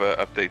whatever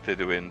update they're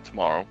doing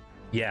tomorrow.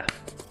 Yeah.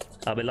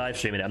 I'll be live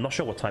streaming it. I'm not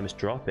sure what time it's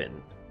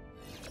dropping.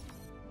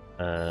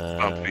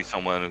 Bound to be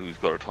someone who's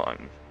got a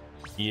time.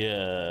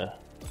 Yeah.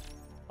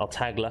 I'll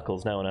tag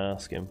Luckles now and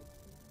ask him.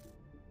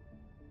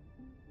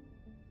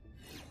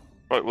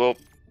 Right, well,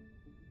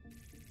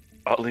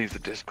 I'll leave the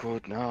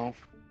Discord now.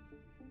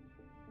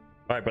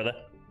 Alright, brother.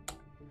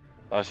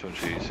 Nice one,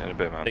 cheese. In a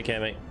bit, man. Take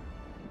care, mate.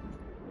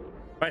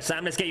 Alright,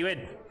 Sam, let's get you in.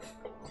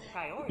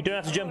 You don't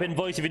have to jump in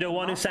voice if you don't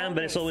want to, Sam,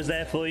 but it's always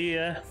there for you,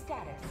 yeah?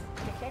 Status.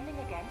 Defending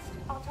against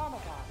automaton.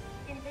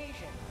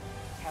 Invasion.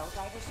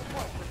 Helldiver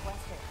support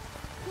requested.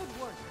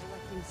 Good work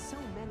collecting so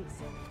many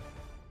silver.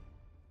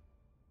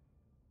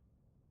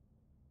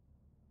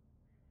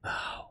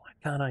 Oh, why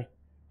can't I?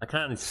 I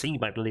can't see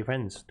my bloody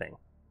friends thing.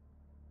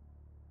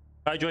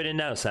 I joined in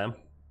now, Sam.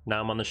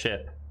 Now I'm on the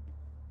ship.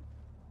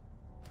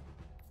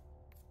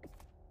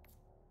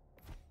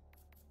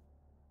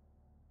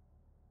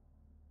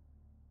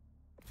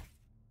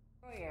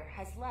 Destroyer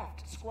has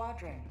left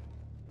squadron.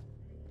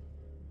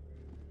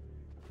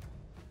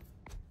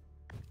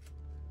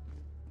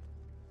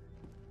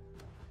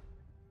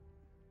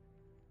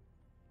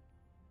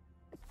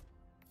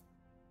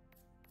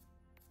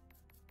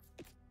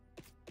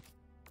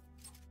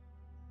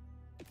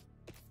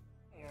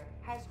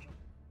 Has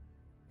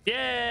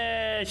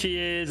Yeah, she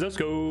is. Let's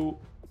go.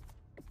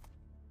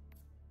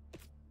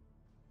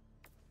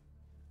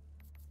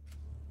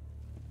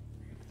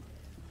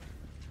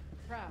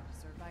 Proud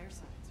to serve by your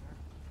side, sir.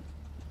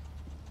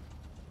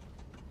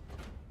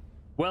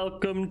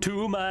 Welcome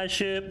to my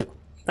ship.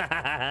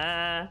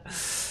 I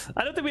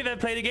don't think we've ever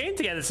played a game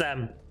together,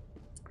 Sam.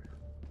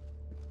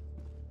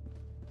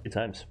 Good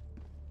times.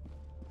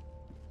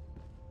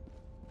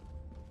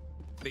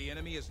 The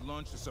enemy has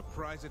launched a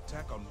surprise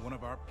attack on one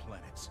of our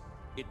planets.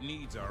 It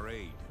needs our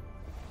aid.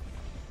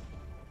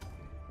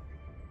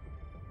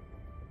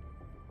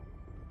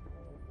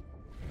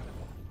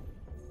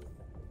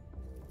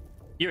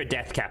 You're a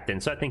death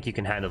captain, so I think you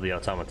can handle the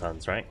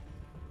automatons, right?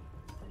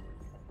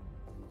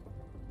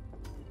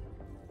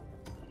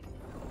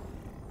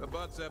 The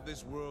bots have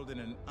this world in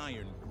an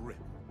iron grip.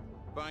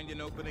 Find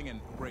an opening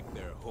and break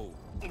their hold.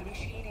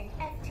 initiating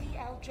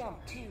FTL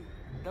jump to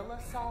the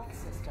LaSouth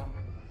system.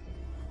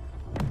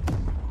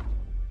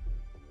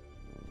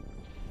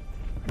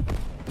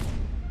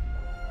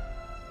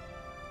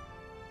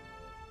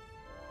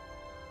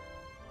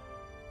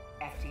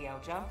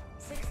 FTL jump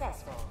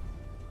successful.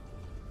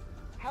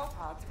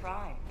 Hellpods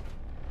prime.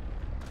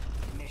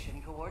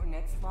 Mission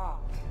coordinates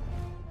locked.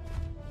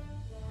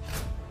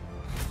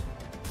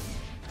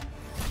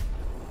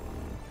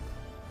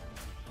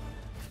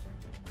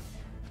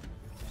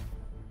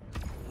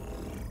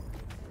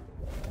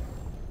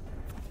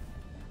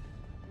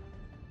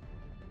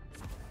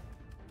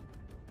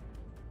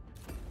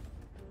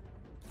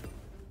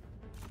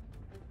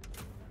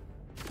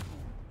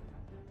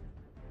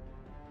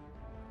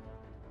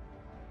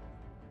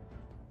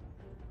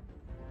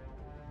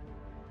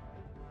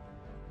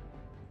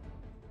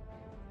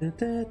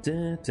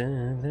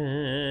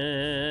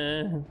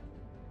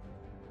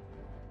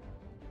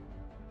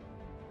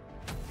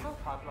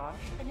 Hellpod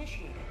launch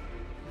initiated.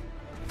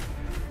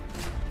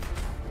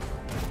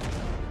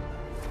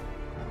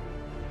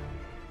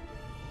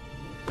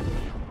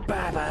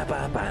 Ba ba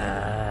ba ba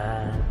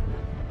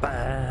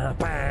ba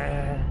ba.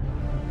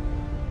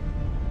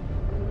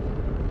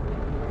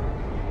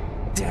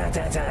 Da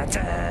da da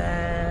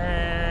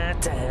da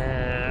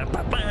da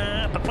ba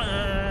ba ba ba.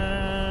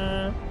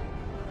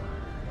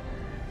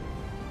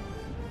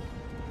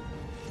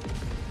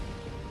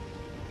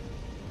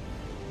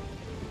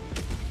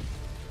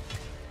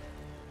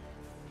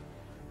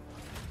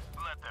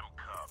 Let them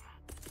come.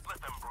 Let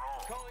them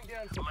brawl. Calling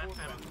down Let support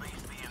them weapons.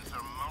 face the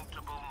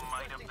insurmountable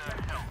might of the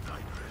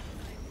Helldivers.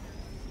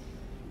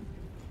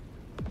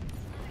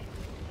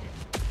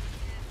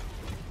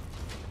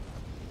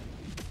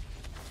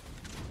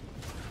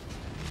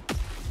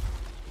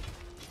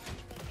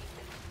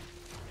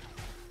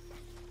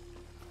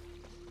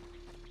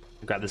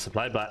 Grab the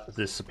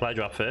supply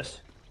drop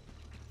first.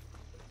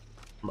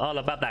 I'm all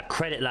about that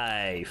credit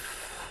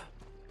life.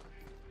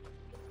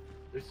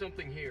 There's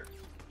something here.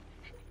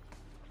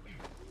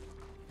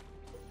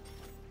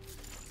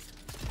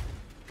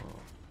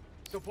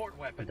 Support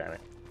weapon. Damn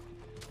it.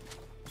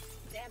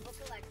 Sample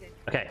collected.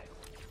 Okay.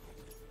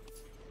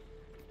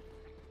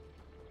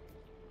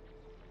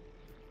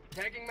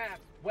 Tagging map.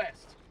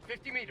 West.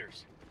 50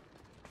 meters.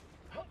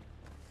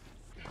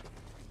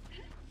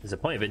 There's a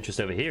point of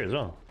interest over here as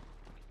well.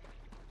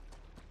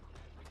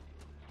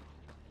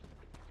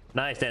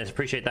 Nice, Dennis.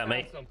 Appreciate that, Found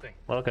mate. something.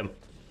 Welcome.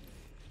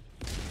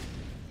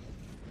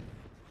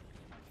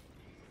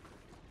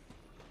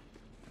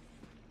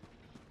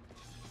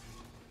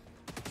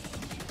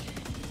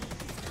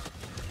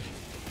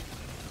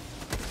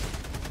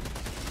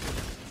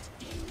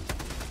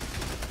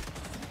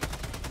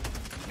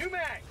 New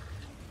mag.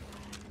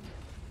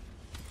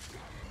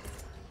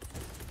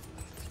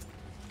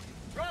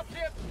 Drop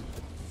ship.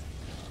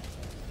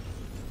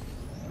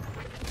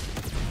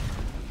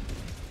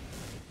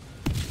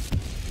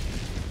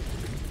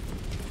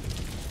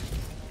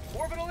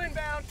 Orbital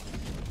inbound.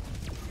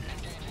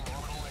 Engaging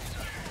orbital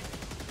laser.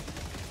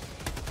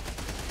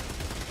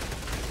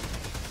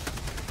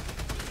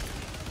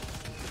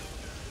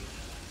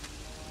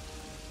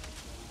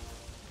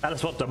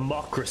 That's what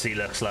democracy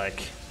looks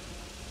like.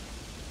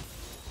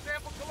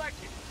 Sample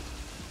collected.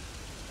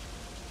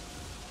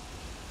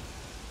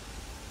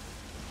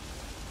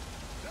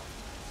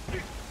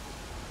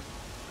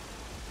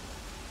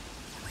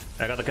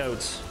 I got the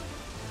codes.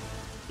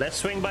 Let's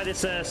swing by this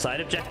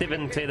side objective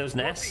and clear those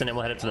nests, and then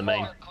we'll head up to the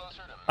main.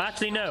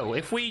 Actually, no.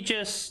 If we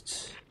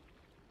just...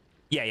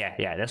 Yeah.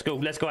 Let's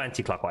go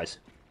anti-clockwise.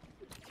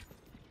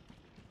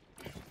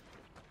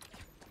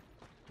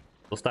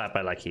 We'll start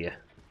by, like, here.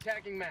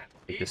 Tagging map.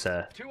 Take East,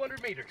 this,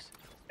 200 meters.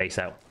 Base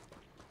out.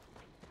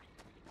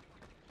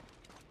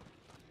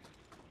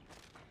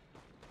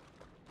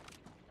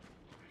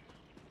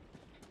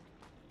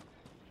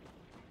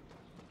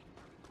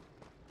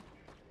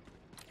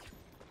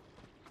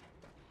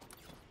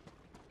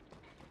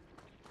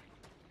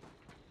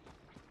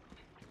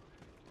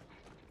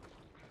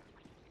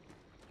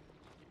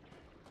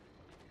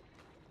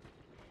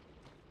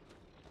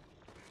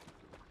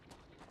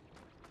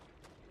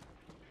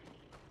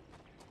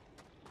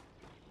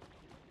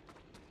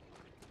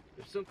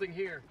 something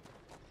here.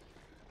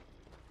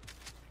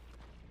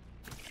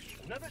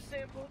 Another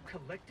sample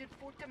collected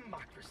for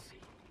democracy.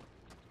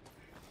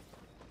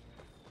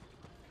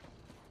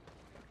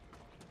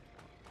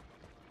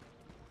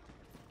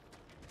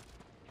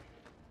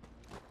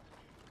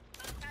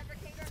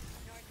 Fabricator,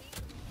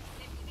 northeast,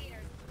 50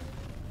 meters.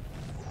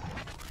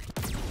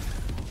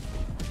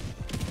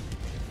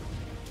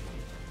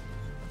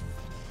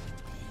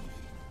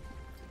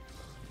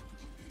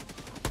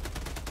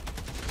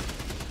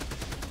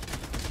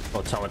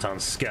 Automaton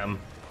scum.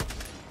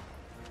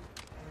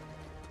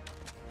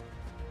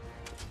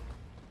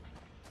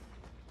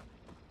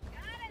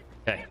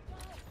 Okay.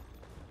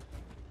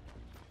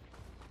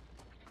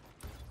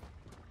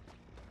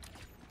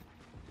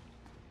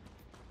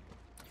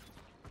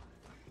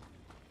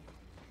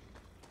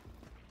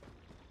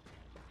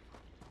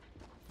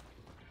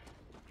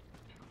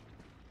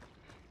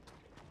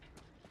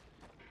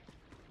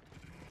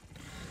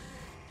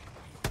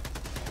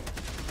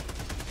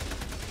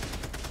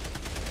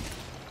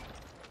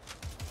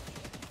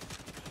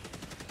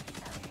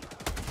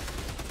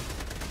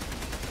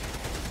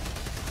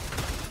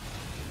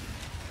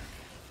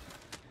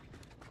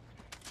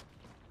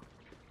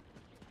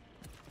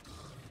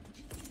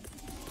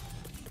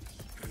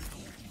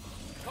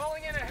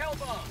 Calling in a hell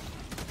bomb.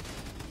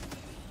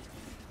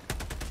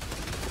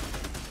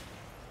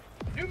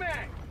 New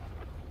mag.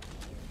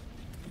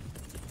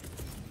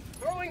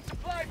 Throwing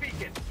supply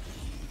beacon.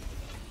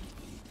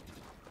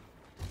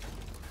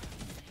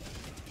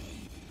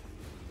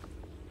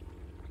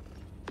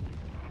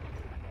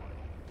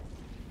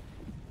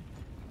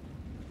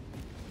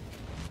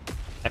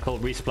 I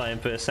called resupply him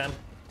first, Sam.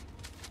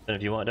 Don't know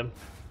if you wanted him.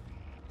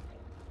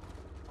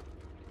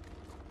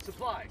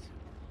 Supplies.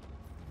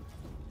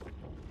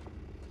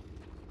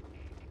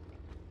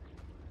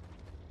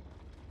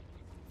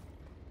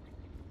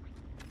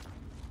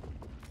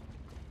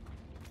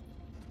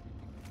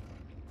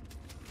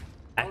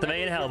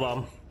 Activating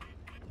Hellbomb.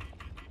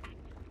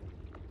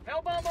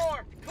 Hellbomb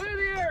armed. Clear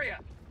the area.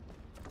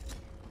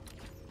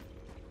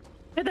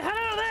 Get the hell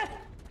out of there!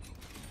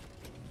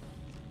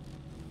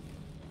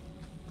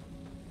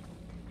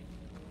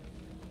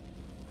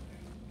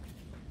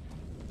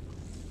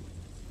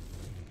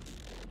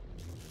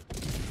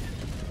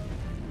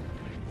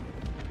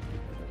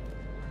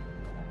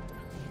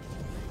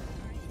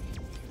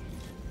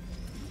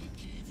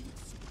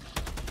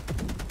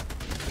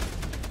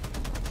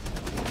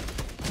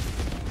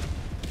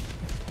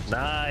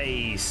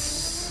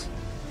 Nice.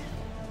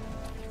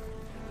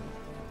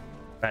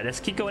 Right, let's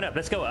keep going up.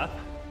 Let's go up,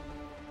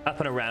 up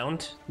and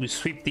around. We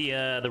sweep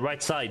the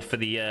right side for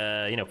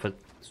the you know, for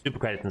super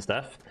credits and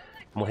stuff,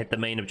 and we'll hit the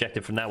main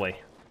objective from that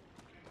way.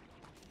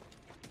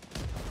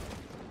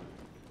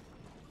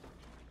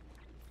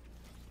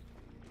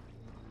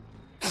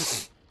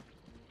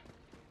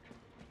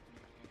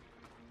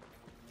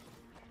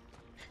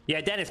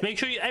 Yeah, Dennis, make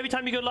sure you, every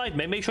time you go live,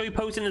 mate, make sure you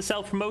post in the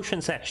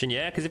self-promotion section,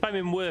 yeah? Because if I'm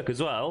in work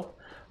as well,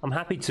 I'm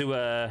happy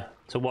to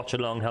watch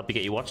along, help you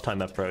get your watch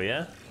time up, bro,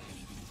 yeah?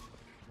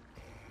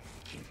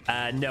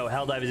 No,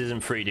 Helldivers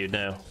isn't free, dude,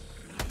 no.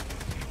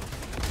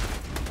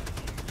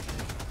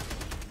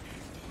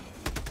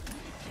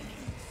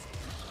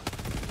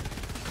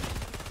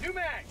 New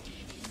mag.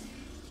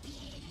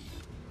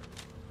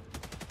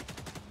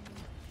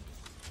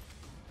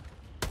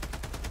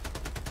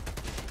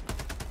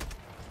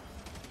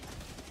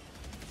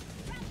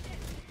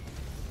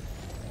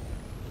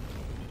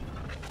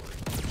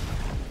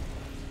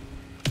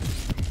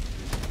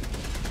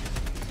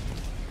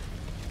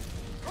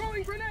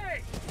 Throwing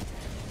grenade.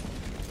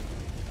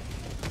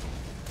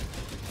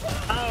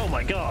 Oh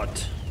my god!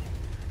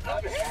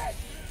 I'm hit.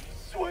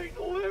 Sweet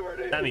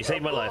liberty. Damn, you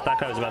saved my life. That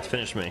guy was about to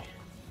finish me.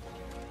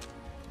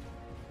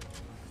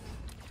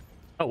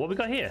 Oh, what we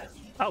got here?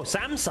 Oh,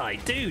 Sam's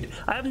site, dude.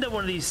 I haven't done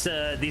one of these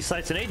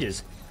sites in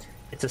ages.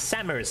 It's a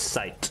Sammer's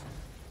site.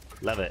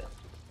 Love it.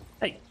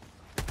 Hey.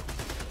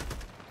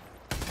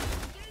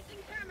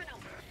 Engaging terminal.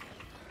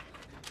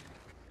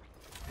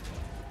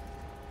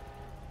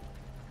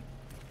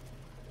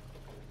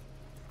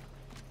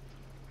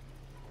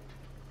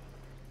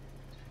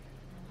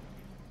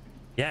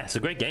 Yeah, it's a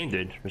great game,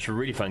 dude. It's a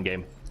really fun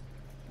game.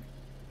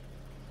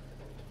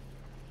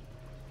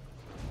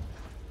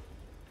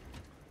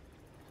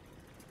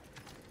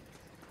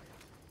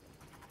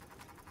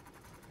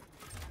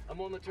 I'm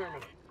on the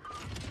terminal.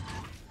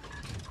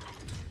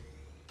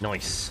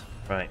 Nice.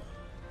 Right.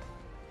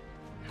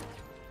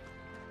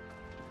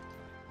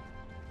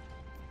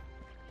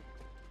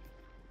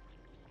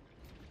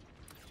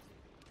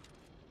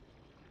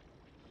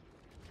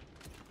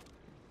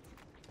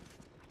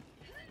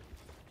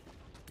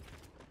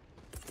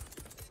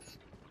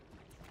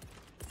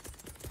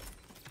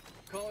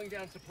 Calling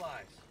down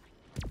supplies.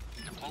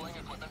 Deploying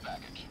equipment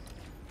package.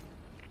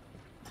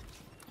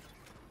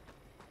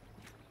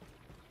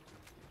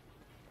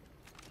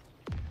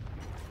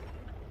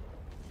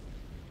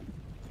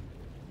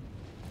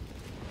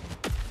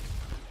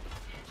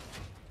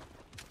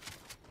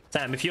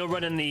 Sam, if you're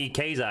running the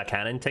Kazar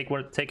cannon, take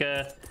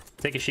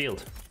a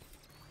shield.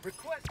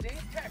 Requesting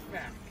tech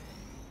pack.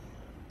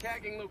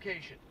 Tagging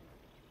location.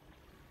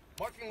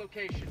 Marking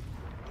location.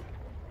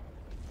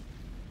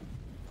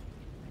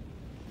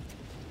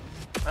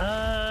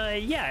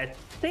 Yeah, I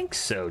think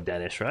so,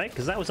 Dennis, right?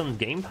 Because that was on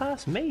Game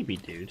Pass? Maybe,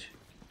 dude.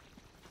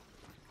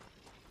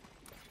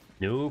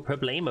 No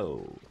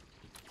problemo.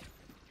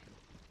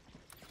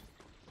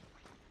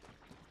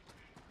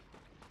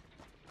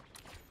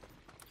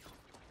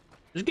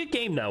 It's a good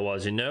game that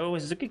was, you know?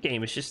 It's a good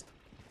game. It's just,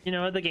 you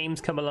know, other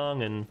games come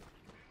along and...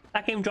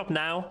 That game dropped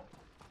now.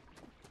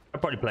 I'll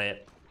probably play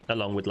it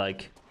along with,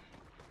 like...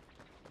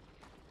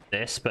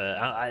 this,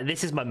 but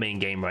this is my main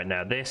game right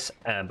now. This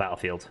and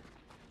Battlefield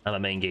are my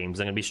main games.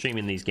 I'm going to be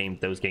streaming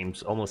those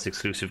games almost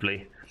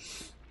exclusively.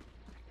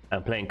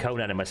 I'm playing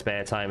Conan in my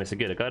spare time. It's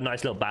good. I've got a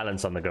nice little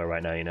balance on the go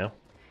right now, you know?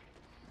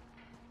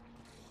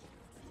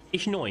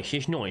 It's nice,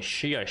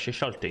 yes, it's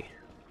salty.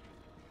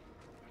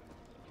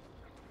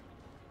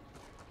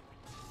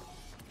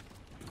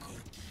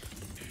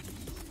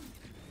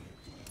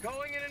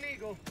 Calling in an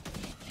eagle.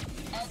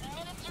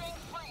 Administering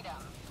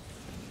freedom.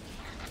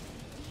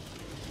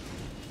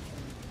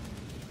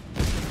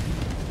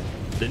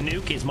 The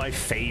nuke is my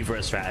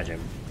favorite stratagem.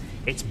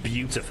 It's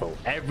beautiful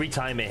every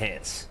time it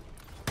hits.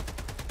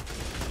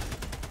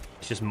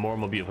 It's just more and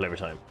more beautiful every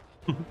time.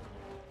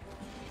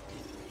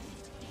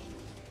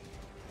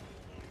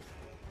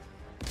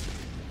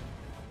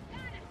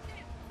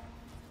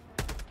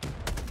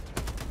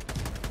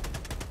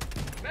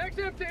 Mag's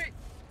empty.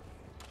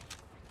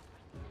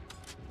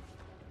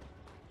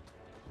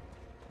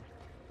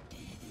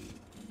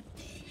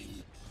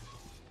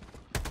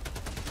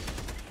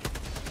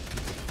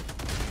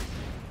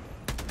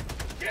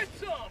 Get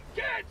some!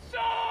 Get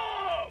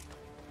some!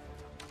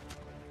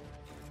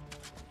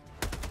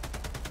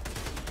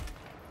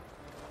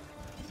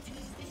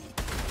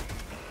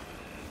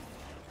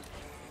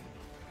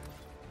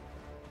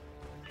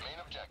 Main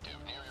objective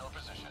near your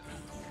position.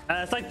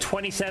 It's like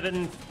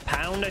 £27,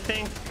 I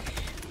think.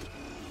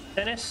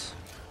 Dennis?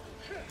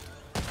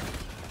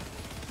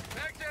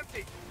 Mag's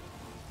empty.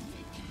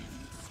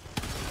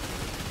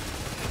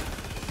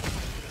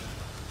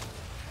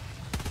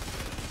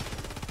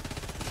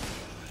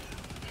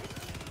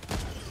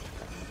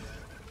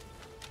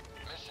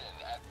 Mission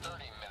at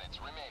 30 minutes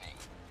remaining.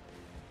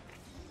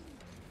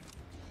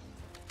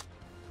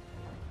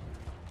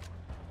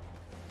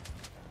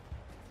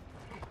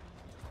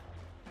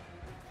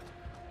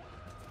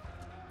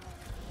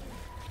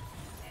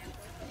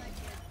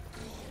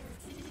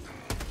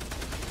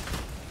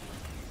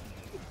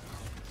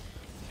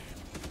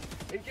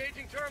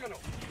 Engaging terminal.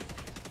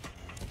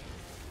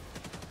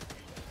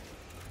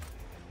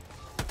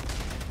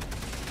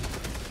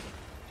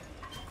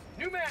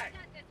 New mag.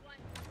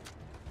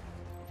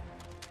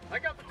 I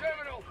got the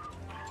terminal.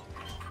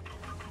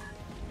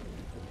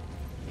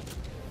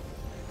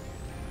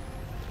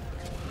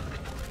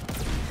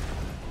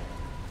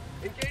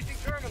 Engaging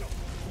terminal.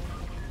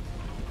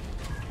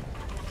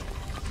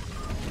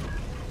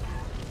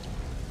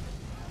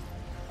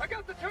 I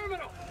got the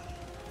terminal.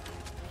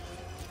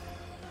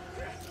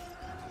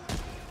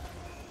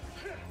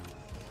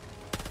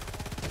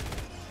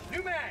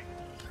 New mag.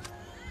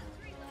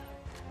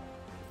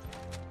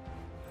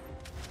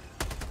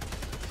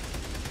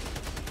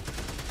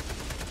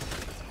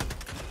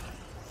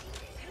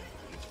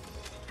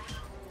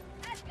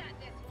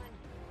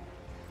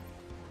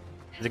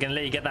 Is it gonna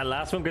let you get that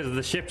last one because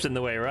the ship's in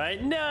the way,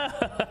 right? No!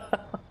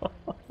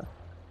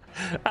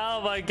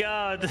 Oh my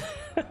god!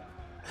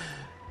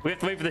 We have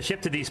to wait for the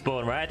ship to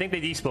despawn, right? I think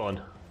they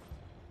despawn.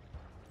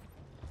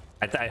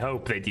 I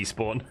hope they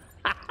despawn.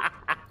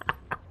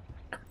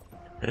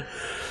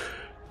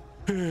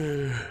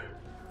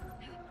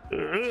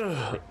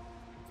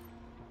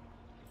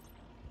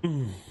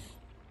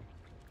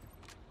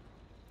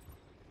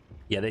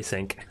 Yeah, they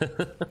sink.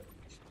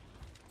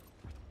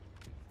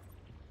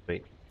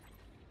 Wait.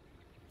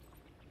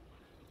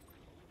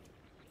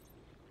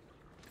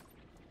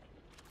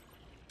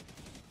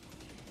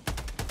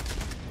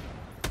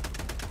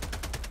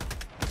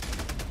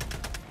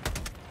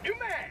 New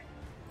mag.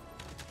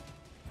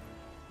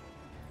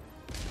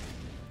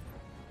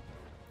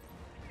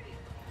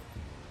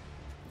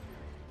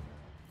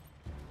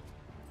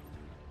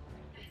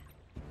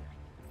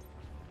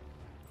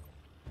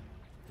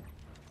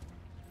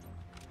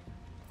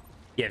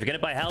 Yeah, if you're gonna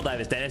buy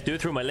Helldivers, Dennis, do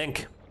it through my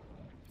link.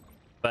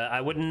 But I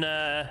wouldn't,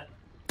 Mag.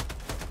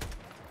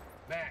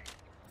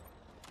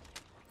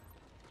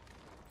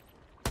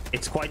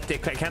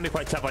 it can be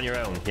quite tough on your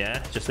own,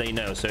 yeah? Just so you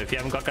know. So if you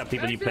haven't got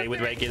people you play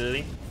with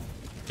regularly,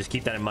 just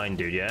keep that in mind,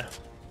 dude, yeah?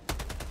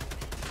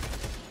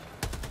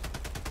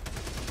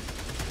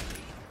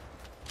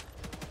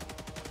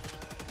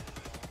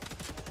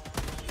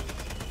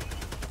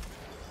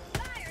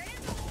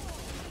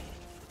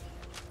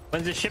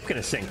 When's the ship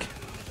gonna sink?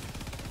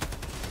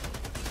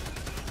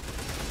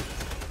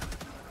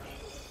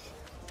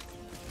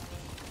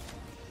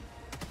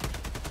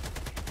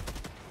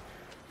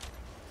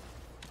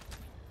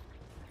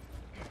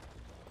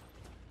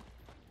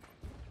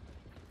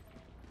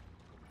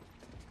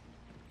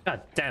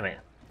 God damn it.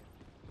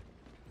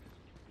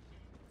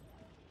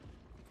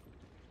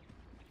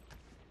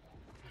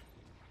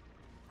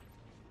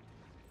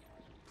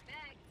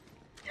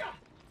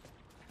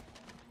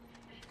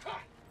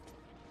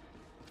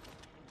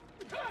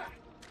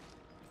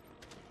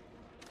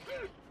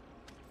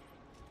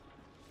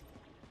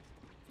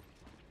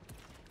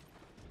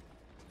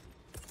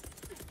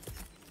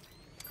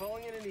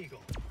 Calling in an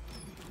eagle.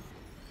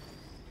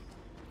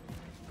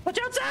 Watch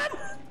out, Sam!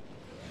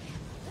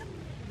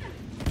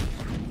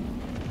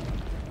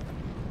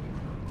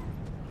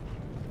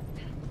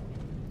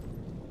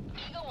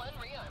 Eagle 1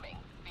 rearming.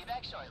 Be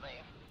back shortly.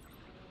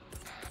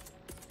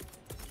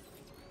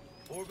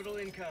 Orbital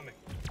incoming.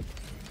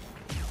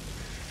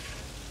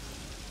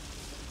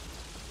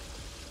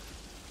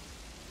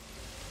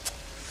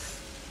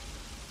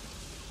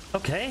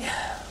 Okay.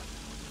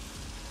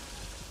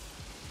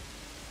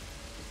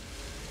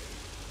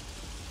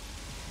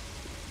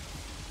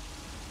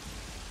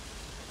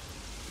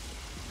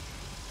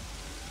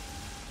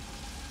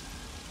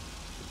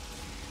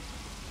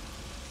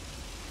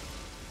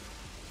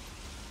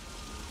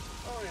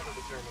 I'll handle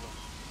the terminal.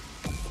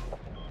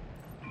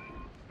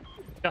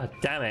 God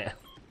damn it.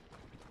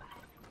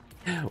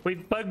 We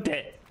bugged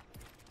it.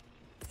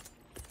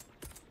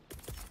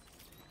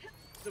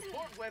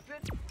 Support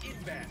weapon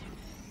inbound.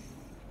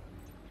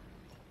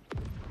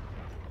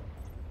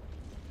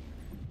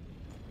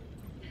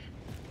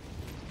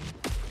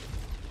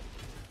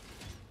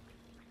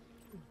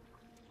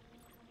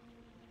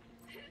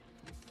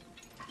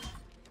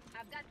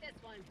 I've got this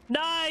one.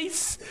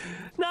 Nice!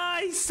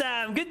 Nice,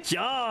 Sam! Good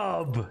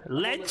job!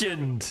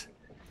 Legend!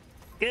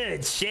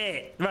 Good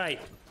shit.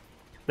 Right.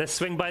 Let's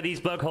swing by these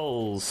bug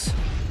holes.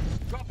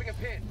 Dropping a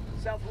pin.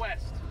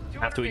 Southwest.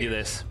 After we do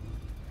 200 this.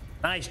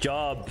 Nice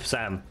job,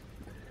 Sam.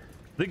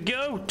 The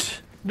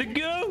goat! The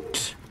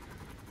goat!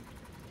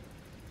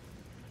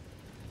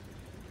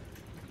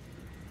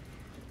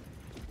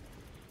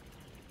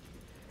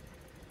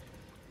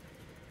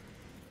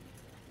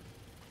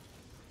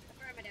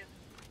 Affirmative.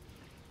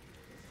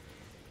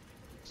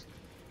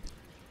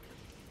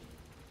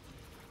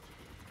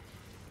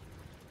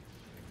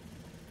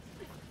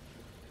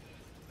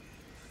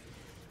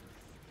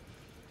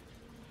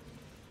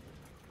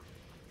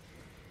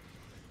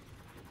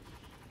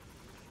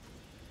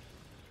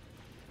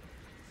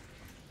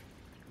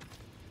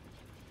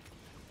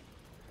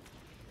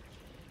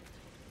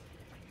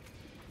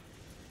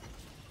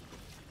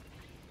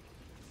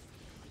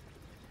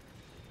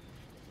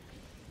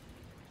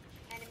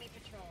 Enemy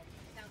patrol.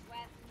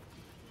 Southwest.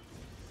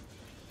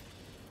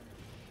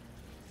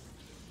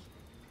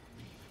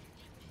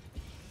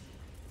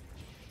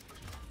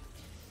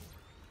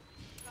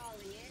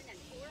 Calling in an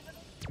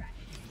orbital strike.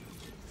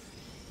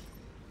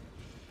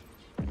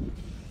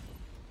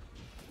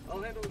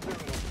 I'll handle the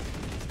terminal.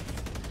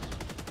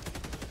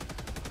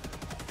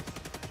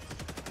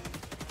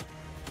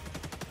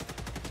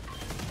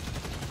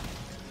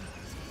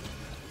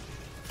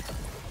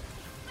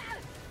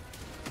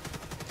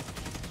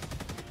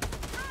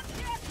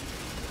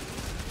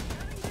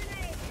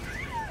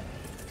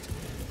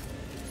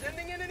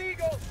 Sending in an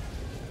eagle.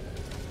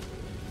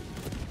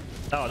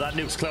 Oh, that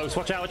nuke's close.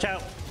 Watch out, watch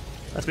out.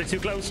 That's a bit too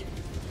close.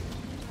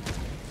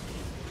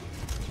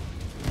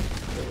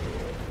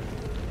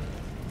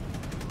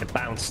 It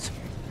bounced.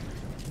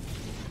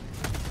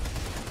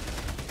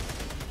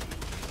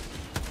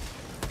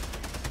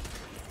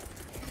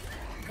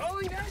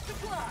 Calling down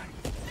supply.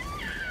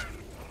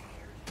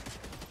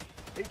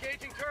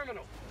 Engaging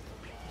terminal.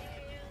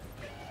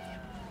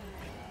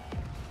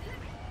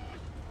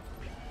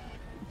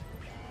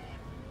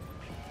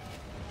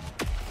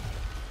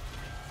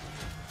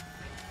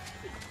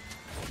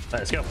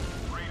 Let's go.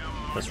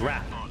 Let's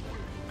wrap.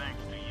 Thanks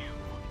to you,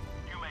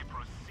 you may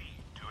proceed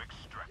to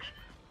extraction.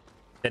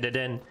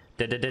 Da-da-dun,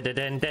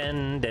 da-da-da-da-dun,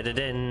 dun,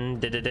 da-da-dun,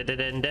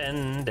 da-da-da-da-dun,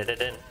 dun,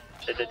 da-da-dun,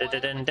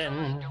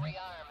 da-da-da-da-dun.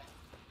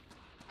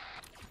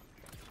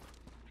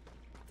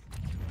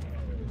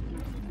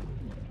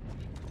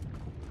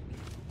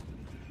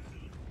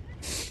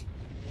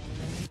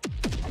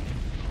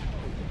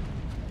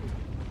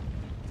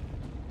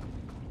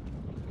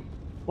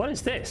 What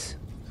is this?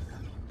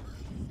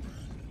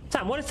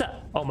 Sam, what is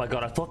that? Oh my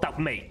god, I thought that,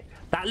 mate,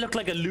 that looked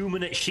like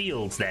Illuminate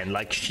shields then,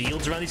 like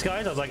shields around these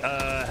guys. I was like,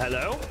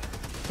 hello?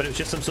 But it was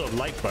just some sort of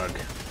light bug.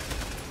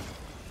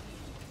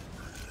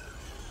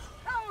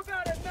 How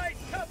about a nice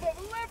cup of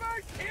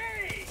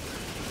liberty?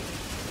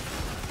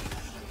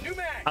 New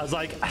mag. I was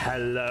like,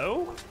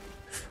 hello?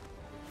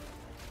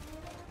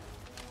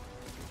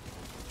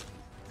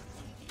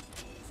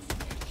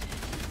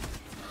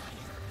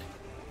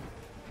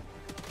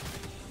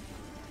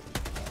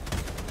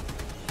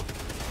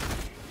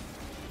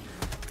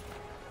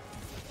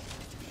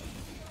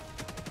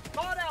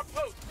 Pod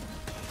outpost.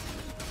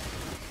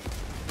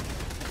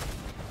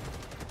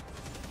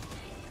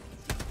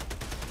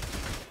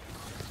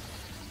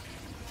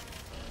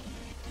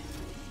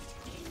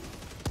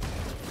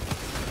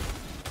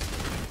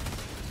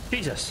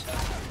 Jesus.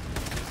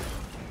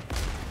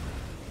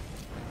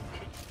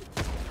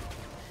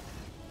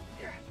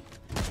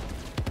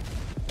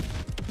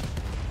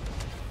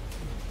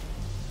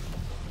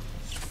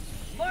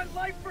 My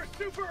life for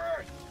Super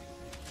Earth.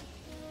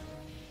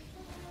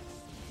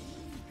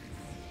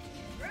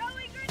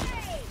 Throwing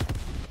grenade.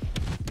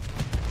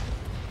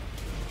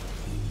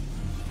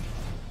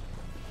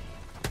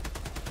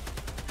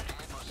 You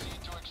may proceed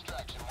to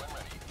extraction when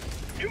ready.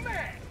 New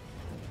mag.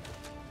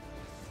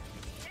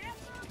 Stand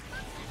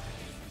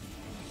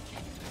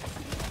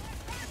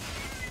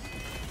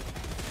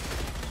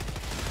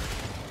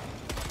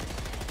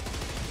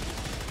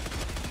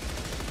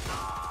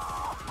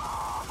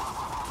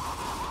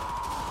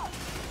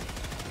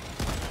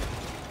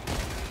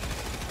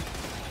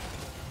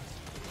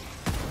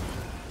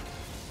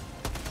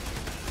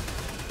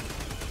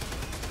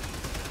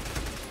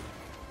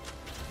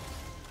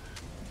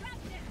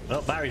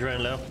Oh, battery's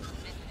running low.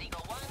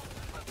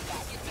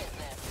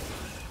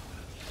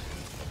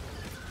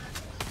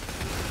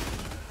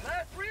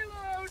 Last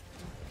reload.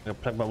 I'll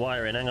plug my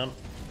wire in, hang on.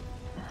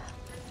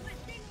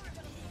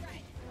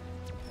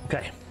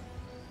 Okay.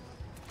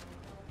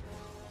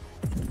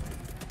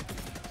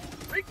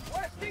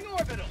 Requesting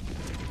orbital.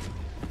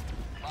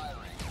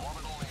 Firing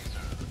orbital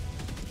laser.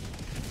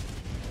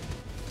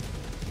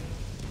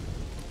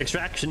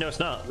 Extraction, no it's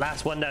not.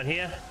 Last one down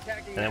here.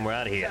 And then we're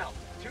out of here. South,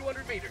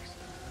 200 meters.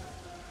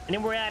 And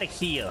then we're out of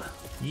here.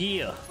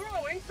 Yeah.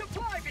 Throwing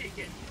supply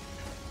beacon.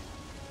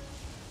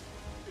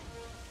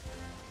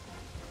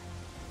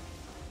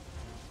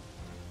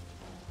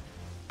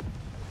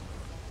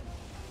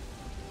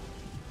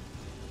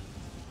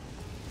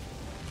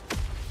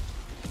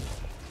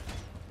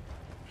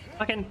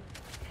 Fucking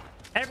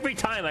every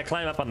time I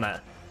climb up on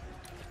that.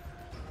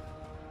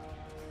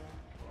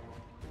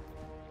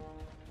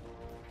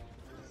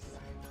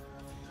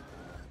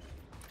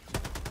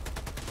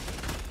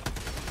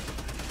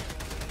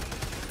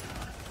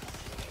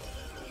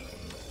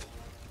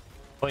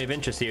 Point of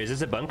interest here, is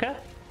this a bunker?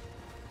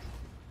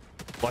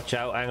 Watch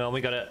out, hang on,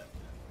 we got it.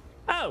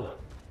 Oh!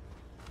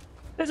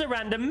 There's a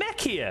random mech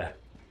here!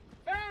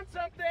 Found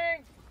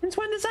something. Since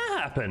when does that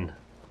happen?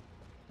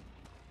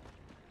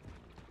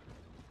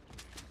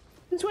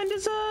 Since when's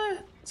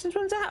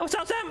that? What's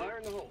up, Sam? Fire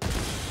in the hole.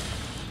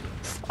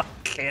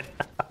 Fucking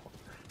hell.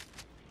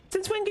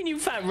 Since when can you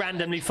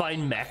randomly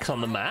find mechs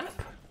on the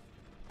map?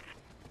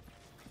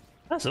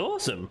 That's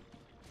awesome.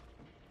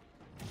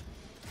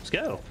 Let's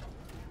go.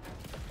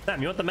 Sam,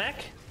 you want the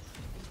mech?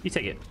 You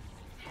take it.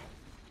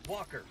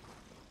 Walker.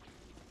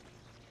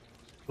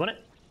 You want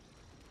it?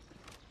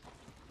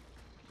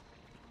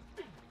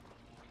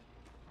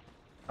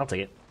 I'll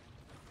take it.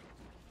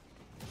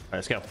 Alright,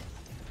 let's go.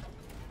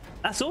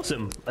 That's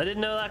awesome. I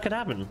didn't know that could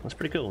happen. That's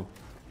pretty cool.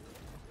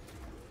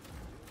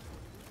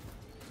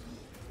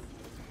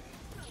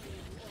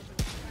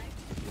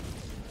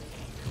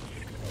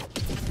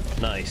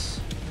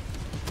 Nice.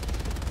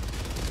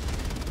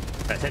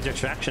 Let's head to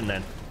extraction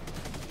then.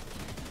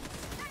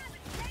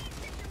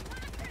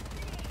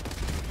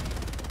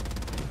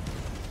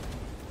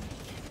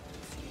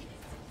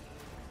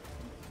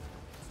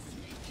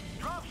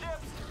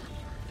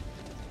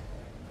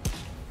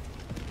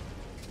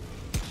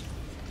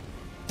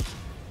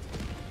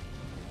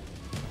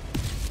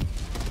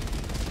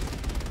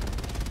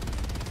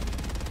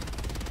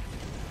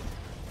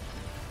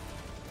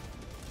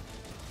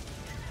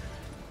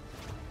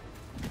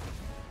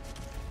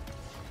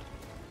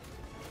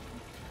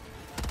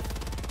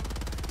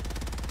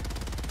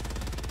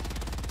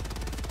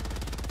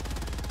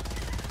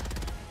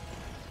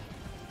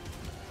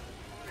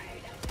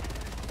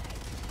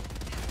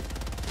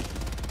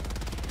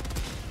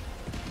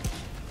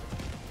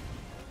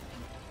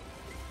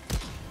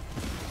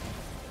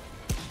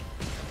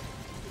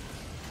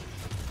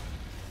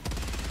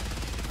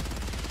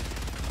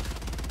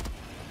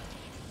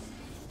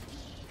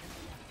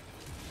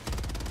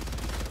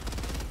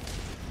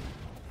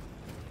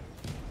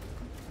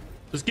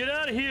 Let's get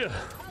out of here.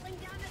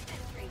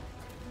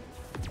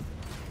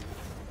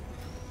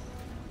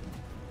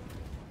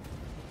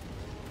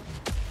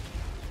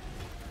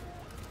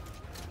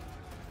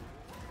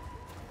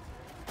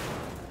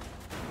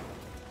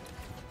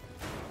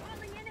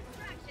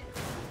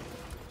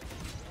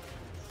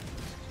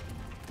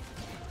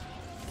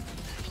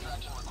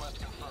 Extraction request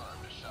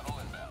confirmed. Shuttle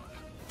inbound.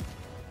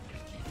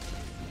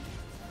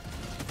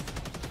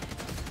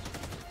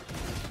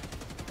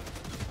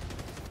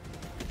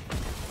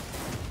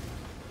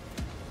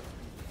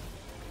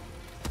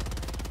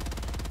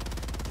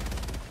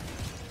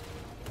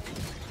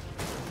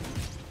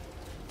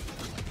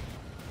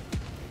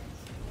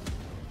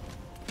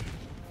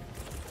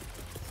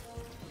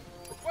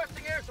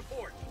 Requesting air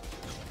support.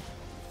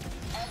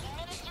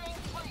 Administering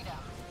freedom.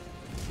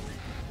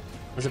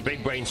 That's a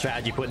big brain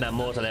strategy putting that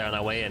mortar there on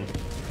our way in,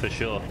 for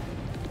sure.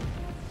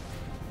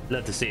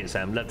 Love to see it,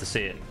 Sam. Love to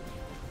see it.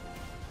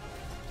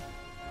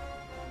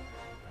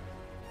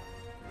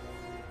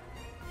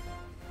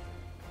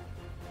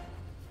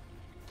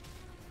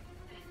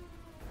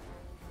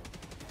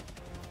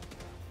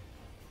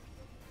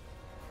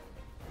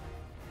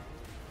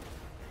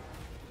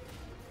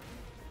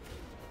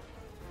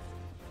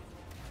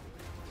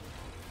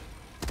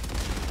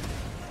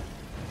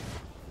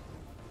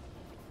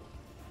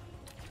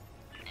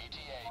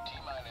 ETA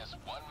T-minus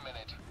 1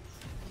 minute.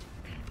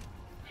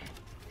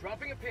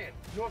 Dropping a pin.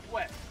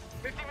 Northwest.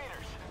 50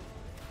 meters.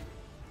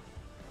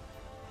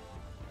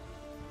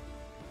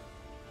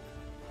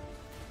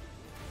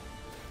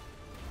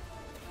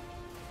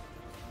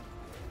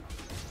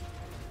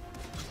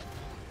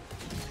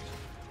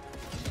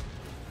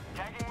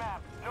 Tagging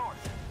map.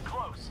 North.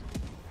 Close.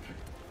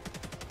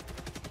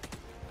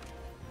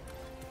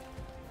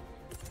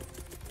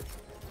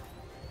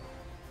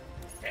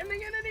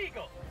 Sending in an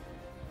eagle.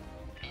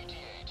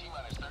 ETA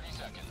T-minus 30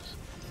 seconds.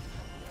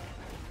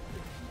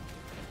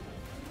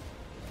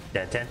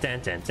 Dun, dun, dun,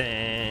 dun,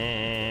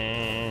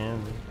 dun.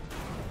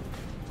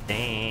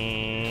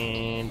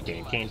 Dun,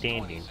 dun,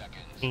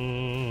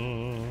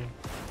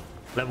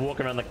 Love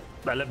walking around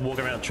I love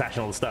walking around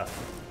trashing all the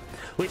stuff.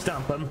 We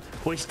stomp them,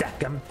 we stack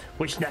them,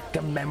 we snack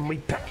them, and we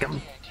pack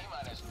them.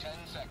 T-minus 10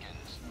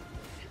 seconds.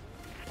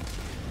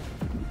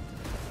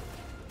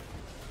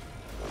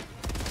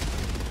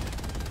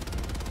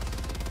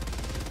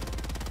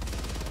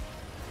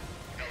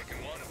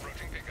 Pelican 1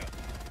 approaching pickup.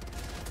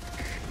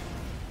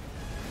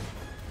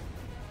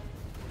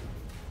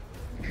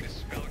 This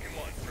is Pelican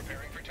 1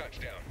 preparing for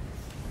touchdown.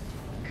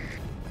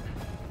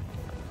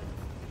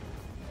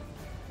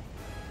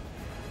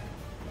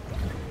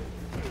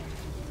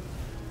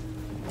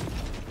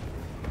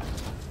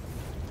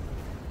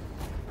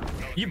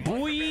 You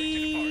boy!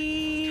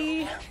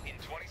 In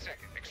 20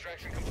 seconds.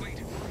 Extraction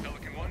complete.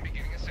 Pelican 1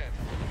 beginning ascent.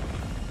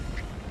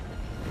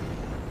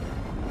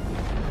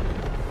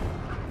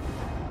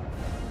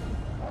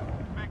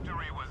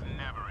 Victory was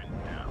never in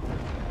doubt.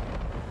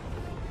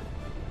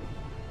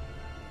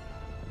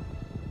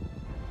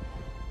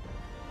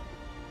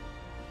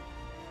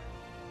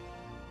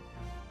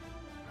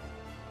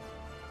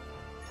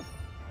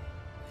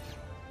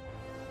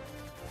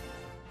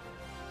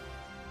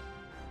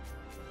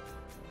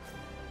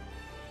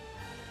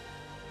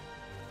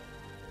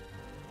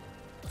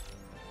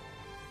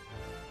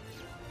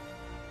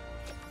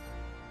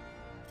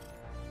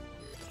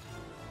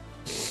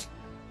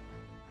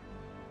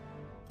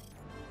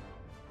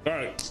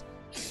 Alright.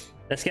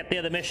 Let's get the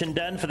other mission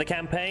done for the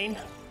campaign.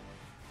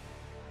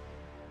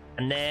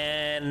 And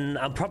then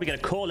I'm probably going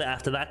to call it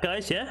after that,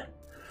 guys, yeah?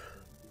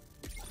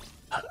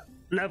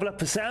 Level up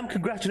for Sam.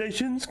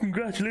 Congratulations.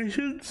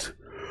 Congratulations.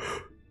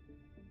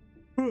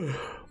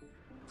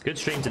 Good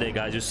stream today,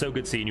 guys. It was so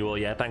good seeing you all.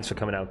 Yeah, thanks for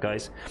coming out,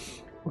 guys.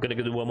 We're going to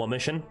go do one more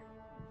mission.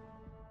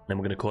 Then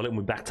we're going to call it, and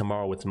we'll be back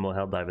tomorrow with some more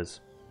Helldivers.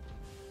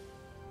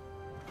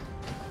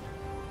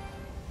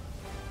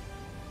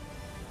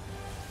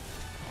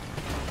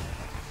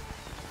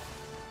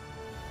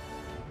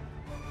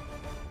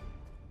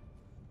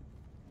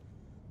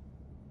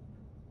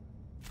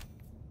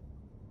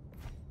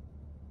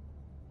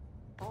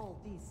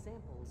 All these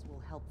samples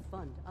will help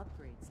fund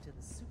upgrades to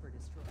the Super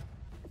Destroyer.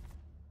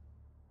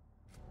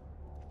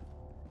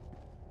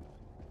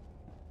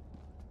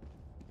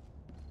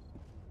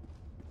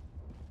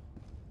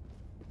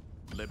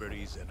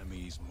 Liberty's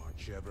enemies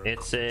march ever.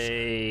 It's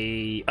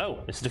a...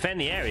 Oh, it's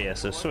defend the area,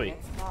 so sweet.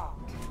 Coordinates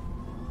locked.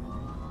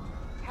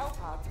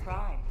 Hellpods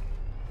prime.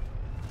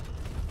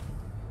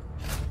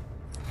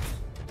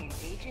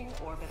 Engaging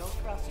orbital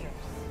thrusters.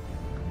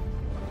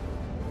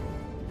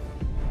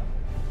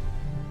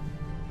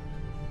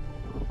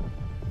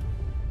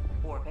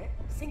 Orbit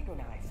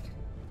synchronized.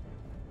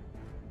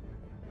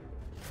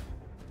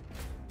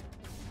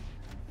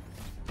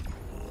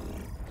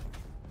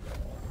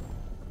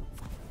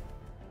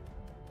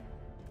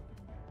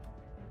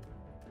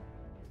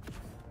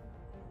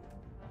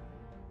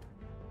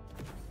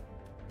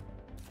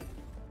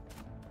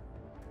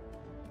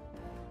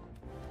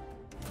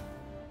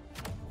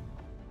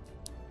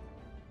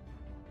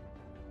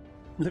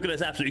 Look at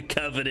us, absolutely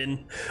covered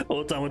in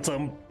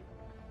automaton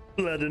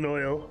blood and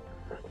oil.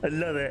 I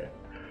love it.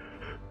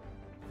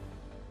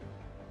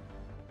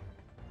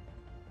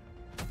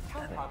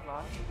 Hellpod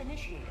launch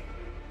initiated.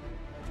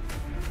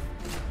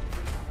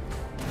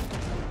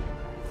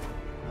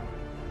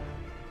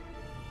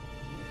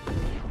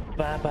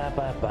 Ba ba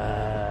ba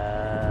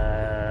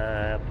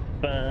ba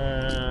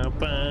ba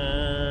ba.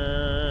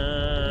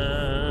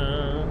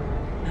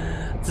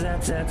 Da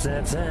da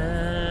da da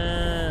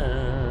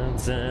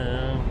da.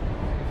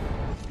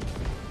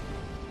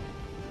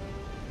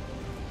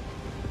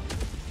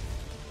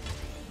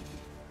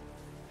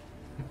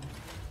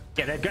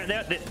 Yeah,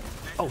 they're.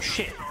 Oh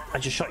shit! I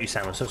just shot you,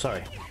 Sam. I'm so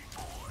sorry.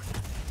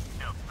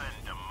 Defend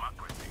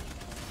democracy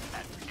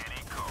at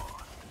any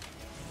cost.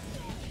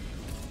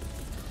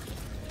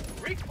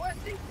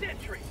 Requesting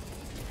sentry.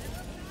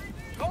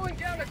 Calling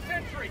down a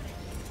sentry.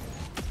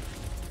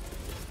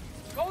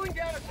 Calling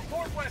down a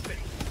support weapon.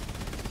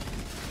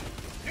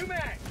 New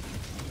mag.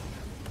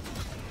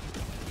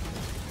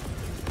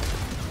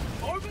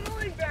 Orbital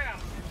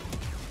inbound.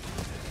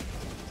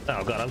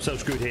 Oh god, I'm so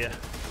screwed here.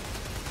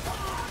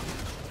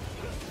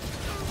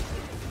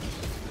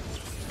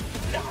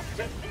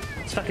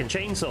 It's fucking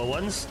chainsaw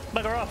ones.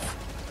 Bugger off.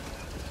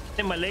 I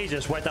think my laser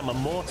just wiped out my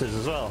mortars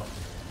as well.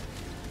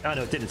 Oh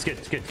no, it did. It's good.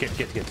 It's good. Good.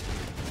 Good. Good.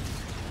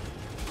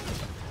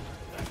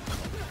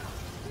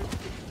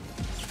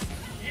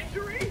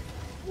 Injury?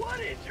 What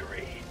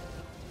injury?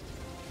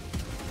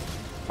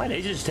 My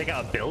laser just take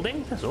out a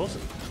building? That's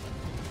awesome.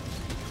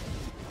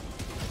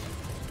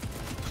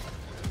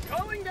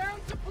 Calling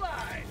down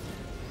supplies.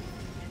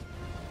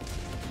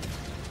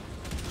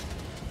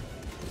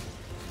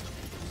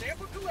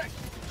 Sample collection.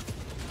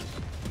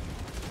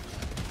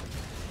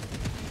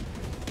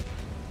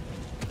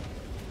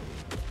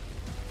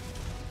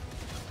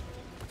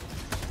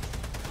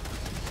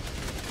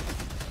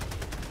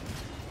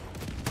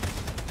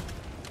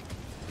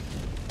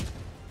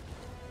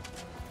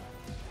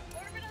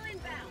 Orbital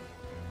inbound.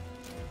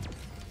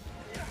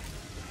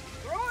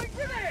 Throwing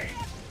grenade.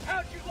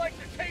 How'd you like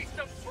to taste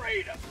of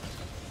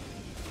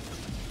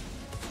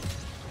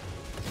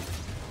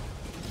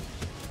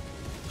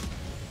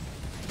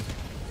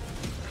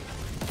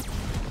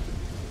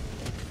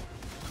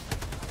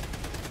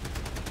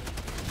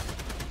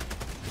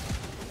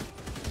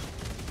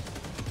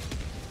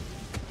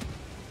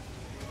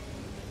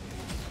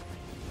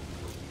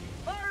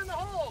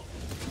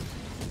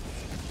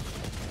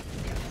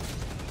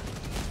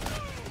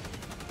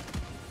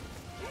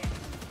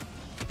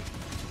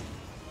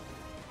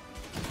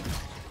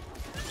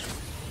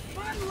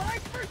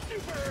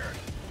Super!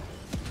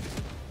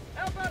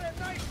 How about a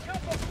nice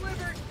cup of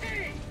liver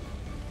tea?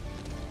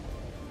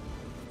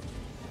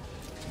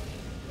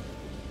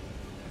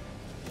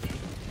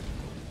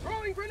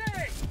 Throwing grenade!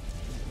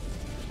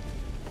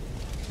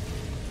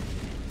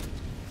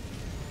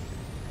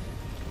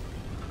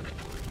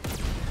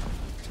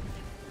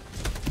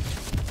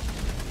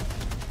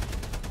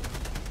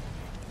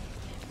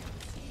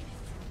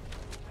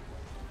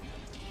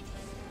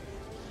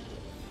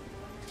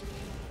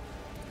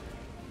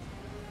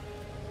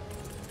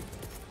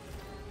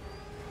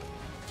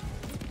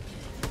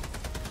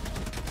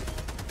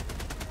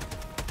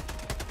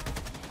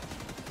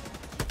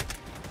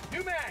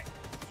 New mag!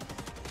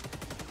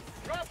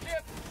 Drop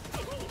ship!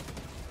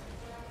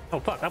 Oh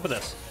fuck, up with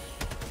this.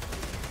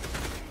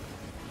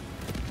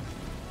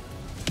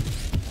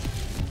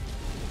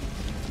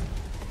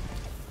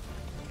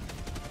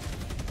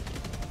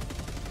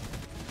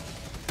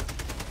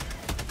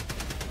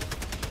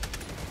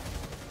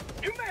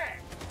 New mag!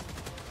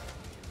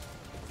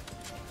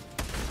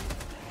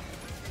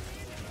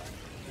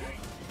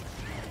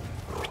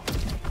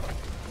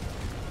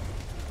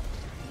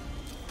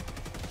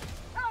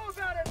 How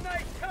about a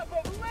nice cup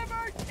of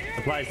liver tea?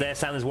 Supplies there,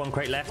 Sam, there's one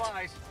crate left.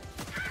 Supplies.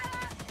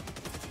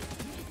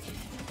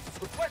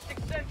 Requesting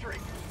sentry.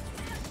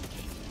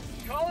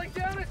 Calling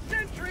down a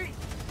sentry.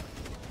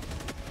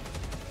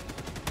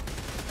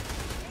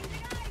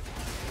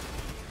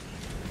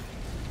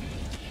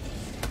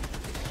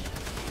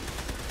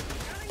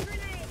 Throwing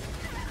grenade.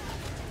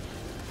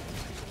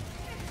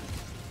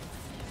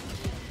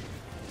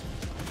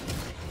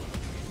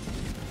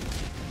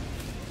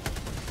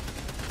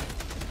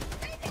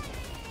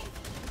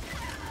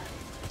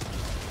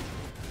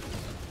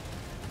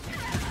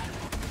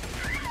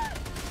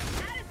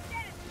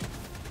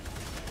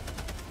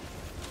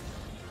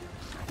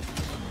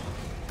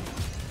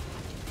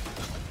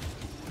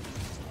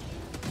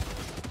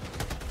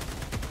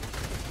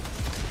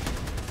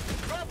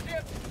 Drop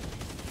ship.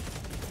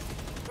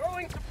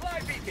 Throwing supply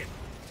beacon.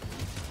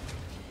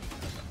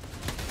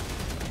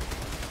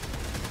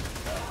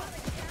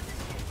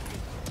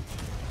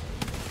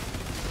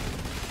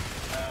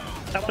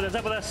 Up with us,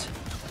 up with us.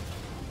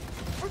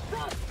 For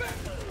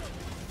prospect.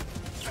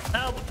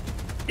 Help!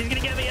 He's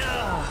gonna get me!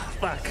 Oh,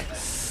 fuck.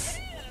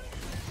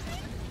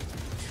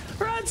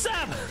 Run,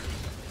 Sam!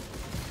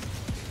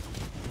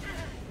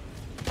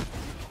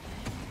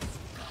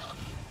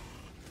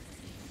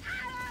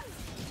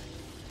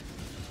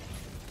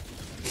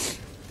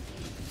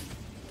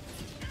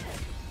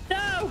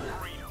 No!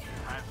 Freedom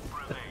has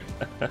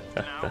prevailed.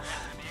 Now head to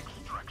the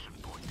extraction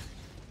point.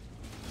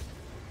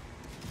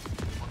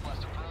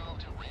 Request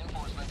approved.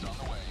 Reinforcements on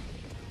the way.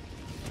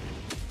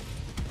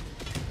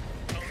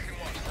 Pelican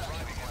 1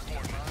 arriving at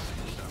coordinates.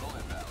 Shuttle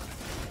inbound.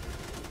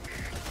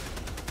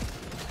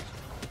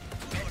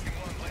 Pelican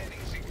 1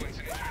 landing sequence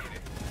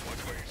initiated.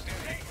 Watch where you're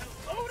standing.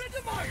 Loaded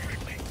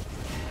democracy.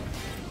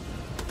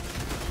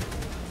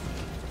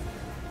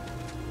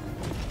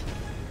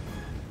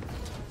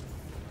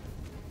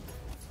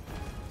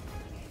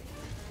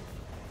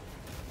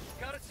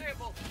 Got a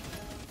sample.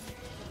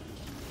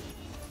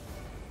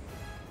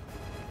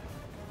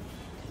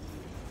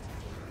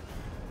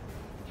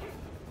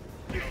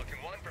 Pelican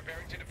 1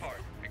 preparing to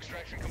depart.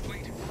 Extraction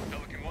complete.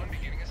 Pelican 1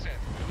 beginning ascent.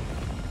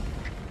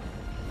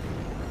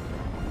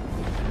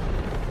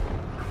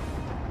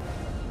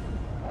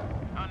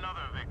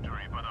 Another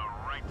victory for the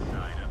right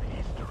side of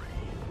history.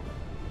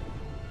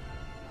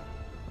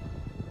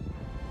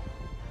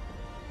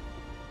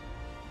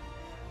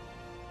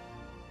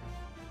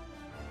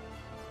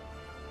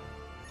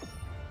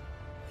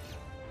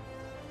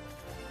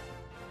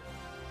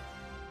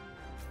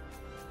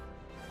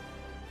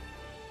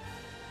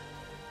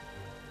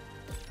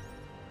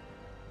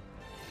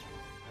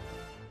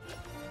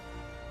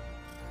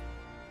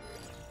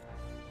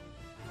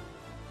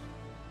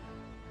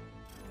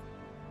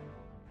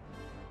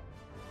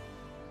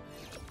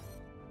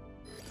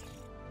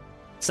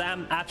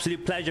 Sam,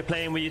 absolute pleasure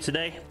playing with you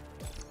today.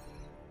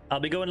 I'll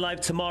be going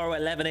live tomorrow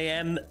at 11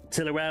 AM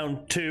till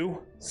around 2,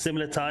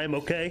 similar time,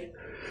 okay?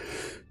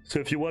 So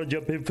if you want to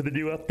jump in for the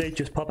new update,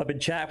 just pop up in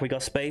chat if we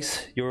got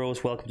space. You're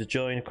always welcome to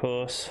join, of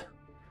course.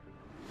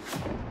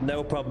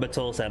 No problem at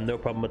all, Sam, no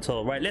problem at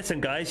all. Right, listen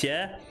guys,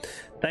 yeah?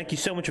 Thank you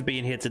so much for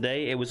being here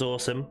today. It was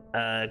awesome.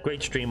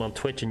 Great stream on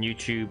Twitch and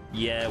YouTube.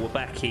 Yeah, we're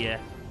back here.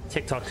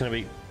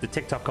 The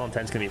TikTok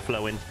content's gonna be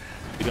flowing.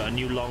 We got a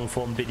new long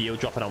form video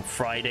dropping on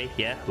Friday.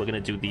 Yeah, we're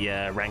gonna do the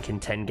ranking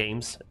 10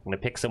 games. I'm gonna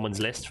pick someone's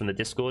list from the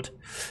Discord.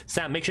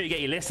 Sam, make sure you get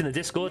your list in the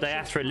Discord. I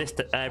asked for a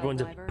list, everyone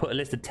to put a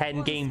list of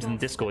 10 games in the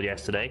Discord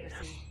yesterday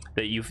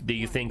that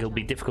you think will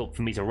be difficult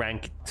for me to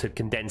rank, to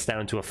condense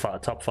down to a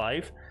top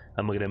 5,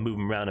 and we're gonna move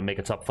them around and make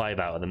a top 5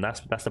 out of them.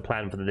 That's the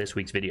plan for this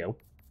week's video.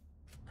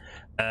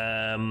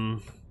 Yeah.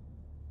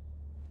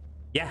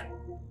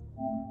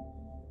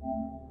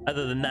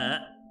 Other than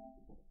that,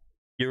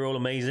 you're all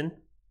amazing.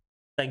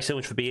 Thanks so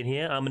much for being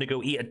here. I'm gonna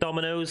go eat at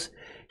Domino's,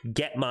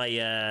 get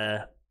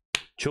my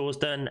chores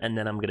done, and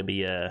then I'm gonna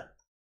be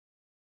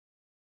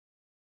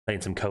playing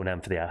some Conan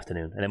for the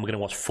afternoon. And then we're going to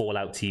watch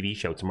Fallout TV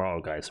show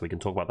tomorrow, guys. So we can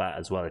talk about that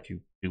as well if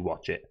you do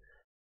watch it.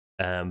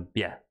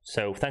 Yeah,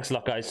 so thanks a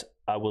lot, guys.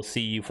 I will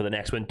see you for the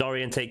next one.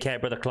 Dorian, take care.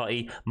 Brother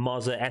Clotty,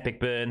 Mozza, Epic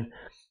Burn.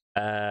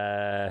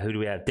 Who do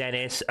we have?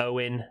 Dennis,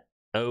 Owen,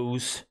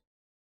 Oz,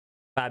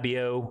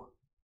 Fabio.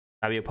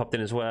 Fabio popped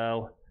in as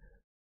well.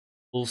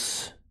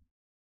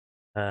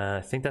 I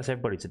think that's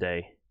everybody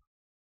today.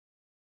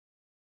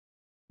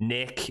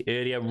 Nick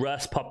earlier.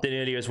 Russ popped in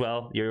earlier as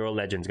well. You're all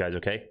legends, guys,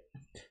 okay?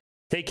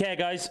 Take care,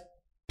 guys.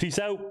 Peace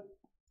out.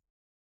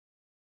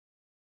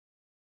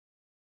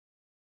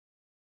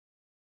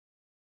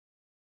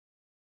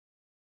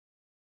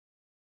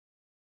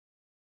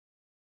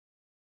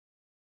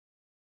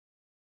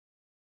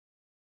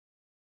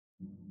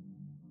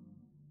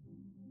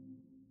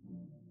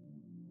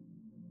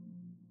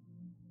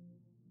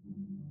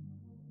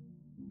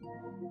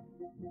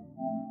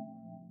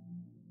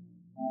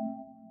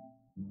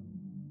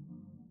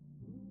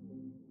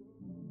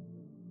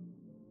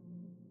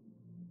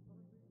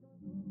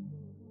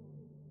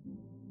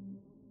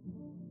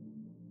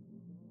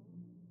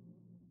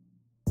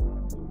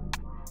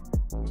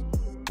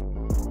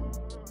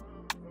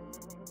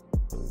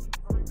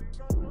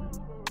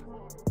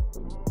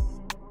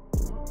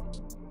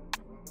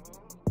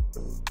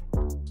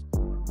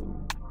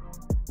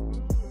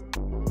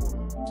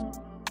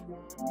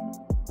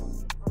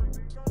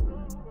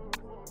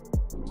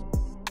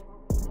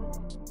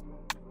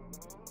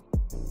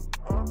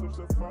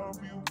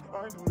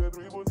 I do that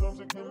 3 more times,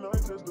 can I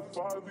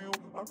testify for you?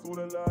 I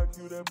coulda like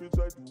you, that bitch,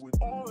 I do it.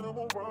 All of them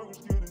around you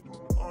scared to do it.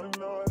 I'm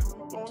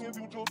not, long as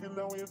you joking,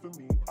 now in for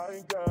me. I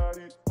ain't got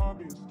it,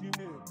 I'm in skinny,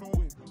 do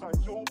it. I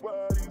your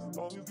body, as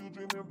long as you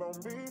dreaming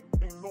about me,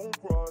 ain't no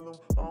problem.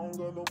 I don't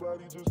got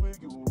nobody just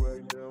with you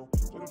right now.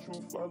 So the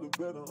truth, I look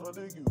better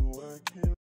under you, I can't.